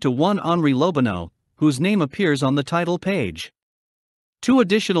ascribed to one Henri Lobineau, whose name appears on the title page. Two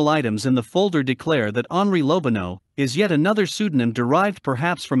additional items in the folder declare that Henri Lobineau is yet another pseudonym derived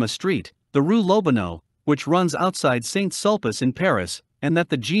perhaps from a street, the Rue Lobineau, which runs outside Saint-Sulpice in Paris, and that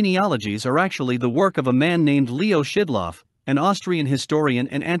the genealogies are actually the work of a man named Leo Schidloff, an Austrian historian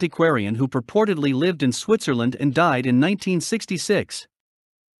and antiquarian who purportedly lived in Switzerland and died in 1966.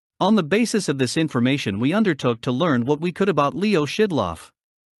 On the basis of this information we undertook to learn what we could about Leo Schidloff.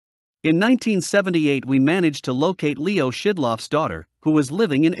 In 1978 we managed to locate Leo Schidloff's daughter, who was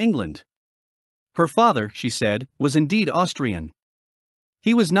living in England. Her father, she said, was indeed Austrian.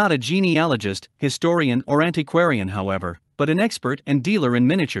 He was not a genealogist, historian or antiquarian however, but an expert and dealer in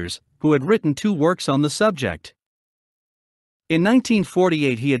miniatures, who had written two works on the subject. In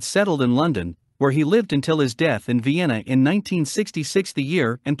 1948 he had settled in London, where he lived until his death in Vienna in 1966, the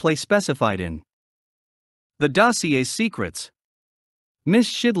year and place specified in the dossier's secrets. Miss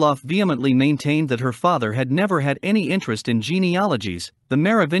Schidloff vehemently maintained that her father had never had any interest in genealogies, the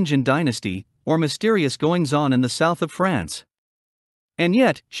Merovingian dynasty, or mysterious goings-on in the south of France. And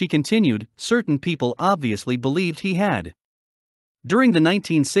yet, she continued, certain people obviously believed he had. During the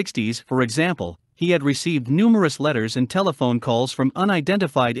 1960s, for example, he had received numerous letters and telephone calls from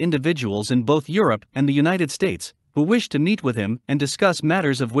unidentified individuals in both Europe and the United States, who wished to meet with him and discuss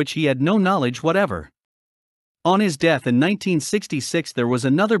matters of which he had no knowledge whatever. On his death in 1966, there was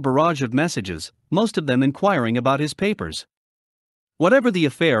another barrage of messages, most of them inquiring about his papers. Whatever the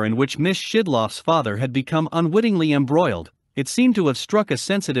affair in which Miss Szydloff's father had become unwittingly embroiled, it seemed to have struck a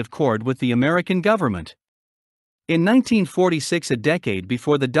sensitive chord with the American government. In 1946, a decade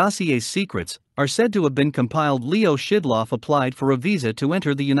before the dossier's secrets are said to have been compiled, Leo Szydloff applied for a visa to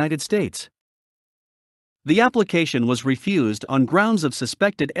enter the United States. The application was refused on grounds of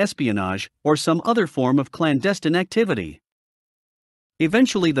suspected espionage or some other form of clandestine activity.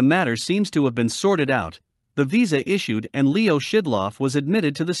 Eventually, the matter seems to have been sorted out, the visa issued, and Leo Szydloff was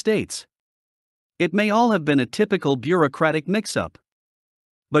admitted to the States. It may all have been a typical bureaucratic mix-up.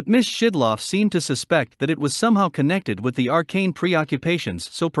 But Miss Szydloff seemed to suspect that it was somehow connected with the arcane preoccupations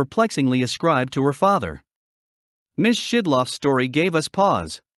so perplexingly ascribed to her father. Miss Szydloff's story gave us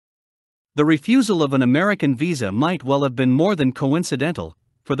pause. The refusal of an American visa might well have been more than coincidental,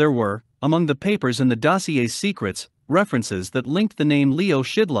 for there were, among the papers in the dossier's secrets, references that linked the name Leo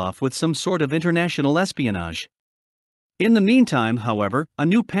Szydloff with some sort of international espionage. In the meantime, however, a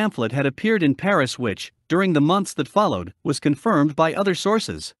new pamphlet had appeared in Paris which, during the months that followed, was confirmed by other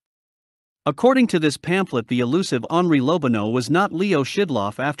sources. According to this pamphlet, the elusive Henri Lobonneau was not Leo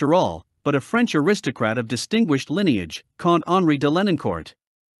Szydloff after all, but a French aristocrat of distinguished lineage, Count Henri de Lenoncourt.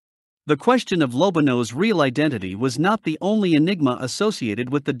 The question of Lobonneau's real identity was not the only enigma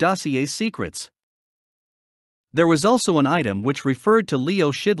associated with the dossier's secrets. There was also an item which referred to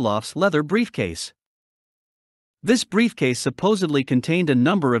Leo Szydloff's leather briefcase. This briefcase supposedly contained a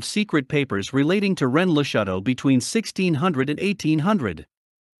number of secret papers relating to Rennes-le-Chateau between 1600 and 1800.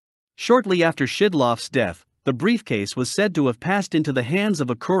 Shortly after Szydloff's death, the briefcase was said to have passed into the hands of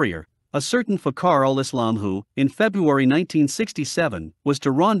a courier, a certain Fakhar al-Islam who, in February 1967, was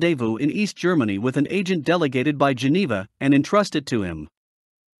to rendezvous in East Germany with an agent delegated by Geneva and entrust it to him.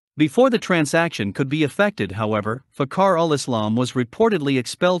 Before the transaction could be effected, however, Fakhar al-Islam was reportedly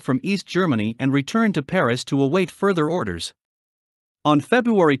expelled from East Germany and returned to Paris to await further orders. On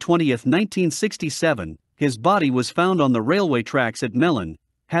February 20, 1967, his body was found on the railway tracks at Melun,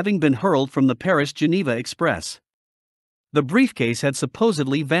 having been hurled from the Paris-Geneva Express. The briefcase had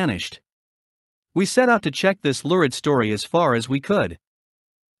supposedly vanished. We set out to check this lurid story as far as we could.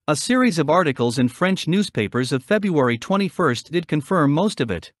 A series of articles in French newspapers of February 21 did confirm most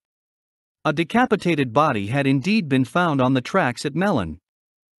of it. A decapitated body had indeed been found on the tracks at Melun.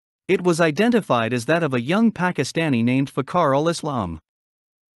 It was identified as that of a young Pakistani named Fakhar al-Islam.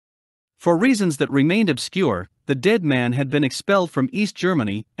 For reasons that remained obscure, the dead man had been expelled from East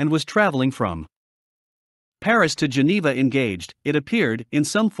Germany and was traveling from Paris to Geneva, engaged, it appeared, in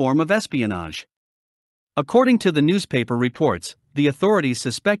some form of espionage. According to the newspaper reports, the authorities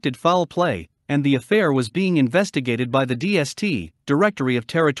suspected foul play, and the affair was being investigated by the DST, Directory of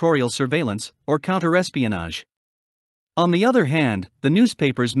Territorial Surveillance, or Counter-Espionage. On the other hand, the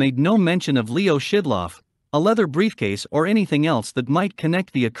newspapers made no mention of Leo Szydloff, a leather briefcase, or anything else that might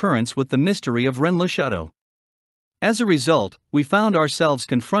connect the occurrence with the mystery of Rennes-le-Chateau. As a result, we found ourselves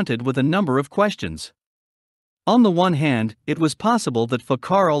confronted with a number of questions. On the one hand, it was possible that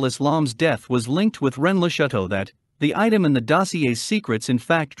Fakhar al-Islam's death was linked with Rennes-le-Chateau, that the item in the dossier's secrets in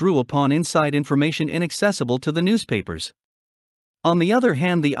fact drew upon inside information inaccessible to the newspapers. On the other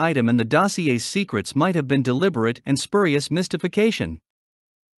hand, the item in the dossier's secrets might have been deliberate and spurious mystification.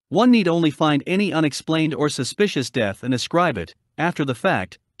 One need only find any unexplained or suspicious death and ascribe it, after the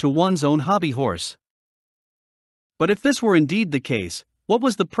fact, to one's own hobby horse. But if this were indeed the case, what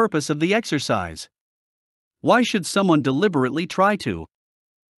was the purpose of the exercise? Why should someone deliberately try to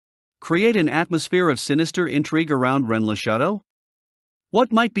create an atmosphere of sinister intrigue around Rennes-le-Chateau?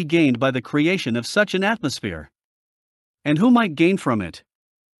 What might be gained by the creation of such an atmosphere? And who might gain from it?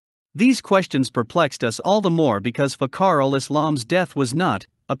 These questions perplexed us all the more because Fakhar al-Islam's death was not,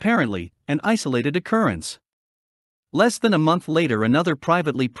 apparently, an isolated occurrence. Less than a month later, another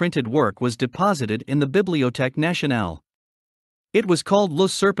privately printed work was deposited in the Bibliothèque Nationale. It was called Le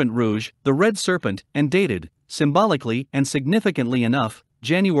Serpent Rouge, the Red Serpent, and dated, symbolically and significantly enough,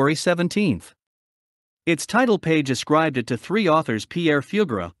 January 17. Its title page ascribed it to three authors: Pierre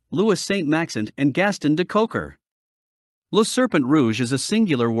Fugere, Louis Saint-Maxent, and Gaston de Coker. Le Serpent Rouge is a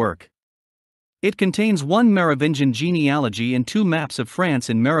singular work. It contains one Merovingian genealogy and two maps of France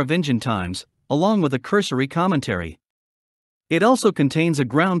in Merovingian times, along with a cursory commentary. It also contains a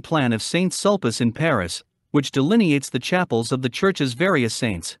ground plan of Saint Sulpice in Paris, which delineates the chapels of the Church's various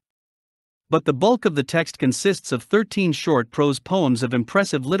saints. But the bulk of the text consists of 13 short prose poems of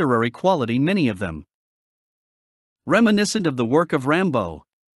impressive literary quality, many of them reminiscent of the work of Rimbaud.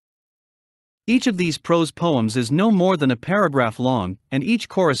 Each of these prose poems is no more than a paragraph long, and each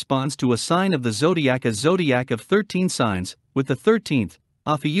corresponds to a sign of the zodiac, a zodiac of 13 signs, with the 13th,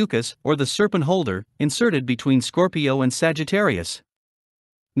 Ophiuchus, or the serpent holder, inserted between Scorpio and Sagittarius.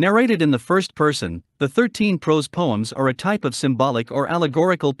 Narrated in the first person, the 13 prose poems are a type of symbolic or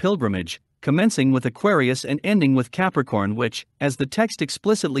allegorical pilgrimage, commencing with Aquarius and ending with Capricorn, which, as the text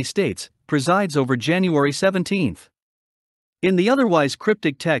explicitly states, presides over January 17th. In the otherwise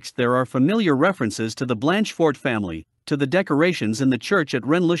cryptic text there are familiar references to the Blanchefort family, to the decorations in the church at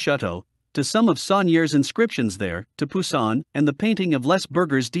Rennes-le-Chateau, to some of Sauniere's inscriptions there, to Poussin and the painting of Les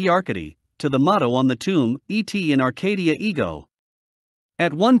Burger's d'Arcady, to the motto on the tomb, Et in Arcadia ego.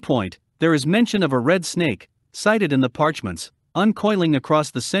 At one point, there is mention of a red snake, cited in the parchments, uncoiling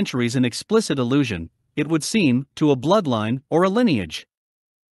across the centuries, an explicit allusion, it would seem, to a bloodline or a lineage.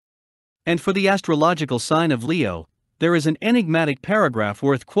 And for the astrological sign of Leo, there is an enigmatic paragraph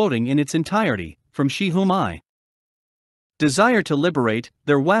worth quoting in its entirety, from She whom I desire to liberate,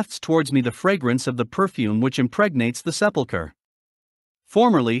 there wafts towards me the fragrance of the perfume which impregnates the sepulchre.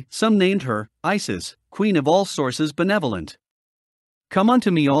 Formerly, some named her, Isis, Queen of all sources benevolent. Come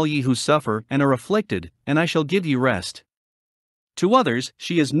unto me all ye who suffer and are afflicted, and I shall give you rest. To others,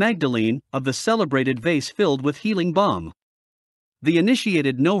 she is Magdalene, of the celebrated vase filled with healing balm. The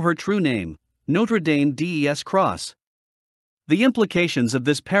initiated know her true name, Notre Dame des Cross. The implications of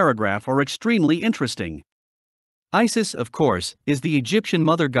this paragraph are extremely interesting. Isis, of course, is the Egyptian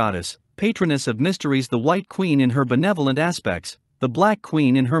mother goddess, patroness of mysteries, the white queen in her benevolent aspects, the black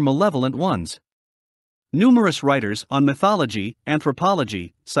queen in her malevolent ones. Numerous writers on mythology,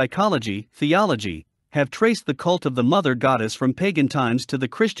 anthropology, psychology, theology have traced the cult of the mother goddess from pagan times to the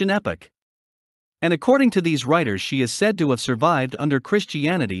Christian epoch. And according to these writers, she is said to have survived under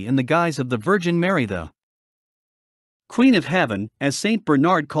Christianity in the guise of the Virgin Mary, the Queen of Heaven, as Saint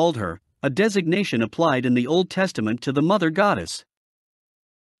Bernard called her, a designation applied in the Old Testament to the mother goddess.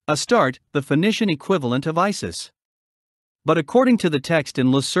 Astarte, the Phoenician equivalent of Isis. But according to the text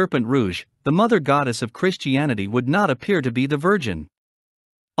in Le Serpent Rouge, the mother goddess of Christianity would not appear to be the Virgin.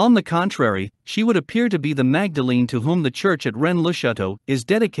 On the contrary, she would appear to be the Magdalene to whom the church at Rennes-le-Chateau is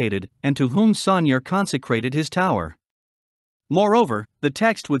dedicated and to whom Sauniere consecrated his tower. Moreover, the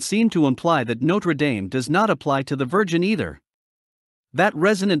text would seem to imply that Notre Dame does not apply to the Virgin either. That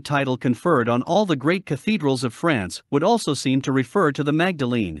resonant title conferred on all the great cathedrals of France would also seem to refer to the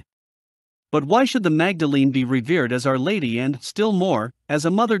Magdalene. But why should the Magdalene be revered as Our Lady and, still more, as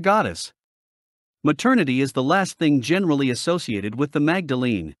a mother goddess? Maternity is the last thing generally associated with the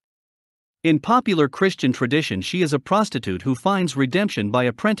Magdalene. In popular Christian tradition, she is a prostitute who finds redemption by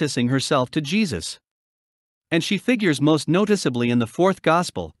apprenticing herself to Jesus. And she figures most noticeably in the fourth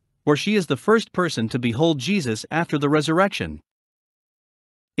Gospel, where she is the first person to behold Jesus after the resurrection.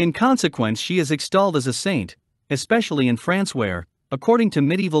 In consequence, she is extolled as a saint, especially in France where, according to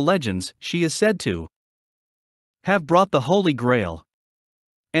medieval legends, she is said to have brought the Holy Grail.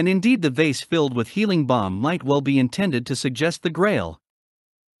 And indeed, the vase filled with healing balm might well be intended to suggest the Grail.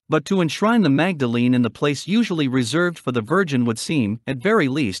 But to enshrine the Magdalene in the place usually reserved for the Virgin would seem, at very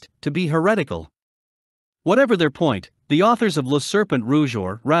least, to be heretical. Whatever their point, the authors of Le Serpent Rouge,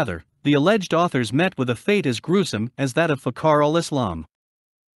 or, rather, the alleged authors, met with a fate as gruesome as that of Fakhar al-Islam.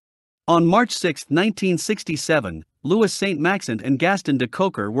 On March 6, 1967, Louis Saint-Maxent and Gaston de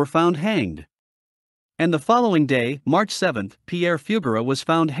Coker were found hanged. And the following day, March 7, Pierre Fugera was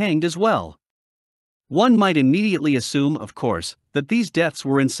found hanged as well. One might immediately assume, of course, that these deaths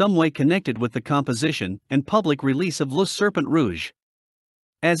were in some way connected with the composition and public release of Le Serpent Rouge.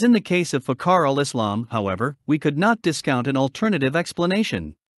 As in the case of Fakhar al-Islam, however, we could not discount an alternative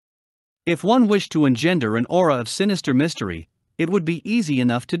explanation. If one wished to engender an aura of sinister mystery, it would be easy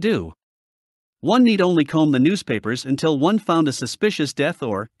enough to do. One need only comb the newspapers until one found a suspicious death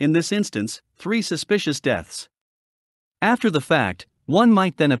or, in this instance, 3 suspicious deaths. After the fact, one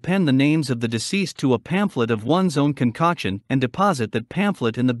might then append the names of the deceased to a pamphlet of one's own concoction and deposit that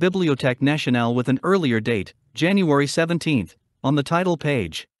pamphlet in the Bibliothèque Nationale with an earlier date, January 17, on the title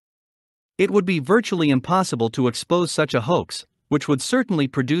page. It would be virtually impossible to expose such a hoax, which would certainly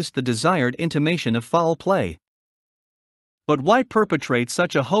produce the desired intimation of foul play. But why perpetrate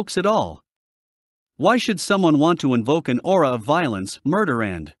such a hoax at all? Why should someone want to invoke an aura of violence, murder,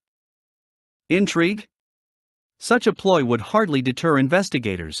 and intrigue? Such a ploy would hardly deter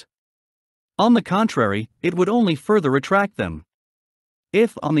investigators. On the contrary, it would only further attract them.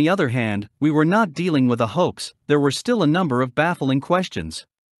 If, on the other hand, we were not dealing with a hoax, there were still a number of baffling questions.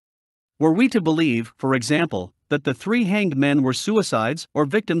 Were we to believe, for example, that the 3 hanged men were suicides or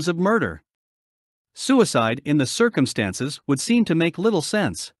victims of murder? Suicide, in the circumstances, would seem to make little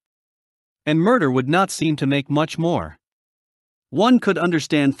sense. And murder would not seem to make much more. One could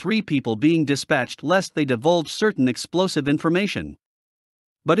understand 3 people being dispatched lest they divulge certain explosive information.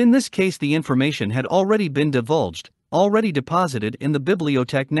 But in this case the information had already been divulged, already deposited in the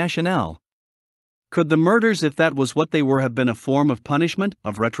Bibliothèque Nationale. Could the murders, if that was what they were, have been a form of punishment,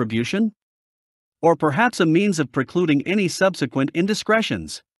 of retribution? Or perhaps a means of precluding any subsequent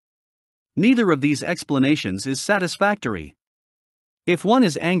indiscretions? Neither of these explanations is satisfactory. If one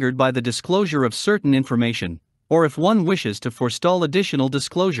is angered by the disclosure of certain information, or if one wishes to forestall additional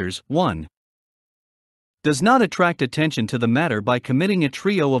disclosures, one does not attract attention to the matter by committing a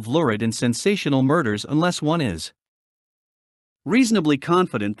trio of lurid and sensational murders unless one is reasonably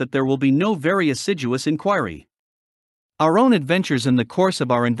confident that there will be no very assiduous inquiry. Our own adventures in the course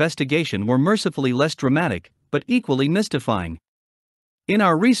of our investigation were mercifully less dramatic, but equally mystifying. In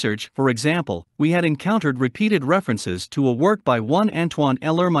our research, for example, we had encountered repeated references to a work by one Antoine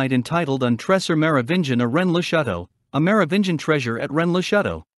L'Hermite entitled Un Trésor Mérovingien à Rennes-le-Chateau, a Merovingian treasure at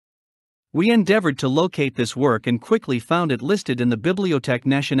Rennes-le-Chateau. We endeavored to locate this work and quickly found it listed in the Bibliothèque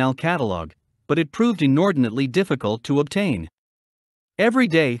Nationale catalogue, but it proved inordinately difficult to obtain. Every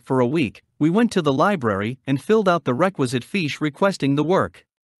day, for a week, we went to the library and filled out the requisite fiche requesting the work.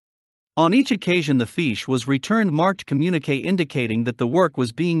 On each occasion the fiche was returned marked communiqué indicating that the work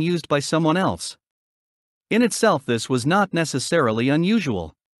was being used by someone else. In itself this was not necessarily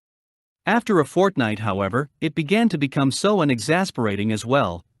unusual. After a fortnight, however, it began to become so unexasperating as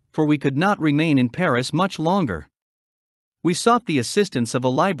well, for we could not remain in Paris much longer. We sought the assistance of a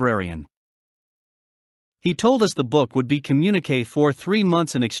librarian. He told us the book would be communiqué for 3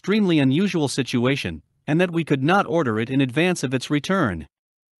 months, an extremely unusual situation, and that we could not order it in advance of its return.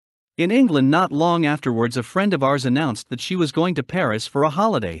 In England not long afterwards a friend of ours announced that she was going to Paris for a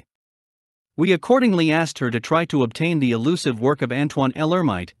holiday. We accordingly asked her to try to obtain the elusive work of Antoine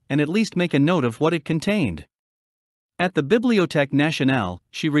L'Hermite and at least make a note of what it contained. At the Bibliothèque Nationale,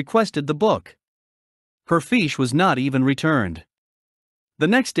 she requested the book. Her fiche was not even returned. The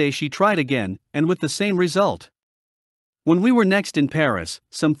next day she tried again, and with the same result. When we were next in Paris,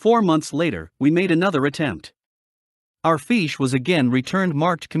 some 4 months later, we made another attempt. Our fiche was again returned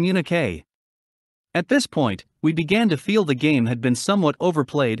marked communiqué. At this point, we began to feel the game had been somewhat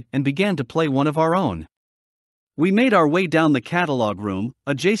overplayed and began to play one of our own. We made our way down the catalogue room,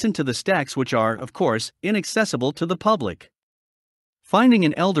 adjacent to the stacks which are, of course, inaccessible to the public. Finding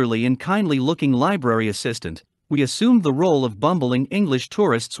an elderly and kindly-looking library assistant, we assumed the role of bumbling English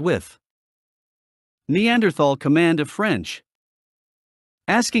tourists with Neanderthal command of French.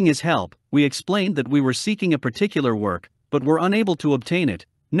 Asking his help, we explained that we were seeking a particular work, but were unable to obtain it,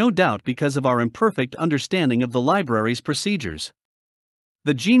 no doubt because of our imperfect understanding of the library's procedures.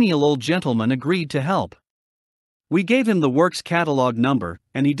 The genial old gentleman agreed to help. We gave him the work's catalogue number,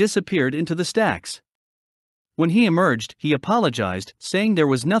 and he disappeared into the stacks. When he emerged, he apologized, saying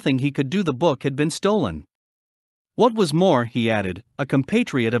there was nothing he could do, the book had been stolen. What was more, he added, a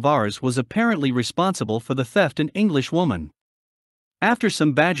compatriot of ours was apparently responsible for the theft, an English woman. After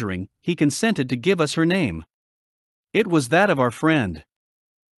some badgering, he consented to give us her name. It was that of our friend.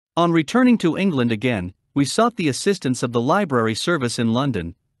 On returning to England again, we sought the assistance of the library service in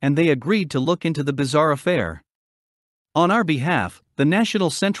London, and they agreed to look into the bizarre affair. On our behalf, the National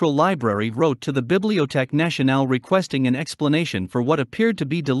Central Library wrote to the Bibliothèque Nationale requesting an explanation for what appeared to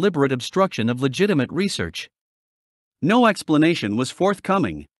be deliberate obstruction of legitimate research. No explanation was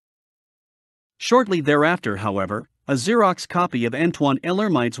forthcoming. Shortly thereafter, however, a Xerox copy of Antoine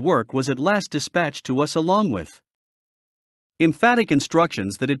L'Hermite's work was at last dispatched to us along with emphatic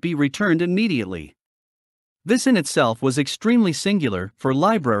instructions that it be returned immediately. This in itself was extremely singular, for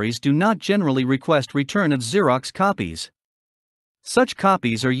libraries do not generally request return of Xerox copies. Such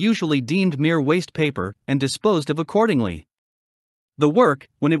copies are usually deemed mere waste paper and disposed of accordingly. The work,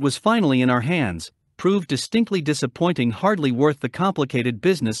 when it was finally in our hands, proved distinctly disappointing, hardly worth the complicated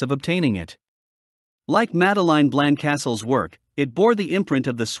business of obtaining it. Like Madeleine Blancassel's work, it bore the imprint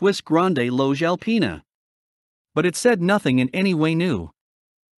of the Swiss Grande Loge Alpina. But it said nothing in any way new.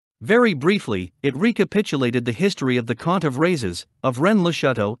 Very briefly, it recapitulated the history of the Count of Reyes, of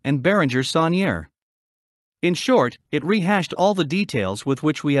Rennes-le-Chateau and Berenger Sauniere. In short, it rehashed all the details with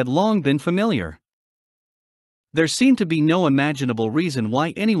which we had long been familiar. There seemed to be no imaginable reason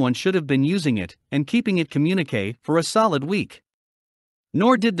why anyone should have been using it and keeping it communiqué for a solid week.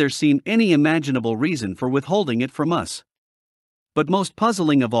 Nor did there seem any imaginable reason for withholding it from us. But most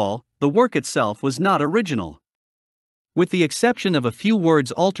puzzling of all, the work itself was not original. With the exception of a few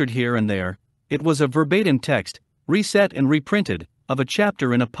words altered here and there, it was a verbatim text, reset and reprinted, of a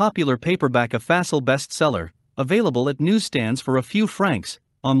chapter in a popular paperback, a facile bestseller, available at newsstands for a few francs,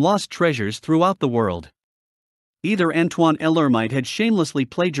 on lost treasures throughout the world. Either Antoine L'Hermite had shamelessly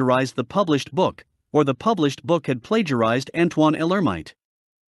plagiarized the published book, or the published book had plagiarized Antoine L'Hermite.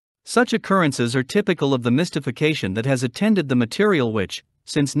 Such occurrences are typical of the mystification that has attended the material which,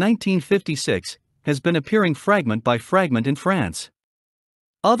 since 1956, has been appearing fragment by fragment in France.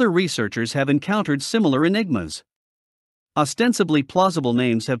 Other researchers have encountered similar enigmas. Ostensibly plausible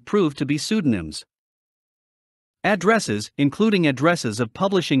names have proved to be pseudonyms. Addresses, including addresses of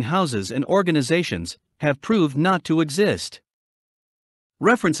publishing houses and organizations, have proved not to exist.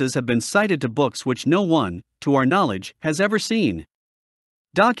 References have been cited to books which no one, to our knowledge, has ever seen.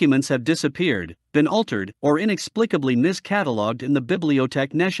 Documents have disappeared, been altered, or inexplicably miscatalogued in the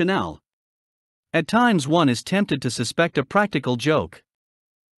Bibliothèque Nationale. At times one is tempted to suspect a practical joke.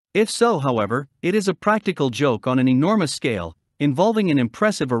 If so, however, it is a practical joke on an enormous scale, involving an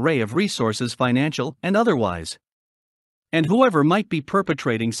impressive array of resources, financial and otherwise. And whoever might be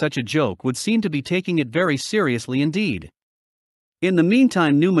perpetrating such a joke would seem to be taking it very seriously indeed. In the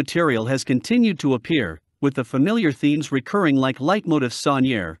meantime, new material has continued to appear, with the familiar themes recurring like leitmotifs: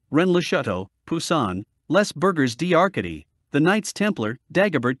 Sauniere, Rennes-le-Chateau, Poussin, Les Burgers d'Arcadie, the Knights Templar,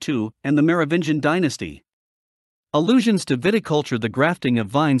 Dagobert II, and the Merovingian dynasty. Allusions to viticulture, the grafting of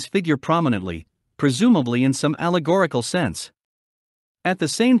vines, figure prominently, presumably in some allegorical sense. At the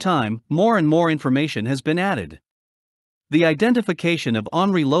same time, more and more information has been added. The identification of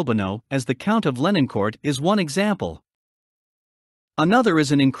Henri Lobinot as the Count of Lenoncourt is one example. Another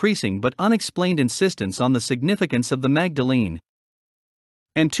is an increasing but unexplained insistence on the significance of the Magdalene.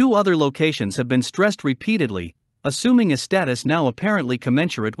 And two other locations have been stressed repeatedly, assuming a status now apparently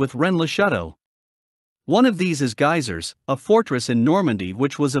commensurate with Rennes-le-Chateau. One of these is Geysers, a fortress in Normandy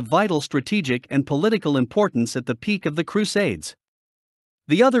which was of vital strategic and political importance at the peak of the Crusades.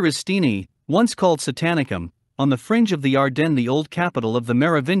 The other is Stenay, once called Satanicum, on the fringe of the Ardennes, the old capital of the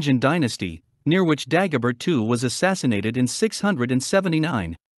Merovingian dynasty, near which Dagobert II was assassinated in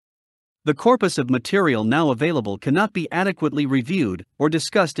 679. The corpus of material now available cannot be adequately reviewed or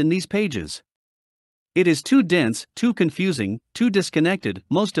discussed in these pages. It is too dense, too confusing, too disconnected,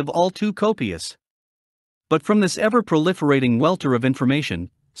 most of all too copious. But from this ever-proliferating welter of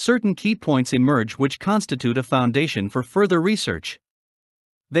information, certain key points emerge which constitute a foundation for further research.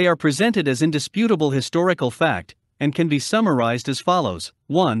 They are presented as indisputable historical fact, and can be summarized as follows.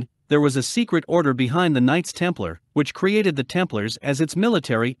 1. There was a secret order behind the Knights Templar, which created the Templars as its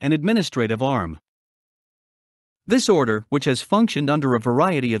military and administrative arm. This order, which has functioned under a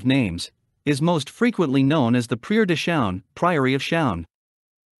variety of names, is most frequently known as the Prieur de Chaun, Priory of Chaun.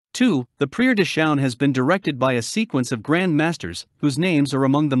 2. The Prieur de Chaun has been directed by a sequence of Grand Masters, whose names are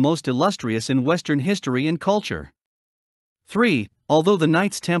among the most illustrious in Western history and culture. 3. Although the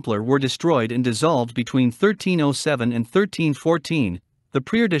Knights Templar were destroyed and dissolved between 1307 and 1314, the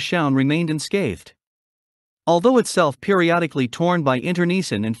Prieur de Chaun remained unscathed. Although itself periodically torn by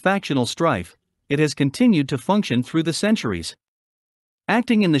internecine and factional strife, it has continued to function through the centuries.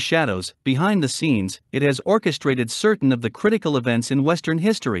 Acting in the shadows, behind the scenes, it has orchestrated certain of the critical events in Western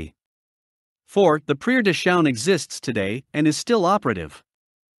history. 4. The Prieur de Chaun exists today and is still operative.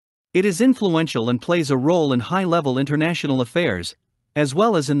 It is influential and plays a role in high-level international affairs, as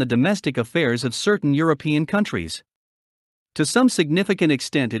well as in the domestic affairs of certain European countries. To some significant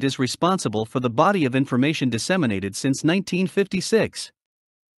extent, it is responsible for the body of information disseminated since 1956.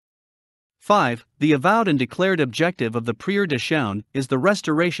 5. The avowed and declared objective of the Prieur de Chaun is the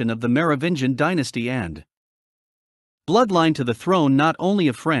restoration of the Merovingian dynasty and bloodline to the throne not only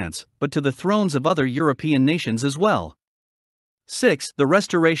of France, but to the thrones of other European nations as well. 6. The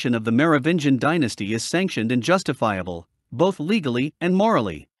restoration of the Merovingian dynasty is sanctioned and justifiable, both legally and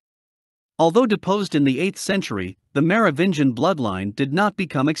morally. Although deposed in the 8th century, the Merovingian bloodline did not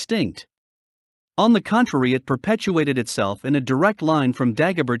become extinct. On the contrary, it perpetuated itself in a direct line from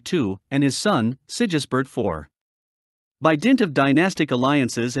Dagobert II and his son, Sigisbert IV. By dint of dynastic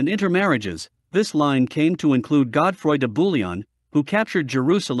alliances and intermarriages, this line came to include Godefroy de Bouillon, who captured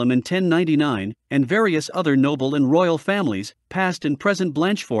Jerusalem in 1099, and various other noble and royal families, past and present: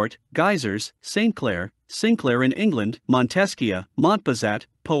 Blanchefort, Geysers, St. Clair, Sinclair in England, Montesquieu, Montpezat,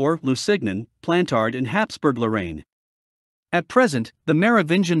 Poer, Lusignan, Plantard and Habsburg-Lorraine. At present, the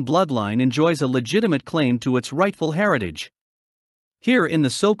Merovingian bloodline enjoys a legitimate claim to its rightful heritage. Here in the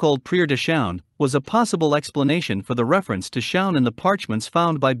so-called Prieur de Chaun was a possible explanation for the reference to Chaun in the parchments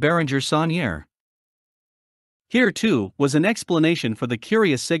found by Berenger Sauniere. Here too was an explanation for the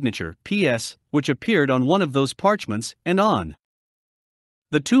curious signature P.S., which appeared on one of those parchments and on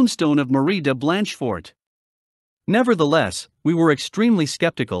the tombstone of Marie de Blanchefort. Nevertheless, we were extremely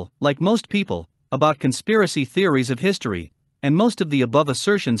skeptical, like most people, about conspiracy theories of history, and most of the above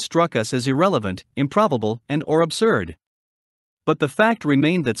assertions struck us as irrelevant, improbable, and/or absurd. But the fact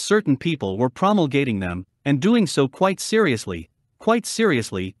remained that certain people were promulgating them, and doing so quite seriously,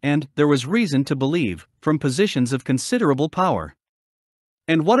 and, there was reason to believe, from positions of considerable power.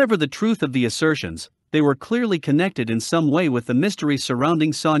 And whatever the truth of the assertions, they were clearly connected in some way with the mysteries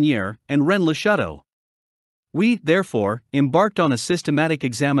surrounding Sauniere and Rennes-le-Chateau. We, therefore, embarked on a systematic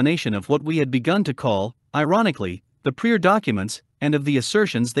examination of what we had begun to call, ironically, the prior documents, and of the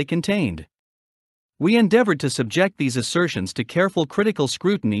assertions they contained. We endeavored to subject these assertions to careful critical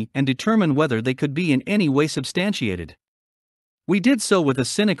scrutiny and determine whether they could be in any way substantiated. We did so with a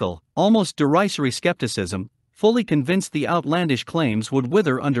cynical, almost derisory skepticism, fully convinced the outlandish claims would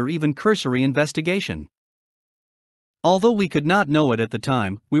wither under even cursory investigation. Although we could not know it at the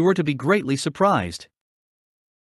time, we were to be greatly surprised.